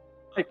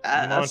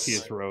 Monty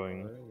is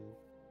rowing.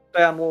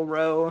 Bam will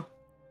row.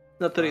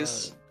 Not that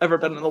he's ever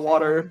been in the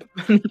water.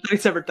 Not that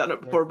he's ever done it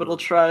before, but he'll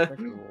try.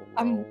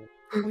 I'm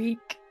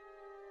weak.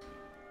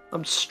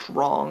 I'm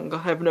strong. I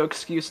have no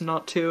excuse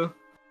not to.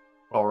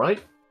 All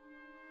right.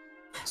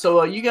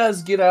 So you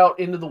guys get out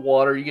into the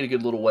water. You get a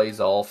good little ways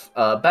off.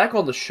 Back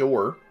on the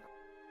shore.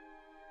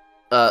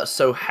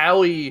 So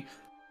Howie,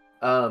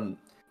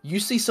 you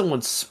see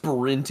someone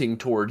sprinting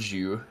towards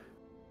you.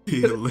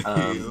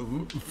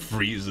 Helium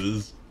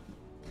freezes.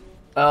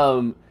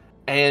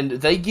 And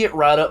they get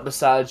right up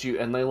beside you,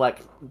 and they like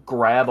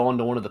grab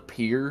onto one of the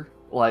pier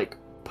like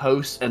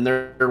posts, and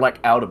they're like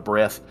out of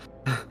breath.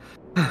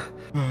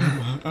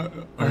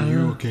 Are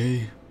you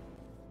okay?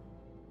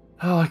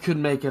 Oh, I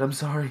couldn't make it. I'm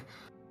sorry.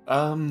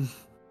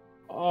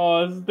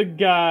 Oh, it's the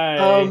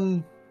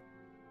guy.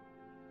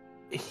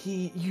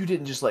 You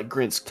didn't just let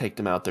Grinsk take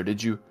them out there,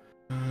 did you?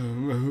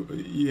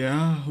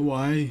 Yeah,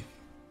 why?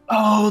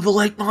 Oh, the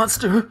lake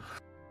monster.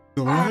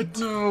 The what?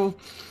 No.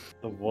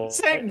 The wolf.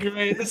 This ain't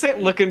great. This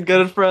ain't looking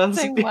good for us.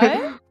 Say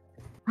what?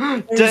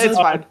 It's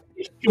fine.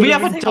 We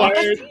have a Say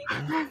doctor.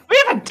 what?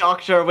 We have a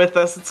doctor with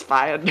us. It's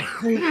fine.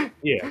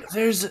 Yeah.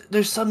 There's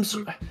some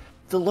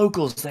the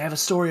locals. They have a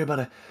story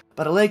about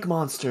a lake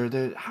monster.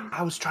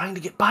 I was trying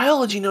to get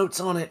biology notes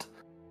on it.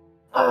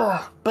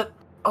 Oh, but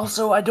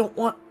also I don't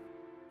want.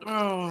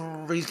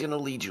 Oh, he's gonna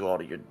lead you all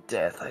to your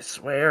death. I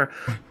swear.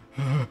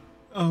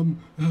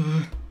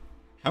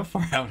 How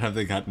far out have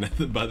they gotten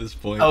by this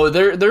point? Oh,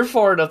 they're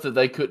far enough that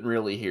they couldn't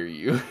really hear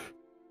you.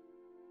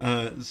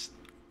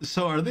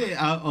 So are they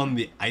out on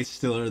the ice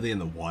still, or are they in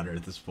the water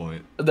at this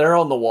point? They're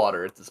on the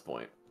water at this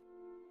point.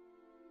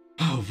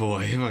 Oh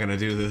boy, how am I gonna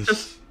do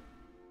this?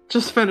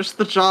 Just finish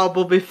the job.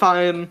 We'll be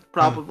fine.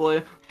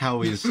 Probably.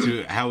 Howie is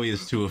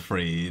too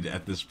afraid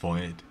at this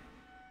point.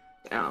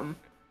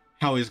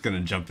 Howie's gonna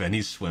jump in.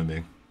 He's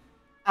swimming.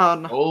 Oh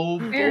no. Oh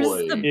Where's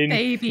boy. the In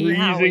baby, freezing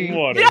Howie?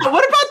 water. Yeah.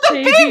 What about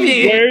the Baby.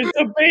 baby? Where's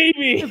the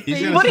baby?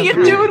 He's gonna What are set you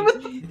the- doing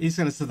with? He's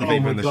gonna set the Oh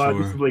baby my on the god,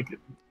 shore. this is like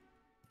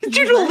Did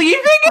you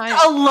leaving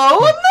it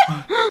alone?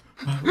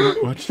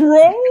 Watch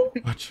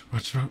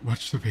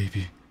the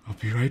baby. I'll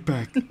be right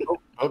back.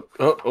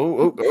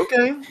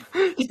 Okay.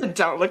 He said,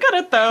 "Don't look at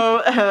it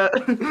though."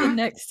 The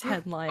next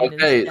headline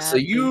Okay, is so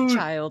Dad you- and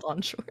child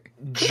on shore.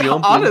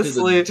 Jump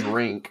Honestly. into the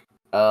drink.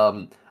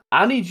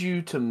 I need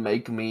you to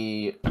make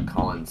me a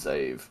con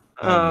save.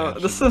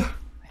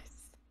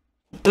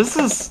 This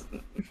is.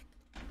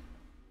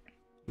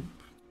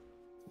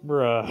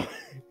 Bruh.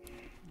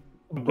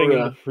 Something in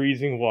the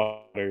freezing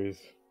waters.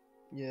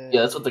 Yeah,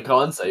 that's what the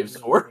con save's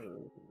for.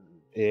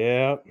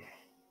 Yeah.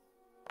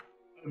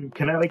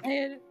 can I like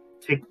I-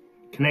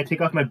 can I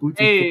take off my boots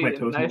and Hey, stick my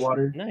toes in nice. the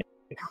water?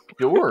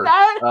 Sure.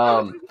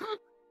 That-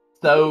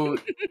 So,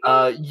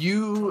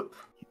 you...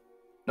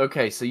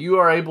 Okay, so you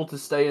are able to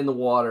stay in the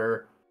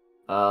water,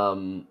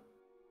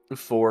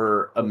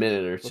 for a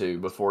minute or two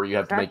before you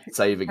have to make the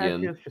save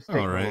again. Just take a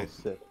Alright. little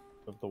sip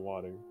of the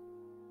water.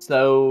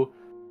 So,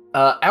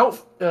 out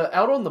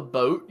on the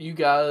boat, you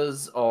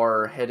guys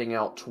are heading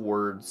out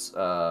towards.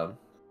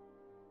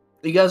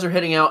 You guys are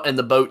heading out, and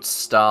the boats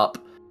stop,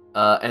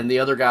 and the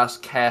other guy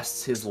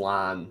casts his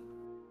line.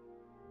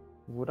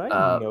 Would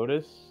I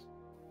notice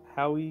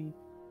Howie?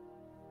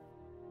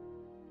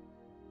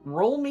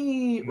 Roll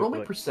me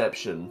Like-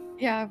 perception.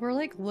 Yeah, we're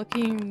like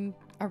looking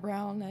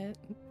around it.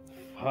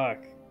 Fuck.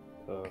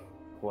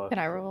 Plus Can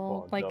I roll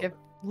well, like double. if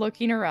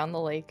looking around the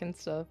lake and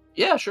stuff?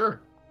 Yeah,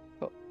 sure.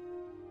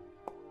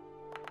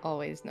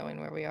 Always knowing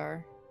where we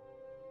are.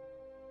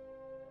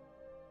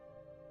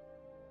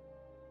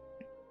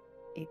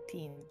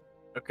 18.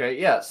 Okay,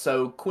 yeah.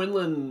 So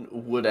Quinlan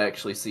would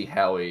actually see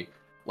Howie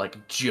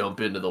like jump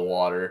into the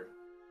water.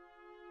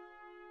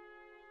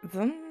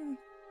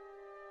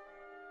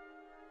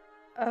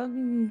 Are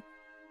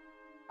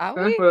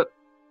we?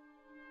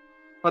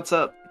 What's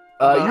up?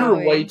 You're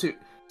Howie. way too.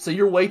 So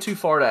you're way too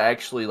far to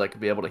actually like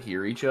be able to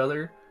hear each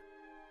other.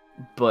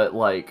 But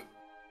like,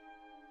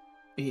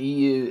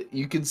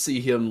 you can see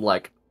him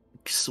like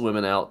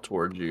swimming out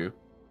towards you.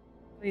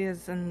 He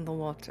is in the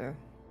water.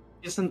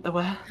 Isn't the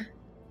way?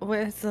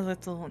 Where's the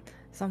little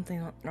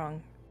something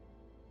wrong?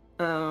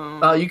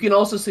 You can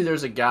also see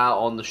there's a guy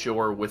on the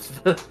shore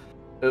with the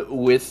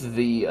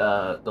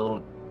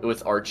little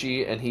with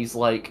Archie, and he's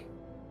like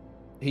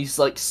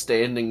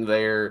standing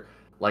there,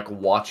 like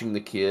watching the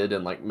kid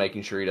and like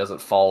making sure he doesn't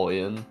fall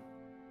in.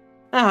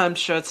 I'm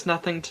sure it's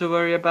nothing to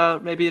worry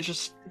about. Maybe it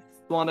just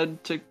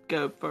wanted to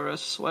go for a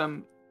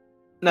swim.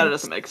 No, that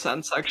doesn't make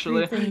sense,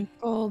 actually. Freezing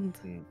cold.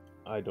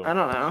 I don't I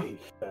don't know. believe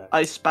that.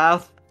 Ice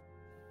bath.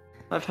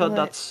 I've heard What?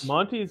 that's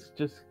Monty's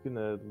just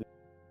gonna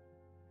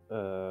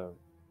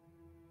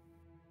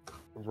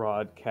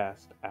rod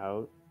cast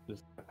out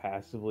just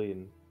passively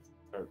and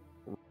start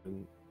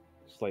rowing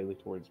slightly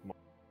towards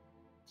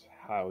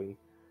Howie.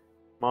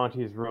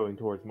 Monty is rowing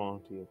towards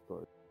Monty, of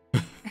course.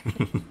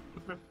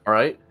 All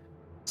right.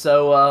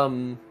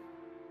 So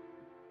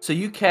so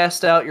you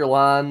cast out your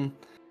line.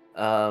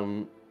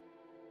 Roll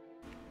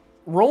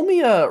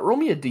me a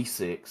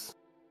d6.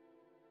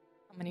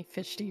 How many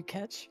fish do you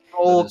catch?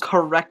 roll That is-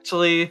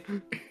 correctly.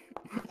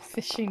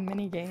 Fishing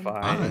minigame.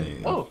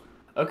 5. Oh,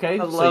 okay. I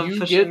So love you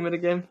fishing get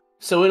minigame.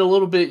 so in a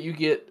little bit you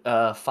get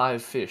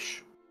 5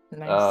 fish.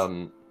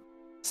 Nice.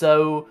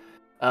 So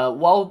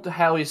while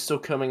Howie's still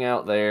coming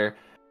out there,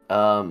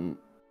 I'd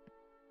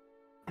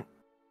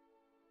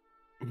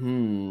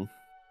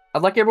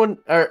like everyone,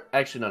 or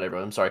actually not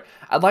everyone. I'm sorry.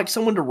 I'd like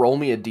someone to roll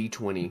me a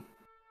d20.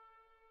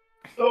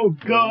 Oh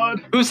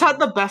God! Who's had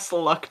the best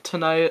luck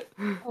tonight?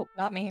 Oh,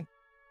 not me.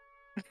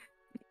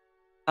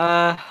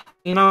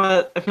 You know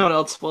what? If no one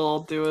else will, I'll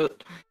do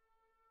it.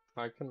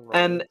 I can roll.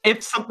 And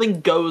if something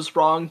goes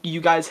wrong,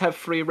 you guys have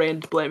free reign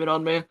to blame it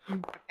on me.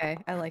 Okay,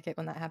 I like it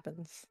when that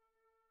happens.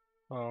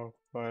 Oh,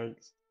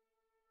 thanks.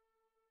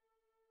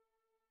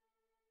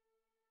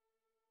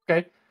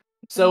 Okay.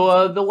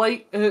 So the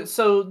late,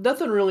 so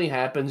nothing really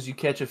happens. You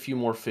catch a few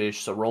more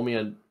fish. So roll me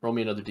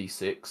another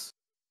d6.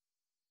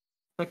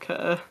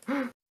 Okay.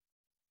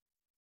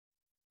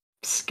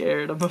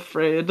 Scared, I'm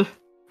afraid.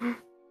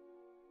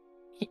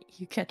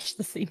 You catch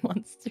the sea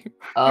monster.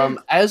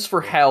 As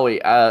for Howie,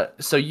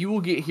 so you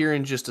will get here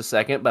in just a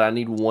second, but I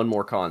need one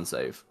more con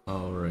save.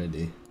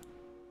 Alrighty.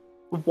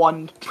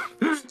 One.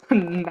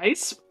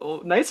 Nice,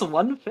 nice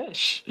one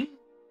fish.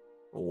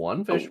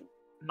 One fish. Oh,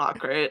 not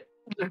great.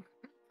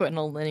 Putting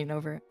a leaning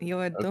over. You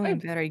are doing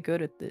very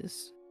good at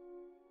this.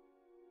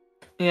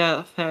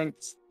 Yeah,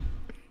 thanks.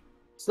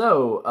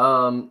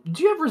 So,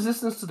 do you have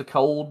resistance to the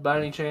cold by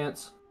any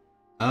chance?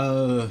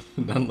 Not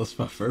unless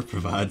my fur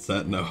provides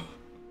that, no.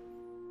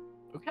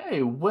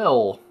 Okay,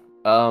 well,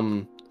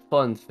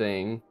 fun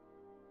thing.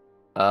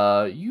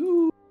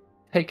 You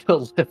take a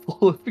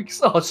level of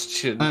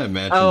exhaustion. I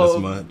imagine Oh.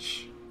 as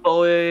much.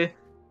 Boy.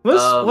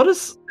 What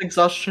does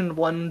exhaustion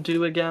 1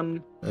 do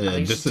again?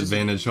 think it's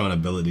Disadvantage on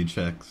ability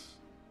checks.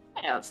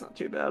 Yeah, it's not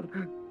too bad.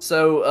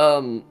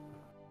 So,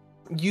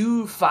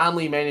 you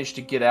finally managed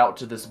to get out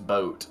to this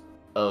boat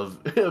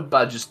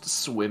by just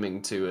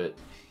swimming to it.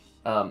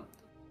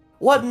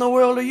 What in the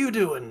world are you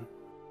doing?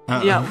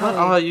 Yeah, what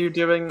are you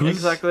doing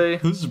exactly?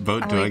 Whose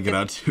boat do I get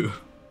out to?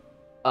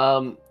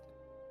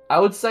 I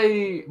would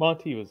say,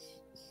 Monty was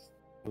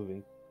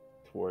moving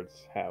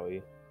towards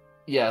Howie.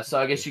 yeah, so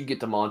I guess you can get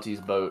to Monty's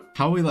boat.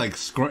 How we like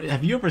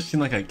have you ever seen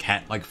like a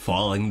cat like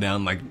falling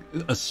down like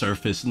a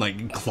surface and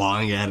like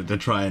clawing at it to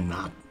try and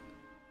not?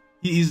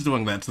 He's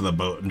doing that to the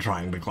boat and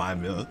trying to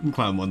climb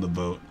on the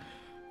boat.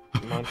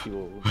 Monty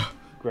will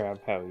grab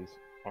Howie's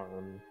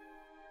arm.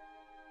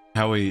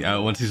 Howie,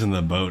 once he's in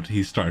the boat,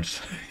 he just starts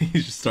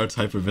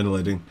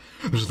hyperventilating.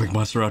 There's like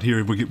monster out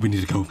here. We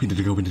need to go. We need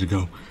to go. We need to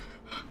go.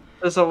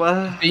 There's a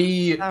what?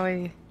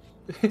 Howie.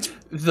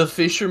 The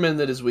fisherman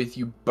that is with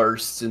you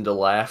bursts into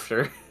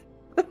laughter.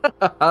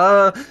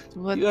 What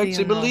You do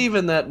actually know? believe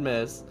in that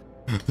mess.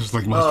 There's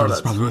like monster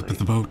that's that's probably funny. with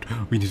the boat.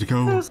 We need to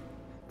go.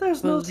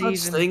 There's no Believe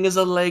such in- thing as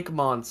a lake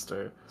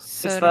monster.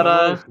 So Is do that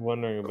I a- was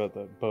wondering about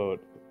that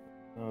boat.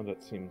 Oh,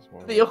 that seems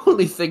more. The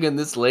only thing in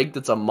this lake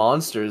that's a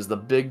monster is the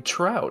big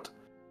trout.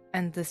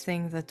 and the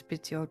thing that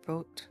bit your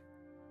boat.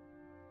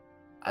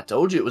 I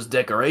told you it was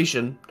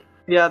decoration.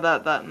 Yeah,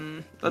 that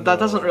doesn't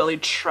No. really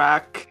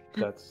track.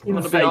 That's I'm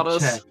gonna be Insight honest.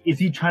 check. Is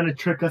he trying to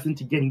trick us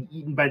into getting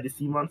eaten by the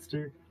sea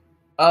monster?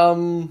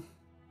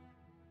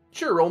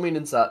 Sure, roll me an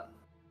insight.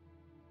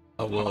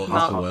 Oh well,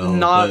 Not, well.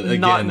 not, but again,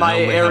 not I my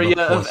only have a area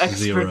of +0.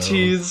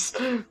 expertise.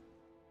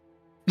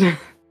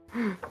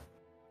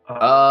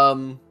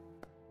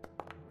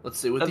 Let's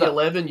see. With And the the-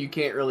 11, you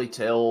can't really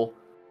tell.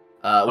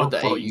 With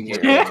the Oh, 8, you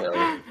can't really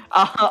tell.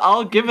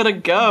 I'll give it a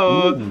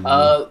go.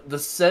 Ooh. The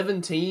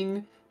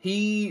 17,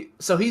 he's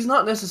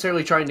not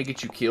necessarily trying to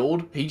get you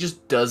killed. He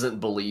just doesn't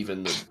believe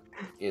in the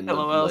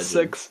LOL legend.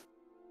 6.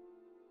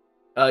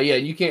 Yeah,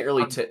 you can't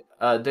really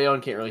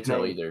Dayon can't really tell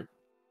No. either.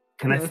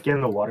 Can I scan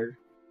the water?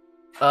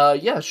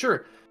 Yeah,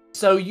 sure.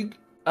 So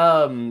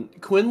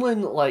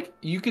Quinlan, like,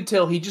 you could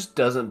tell he just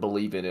doesn't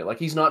believe in it. Like,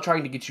 he's not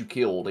trying to get you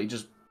killed. He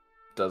just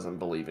doesn't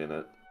believe in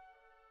it.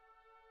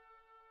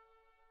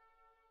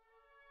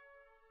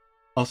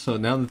 Also,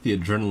 now that the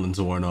adrenaline's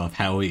worn off,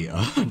 Howie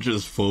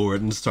just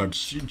forward and starts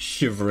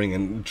shivering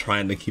and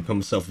trying to keep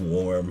himself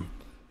warm.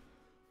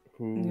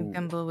 You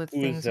gamble with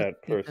Who things is that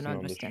you person don't on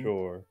the understand.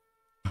 shore?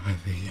 I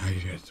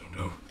don't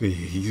know.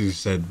 He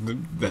said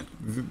that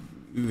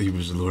he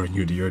was luring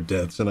you to your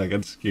deaths, and I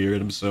got scared.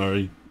 I'm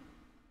sorry.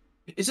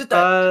 Is it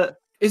that?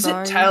 Is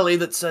sorry. it Tally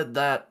that said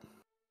that?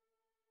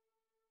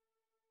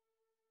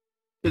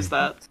 Who's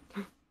that?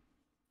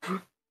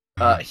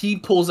 He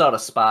pulls out a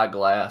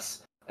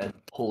spyglass and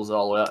pulls it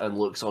all the way out and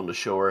looks on the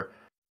shore.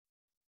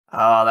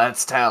 Oh,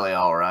 that's Tally,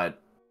 all right.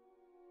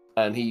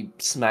 And he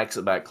smacks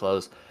it back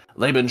closed.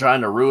 They've been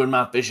trying to ruin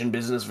my fishing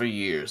business for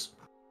years.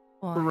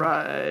 Why?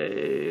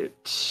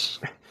 Right.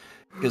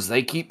 Because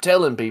they keep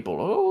telling people,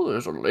 oh,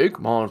 there's a lake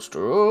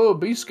monster. Oh,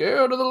 be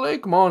scared of the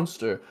lake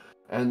monster.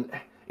 And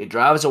it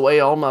drives away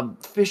all my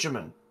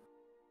fishermen.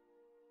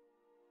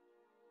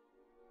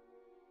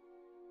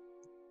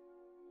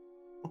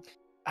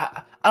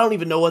 I don't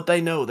even know what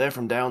they know. They're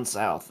from down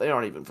south. They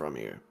aren't even from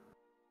here.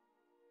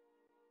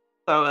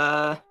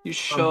 So, you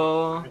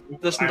sure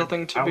there's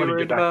nothing to I be want to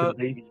worried get back to about?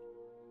 the baby.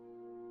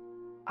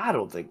 I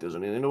don't think there's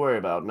anything to worry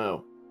about,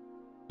 no.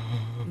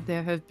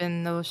 There have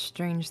been no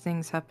strange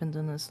things happened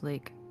in this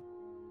lake.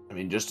 I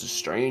mean, just as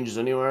strange as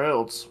anywhere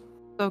else.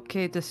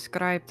 Okay,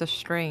 describe the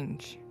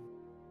strange.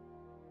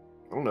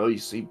 I don't know, you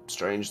see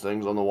strange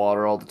things on the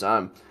water all the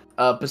time.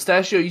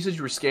 Pistachio, you said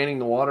you were scanning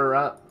the water,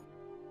 right?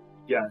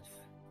 Yes.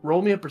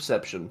 Roll me a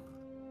perception.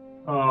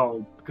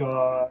 Oh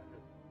god.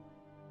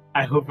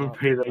 I hope and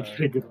pray that I get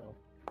a good one.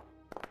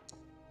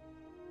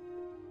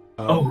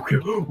 Oh, okay.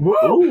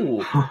 Whoa!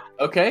 Ooh,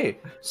 okay.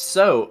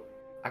 So,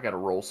 I gotta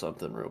roll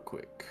something real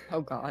quick.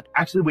 Oh god.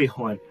 Actually, wait,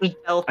 hold on.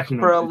 Help Actually,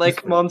 no, for a this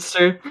lake way.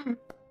 monster.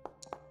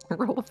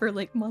 Roll for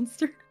lake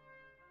monster.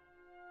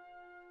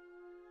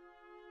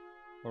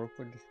 What if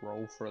we just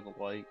roll for the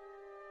lake?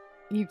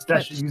 You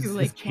Stash catch uses two his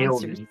lake kale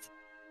monsters. vision.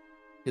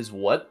 His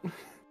what?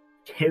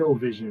 Kale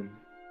vision.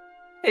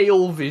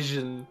 Hail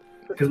vision.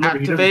 Because remember,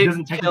 he Activate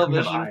doesn't kale technically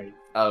have vision. eyes.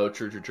 Oh,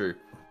 true.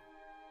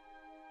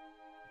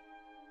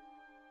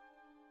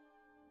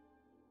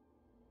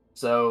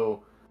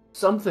 So,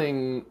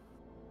 something...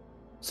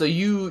 So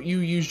you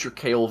used your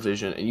kale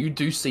vision, and you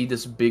do see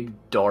this big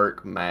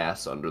dark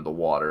mass under the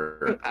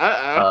water.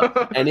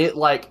 And it,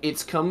 like,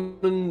 it's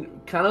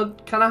coming kind of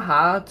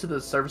high to the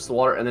surface of the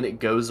water, and then it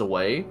goes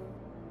away.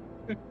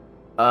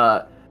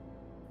 And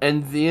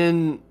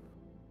then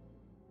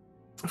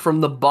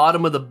from the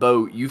bottom of the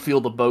boat, you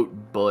feel the boat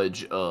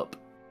budge up.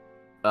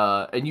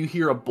 And you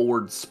hear a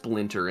board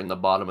splinter in the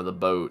bottom of the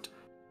boat.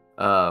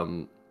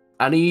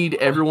 I need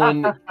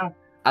everyone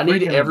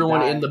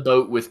in the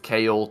boat with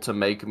Kale to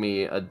make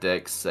me a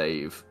dex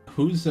save.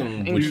 Who's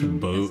in which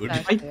boat? I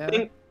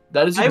think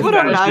That is a I would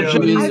good imagine.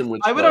 question. Who's in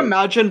which I would boat?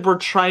 imagine we're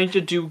trying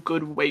to do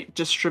good weight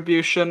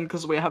distribution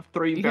because we have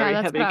three Yeah, very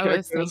that's heavy what I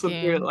was characters and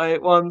three thinking.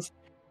 light ones.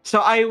 So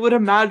I would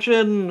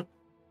imagine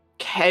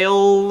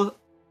Kale.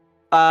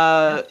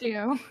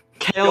 Pistachio.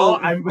 Kale. No,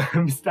 I'm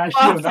Pistachio,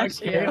 Oh, not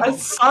Pistachio. Kale. I'm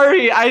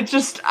sorry. I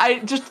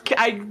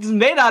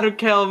made out of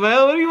kale,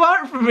 man. What do you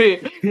want from me?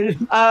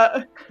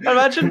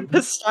 Imagine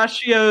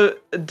Pistachio,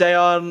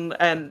 Dayon,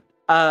 and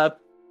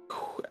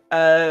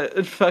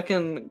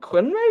fucking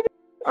Quinn maybe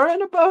are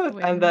in a boat,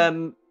 Quinn. and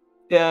then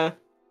yeah,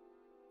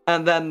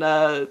 and then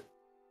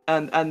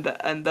and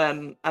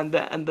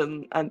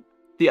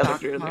the other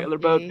Doc two in the other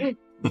boat. Monty.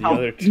 The Oh.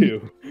 other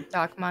two.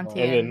 Doc Monty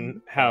And and...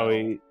 then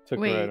Howie took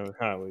a Wait. ride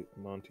on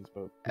Monty's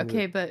boat.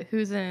 Okay, but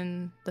who's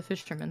in the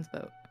fisherman's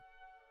boat?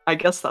 I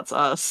guess that's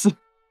us.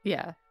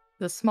 Yeah,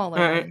 the smaller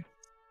Alright. one.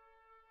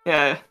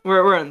 Yeah,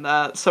 we're in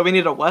that. So we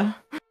need a what?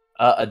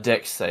 A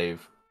dex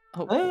save.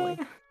 Oh boy.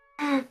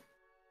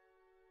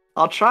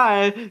 I'll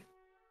try.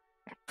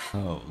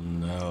 Oh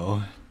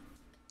no.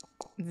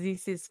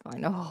 This is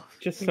fine. Oh,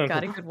 Just you sent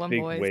got a a good one,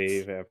 big boys.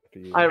 wave after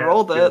you. I Yeah,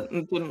 rolled good. it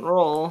and didn't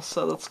roll,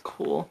 so that's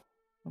cool.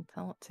 I'll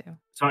tell it to.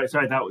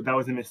 Sorry, that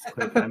was a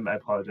misclick. I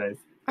apologize.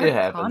 It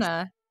happens.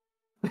 Arcana.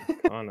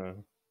 Anna.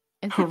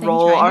 Is the thing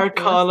Roll trying to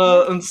kill us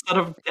Arcana now? instead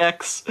of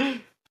Dex.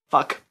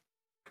 Fuck.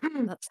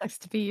 That sucks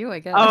to be you, I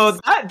guess. Oh,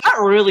 that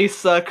really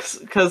sucks,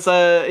 because,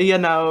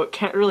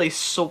 can't really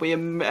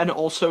swim and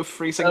also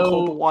freezing So-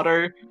 cold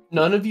water.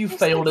 None of you Makes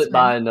failed sense, it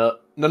by man. enough.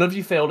 None of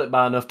you failed it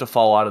by enough to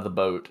fall out of the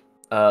boat.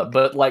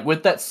 But like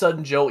with that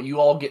sudden jolt, you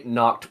all get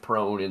knocked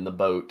prone in the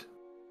boat.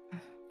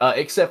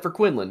 Except for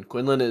Quinlan.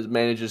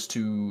 Manages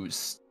to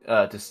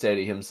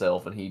steady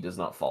himself, and he does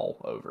not fall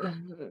over.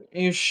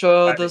 You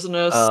sure there's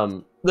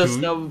no there's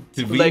Did no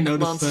Did we lake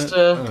notice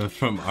monster? that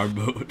from our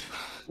boat?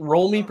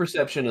 Roll me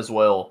perception as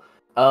well.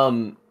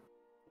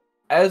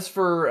 As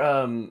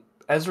for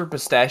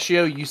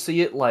Pistachio, you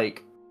see it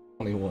like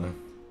 21.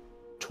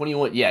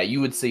 21. Yeah,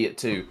 you would see it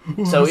too.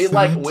 What So was it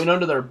like that? went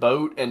under their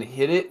boat and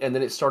hit it, and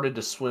then it started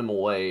to swim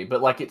away.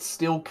 But like it's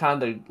still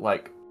kind of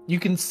like you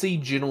can see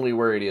generally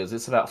where it is.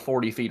 It's about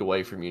 40 feet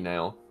away from you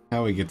now.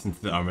 How he gets into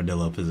the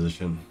armadillo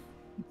position.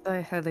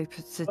 I highly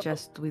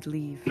suggest we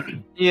leave.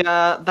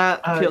 Yeah,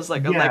 that feels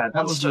like a yeah, lake that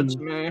would monster be- to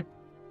me.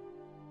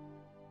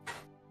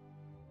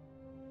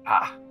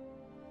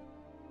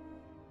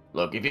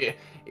 Look,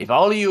 if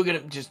all of you are gonna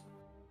just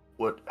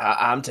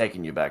I'm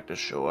taking you back to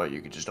shore.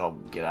 You could just all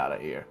get out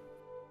of here.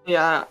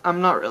 Yeah,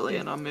 I'm not really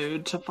in a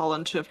mood to fall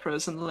into a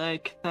frozen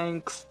lake,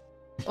 thanks.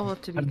 Oh,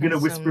 to be I'm gonna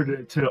whisper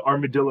consumed. to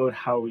Armadillo and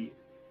Howie.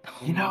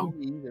 You know,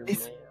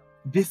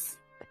 this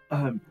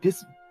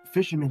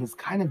fisherman is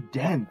kind of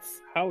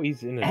dense.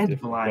 Howie's in a And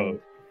different blind.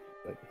 boat.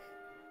 But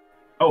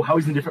Oh,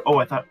 Howie's in different.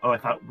 I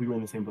thought we were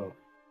in the same boat.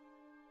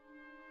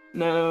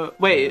 No,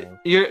 wait,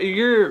 Yeah.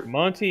 you're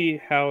Monty,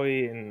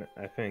 Howie, and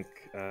I think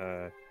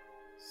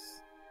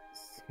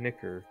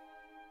Snicker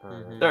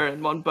Mhm. They're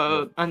in one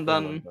boat, and They're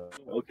in then one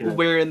boat. Okay.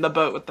 we're in the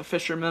boat with the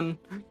fishermen.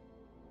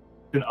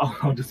 Then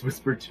I'll just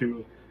whisper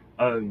to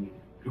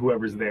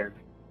whoever's there.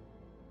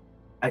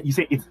 You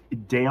say it's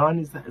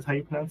Dayon, is how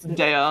you pronounce it?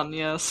 Dayon,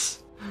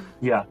 yes.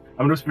 Yeah, I'm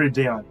gonna whisper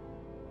to Dayon.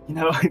 You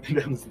know, I think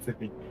that was the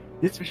thing.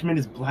 This fisherman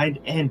is blind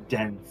and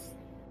dense.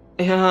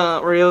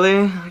 Yeah,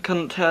 really? I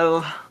couldn't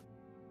tell.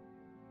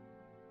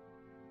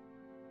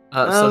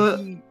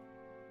 So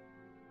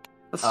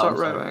Let's Oh, start I'm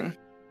sorry. rowing.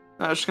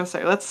 I was just gonna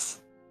say,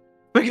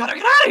 we gotta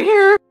get out of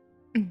here!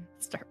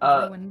 Start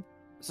Uh, rowing.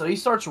 So he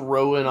starts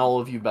rowing all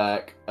of you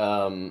back,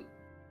 and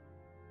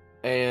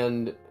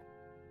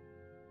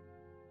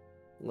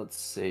let's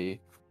see.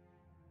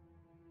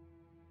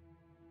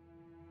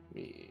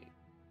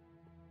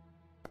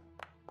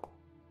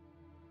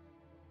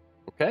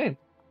 Okay,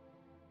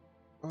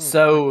 Oh,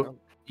 so crap.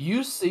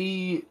 you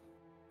see,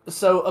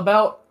 so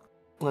about,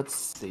 let's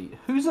see,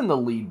 who's in the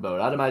lead boat?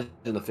 I'd imagine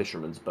the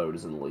fisherman's boat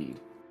is in the lead.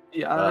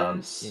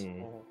 Yes.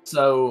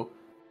 So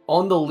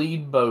on the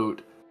lead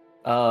boat,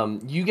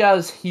 you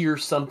guys hear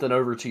something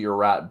over to your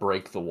right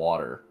break the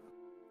water.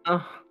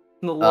 The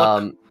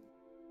look.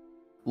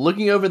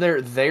 Looking over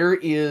there, there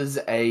is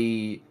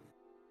the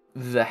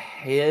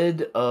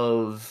head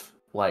of,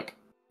 like,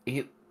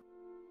 it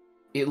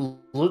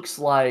looks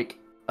like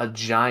a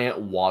giant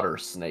water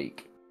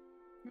snake,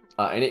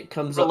 and it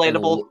comes up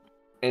Relatable.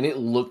 and it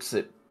looks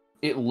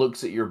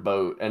at your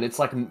boat, and it's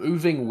like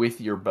moving with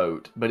your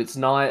boat, but it's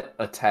not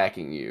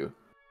attacking you.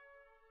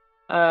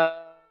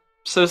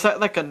 So is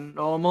that like a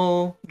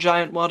normal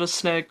giant water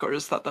snake, or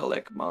is that the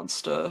like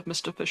monster,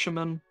 Mr.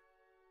 Fisherman?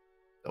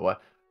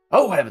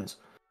 Oh heavens!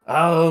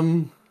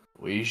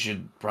 We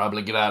should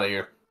probably get out of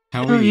here.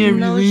 Howie, yeah,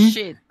 No really?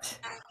 shit.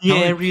 Yeah,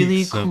 Howie really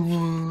picks up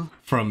cool.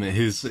 from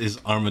his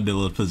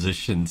armadillo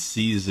position,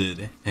 sees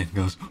it, and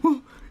goes,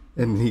 "Whew,"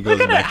 and he goes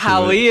Look at it, back to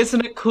Howie,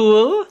 isn't it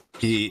cool?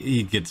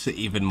 He gets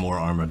even more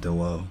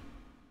armadillo.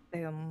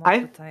 Damn,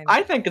 what's the time?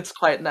 I think it's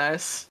quite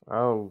nice.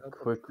 How That's a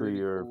quickly pretty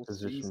your cool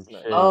position sea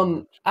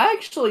changed.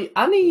 Actually,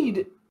 I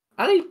need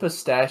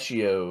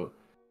Pistachio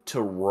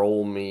to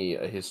roll me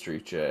a history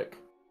check.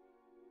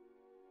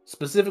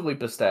 Specifically,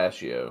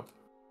 Pistachio.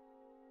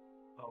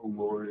 Oh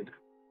lord.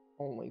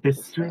 Only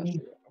History?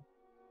 pistachio.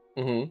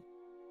 Mm-hmm.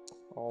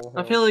 All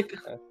I hail feel like-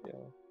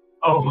 pistachio.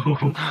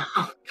 Oh.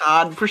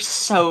 God, we're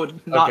so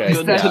not Okay,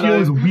 good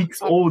Pistachio is today.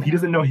 weeks old. He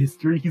doesn't know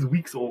history. He's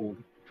weeks old.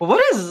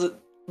 What is it?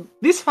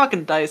 These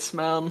fucking dice,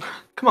 man?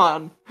 Come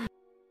on,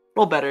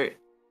 roll better.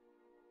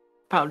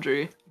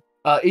 Foundry.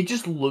 It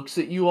just looks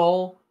at you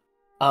all,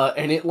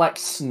 and it like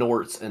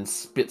snorts and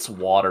spits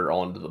water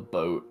onto the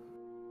boat.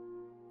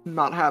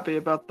 Not happy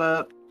about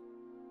that.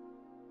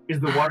 Is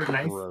the water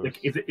nice? Gross. Like,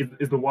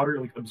 is the water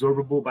like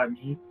absorbable by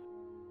me?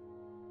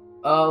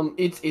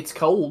 It's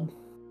cold.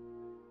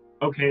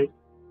 Okay.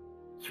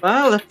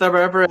 Well, if there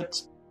were ever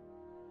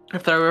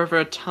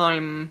a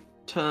time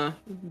to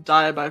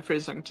die by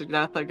freezing to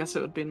death, I guess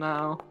it would be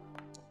now.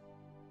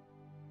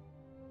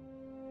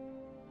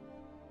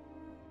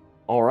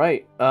 All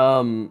right.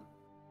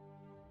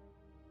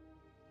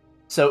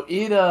 So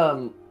it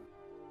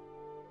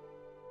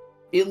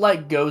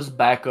like goes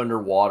back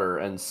underwater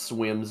and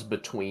swims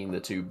between the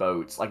two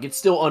boats. Like it's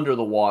still under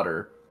the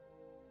water.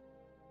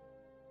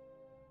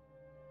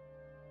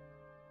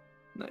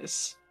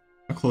 Nice.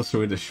 How close are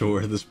we to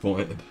shore at this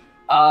point?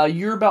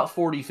 You're about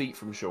 40 feet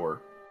from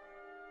shore.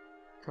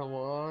 Come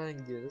on,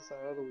 get us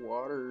out of the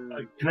water.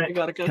 You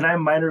gotta go. Can I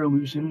minor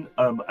illusion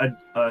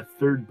a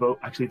third boat?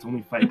 Actually, it's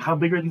only 5. How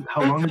big are these?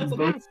 How long are these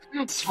boats?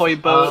 Toy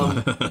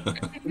boat.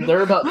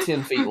 They're about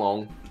 10 feet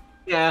long.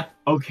 Yeah.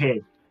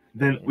 Okay,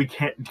 then we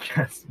can't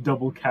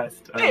double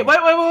cast. Hey,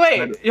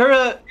 wait! You're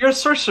a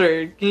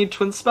sorcerer. You need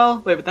twin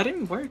spell. Wait, but that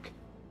didn't work.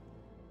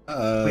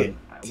 Wait,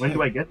 when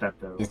do I get that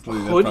though? Technically,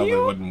 that Could probably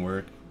you? wouldn't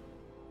work.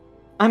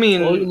 I mean,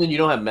 Well, even then, you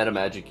don't have meta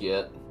magic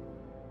yet.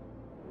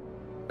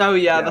 oh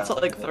yeah, Yeah. that's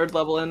not like 3rd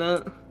level in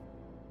it.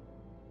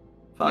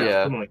 Fuck.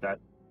 Yeah. Something like that.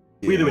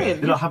 Either way, Yeah.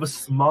 then I'll have a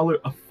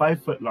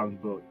 5-foot long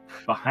boat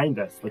behind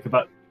us, like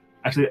about,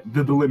 actually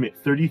the limit,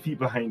 30 feet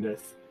behind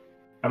us.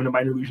 I'm gonna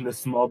minor illusion a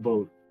small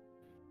boat.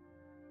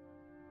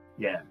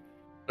 Yeah.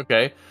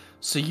 Okay,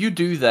 so you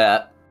do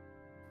that,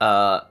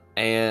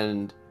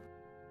 and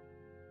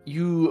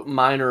you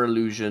minor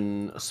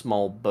illusion a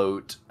small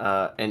boat,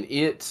 and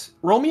it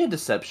roll me a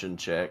deception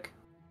check.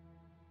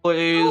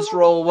 Please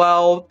roll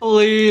well,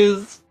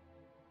 please.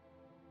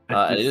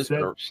 A It is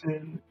gonna-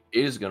 deception.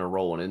 It is gonna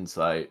roll an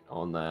insight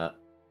on that.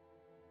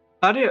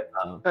 How do you?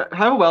 Uh,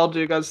 How well do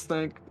you guys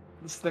think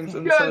this thing's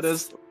insight Yes!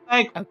 is?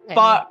 Thank Okay.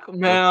 fuck,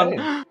 man.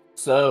 Okay.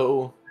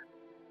 So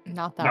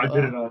Not that Not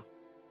good well. enough.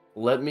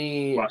 let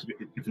me. Watch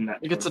it. It's in that.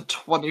 It gets a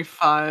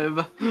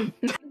 25.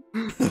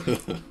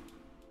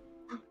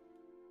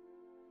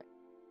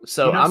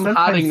 So You know, I'm sometimes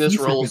hiding this sea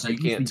roll serpents so are you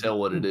can't easy. tell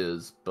what it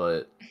is,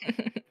 but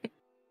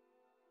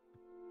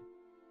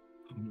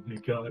Oh my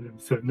god, I'm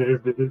so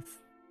nervous.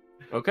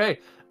 okay.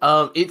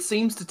 It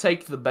seems to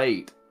take the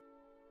bait.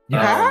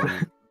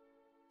 Yeah.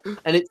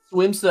 And it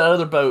swims to the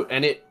other boat,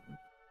 and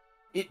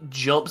it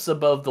jumps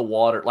above the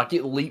water, like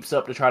it leaps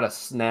up to try to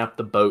snap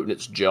the boat in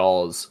its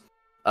jaws.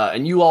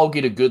 And you all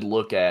get a good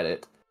look at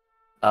it.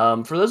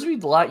 For those of you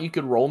that like, you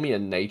could roll me a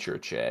nature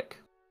check.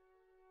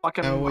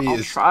 Fucking, Howie I'll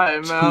is try,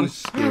 man. too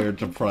scared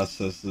to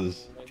process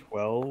this.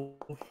 12.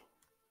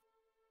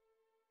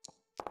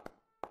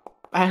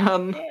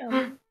 Man.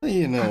 Damn.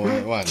 You know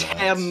what? Why not?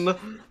 10.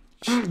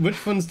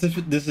 Which one's the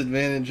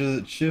disadvantage? Is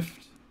it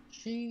shift?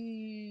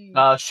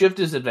 Shift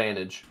is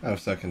advantage. Oh,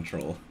 it's not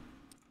control.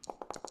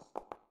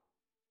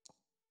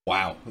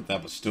 Wow,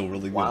 that was still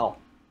really good. Wow.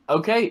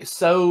 Okay,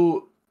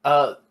 so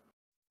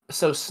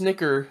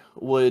Snicker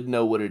would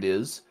know what it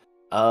is.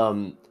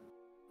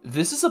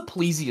 This is a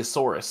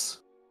plesiosaurus.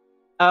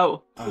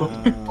 Oh.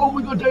 Oh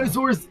my god,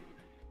 dinosaurs!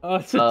 Oh,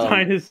 it's a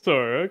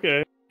dinosaur.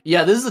 Okay.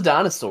 Yeah, this is a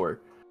dinosaur.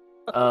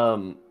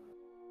 And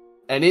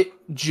it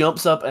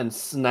jumps up and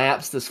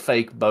snaps this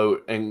fake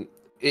boat, and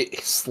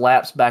it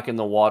slaps back in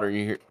the water. And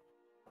you hear,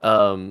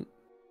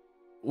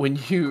 when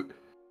you,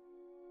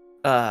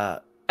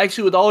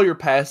 actually with all your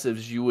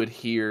passives, you would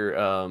hear,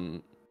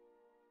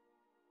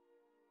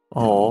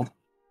 oh,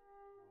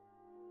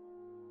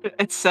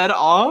 It said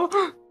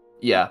 "aw."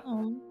 yeah.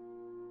 Oh.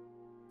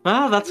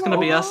 Well, that's gonna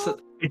be us.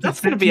 It's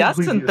That's gonna be us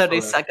in effectively 30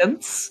 a-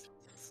 seconds.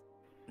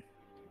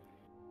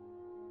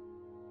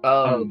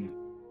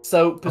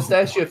 So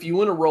Pistachio, if you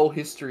want to roll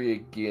history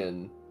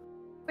again,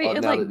 Wait,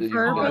 it now like that you've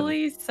gone.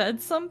 verbally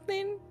said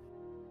something?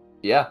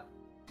 Yeah.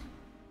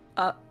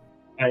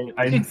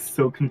 I'm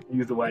so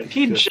confused why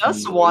He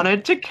just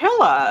wanted to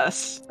kill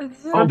us.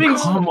 Oh, being-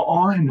 come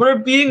on! We're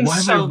being Why am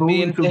I so rolling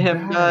mean so to him,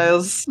 bad?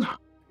 guys.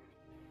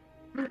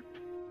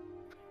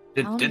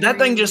 Did that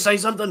thing just say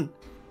something?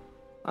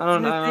 I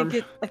don't know.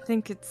 I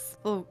think it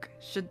spoke.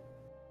 Should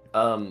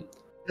The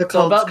So cult's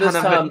about this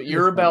kind of time,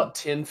 you're about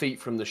 10 feet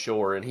from the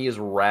shore, and he is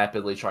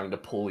rapidly trying to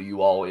pull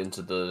you all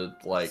into the,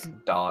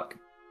 dock.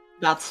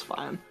 That's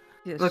fine.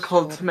 yes, The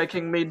cult's sure.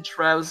 making me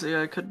drowsy.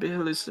 I could be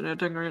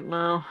hallucinating right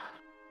now.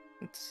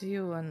 It's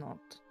you or not.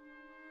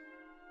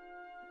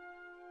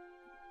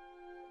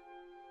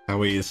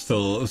 Howie is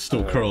still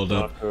curled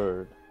up.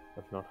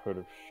 I've not heard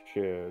of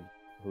shared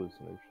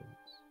hallucinations.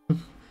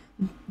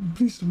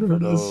 Please don't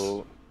hurt us.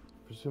 Although,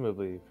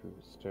 presumably through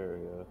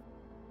hysteria.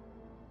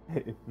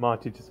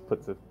 Monty just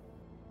puts a...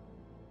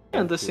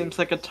 And this seems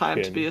like a time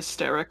to Chin. be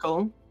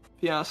hysterical,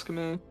 if you ask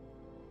me.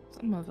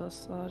 Some of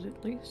us are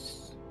at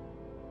least.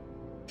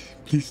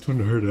 Please don't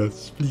hurt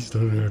us. Please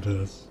don't hurt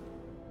us.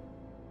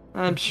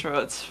 I'm sure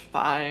it's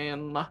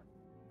fine.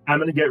 I'm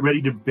gonna get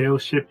ready to bail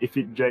ship if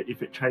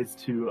it tries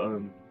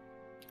to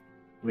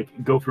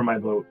go for my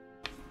boat.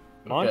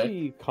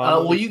 Monty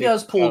well, you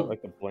guys takes pull- out,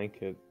 like a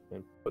blanket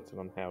and puts it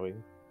on Howie.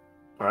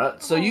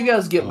 Alright, so you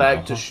guys get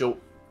back to shore.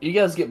 You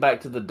guys get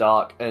back to the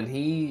dock, and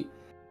he,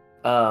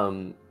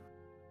 the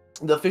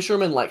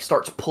fisherman,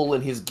 starts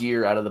pulling his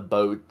gear out of the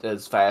boat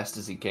as fast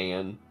as he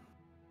can.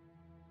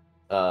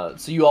 So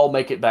you all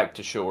make it back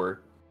to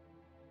shore.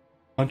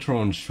 Once you're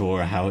on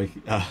shore, Howie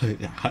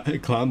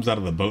climbs out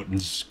of the boat and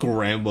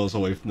scrambles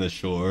away from the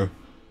shore.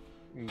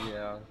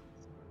 Yeah.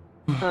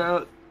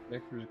 Uh,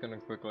 Victor's gonna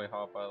quickly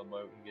hop out of the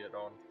boat and get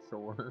on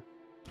shore.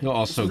 He'll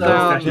also,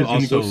 Down. he'll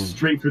also Go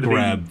straight for the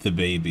grab the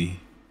baby.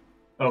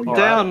 Oh, yeah.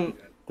 Down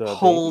The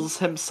pulls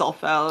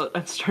himself out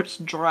and starts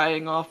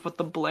drying off with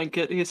the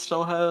blanket he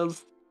still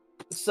has.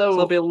 So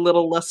it'll be a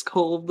little less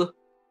cold.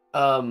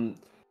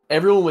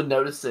 Everyone would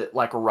notice it,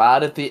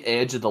 right at the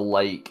edge of the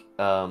lake,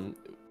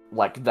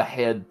 the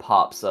head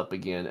pops up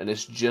again, and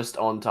it's just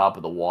on top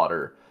of the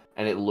water,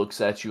 and it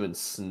looks at you and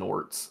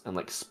snorts, and,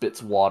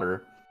 spits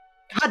water.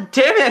 God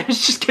damn it,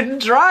 it's just getting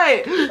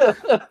dry!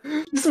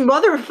 This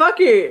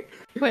motherfucker!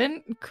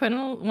 Quinn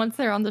will, once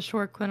they're on the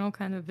shore, Quinn will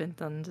kind of vent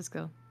and just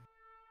go,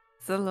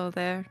 "Hello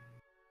there.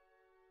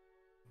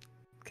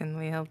 Can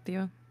we help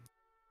you?"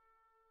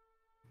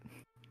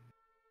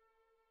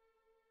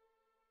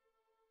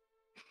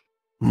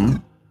 Hmm?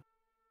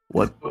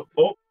 What?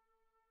 Oh,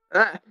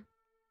 Ah,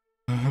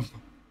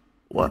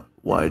 What?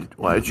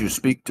 Why did you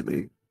speak to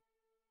me?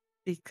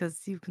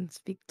 Because you can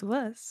speak to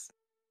us.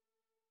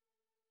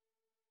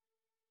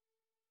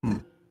 Are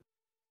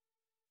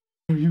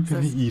you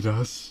gonna Says- eat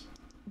us?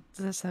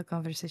 That's how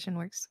conversation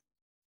works.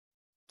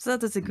 So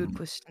that is a good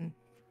question.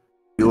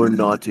 You're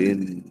not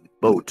in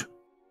boat.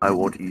 I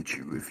won't eat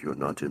you if you're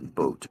not in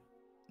boat.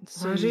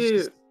 So why do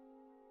you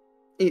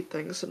eat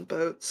things in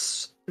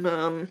boats,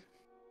 man?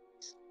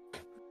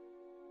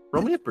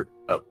 Roll me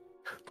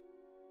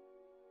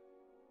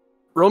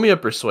Roll me a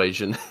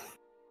persuasion.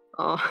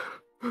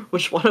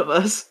 Which one of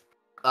us?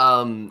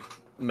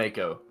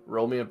 Mako.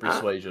 Roll me a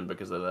persuasion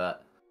because of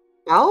that.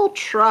 I'll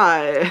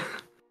try.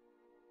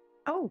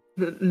 Oh,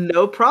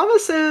 No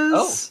promises.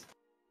 Oh.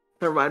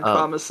 Never mind, Oh.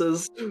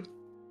 promises.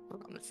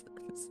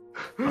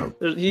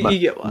 promises. You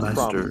get one.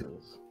 Master.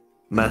 promises.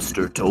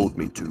 Master told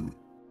me to.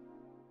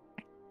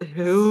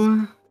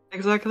 Who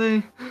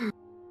exactly?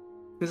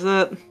 Who's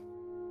that?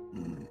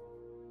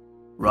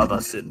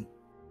 Rabasin.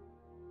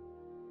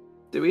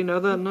 Do we know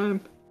that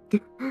name?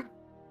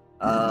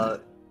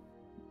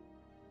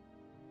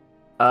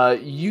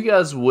 You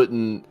guys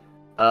wouldn't.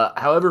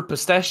 However,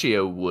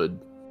 Pistachio would.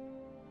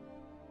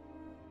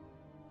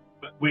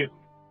 Wait,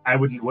 I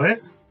wouldn't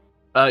what?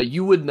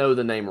 You would know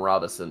the name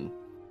Robinson.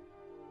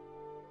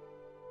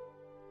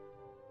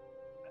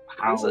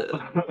 How? Is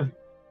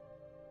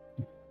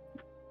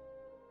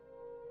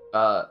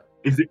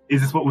it?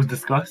 Is this what was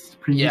discussed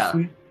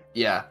previously?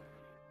 Yeah.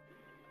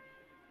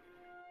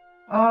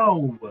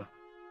 Oh.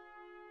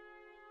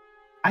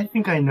 I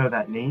think I know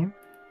that name.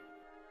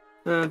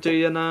 Do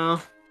you know?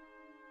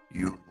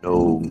 You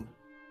know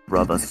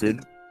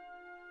Robinson?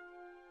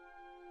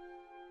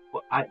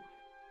 Well,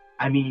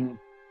 I mean,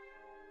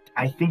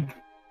 I think.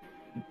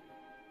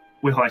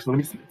 Wait, hold on. So let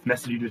me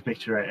message you to make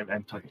sure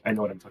I'm talking. I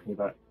know what I'm talking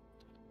about.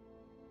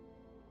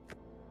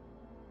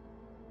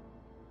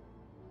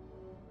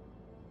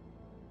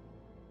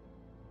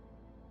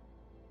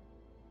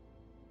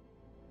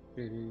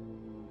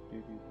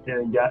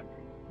 Yeah.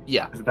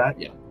 Yeah. Is it that?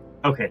 Yeah.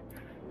 Okay.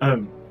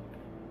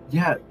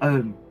 Yeah.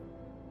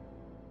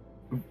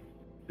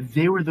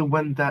 They were the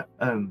one that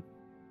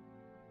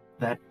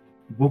that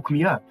woke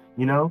me up.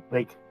 You know,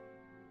 like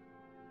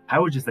I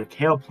was just a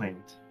kale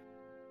plant.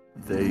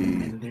 They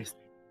And there's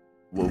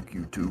woke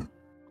you too.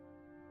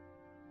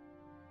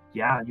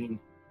 yeah. I mean,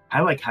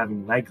 I like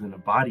having legs and a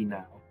body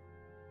now.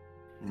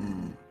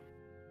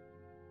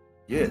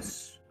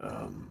 Yes.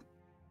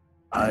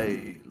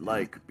 I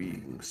like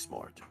being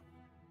smart.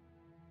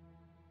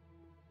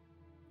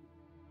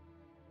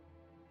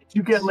 Did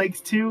you get legs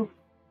too?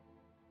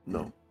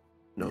 No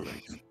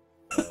legs.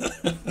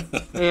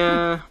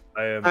 Yeah,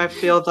 I I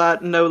feel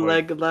that no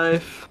Wait. leg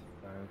life.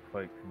 I'm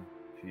quite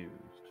confused.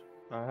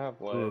 I have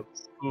Who,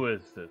 legs. who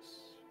is this?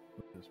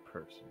 Who is this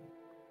person?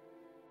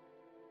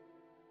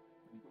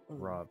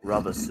 Rob.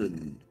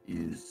 Robinson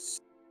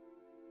is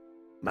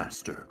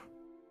master.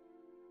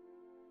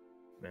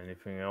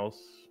 Anything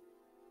else?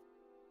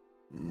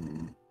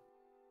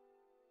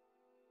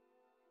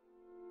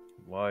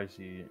 Why is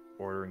he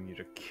ordering you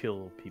to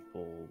kill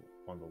people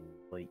on the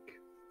lake?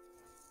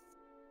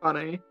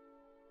 Funny.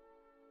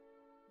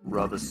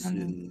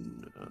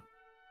 Robinson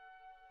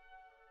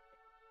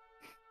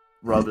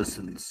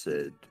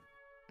said,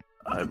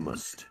 I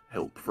must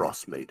help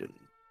Frostmaiden,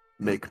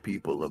 make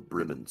people of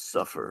Bremen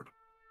suffer.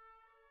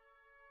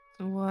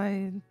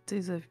 Why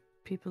do the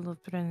people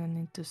of Brennan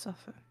need to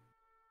suffer?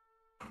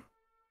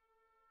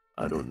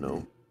 I don't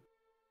know.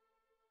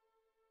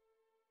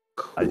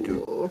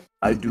 Cool.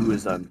 I do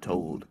as I'm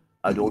told.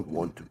 I don't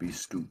want to be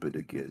stupid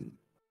again.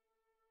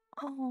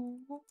 Oh.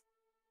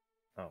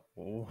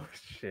 Oh,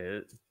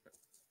 shit.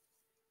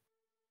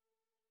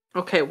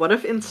 Okay, what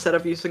if instead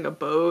of using a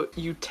boat,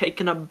 you take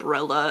an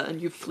umbrella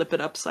and you flip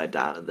it upside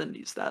down and then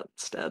use that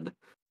instead?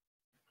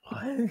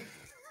 What?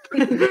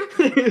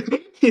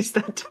 Use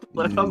that to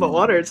float on the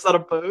water. It's not a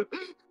boat.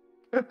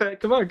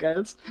 Come on,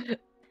 guys.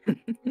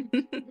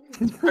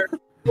 Our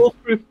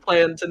foolproof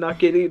plan to not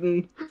get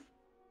eaten.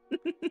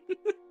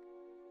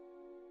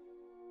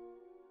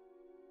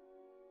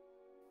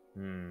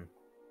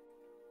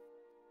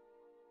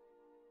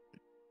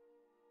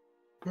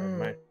 I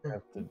might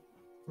have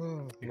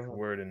to take a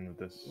word in with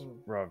this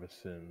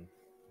Robinson.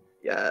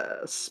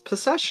 Yes.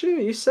 Pistachio,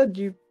 you said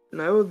you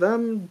know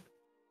them?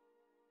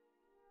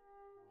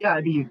 Yeah,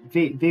 I mean,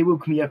 they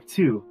woke me up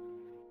too.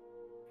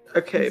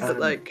 Okay, but Um,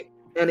 like,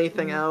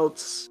 anything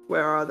else?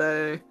 Where are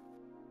they?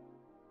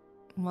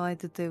 Why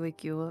did they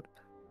wake you up?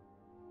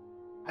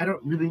 I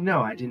don't really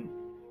know. I didn't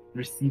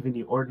receive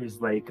any orders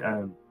like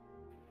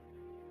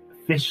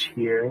fish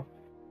here.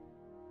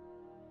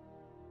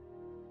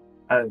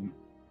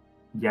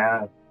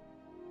 Yeah,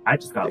 I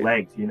just got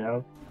legs, you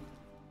know.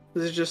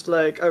 This is just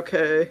like,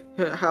 okay,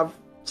 have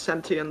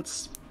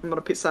sentience. I'm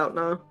gonna peace out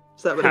now.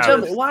 Is that what it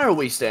Tell is? me, why are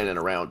we standing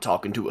around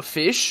talking to a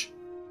fish?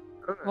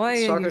 Why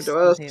It's are talking you to still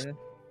us. here?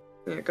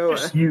 Yeah, go away.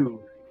 Just you.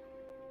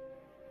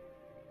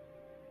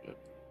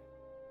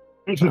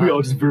 We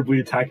all just verbally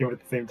attack him at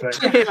the same time.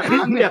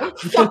 Yeah,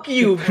 fuck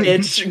you,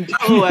 bitch.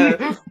 Go away.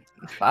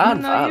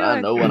 Fine, No, fine. you I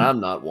are know when good. I'm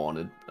not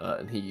wanted.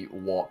 And he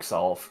walks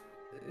off.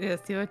 Yes,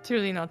 you are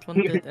truly not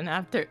wanted. And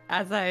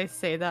as I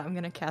say that, I'm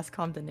gonna cast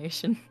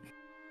Condemnation.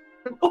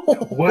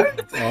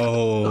 What?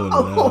 Oh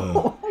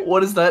no. What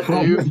does that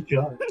Oh do? my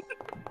god.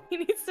 He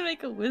needs to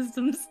make a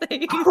Wisdom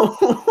save.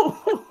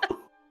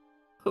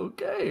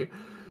 Okay.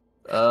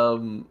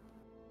 That'll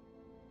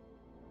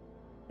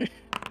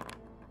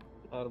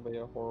be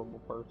a horrible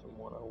person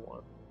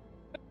 101.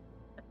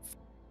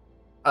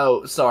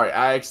 Oh, sorry.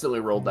 I accidentally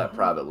rolled that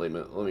privately.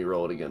 Let me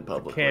roll it again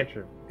publicly.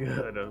 Cantrip.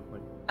 Good. I was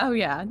like, Oh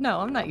yeah, no,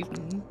 I'm not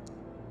even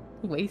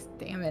waste.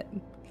 Damn it.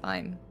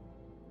 Fine.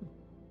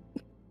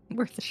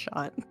 Worth a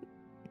shot.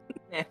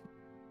 Yeah.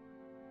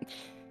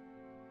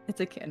 It's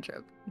a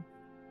cantrip.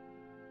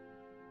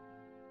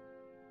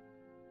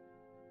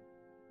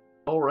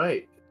 All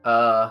right.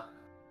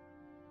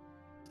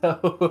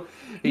 So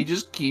he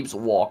just keeps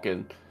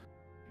walking.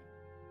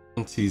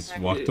 Once he's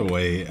walked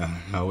away,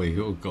 Howie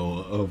will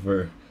go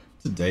over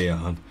to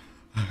Dayon.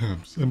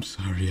 I'm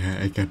sorry,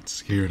 I got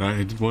scared. I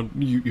didn't want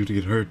you to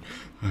get hurt.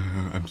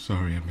 I'm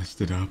sorry, I messed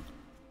it up.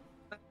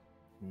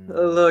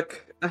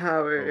 Look,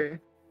 Howie.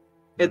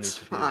 No It's need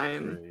to be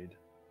fine. afraid.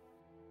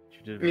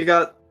 She did You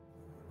got.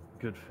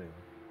 a good thing.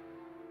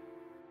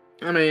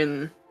 I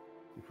mean,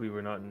 If we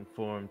were not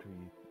informed,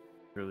 we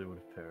surely would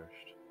have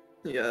perished.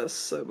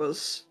 yes, it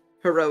was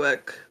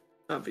heroic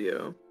of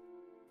you.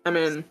 I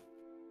mean,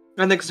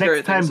 I think scary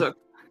Next things time-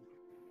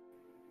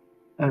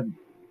 are.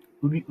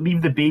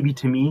 Leave the baby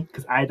to me,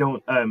 because I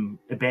don't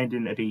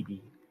abandon a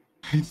baby.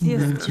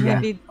 Yes,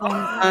 maybe don't.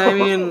 I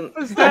mean,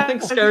 Is I that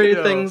think how scary you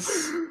know?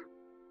 things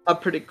are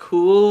pretty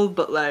cool,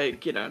 but like,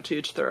 to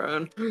each their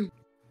own.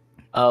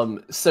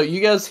 So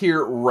you guys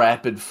hear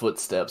rapid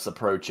footsteps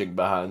approaching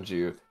behind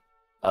you.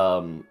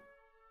 And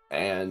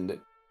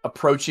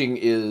approaching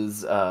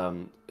is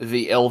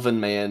the elven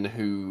man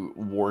who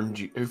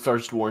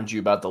first warned you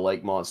about the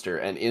lake monster,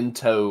 and in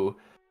tow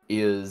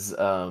is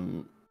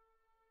oh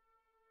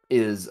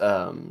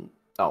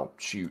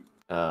shoot,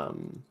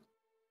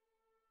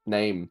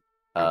 name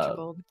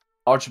Archibald.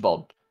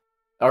 Archibald.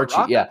 Archie,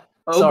 Rock yeah.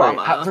 Sorry,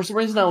 Obama. for some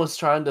reason I was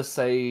trying to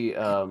say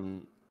I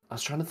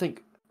was trying to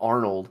think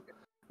Arnold,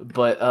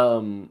 but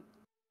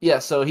yeah.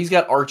 So he's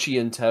got Archie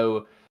in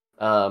tow.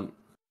 Nah,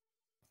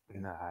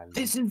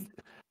 This is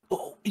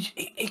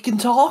he can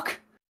talk.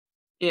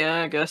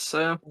 Yeah, I guess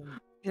so.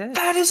 Yes.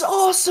 That is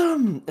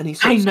awesome! And he I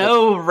starts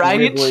know,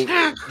 right? He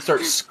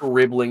starts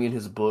scribbling in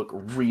his book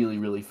really,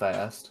 really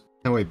fast.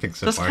 Now he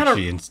picks up Just kinda-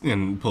 Archie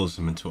and pulls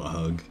him into a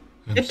hug.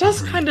 I'm It does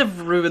sorry. kind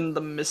of ruin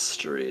the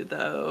mystery,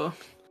 though.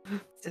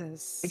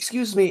 Yes.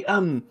 Excuse me,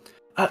 can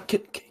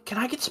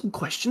I get some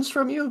questions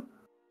from you?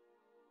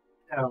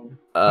 No.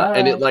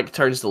 And it like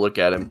turns to look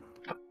at him.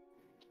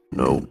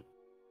 No.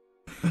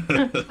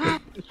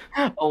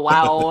 Oh,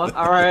 wow.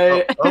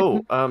 Alright.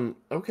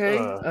 Okay.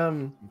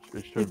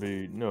 It should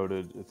be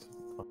noted, it's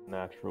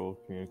unnatural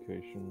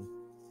communication.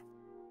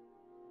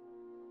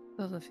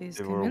 Well, if he's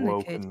They were awoken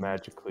communicating.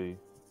 magically.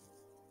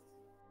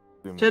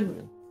 Did-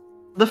 presumably.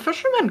 The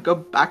fisherman go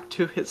back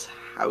to his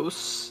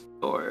house,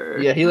 or...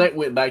 Yeah, he like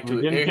went back We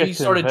to didn't it. get He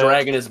to started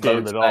dragging his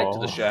investigate boats at back to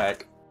all. the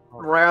shack.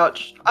 Right.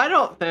 I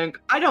don't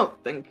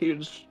think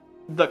he's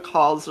the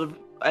cause of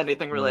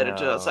anything related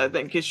to us. No. I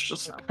think he's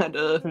just kind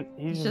of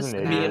He's just just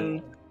an an mean.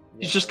 idiot.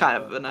 He's just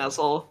kind of an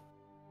asshole.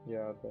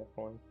 Yeah,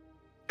 definitely.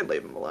 Can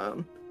leave him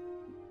alone.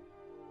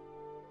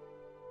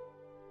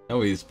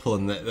 Oh, he's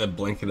pulling that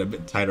blanket a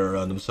bit tighter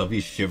around himself.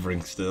 He's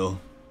shivering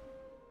still.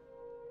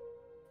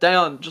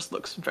 Dion just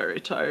looks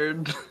very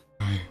tired.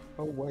 I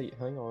Oh wait,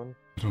 hang on.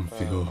 don't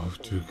feel I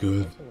can- too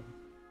good.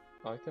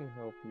 I can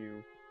help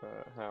you,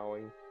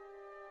 Howie.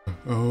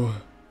 Oh,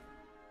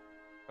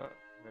 Hang on.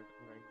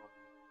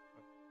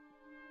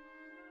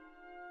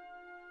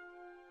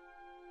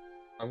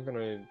 I'm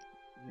gonna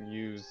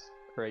use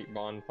create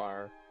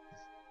bonfire.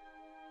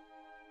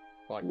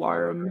 Like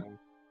Warm.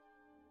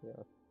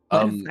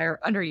 Fire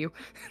under you.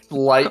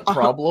 Slight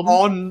problem.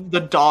 On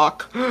the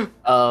dock.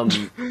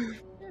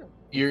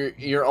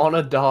 You're on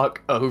a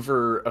dock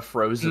over a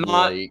frozen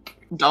Not- lake.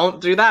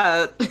 Don't do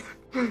that.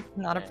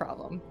 Not a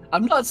problem.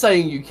 I'm not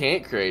saying you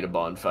can't create a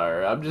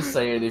bonfire. I'm just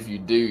saying if you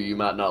do, you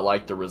might not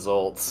like the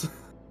results.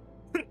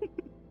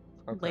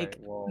 Okay, Lake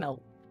well,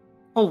 melt.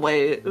 Oh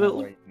wait. no,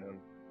 wait,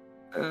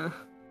 no.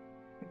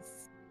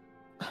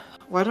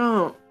 Why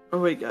don't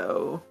we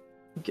go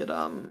get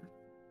what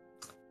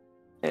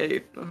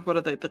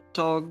are they, the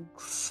dog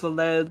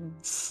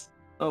sleds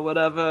or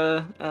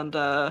whatever, and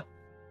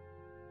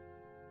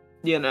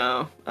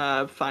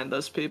find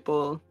those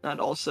people, and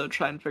also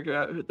try and figure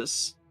out who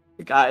this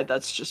guy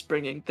that's just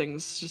bringing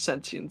things to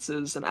sentience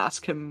is, and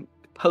ask him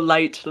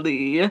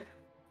politely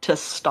to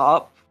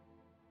stop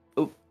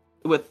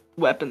with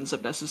weapons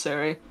if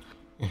necessary.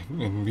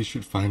 and we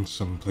should find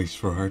some place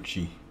for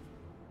Archie.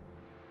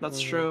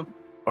 That's true.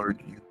 Are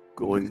you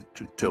going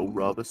to tell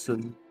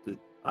Robinson that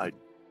I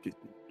didn't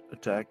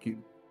attack you?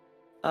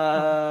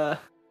 No.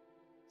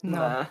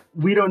 Nah.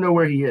 We don't know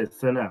where he is,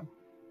 so no.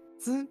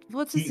 So,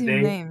 what is He- your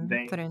they- name,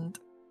 they- friend?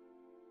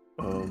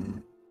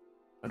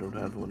 I don't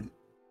have one.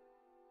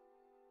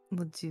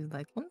 Would you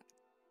like one?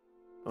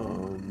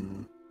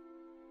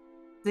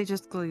 They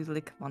just call you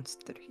Lake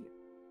Monster here.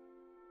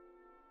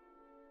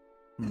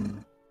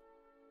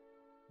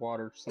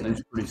 Water That snake.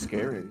 is pretty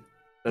scary.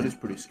 That is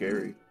pretty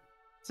scary.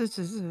 This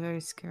is a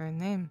very scary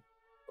name.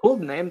 Cool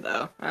name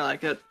though. I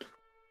like it.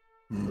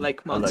 Lake I like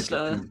it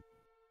Monster, too.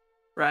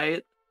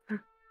 right?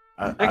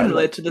 I can relate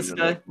like to this being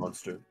a guy. lake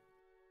monster.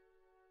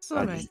 It's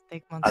alright, just-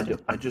 Lake Monster.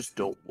 I just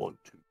don't want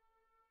to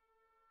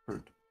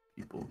hurt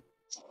people.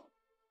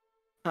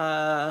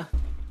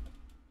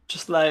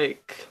 Just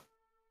like,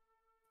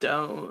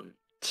 don't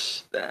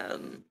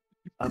then.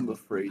 I'm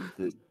afraid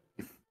that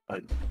if I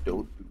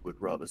don't do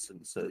what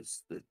Robinson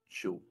says, that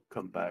she'll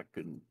come back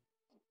and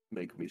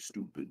make me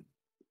stupid.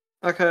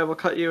 Okay, we'll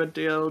cut you a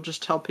deal.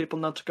 Just tell people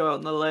not to go out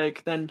in the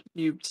lake. Then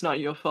it's not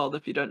your fault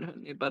if you don't hurt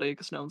anybody,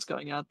 because no one's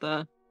going out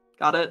there.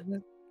 Got it?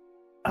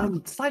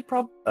 Slight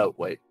problem. Oh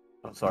wait.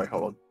 I'm sorry,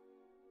 hold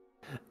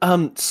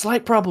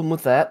Slight problem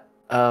with that.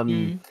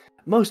 Mm.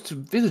 Most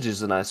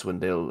villages in Icewind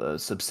Dale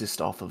subsist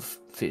off of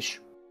fish.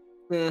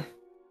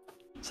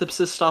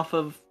 Subsist off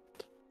of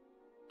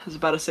I was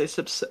about to say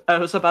I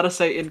was about to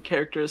say in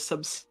character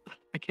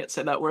I can't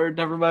say that word.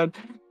 Never mind.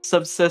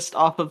 Subsist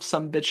off of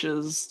some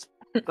bitches,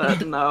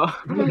 but no.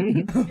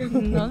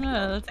 No,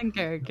 that's in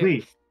character.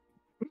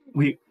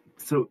 Wait.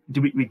 So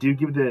do we do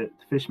give the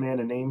fish man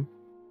a name?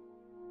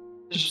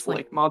 Just like-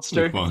 like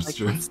monster. Like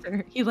monster.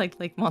 Monster. He liked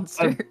like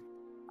monster.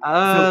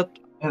 I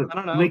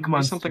don't know. Lake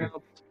Do something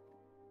monster.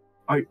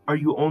 else. Are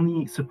you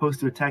only supposed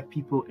to attack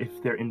people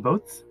if they're in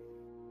boats?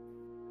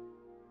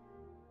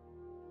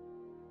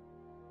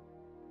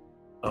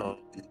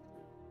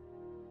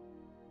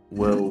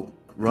 Well,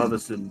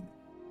 Robinson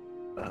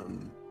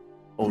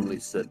only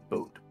said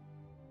boat.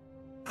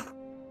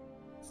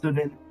 So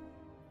then,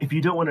 if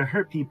you don't want to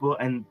hurt people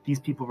and these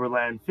people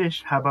rely on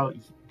fish, how about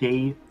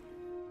they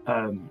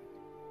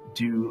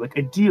do like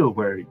a deal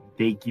where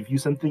they give you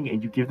something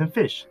and you give them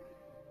fish?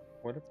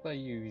 What if they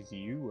use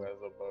you as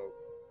a boat?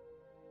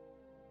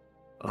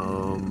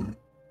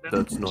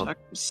 That's not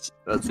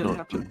Gonna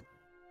have to- good.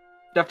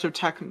 He'd have to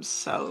attack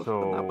himself,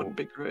 and that So- wouldn't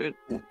be great.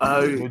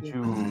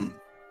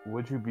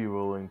 Would you be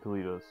willing to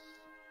lead us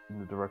in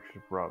the direction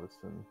of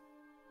Robinson?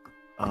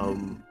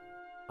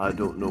 I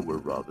don't know where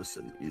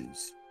Robinson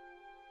is.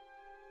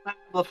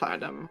 We'll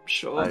find him,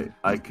 sure.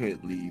 I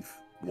can't leave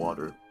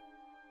water.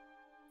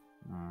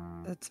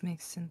 That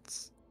makes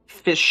sense.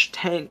 Fish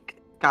tank,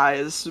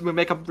 guys. We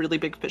make a really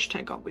big fish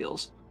tank on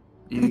wheels.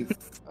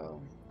 If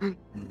Oh.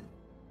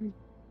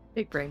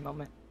 Big brain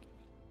moment.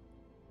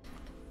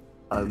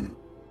 I'm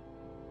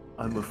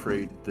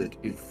afraid that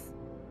if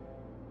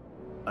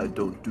I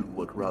don't do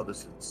what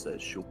Robinson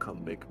says, she'll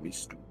come make me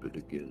stupid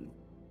again.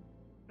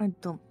 I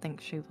don't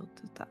think she will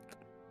do that.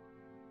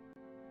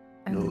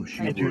 No,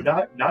 she And you're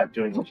would. not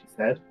doing what she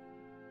said.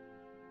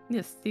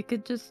 Yes, you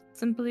could just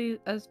simply,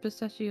 as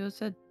Pistachio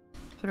said,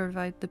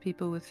 provide the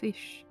people with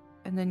fish,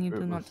 and then you It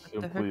do not was have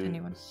to hurt simply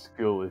anyone. a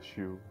skill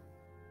issue.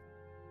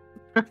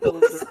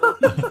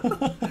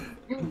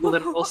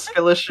 Literal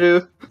skill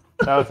issue.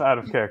 That was out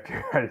of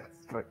character.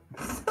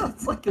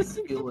 Sounds like a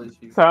skill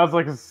issue. Sounds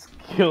like a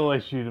skill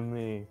issue to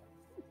me.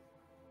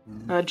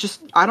 I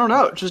don't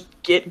know,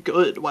 just get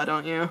good, why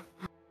don't you?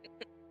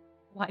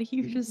 Why do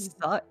you just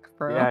suck,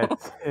 bro? Yeah,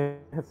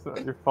 it's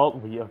not your fault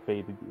we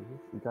evaded you.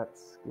 We got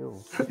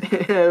skills.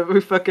 Yeah,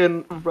 we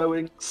fucking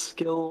rowing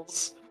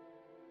skills.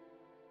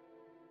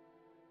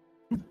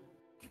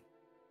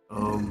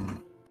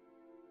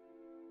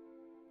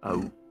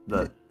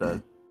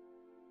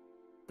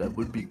 That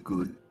would be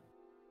good.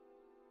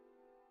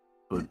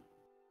 But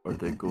are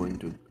they going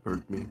to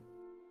hurt me?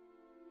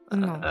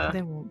 No,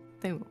 they won't.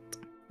 They won't.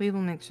 We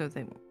will make sure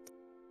they won't.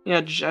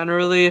 Yeah,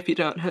 generally, if you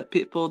don't hurt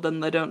people, then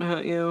they don't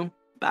hurt you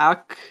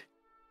back.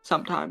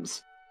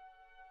 Sometimes.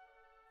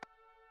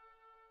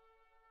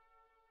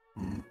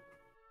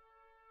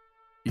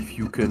 If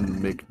you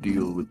can make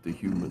deal with the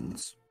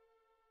humans,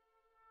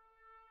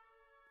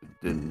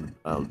 then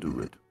I'll do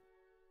it.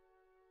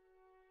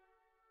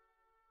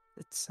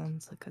 It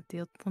sounds like a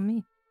deal for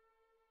me.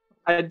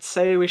 I'd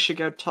say we should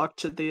go talk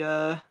to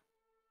the,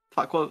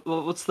 fuck,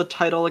 what's the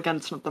title again?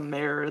 It's not the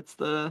mayor, it's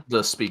the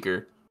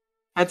speaker.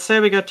 I'd say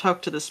we go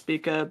talk to the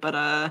speaker,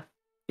 but,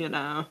 you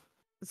know.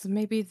 So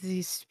maybe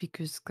the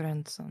speaker's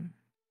grandson.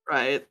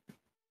 Right.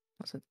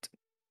 Was it?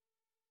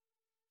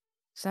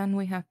 Then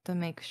we have to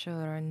make sure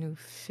our new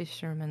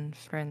fisherman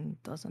friend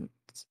doesn't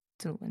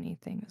do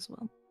anything as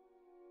well.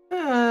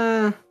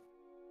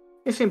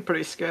 You seem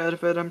pretty scared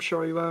of it, I'm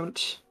sure you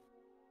won't.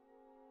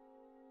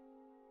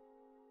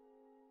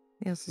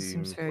 He also seems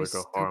Seems very like a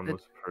stupid.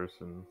 harmless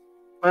person.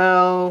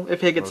 Well,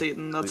 if he gets Mostly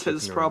eaten, that's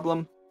his ignorant.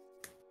 problem.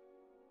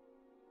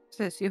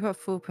 Says you have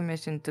full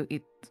permission to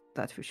eat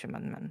that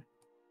fisherman man.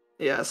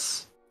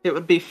 Yes. It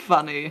would be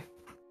funny.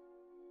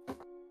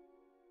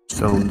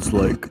 Sounds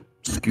like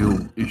skill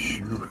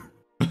issue.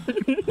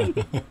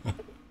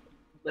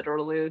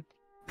 Literally.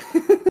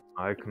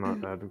 I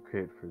cannot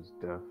advocate for his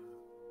death.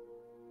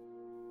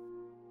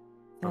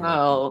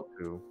 Well,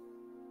 Too.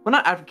 we're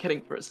not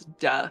advocating for his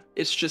death.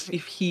 It's just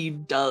if he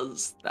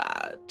does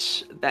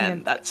that, then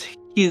Yeah. that's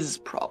his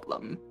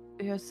problem.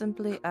 We are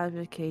simply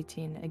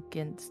advocating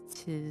against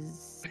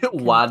his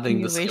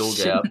Widening the skill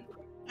gap.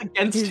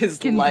 Against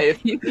his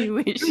life.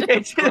 continuation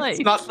It's, of life.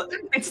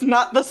 it's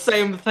not the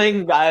same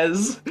thing,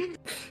 guys.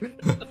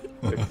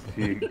 It's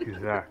the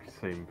exact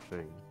same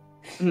thing.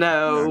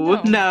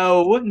 No,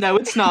 No. no,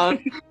 it's not.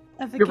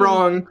 Advocating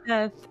wrong. for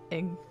death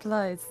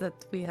implies that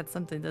we had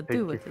something to Take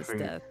do with your his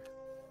finger. death.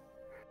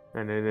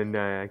 And then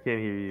I can't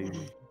hear you.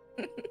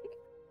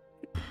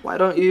 Why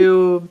don't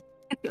you,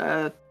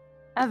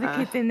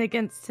 Advocating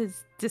against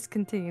his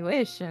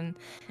discontinuation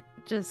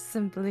just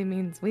simply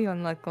means we are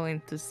not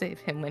going to save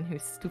him when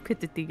his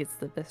stupidity gets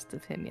the best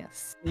of him,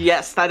 yes.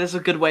 yes, that is a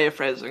good way of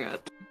phrasing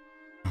it.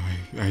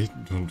 I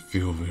don't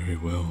feel very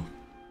well.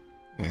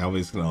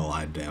 Albie's gonna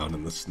lie down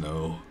in the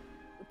snow.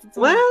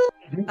 Well,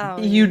 Oh,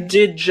 you yeah.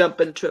 did jump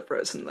into a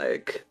frozen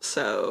lake,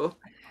 so...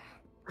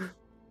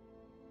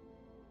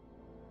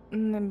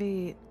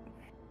 Maybe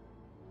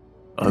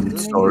I'm Maybe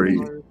sorry,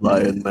 more.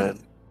 Lion Man.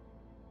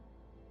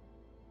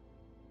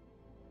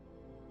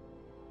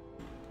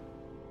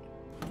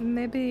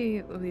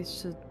 Maybe we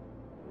should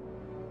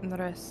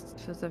rest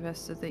for the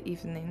rest of the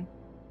evening.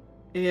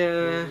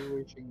 Yeah, Maybe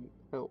we should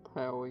help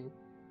Howie.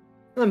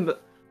 the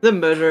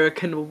murderer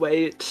can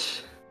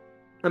wait.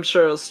 I'm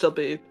sure he'll still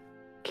be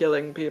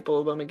killing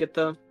people when we get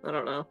there. I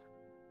don't know.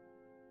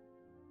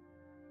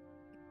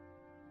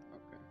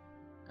 Okay.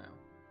 Ow.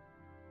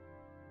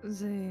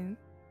 The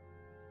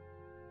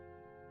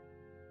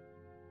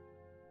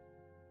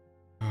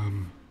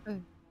Oh.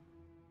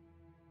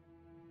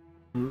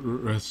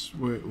 Rest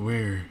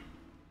where?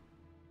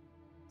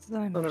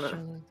 I'm I don't sure know.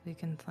 that we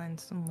can find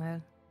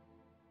somewhere.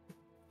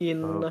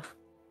 In Oh.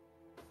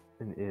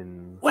 An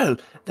inn. Well,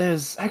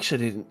 there's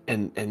actually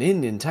an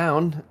inn in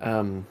town.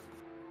 in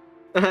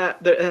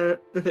There's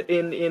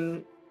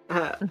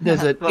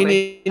an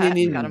funny.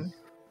 inn. Got him.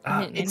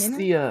 It's In-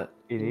 the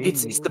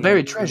It's the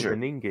buried treasure.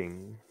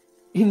 Beninging.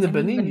 in the in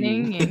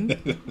Beninging.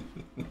 Beninging.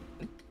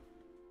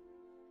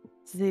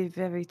 The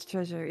very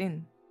treasure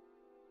inn.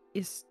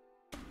 Is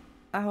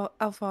how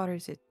far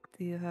is it?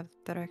 Do you have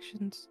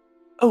directions?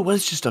 Oh, well,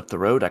 it's just up the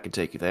road. I can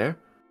take you there.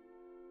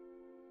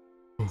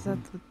 That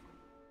would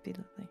be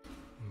lovely.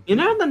 You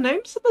know, the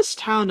names of this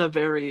town are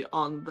very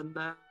on the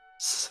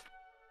nose.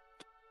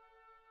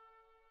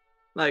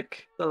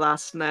 Like the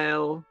last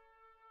nail.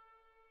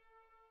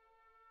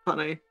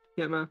 Funny,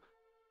 you know.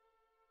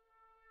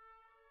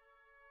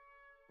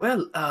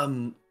 Well,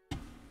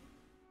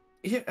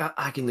 yeah,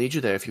 I can lead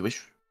you there if you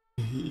wish.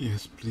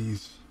 Yes,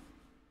 please.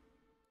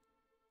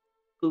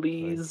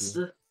 Please.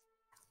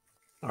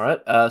 All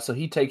right. So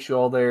he takes you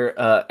all there,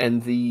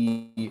 and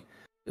the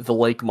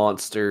lake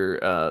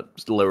monster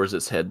lowers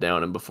its head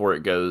down, and before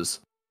it goes,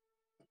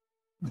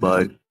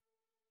 But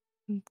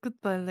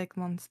Goodbye, lake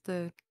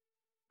monster.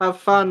 Have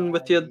fun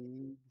with your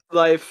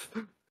life.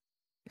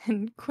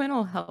 And Quinn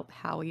will help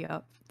Howie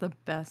up the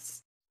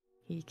best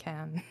he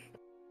can.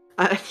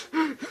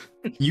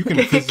 You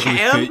can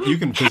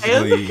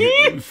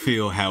physically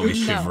feel Howie No.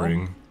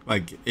 shivering.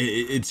 Like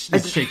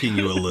it's shaking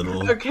you a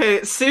little.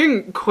 Okay,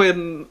 seeing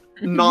Quinn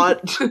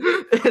not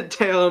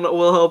down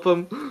will help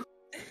him.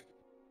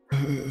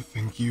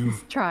 Thank you.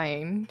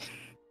 Trying.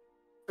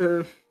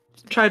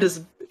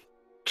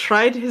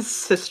 Tried his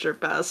sister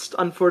best.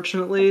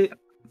 Unfortunately,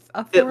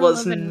 A it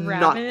was 4'11" not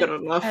rabbit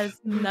good enough. has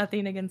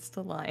nothing against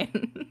a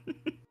lion.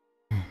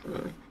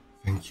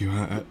 Thank you.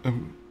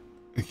 I'm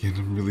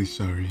really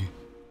sorry.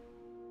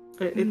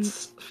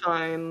 It's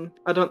fine.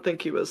 I don't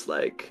think he was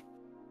like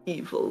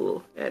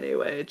evil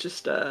anyway.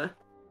 Just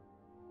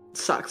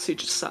sucks. He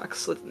just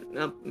sucks. I'll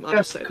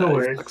just say that. He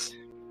coerced. sucks.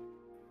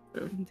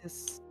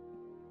 Yes.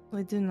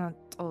 We do not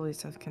always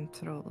have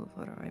control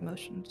over our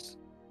emotions.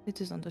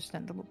 It is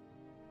understandable.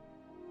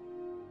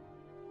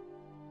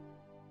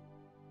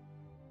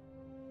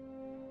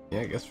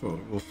 Yeah, I guess we'll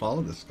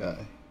follow this guy.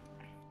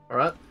 all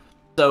right.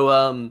 So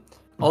on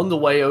the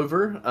way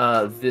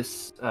over,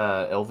 this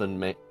elven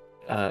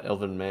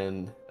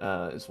man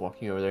is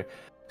walking over there.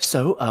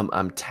 So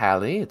I'm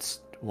Tally.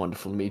 It's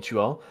wonderful to meet you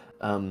all.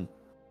 I'm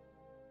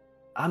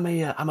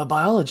a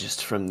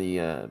biologist from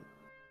the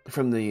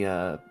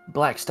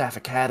Blackstaff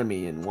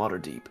Academy in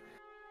Waterdeep.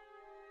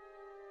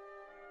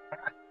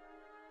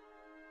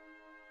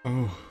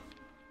 Oh,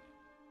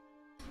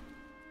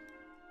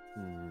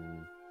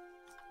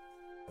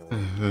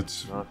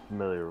 that's Not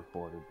familiar with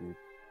Waterdeep.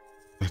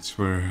 that's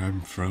where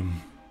I'm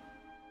from.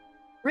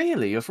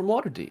 Really, you're from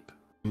Waterdeep?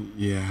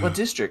 Yeah. What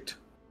district?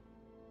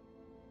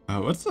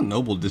 What's the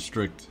noble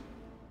district?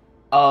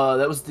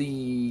 That was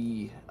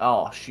the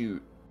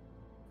shoot.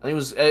 I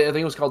think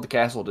it was called the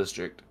Castle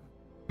District.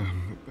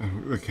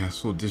 The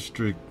castle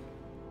district.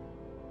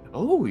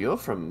 Oh, you're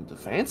from the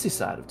fancy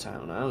side of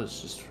town. I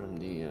was just from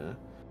the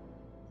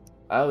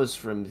what's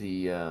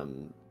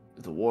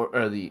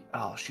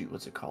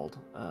it called?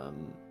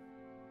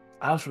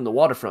 I was from the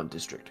Waterfront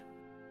District.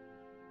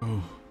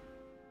 Oh,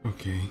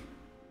 okay.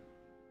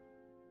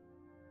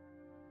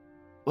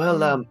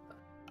 Well,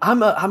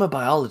 I'm a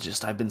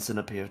biologist. I've been sent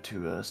up here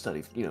to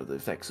study, the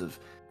effects of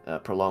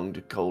prolonged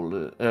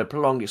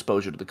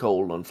exposure to the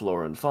cold on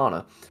flora and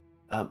fauna.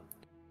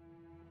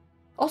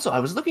 Also, I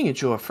was looking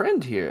at your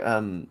friend here.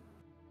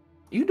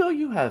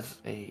 You have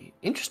a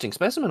interesting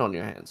specimen on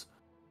your hands.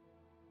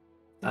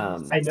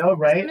 I know,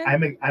 right?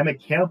 I'm a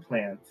kale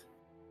plant.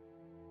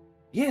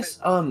 Yes.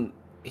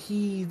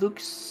 He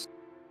looks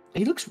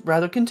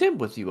rather content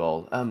with you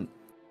all.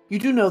 You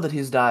do know that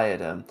his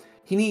diet.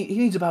 He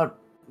needs about,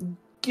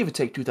 give or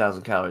take,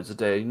 2,000 calories a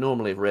day.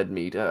 Normally of red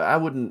meat. I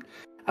wouldn't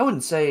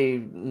say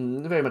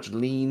very much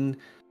lean.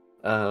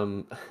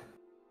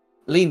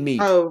 Lean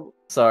meat. Oh,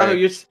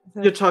 Sorry.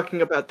 You're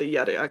talking about the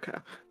Yeti. Okay.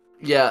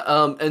 Yeah,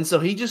 and so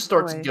he just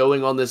starts Boy.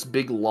 going on this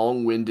big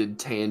long-winded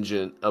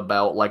tangent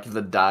about, like,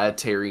 the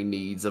dietary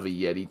needs of a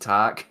Yeti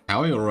talk.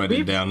 Howie will write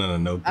it down in a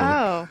notebook.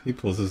 Oh. He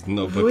pulls his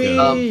notebook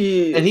out. And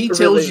he really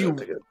tells you- need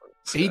to get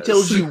this, He guys.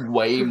 tells you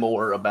way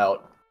more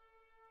about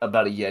a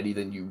Yeti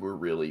than you were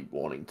really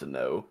wanting to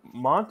know.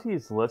 Monty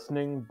is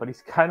listening, but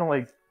he's kind of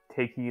like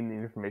taking in the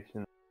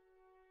information that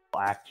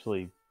will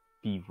actually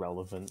be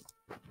relevant.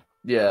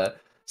 Yeah.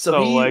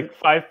 So he, like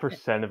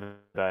 5% of it,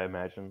 I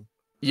imagine.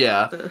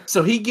 Yeah.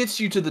 So he gets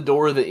you to the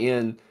door of the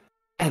inn,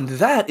 and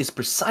that is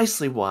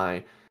precisely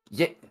why.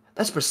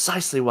 That's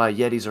precisely why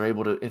Yetis are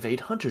able to evade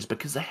hunters,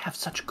 because they have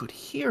such good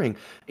hearing.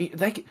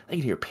 They can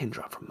hear a pin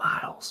drop for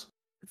miles.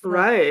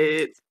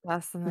 Right.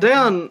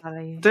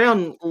 Fascinating.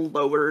 Dan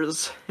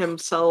lowers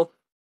himself,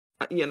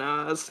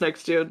 as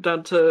next to you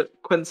down to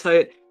Quinn's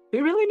height. We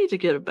really need to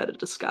get a better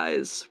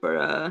disguise for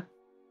our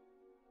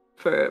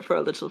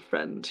little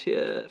friend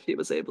here, if he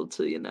was able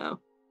to,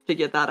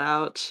 figure that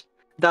out.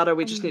 That or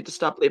we just need to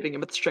stop leaving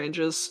him with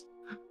strangers.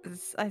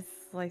 I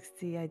like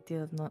the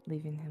idea of not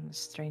leaving him with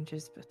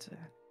strangers, but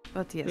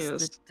yes,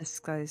 the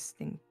disguise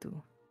thing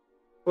too.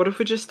 What if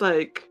we just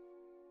put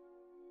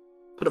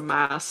a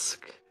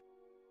mask?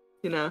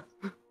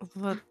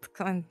 What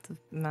kind of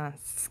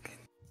mask?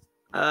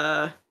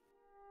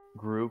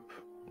 Group.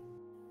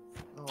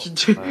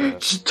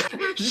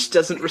 Just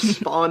doesn't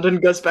respond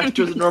and goes back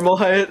to his normal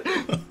height.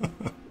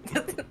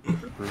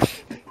 Group.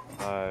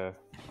 I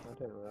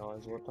didn't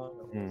realize what time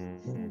it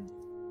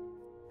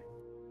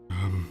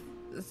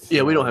was.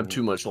 Yeah, we don't have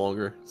too much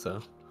longer, so.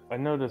 I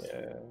noticed.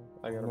 Yeah,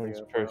 I I gotta know be this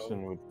up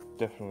person would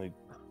definitely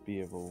be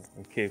able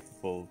and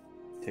capable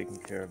of taking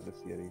care of this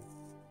Yeti.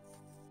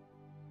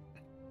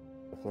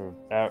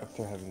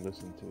 After having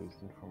listened to his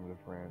informative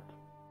rant.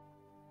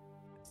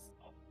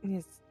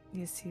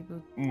 Yes, he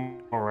will.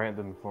 More rant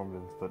than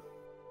informative, but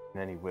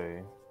in any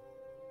way.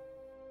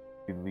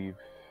 We leave.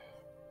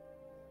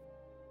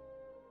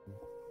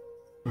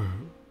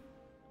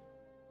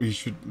 We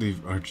should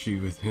leave Archie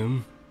with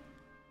him.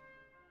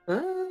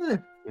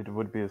 It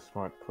would be a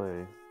smart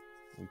play.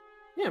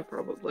 Yeah,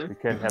 probably. We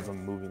can't have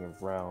him moving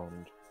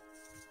around.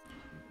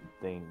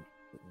 Do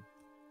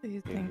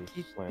you think dangerous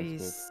he'd be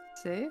landscape.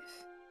 safe?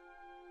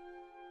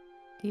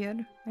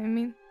 Here, I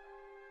mean.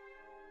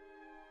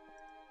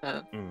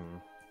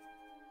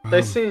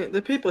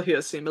 The people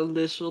here seem a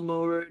little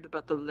more worried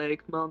about the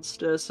lake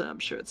monster, so I'm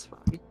sure it's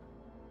fine.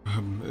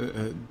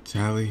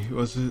 Tally,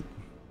 was it?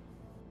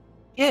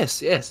 Yes.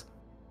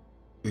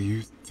 Do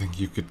you think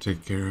you could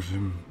take care of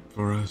him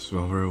for us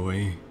while we're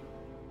away?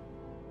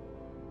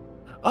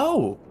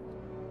 Oh,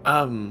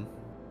 well,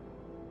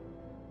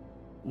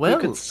 You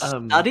could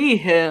study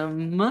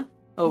him,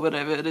 or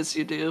whatever it is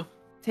you do.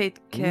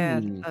 Take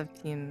care of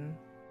him.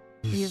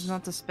 He is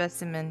not a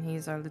specimen, he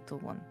is our little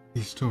one.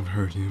 Please don't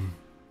hurt him.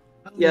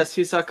 Yes,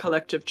 he's our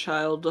collective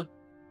child.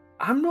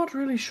 I'm not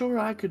really sure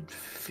I could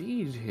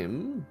feed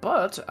him,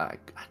 but I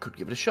could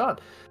give it a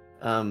shot.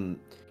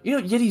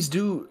 Yetis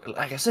do,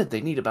 like I said,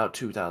 they need about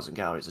 2,000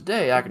 calories a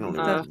day. I can only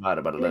provide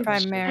about 11.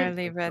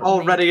 Primarily red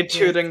Already meat,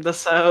 tuning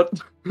this out.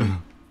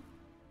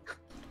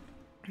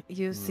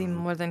 You seem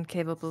more than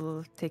capable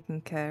of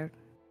taking care.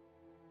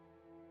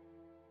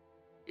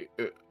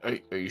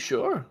 Are you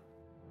sure?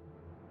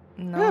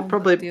 No,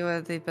 probably- but you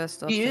are the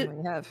best option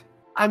we have.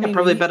 I mean,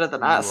 probably better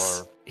than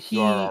us.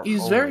 You are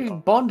He's our very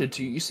only bonded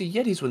to you. You see,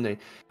 Yetis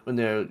when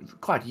they're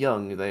quite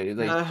young, they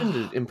tend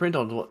to imprint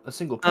on a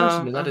single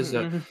person, and that is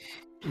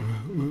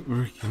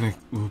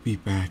We'll be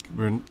back.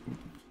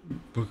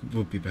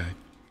 We'll be back.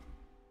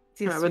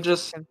 Yes, we're we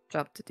just- have a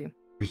job to do.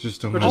 We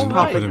just don't We're want just to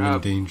put packing him in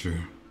up.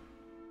 danger.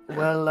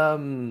 Well,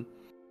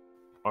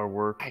 Our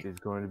work is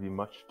going to be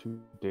much too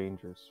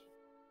dangerous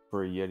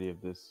for a Yeti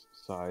of this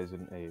size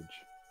and age.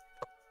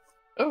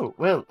 oh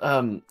well,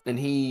 and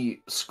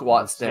he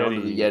squats This down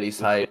to the Yeti's this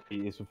height.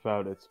 Yeti is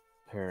without its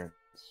parents,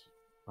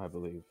 I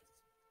believe.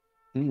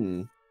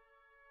 Hmm.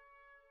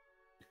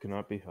 It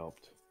cannot be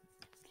helped.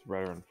 It's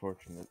rather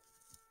unfortunate.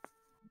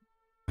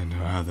 I know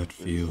how that It's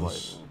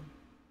feels.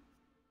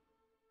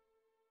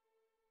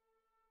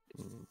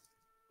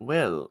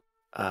 Well,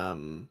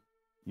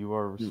 You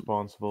are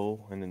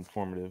responsible and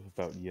informative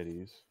about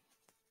Yetis,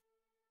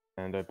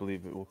 and I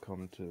believe it will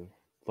come to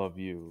love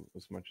you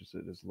as much as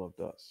it has loved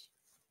us.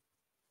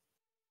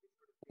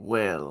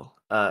 well,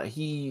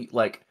 he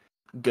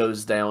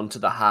goes down to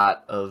the height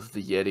of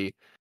the Yeti.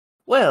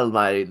 Well,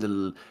 my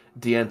little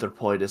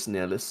Dianthropoidus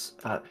Nellis,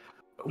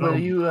 will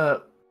you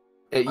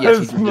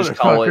yes, he did just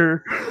call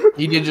it.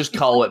 He did just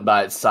call it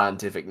by its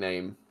scientific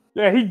name.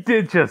 Yeah, he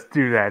did just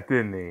do that,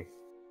 didn't he?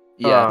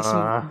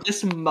 Yeah.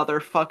 This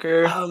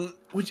motherfucker.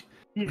 Would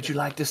you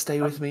like to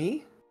stay with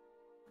me?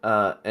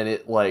 And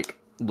it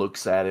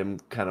looks at him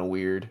kind of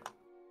weird.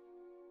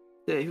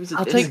 Yeah, he was a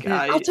I'll this take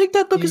guy. I'll take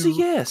that look as a You-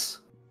 yes.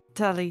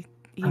 Tally,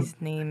 his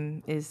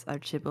name is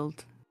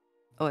Archibald.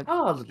 Oh,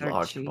 Oh, little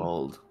Archie.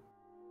 Archibald.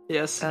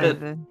 Yes,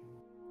 Ivan.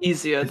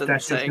 easier than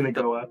Pistachia's saying gonna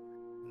go up.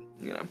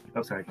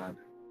 Oh, sorry, go on.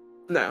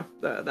 No,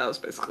 that was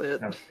basically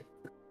it.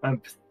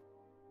 Okay.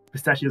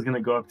 Pistachia's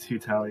gonna go up to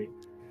Tally.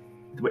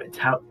 Wait,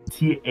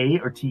 T-A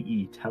or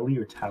T-E? Tally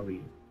or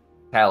Tally?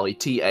 Tally,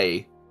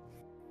 T-A.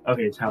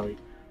 Okay, Tally.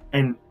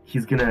 And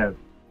he's gonna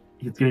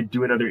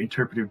do another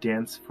interpretive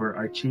dance for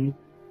Archie,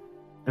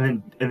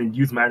 and then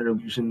use minor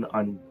illusion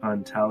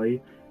on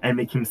Tally and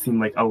make him seem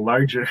like a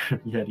larger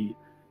Yeti.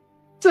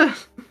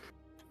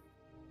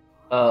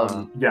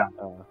 Yeah.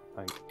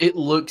 It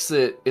looks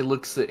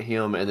at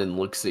him and then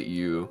looks at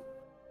you.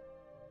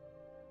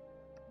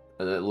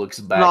 And then it looks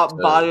back Not to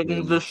buying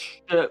him. this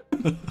shit.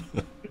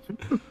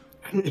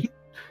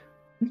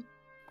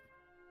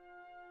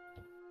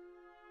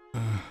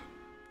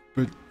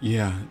 But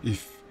yeah,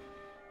 if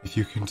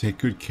you can take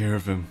good care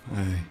of him,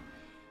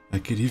 I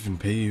could even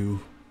pay you.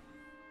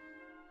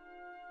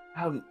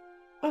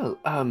 Well,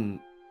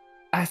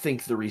 I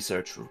think the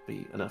research will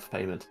be enough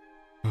payment.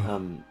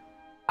 Oh,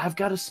 I've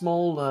got a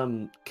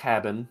small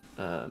cabin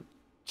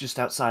just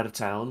outside of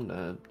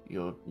town.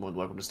 You're more than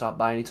welcome to stop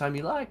by anytime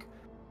you like.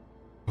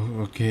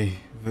 okay,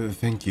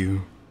 thank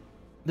you.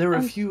 There are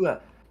a few.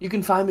 You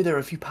can find me. There are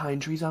a few pine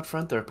trees out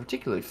front. There are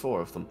particularly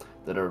 4 of them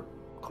that are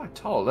quite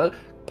tall.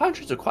 Pine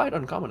trees are quite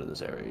uncommon in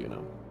this area, you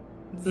know.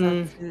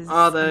 That is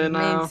Are they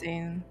now?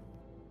 amazing.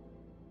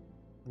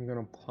 I'm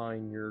gonna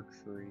pine your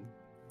tree.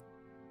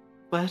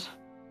 What?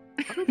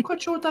 I'm not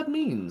quite sure what that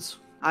means.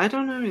 I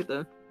don't know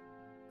either.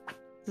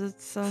 That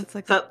sounds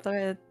like that- a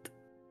threat.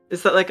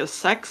 Is that like a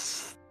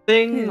sex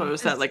thing, or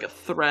is that It's- like a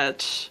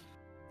threat?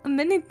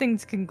 Many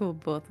things can go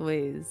both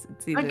ways.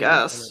 It's either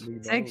guess. Definitely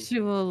both.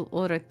 sexual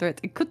or a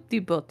threat. It could be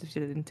both if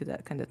you're into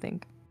that kind of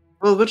thing.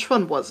 Well, which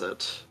one was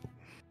it?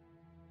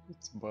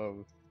 It's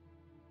both.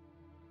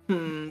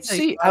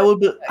 See,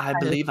 I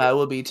believe I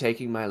will be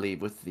taking my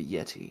leave with the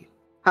Yeti.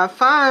 Have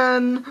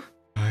fun!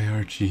 Hi,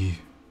 Archie.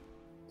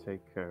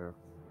 Take care.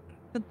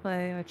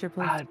 Goodbye, Archer.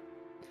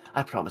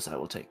 I promise I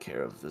will take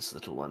care of this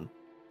little one.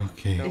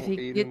 Okay. Don't he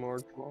eat get- him or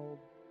club.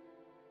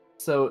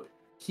 So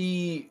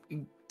he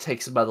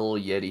takes him by the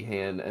little Yeti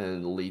hand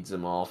and leads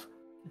him off.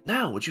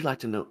 Now, would you like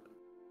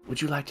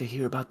to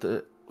hear about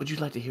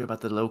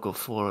the local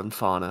flora and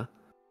fauna?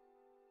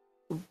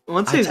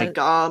 Once I he's take-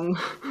 gone.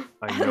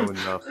 I know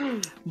enough.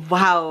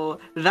 Wow,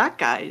 that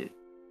guy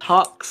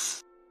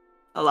talks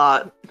a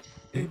lot.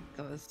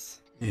 Does.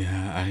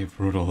 Yeah, I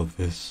wrote all of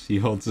this. He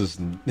holds his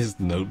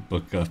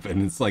notebook up,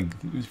 and it's like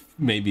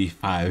maybe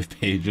 5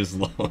 pages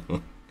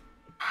long.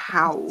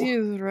 How?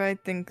 You write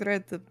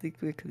incredibly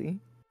quickly.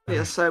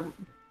 Yes, I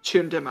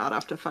tuned him out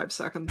after 5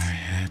 seconds. I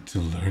had to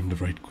learn to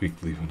write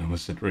quickly when I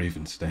was at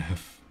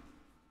Ravenstaff.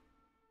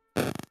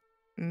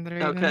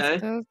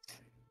 Okay.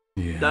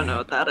 Yeah, Don't know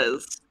what that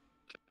is.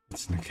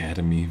 it's an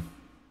academy.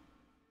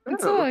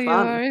 So you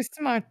fun. are a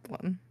smart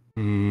one.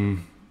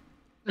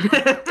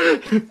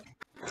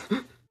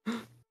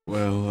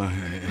 Well,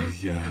 I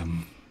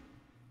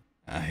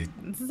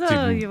So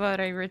Didn't- you are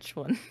a rich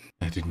one.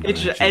 I didn't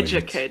graduate.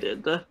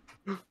 Educated.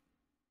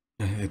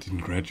 I didn't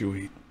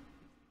graduate.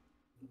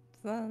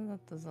 So that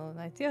is all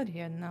right. You're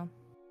here now.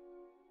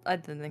 I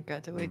didn't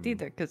graduate Hmm.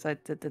 either because I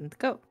didn't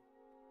go.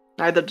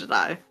 Neither did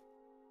I.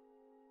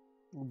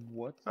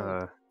 What's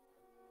a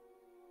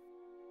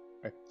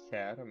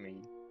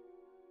academy?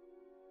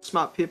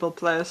 Smart people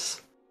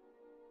place.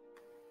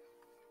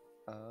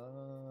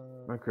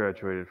 I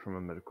graduated from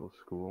a medical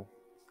school.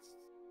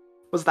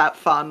 Was that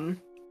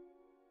fun?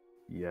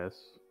 Yes.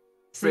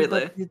 See,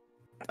 Really? but you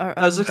are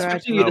I was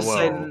expecting you to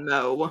say well.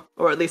 no,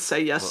 or at least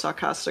say yes Well-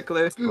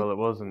 sarcastically. Well, it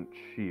wasn't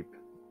cheap,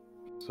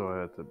 so I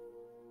had to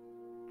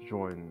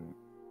join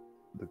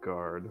the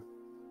guard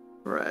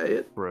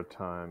Right. for a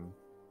time.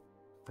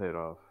 Pay it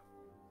off.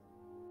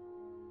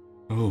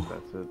 Oh,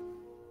 That's it.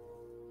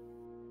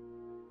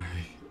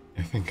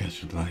 I think I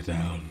should lie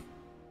down.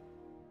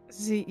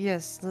 See,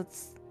 yes,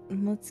 let's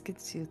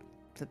get you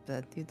to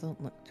bed. You don't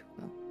look too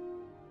well.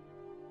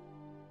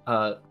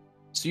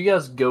 So you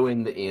guys go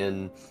in the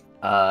inn,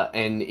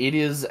 and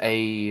it's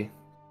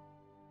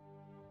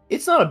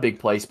not a big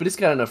place, but it's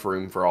got enough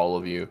room for all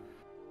of you.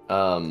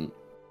 And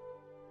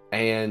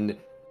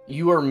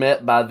you are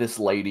met by this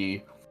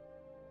lady.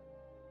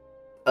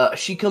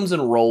 She comes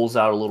and rolls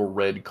out a little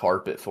red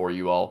carpet for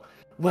you all.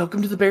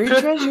 Welcome to the buried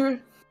treasure.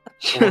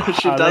 she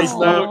Wow, does Aw.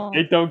 know.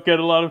 It don't get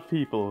a lot of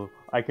people.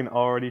 I can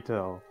already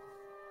tell.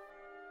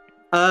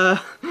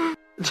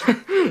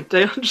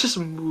 Dale just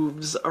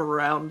moves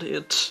around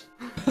it.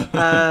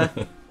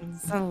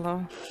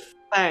 Hello.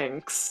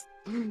 Thanks.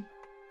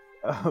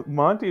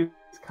 Monty's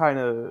kind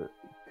of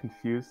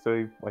confused, so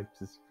he wipes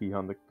his feet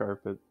on the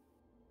carpet.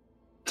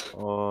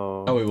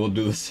 Oh. Oh, we will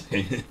do the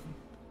same.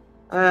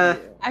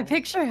 I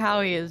picture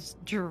Howie is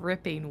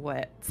dripping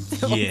wet.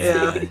 still.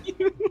 Yeah.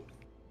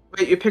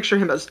 Wait, you picture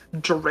him as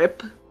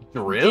drip?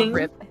 Drip?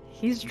 Drip.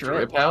 He's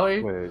drip. Drip,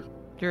 Howie? Wait,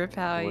 Drip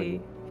Howie.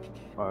 wait.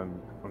 I'm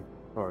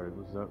sorry.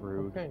 Was that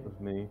rude Okay. of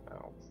me?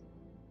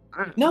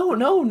 No,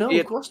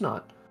 Yeah. of course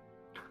not.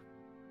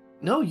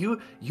 No, you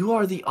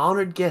are the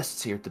honored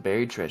guests here at the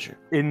buried treasure.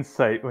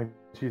 Insight when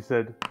she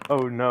said,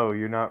 "Oh no,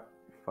 you're not."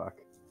 Fuck.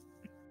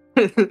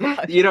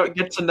 You don't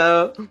get to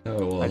know. Oh,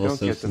 well, I don't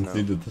also get to since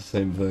he know. did the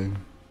same thing.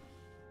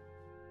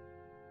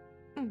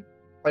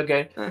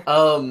 Okay. Eh.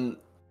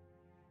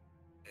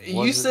 You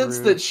Was it sense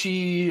rude?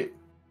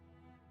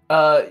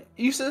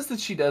 that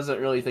she doesn't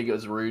really think it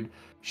was rude.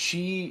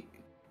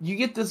 You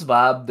get this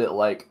vibe that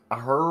like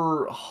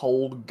her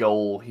whole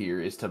goal here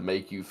is to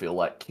make you feel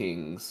like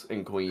kings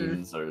and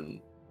queens and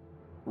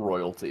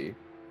royalty.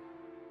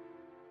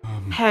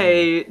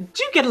 Hey,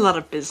 do you get a lot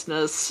of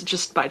business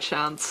just by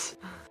chance?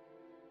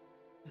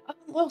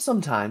 Well,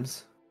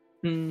 sometimes.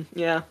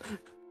 Yeah.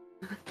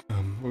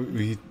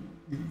 We'd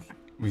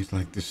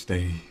like to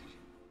stay.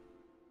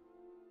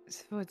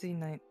 It's for the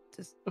night.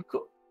 Just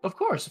Of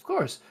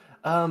course.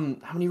 How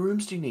many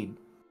rooms do you need?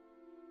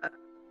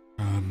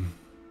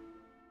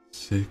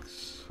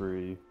 6.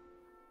 3.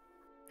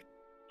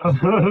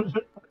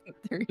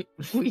 3.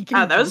 We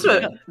can those do were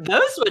that.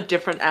 those were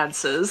different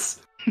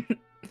answers. 6,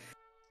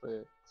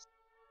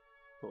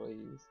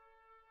 please.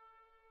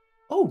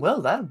 Oh well,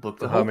 that'll book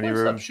the So whole how many place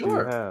up. rooms do you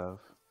Sure. have?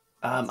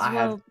 I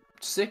had Well,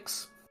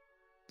 6.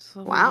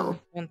 so Wow. we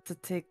wouldn't want to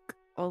take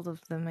all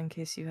of them in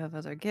case you have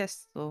other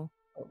guests, though.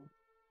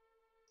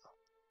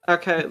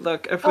 Okay,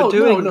 look, if we're Oh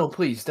doing no,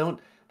 please don't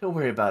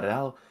worry about it.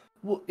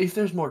 If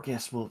there's more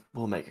guests,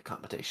 we'll make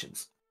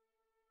accommodations.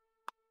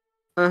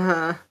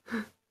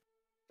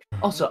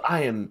 Also,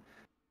 I am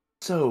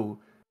so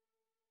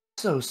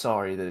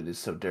sorry that it is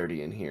so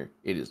dirty in here.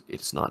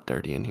 It's not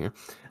dirty in here.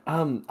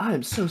 I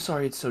am so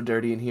sorry it's so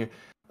dirty in here.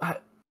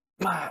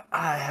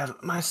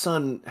 My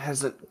son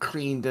hasn't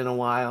cleaned in a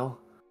while.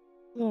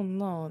 Oh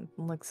no, it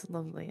looks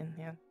lovely in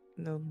here.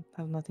 You'll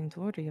have nothing to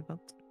worry about.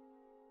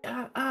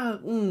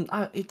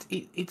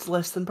 It's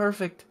less than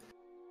perfect.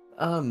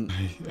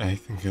 I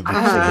think it looks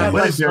I haven't got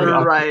What my is very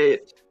son. right.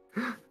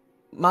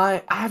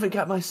 I haven't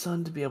got my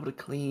son to be able to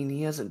clean.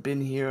 He hasn't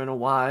been here in a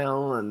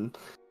while, and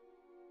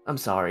I'm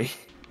sorry.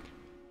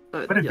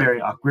 What a Yeah.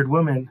 very awkward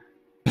woman.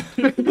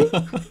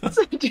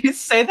 Did you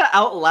say that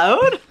out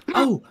loud?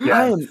 Oh,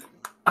 Yes.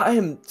 I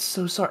am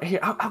so sorry. Here,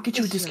 I'll get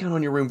you a Yes, sir. discount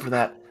on your room for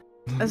that.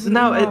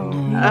 No,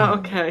 No.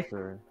 okay.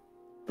 Sure.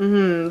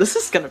 This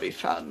is gonna be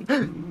fun.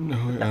 No,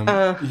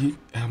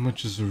 how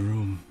much is a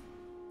room?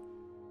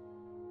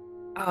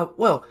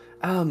 Well,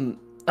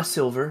 a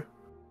silver.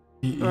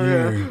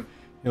 Here,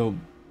 he'll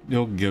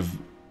give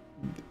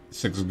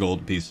 6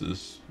 gold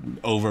pieces,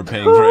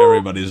 overpaying for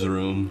everybody's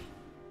room.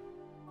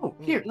 Oh,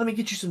 here, let me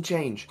get you some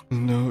change.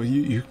 No,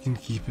 you can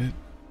keep it.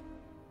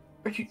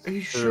 Are you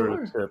Sure.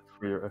 sure? A tip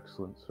for your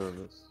excellent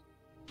service.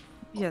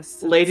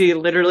 Yes. Lady it's a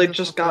literally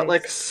beautiful just got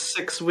like place.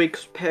 6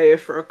 weeks pay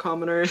for a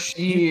commoner.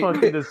 He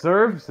fucking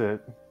deserves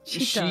it. She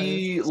she does.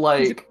 She's a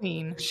like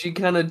queen. she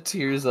kind of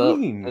tears up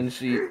Queen. and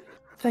she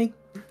thank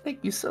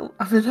you so.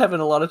 I've been having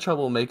a lot of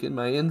trouble making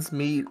my ends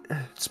meet,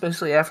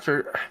 especially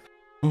after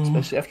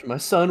my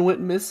son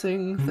went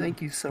missing.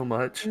 Thank you so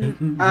much. Your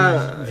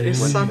What's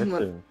son went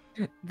missing?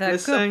 That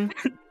missing.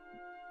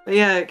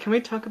 Yeah, can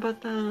we talk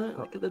about that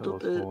like a little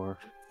Tell us bit? more.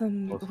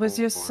 was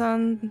your more.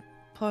 son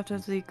part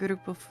of the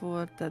group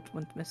before that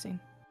went missing?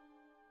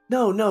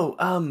 No,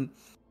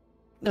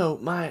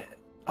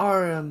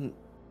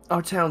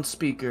 our town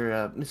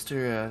speaker,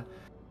 Mr.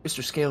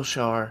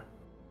 Scaleshar,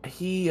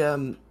 he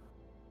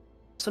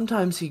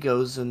sometimes he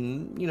goes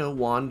and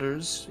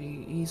wanders.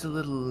 He's a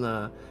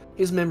little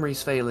his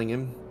memory's failing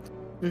him.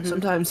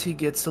 Sometimes he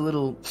gets a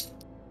little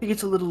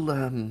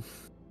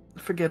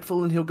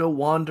forgetful, and he'll go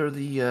wander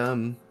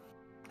the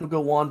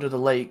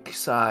lake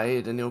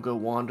side, and he'll go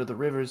wander the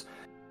rivers,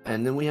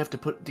 and then we have to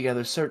put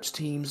together search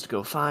teams to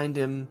go find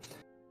him.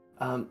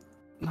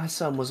 My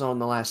son was on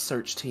the last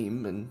search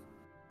team, and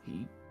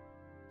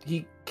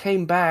he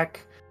came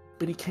back,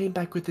 but he came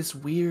back with this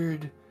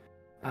weird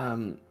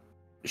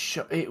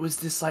it was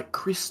this like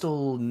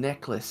crystal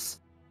necklace.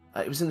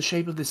 It was in the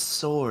shape of this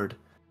sword.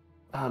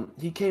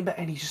 He came back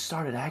and he just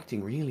started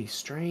acting really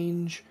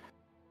strange,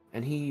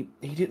 and he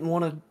didn't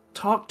want to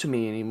talk to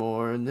me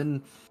anymore. And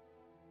then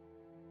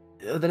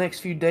the next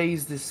few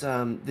days, this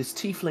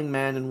tiefling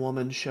man and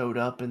woman showed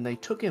up, and they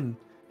took him,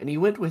 and he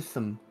went with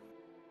them.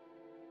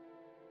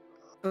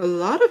 A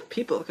lot of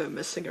people go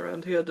missing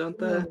around here, don't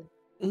they?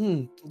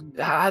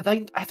 I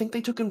think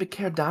they took him to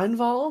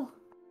Caer-Dynval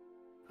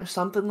or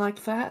something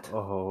like that.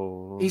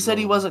 Oh. He said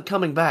he no. wasn't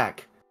coming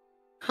back.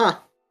 Huh.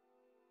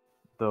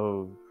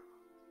 Though.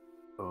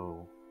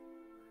 Oh.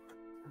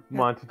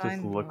 Monty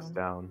just Dynval. looks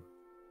down.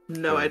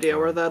 No idea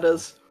where that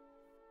is.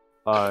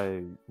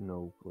 I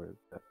know where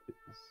that is.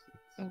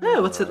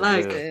 Oh, what's it where I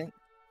like? live.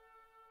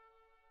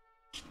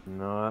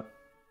 Not.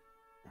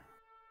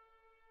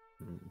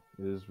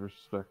 It is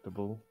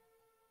respectable.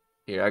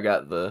 Here, I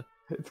got the.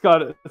 It's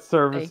got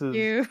services. Thank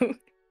you.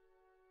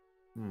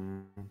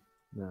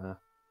 Nah.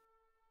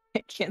 I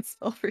can't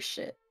spell for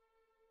shit.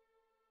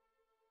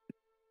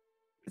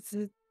 Is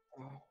it?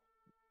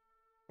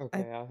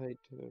 Okay, I hate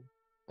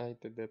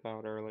to dip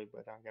out early,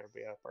 but I gotta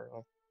be up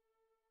early.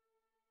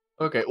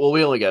 Okay, well,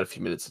 we only got a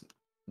few minutes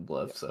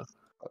left, so.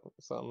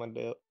 So I'm gonna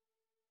dip.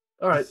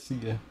 All right. See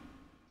ya.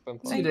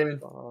 See you, Damon.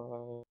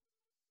 Bye.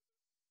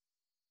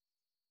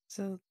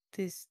 So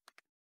this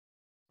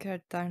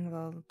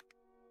Caer-Dynval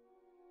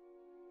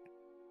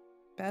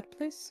bad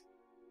place?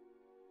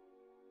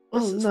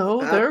 Well, This is no,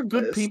 the there are bad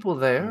good place. people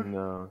there.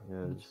 No,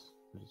 it's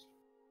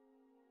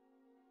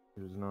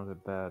not a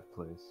bad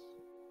place.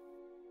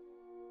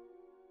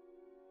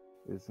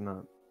 It's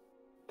not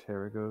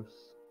Terragos.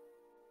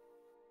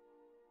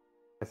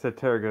 I said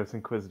Terragos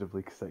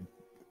inquisitively because I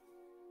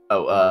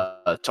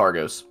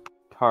Targos.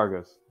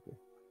 Targos.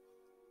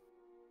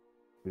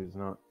 It is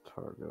not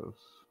Targos.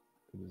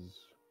 It is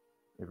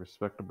a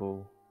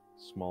respectable,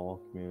 small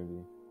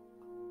community.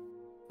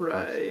 Our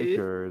Right.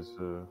 speaker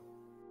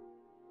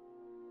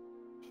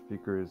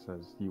speaker is,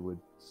 as he would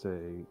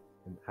say,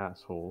 an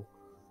asshole.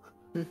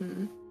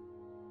 Mm-hmm.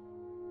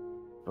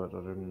 But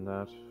other than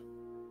that,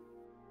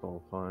 it's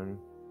all fine.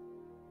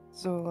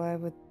 So why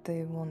would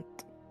they want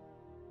Oh,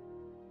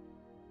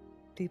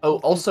 people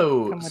to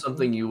also come with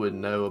something them? you would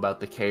know about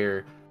the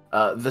care.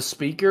 The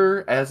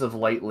speaker, as of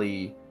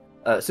lately,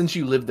 since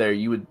you live there,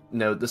 you would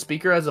know the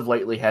speaker as of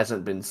lately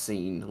hasn't been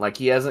seen. Like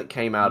he hasn't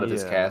came out of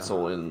his Yeah.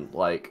 castle in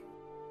like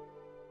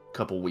a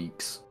couple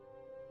weeks.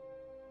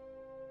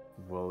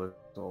 Well, there's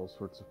all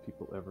sorts of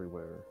people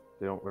everywhere.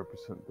 They don't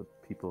represent the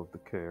people of the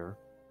care.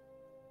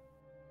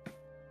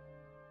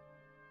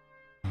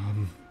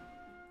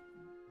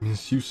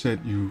 Miss, you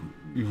said you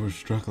were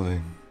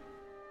struggling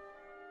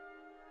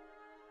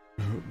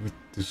with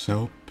the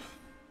soap.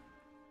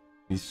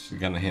 He's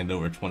gonna hand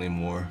over 20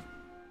 more.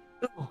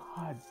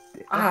 God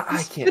damn.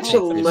 I can't It's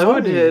take this.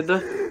 loaded.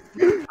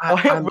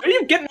 I'm- Where are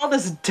you getting all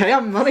this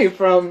damn money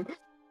from?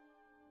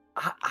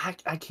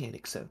 I can't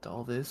accept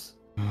all this.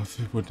 If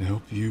it would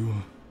help you.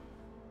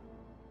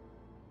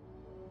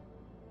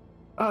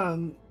 Are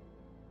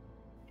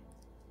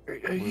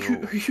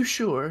you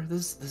sure?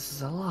 This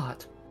is a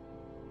lot.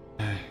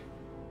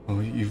 Oh,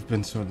 you've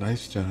been so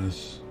nice to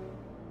us.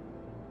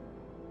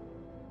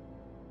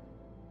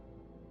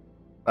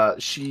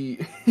 She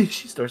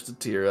she starts to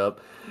tear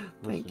up.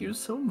 Thank you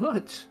so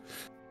much.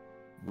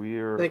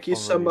 We're Thank you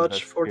so already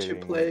much for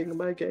investigating- playing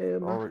my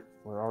game.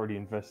 We're already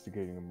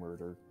investigating a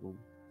murder. Your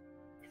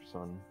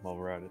son, while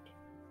we're at it.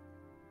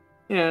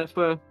 Yeah, if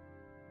we're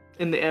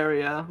in the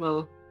area,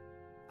 well,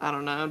 I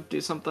don't know,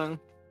 do something. It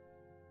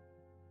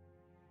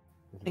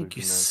would Thank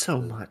be you nice so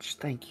to much.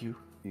 Thank you.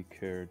 Be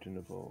cared in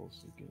the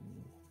balls again.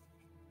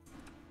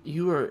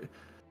 You're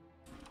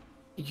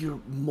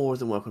more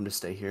than welcome to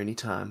stay here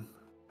anytime.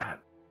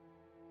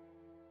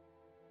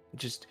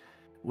 Just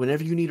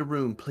whenever you need a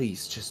room,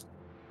 please just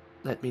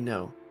let me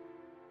know.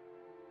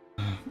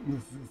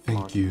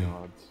 Thank you.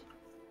 Nods.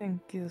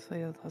 Thank you for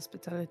your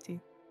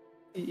hospitality.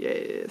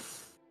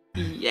 Yes.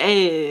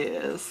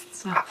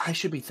 Yes. I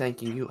should be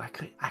thanking you.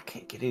 I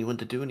can't get anyone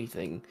to do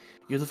anything.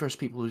 You're the first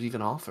people who's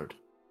even offered.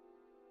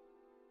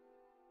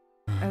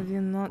 Have you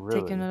not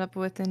taken Really? it up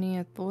with any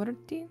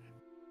authority?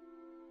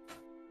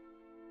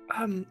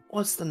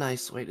 What's the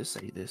nice way to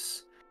say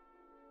this?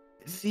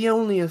 The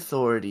only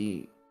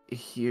authority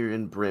here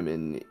in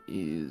Bremen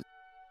is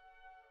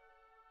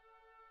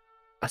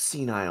a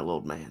senile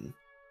old man.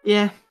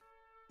 Yeah.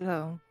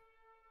 No.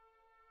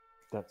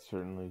 That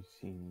certainly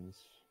seems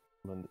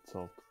lend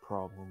itself to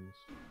problems.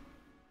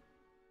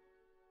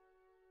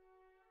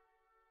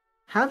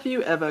 Have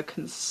you ever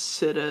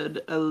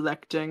considered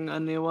electing a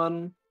new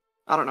one?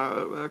 I don't know how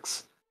it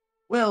works.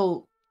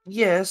 Well,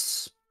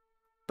 yes,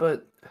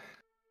 but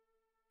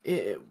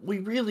we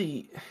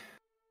really.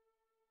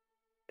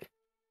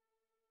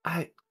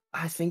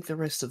 I think the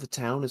rest of the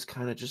town is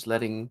kind of just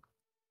letting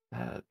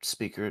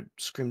Speaker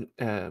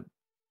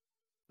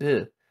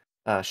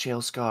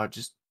Shale Scar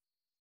just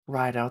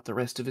ride out the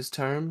rest of his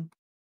term.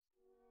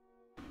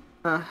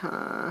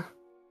 Uh-huh.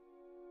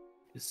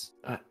 Because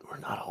we're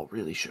not all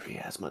really sure he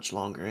has much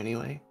longer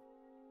anyway.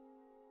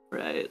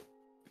 Right.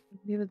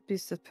 You would be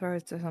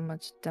surprised at how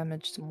much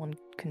damage someone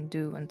can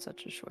do in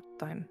such a short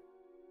time.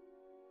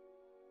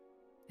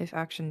 If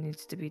action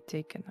needs to be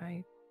taken,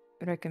 I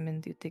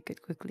recommend you take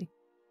it quickly.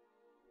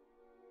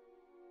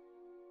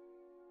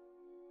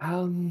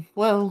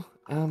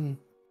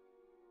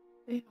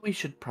 We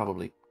should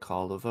probably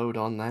call a vote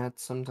on that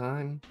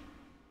sometime.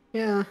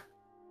 Yeah.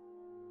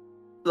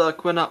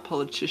 Look, we're not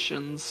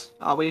politicians,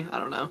 are we? I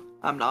don't know.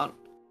 I'm not.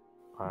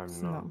 I'm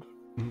No. not.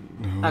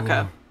 No.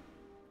 Okay.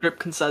 Group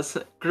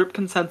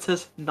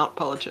consensus, not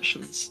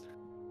politicians.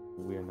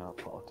 We're not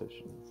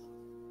politicians.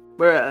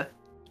 We're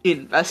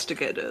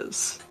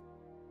investigators.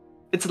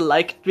 It's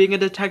like being a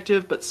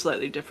detective, but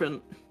slightly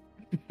different.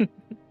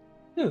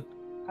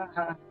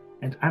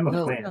 And I'm a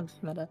Well, plant. Sounds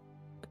meta.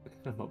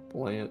 I'm a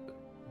plant.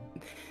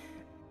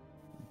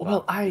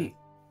 Well, I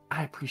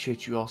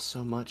appreciate you all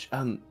so much.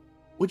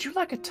 Would you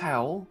like a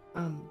towel,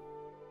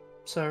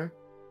 sir?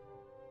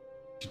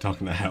 You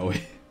talking to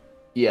Howie?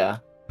 Yeah.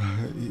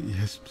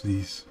 Yes,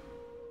 please.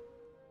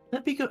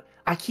 That'd be good.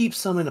 I keep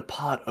some in a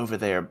pot over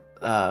there,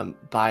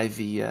 by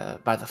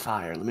the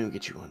fire. Let me go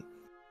get you one.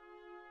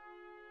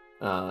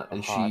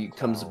 And she hot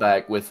comes towel.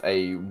 back with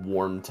a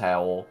warm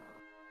towel.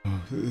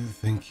 Oh,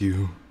 thank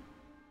you.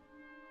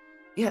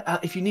 Yeah,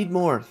 if you need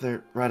more,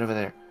 they're right over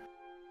there.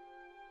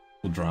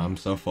 He'll dry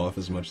himself off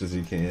as much as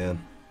he can.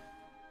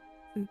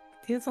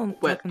 You don't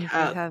Wet happen to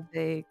cat. have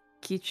a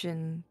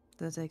kitchen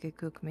that I could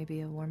cook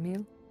maybe a warm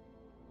meal?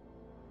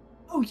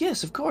 Oh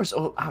yes, of course.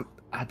 Oh,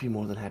 I'd be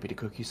more than happy to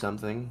cook you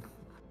something.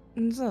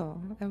 So,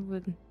 it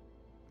would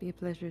be a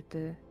pleasure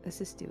to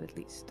assist you at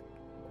least.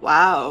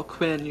 Wow,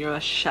 Quinn, you're a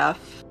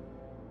chef.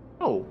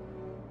 Oh,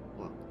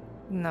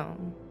 No,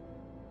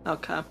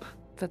 Okay.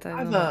 but I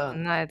I've, will not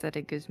deny that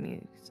it gives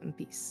me some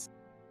peace.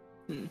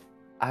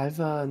 I've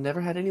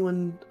never had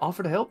anyone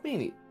offer to help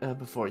me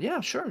before.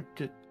 Yeah, sure.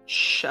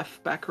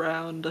 Chef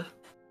background.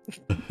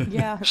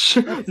 Yeah.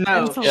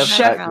 No, Pencil Chef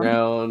chef,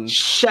 background.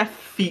 chef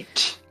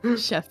feet.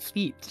 Chef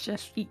feet.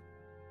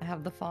 I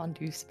have the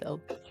fondue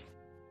spelled.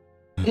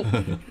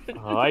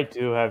 Oh, I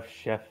do have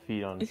chef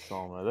feet on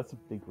Salma. That's a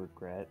big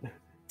regret.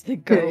 To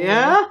go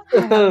Yeah?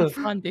 with. I have the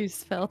fondue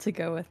spell to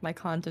go with my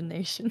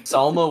condemnation.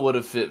 Salma would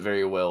have fit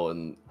very well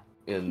in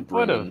What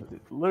Bremen.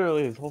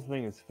 literally his whole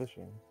thing is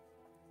fishing.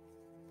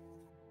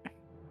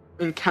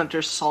 Encounter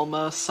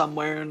Salma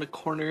somewhere in the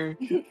corner.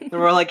 And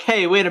we're like,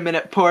 hey, wait a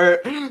minute,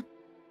 Port.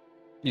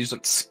 He just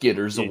like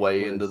skitters It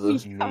away was into the.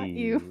 We got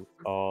you.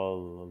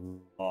 all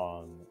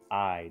along.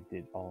 I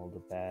did all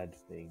the bad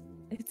things.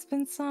 It's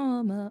been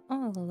summer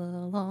all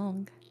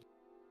along.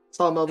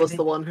 Salma was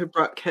the one who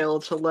brought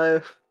Kale to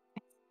life.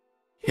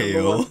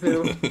 Hail.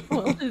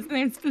 Well, his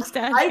name's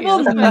Pistachio. I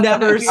will so that's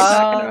never what you're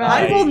talking about.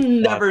 I will thought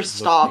never it looked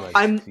stop. like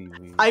I'm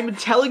seaweed.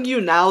 telling you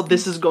now,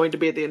 this is going to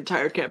be the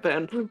entire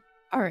campaign.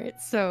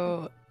 Alright,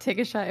 so take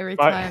a shot every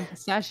But- time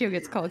Pistachio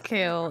gets called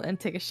Kale, and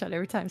take a shot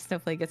every time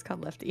Snowflake gets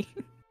called Lefty.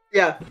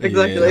 Yeah,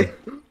 exactly.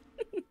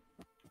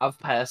 I've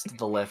passed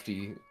the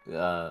lefty.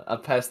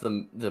 I've passed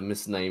the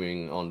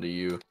misnaming onto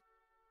you.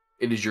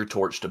 It is your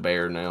torch to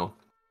bear now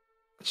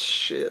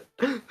Shit.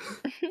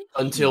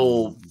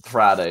 until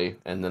Friday,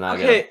 and then I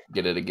Okay. gotta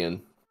get it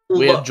again.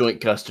 We have Look,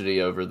 joint custody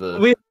over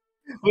the.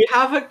 we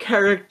have a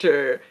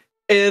character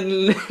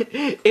in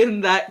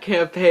that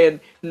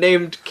campaign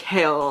named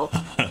Kale.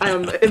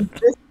 In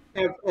this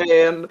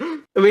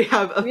campaign, we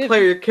have a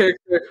player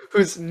character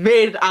who's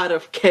made out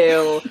of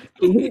kale.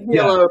 Leave me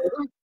Yeah. alone.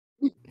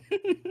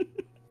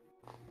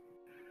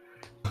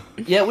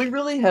 Yeah, we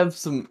really have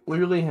some. We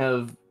really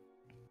have.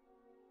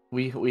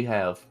 We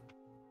have.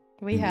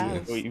 We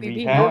have. We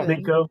be have.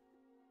 having.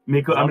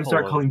 Miko, I'm gonna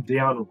start Buffalo. calling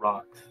Dayon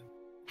Rocks.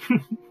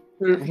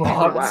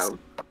 Wow.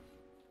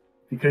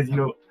 Because,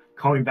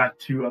 calling back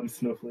to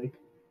Snowflake.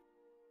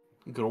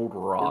 Good old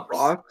rocks.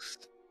 Rocks.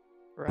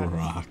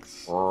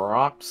 Rocks.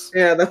 Rocks.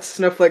 Yeah, that's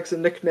Snowflake's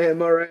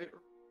nickname, alright.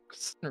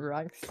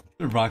 Rocks.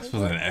 Rocks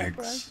with an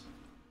X.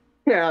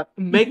 Yeah,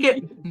 make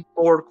it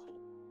more cool.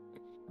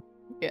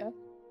 Yeah.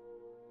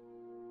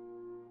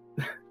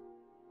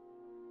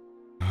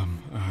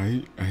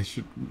 I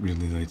should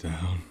really lay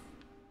down.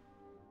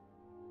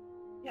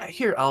 Yeah,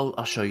 here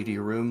I'll show you to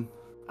your room.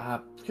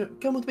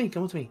 Come with me.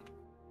 Come with me.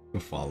 I'll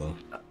follow.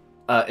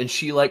 And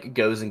she like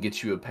goes and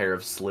gets you a pair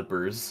of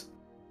slippers.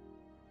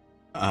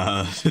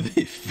 Do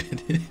they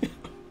fit it?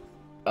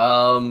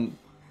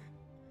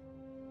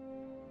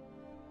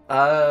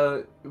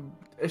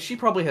 She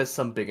probably has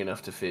some big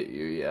enough to fit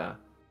you. Yeah.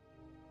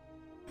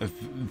 If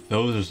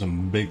those are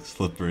some big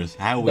slippers.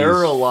 There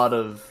are a lot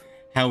of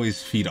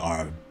Howie's feet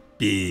are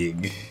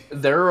big.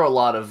 There are a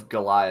lot of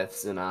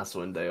Goliaths in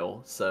Icewind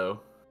Dale, so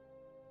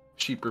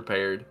she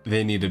prepared.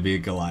 They need to be a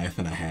Goliath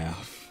and a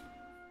half.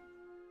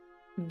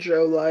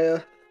 Joe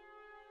Goliath.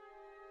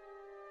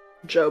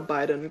 Joe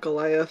Biden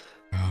Goliath.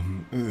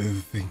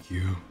 Thank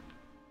you.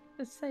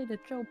 Just say to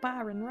Joe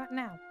Byron right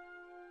now.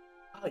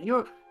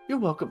 You're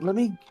welcome. Let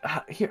me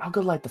here. I'll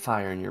go light the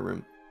fire in your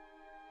room.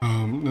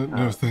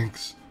 No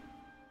thanks.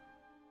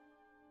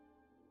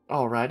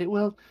 Alrighty.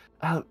 Well,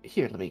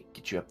 here. Let me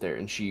get you up there,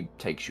 and she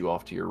takes you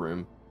off to your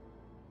room.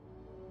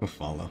 I'll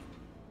follow.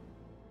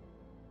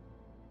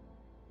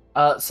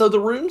 So the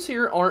rooms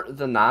here aren't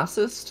the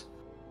nicest.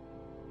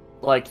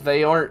 Like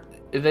they aren't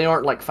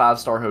like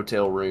 5-star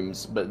hotel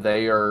rooms, but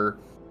they're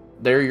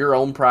your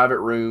own private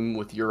room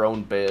with your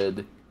own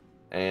bed,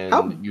 and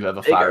How you have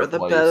a big are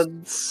fireplace. the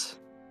beds?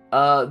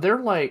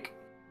 They're like,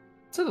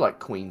 sort of like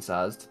queen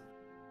sized.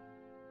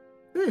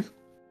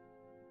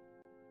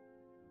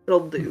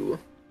 It'll do.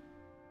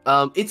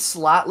 It's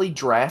slightly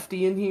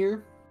drafty in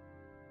here,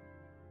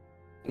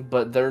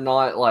 but they're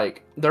not.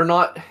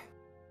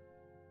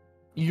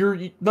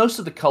 Most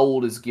of the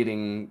cold is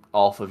getting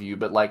off of you,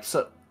 but like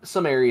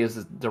some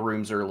areas the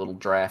rooms are a little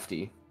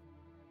drafty.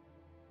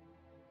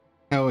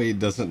 Howie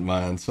doesn't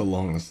mind so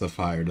long as the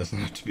fire doesn't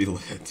have to be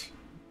lit.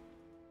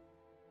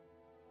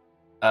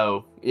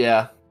 Oh,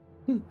 yeah.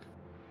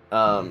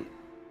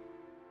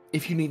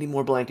 If you need any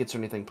more blankets or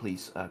anything,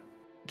 please,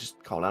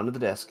 just call down to the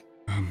desk.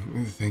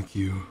 Thank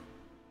you.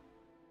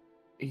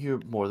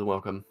 You're more than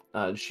welcome.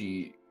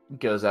 She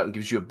goes out and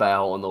gives you a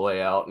bow on the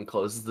way out and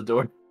closes the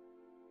door.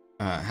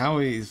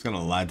 Howie's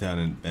gonna lie down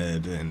in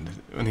bed, and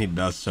when he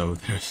does so,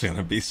 there's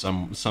gonna be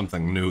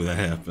something new that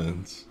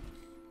happens.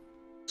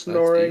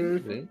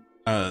 Snoring.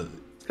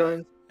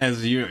 Going.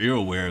 As you're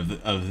aware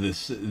of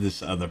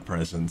this other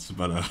presence,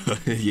 but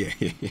yeah,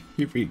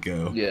 here we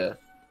go. Yeah.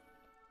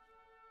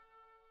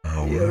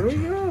 Here we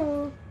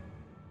go.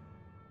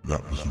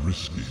 That was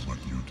risky what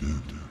you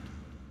did.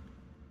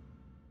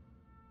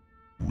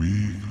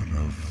 We could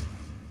have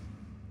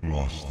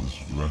lost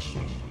this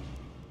wrestle.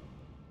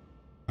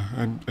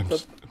 I'm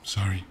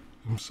sorry.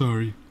 I'm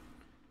sorry.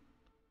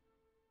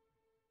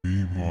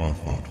 Be more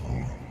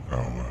thoughtful,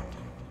 Howard.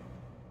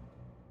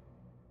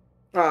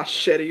 Ah,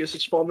 shit, he used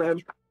his full name.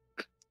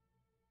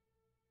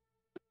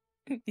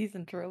 He's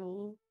in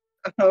trouble.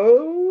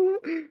 Oh.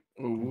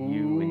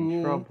 You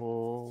in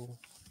trouble.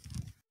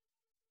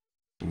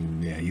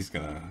 Yeah, he's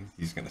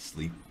gonna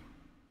sleep.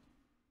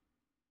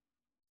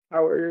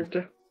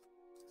 Howard.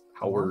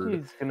 Howard.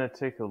 He's gonna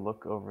take a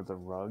look over the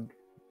rug,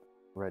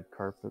 red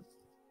carpet.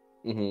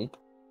 Mm-hmm.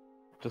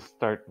 Just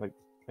start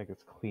I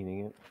guess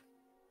cleaning it.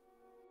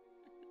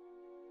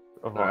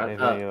 Of All right,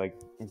 any like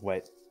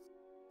wet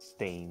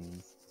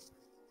stains.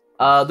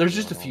 There's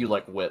just a few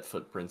like wet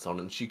footprints on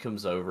it. And she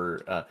comes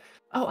over.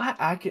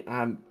 I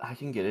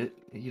can get it.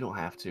 You don't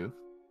have to.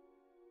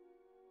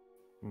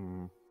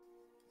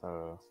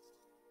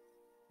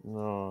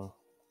 No,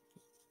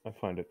 I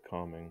find it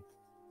calming.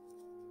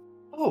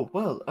 Oh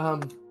well.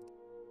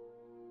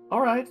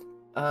 All right.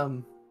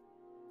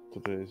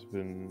 Today's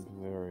been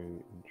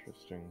very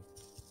interesting.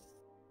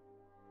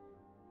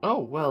 Oh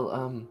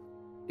well.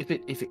 If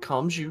it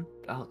calms you,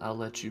 I'll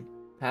let you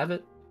have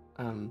it.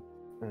 It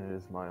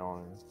is my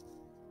honor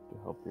to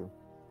help you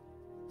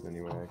in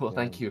any way I Well, can.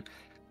 thank you.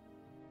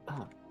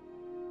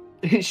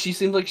 She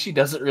seems like she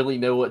doesn't really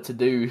know what to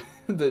do.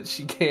 that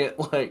she can't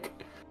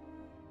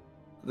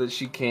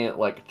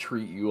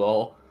treat you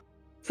all.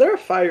 Is there a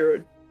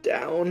fire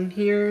down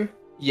here?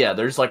 Yeah,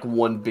 there's like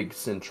one big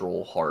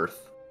central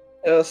hearth.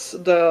 Yes,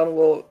 Dan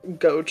will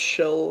go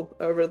chill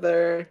over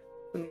there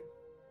and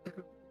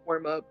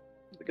warm up.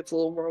 It gets a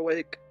little more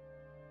awake.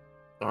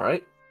 All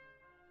right.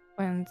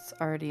 Quinn's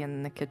already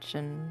in the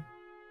kitchen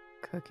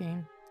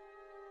cooking.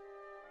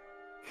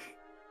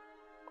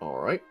 All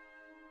right.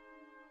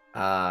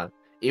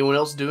 Anyone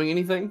else doing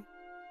anything?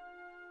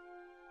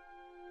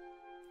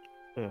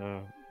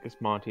 Guess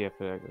Monty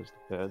after that goes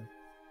to bed.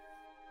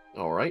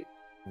 All right.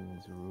 In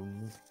his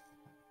room.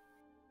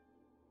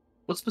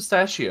 What's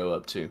Pistachio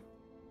up to?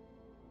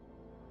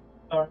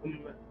 I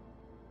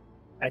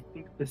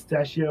think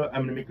Pistachio,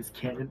 I'm gonna make this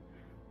canon.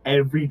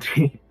 Every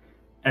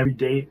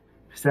day,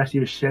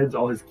 Pistachio sheds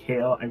all his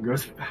kale and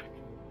grows it back.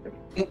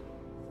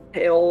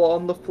 Hail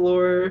on the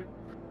floor.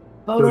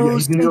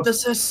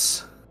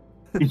 Photosynthesis.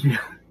 Yeah.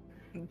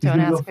 He's Don't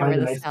gonna go ask her where find a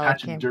the nice salad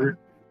patch came of dirt.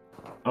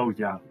 Oh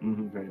yeah,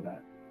 very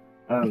bad.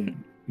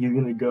 He's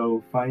gonna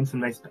go find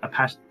a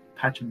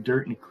patch of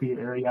dirt in a clear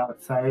area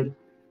outside.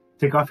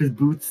 Take off his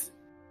boots,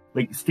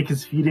 like stick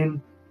his feet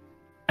in,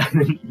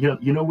 and then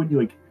you know when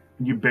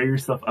you bury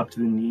yourself up to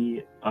the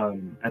knee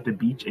at the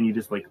beach and you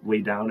just like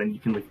lay down and you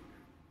can like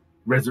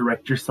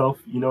resurrect yourself.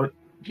 You know.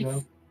 Yeah.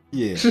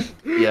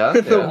 Yeah.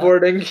 The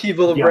morning he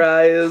will Yeah.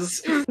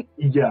 rise.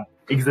 Yeah,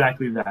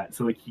 exactly that.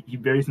 So like he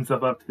buries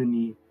himself up to the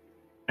knee,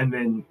 and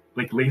then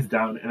like lays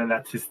down, and then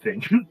that's his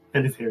thing.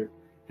 And his hair,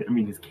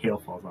 his kale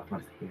falls off,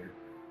 not his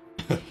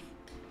hair.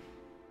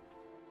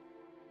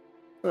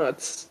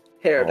 That's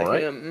hair to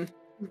Alright. him.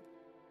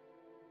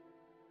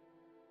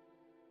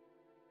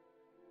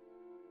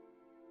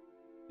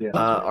 Yeah.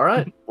 All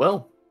right.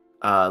 Well,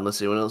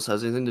 unless anyone else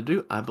has anything to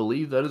do, I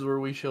believe that is where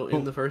we shall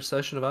end the first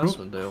session of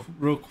Icewind Dale.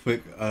 Real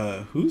quick,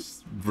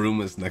 whose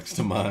room is next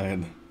to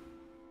mine?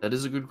 That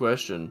is a good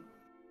question.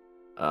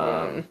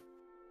 Hmm.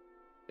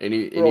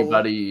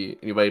 Anybody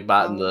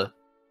biting the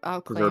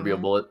I'll claim proverbial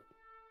her. bullet?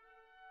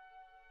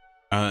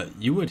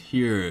 You would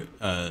hear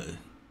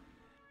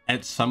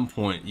at some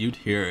point you'd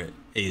hear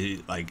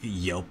a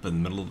yelp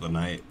in the middle of the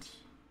night.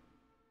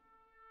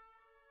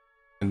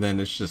 And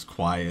then it's just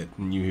quiet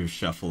and you hear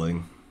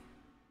shuffling.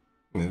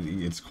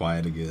 And it's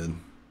quiet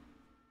again.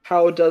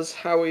 How does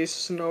Howie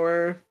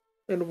snore?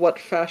 In what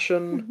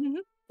fashion?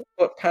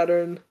 What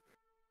pattern?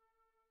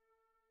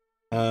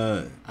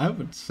 I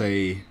would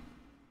say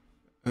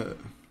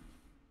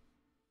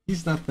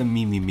he's not the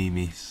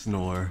mimi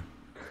snore.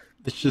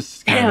 It's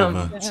just kind Damn,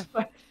 of that's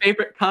my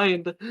favorite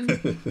kind.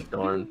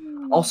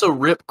 Darn. Also,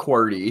 rip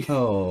QWERTY.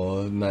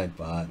 Oh,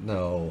 Nightbot,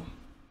 no.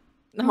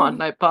 Come on,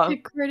 Nightbot.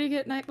 Did Qwerty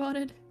get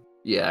nightbotted?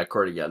 Yeah,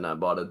 QWERTY got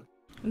nightbotted.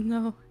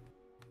 No.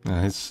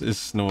 His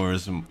snore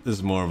is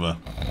more of a.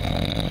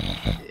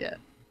 Yeah.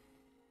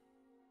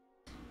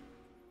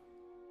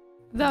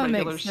 That would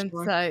Regular make sense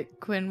snore. that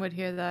Quinn would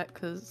hear that,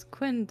 because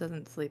Quinn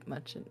doesn't sleep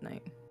much at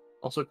night.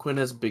 Also, Quinn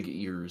has big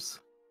ears.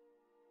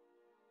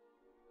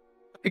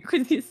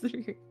 Quinn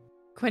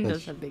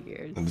does have big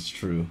ears. That's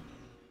true.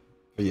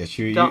 But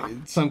yeah,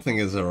 Don't- something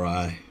is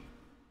awry.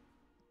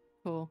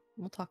 Cool.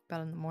 We'll talk about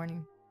it in the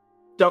morning.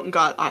 Don't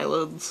got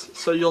eyelids,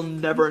 so you'll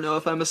never know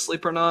if I'm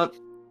asleep or not.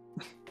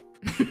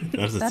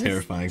 That's a That is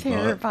terrifying thought.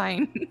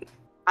 terrifying.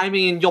 I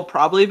mean, you'll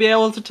probably be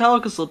able to tell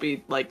because they'll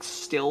be like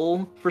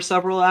still for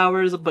several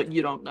hours, but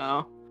you don't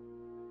know.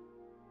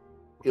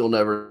 You'll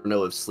never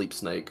know if snake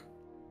sleep.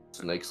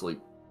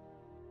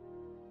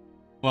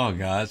 Well,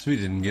 guys, we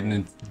didn't get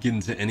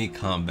into any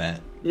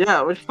combat.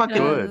 Yeah, we're fucking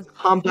Good.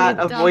 combat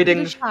Good job,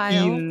 avoiding child.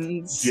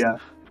 fiends. Yeah.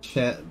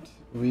 Chat,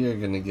 we are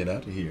gonna get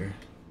out of here.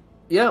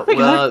 Yeah, We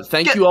gotta well,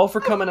 thank get you all for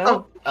coming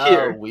out.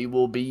 here. We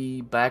will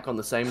be back on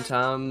the same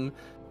time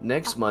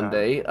next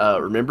Monday.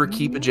 Remember,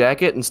 keep a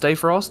jacket and stay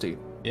frosty.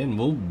 And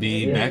we'll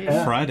be Yeah.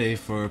 back Friday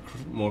for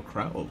more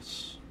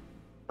Crowls.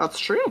 That's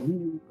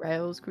true.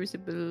 Rails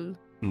Crucible.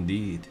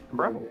 Indeed.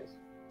 Bro.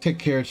 Take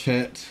care,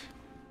 chat.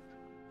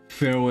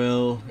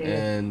 Farewell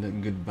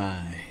and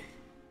goodbye.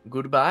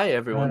 Goodbye,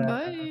 everyone.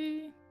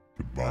 Bye.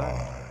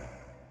 Goodbye.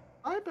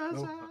 Bye,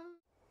 Bessa.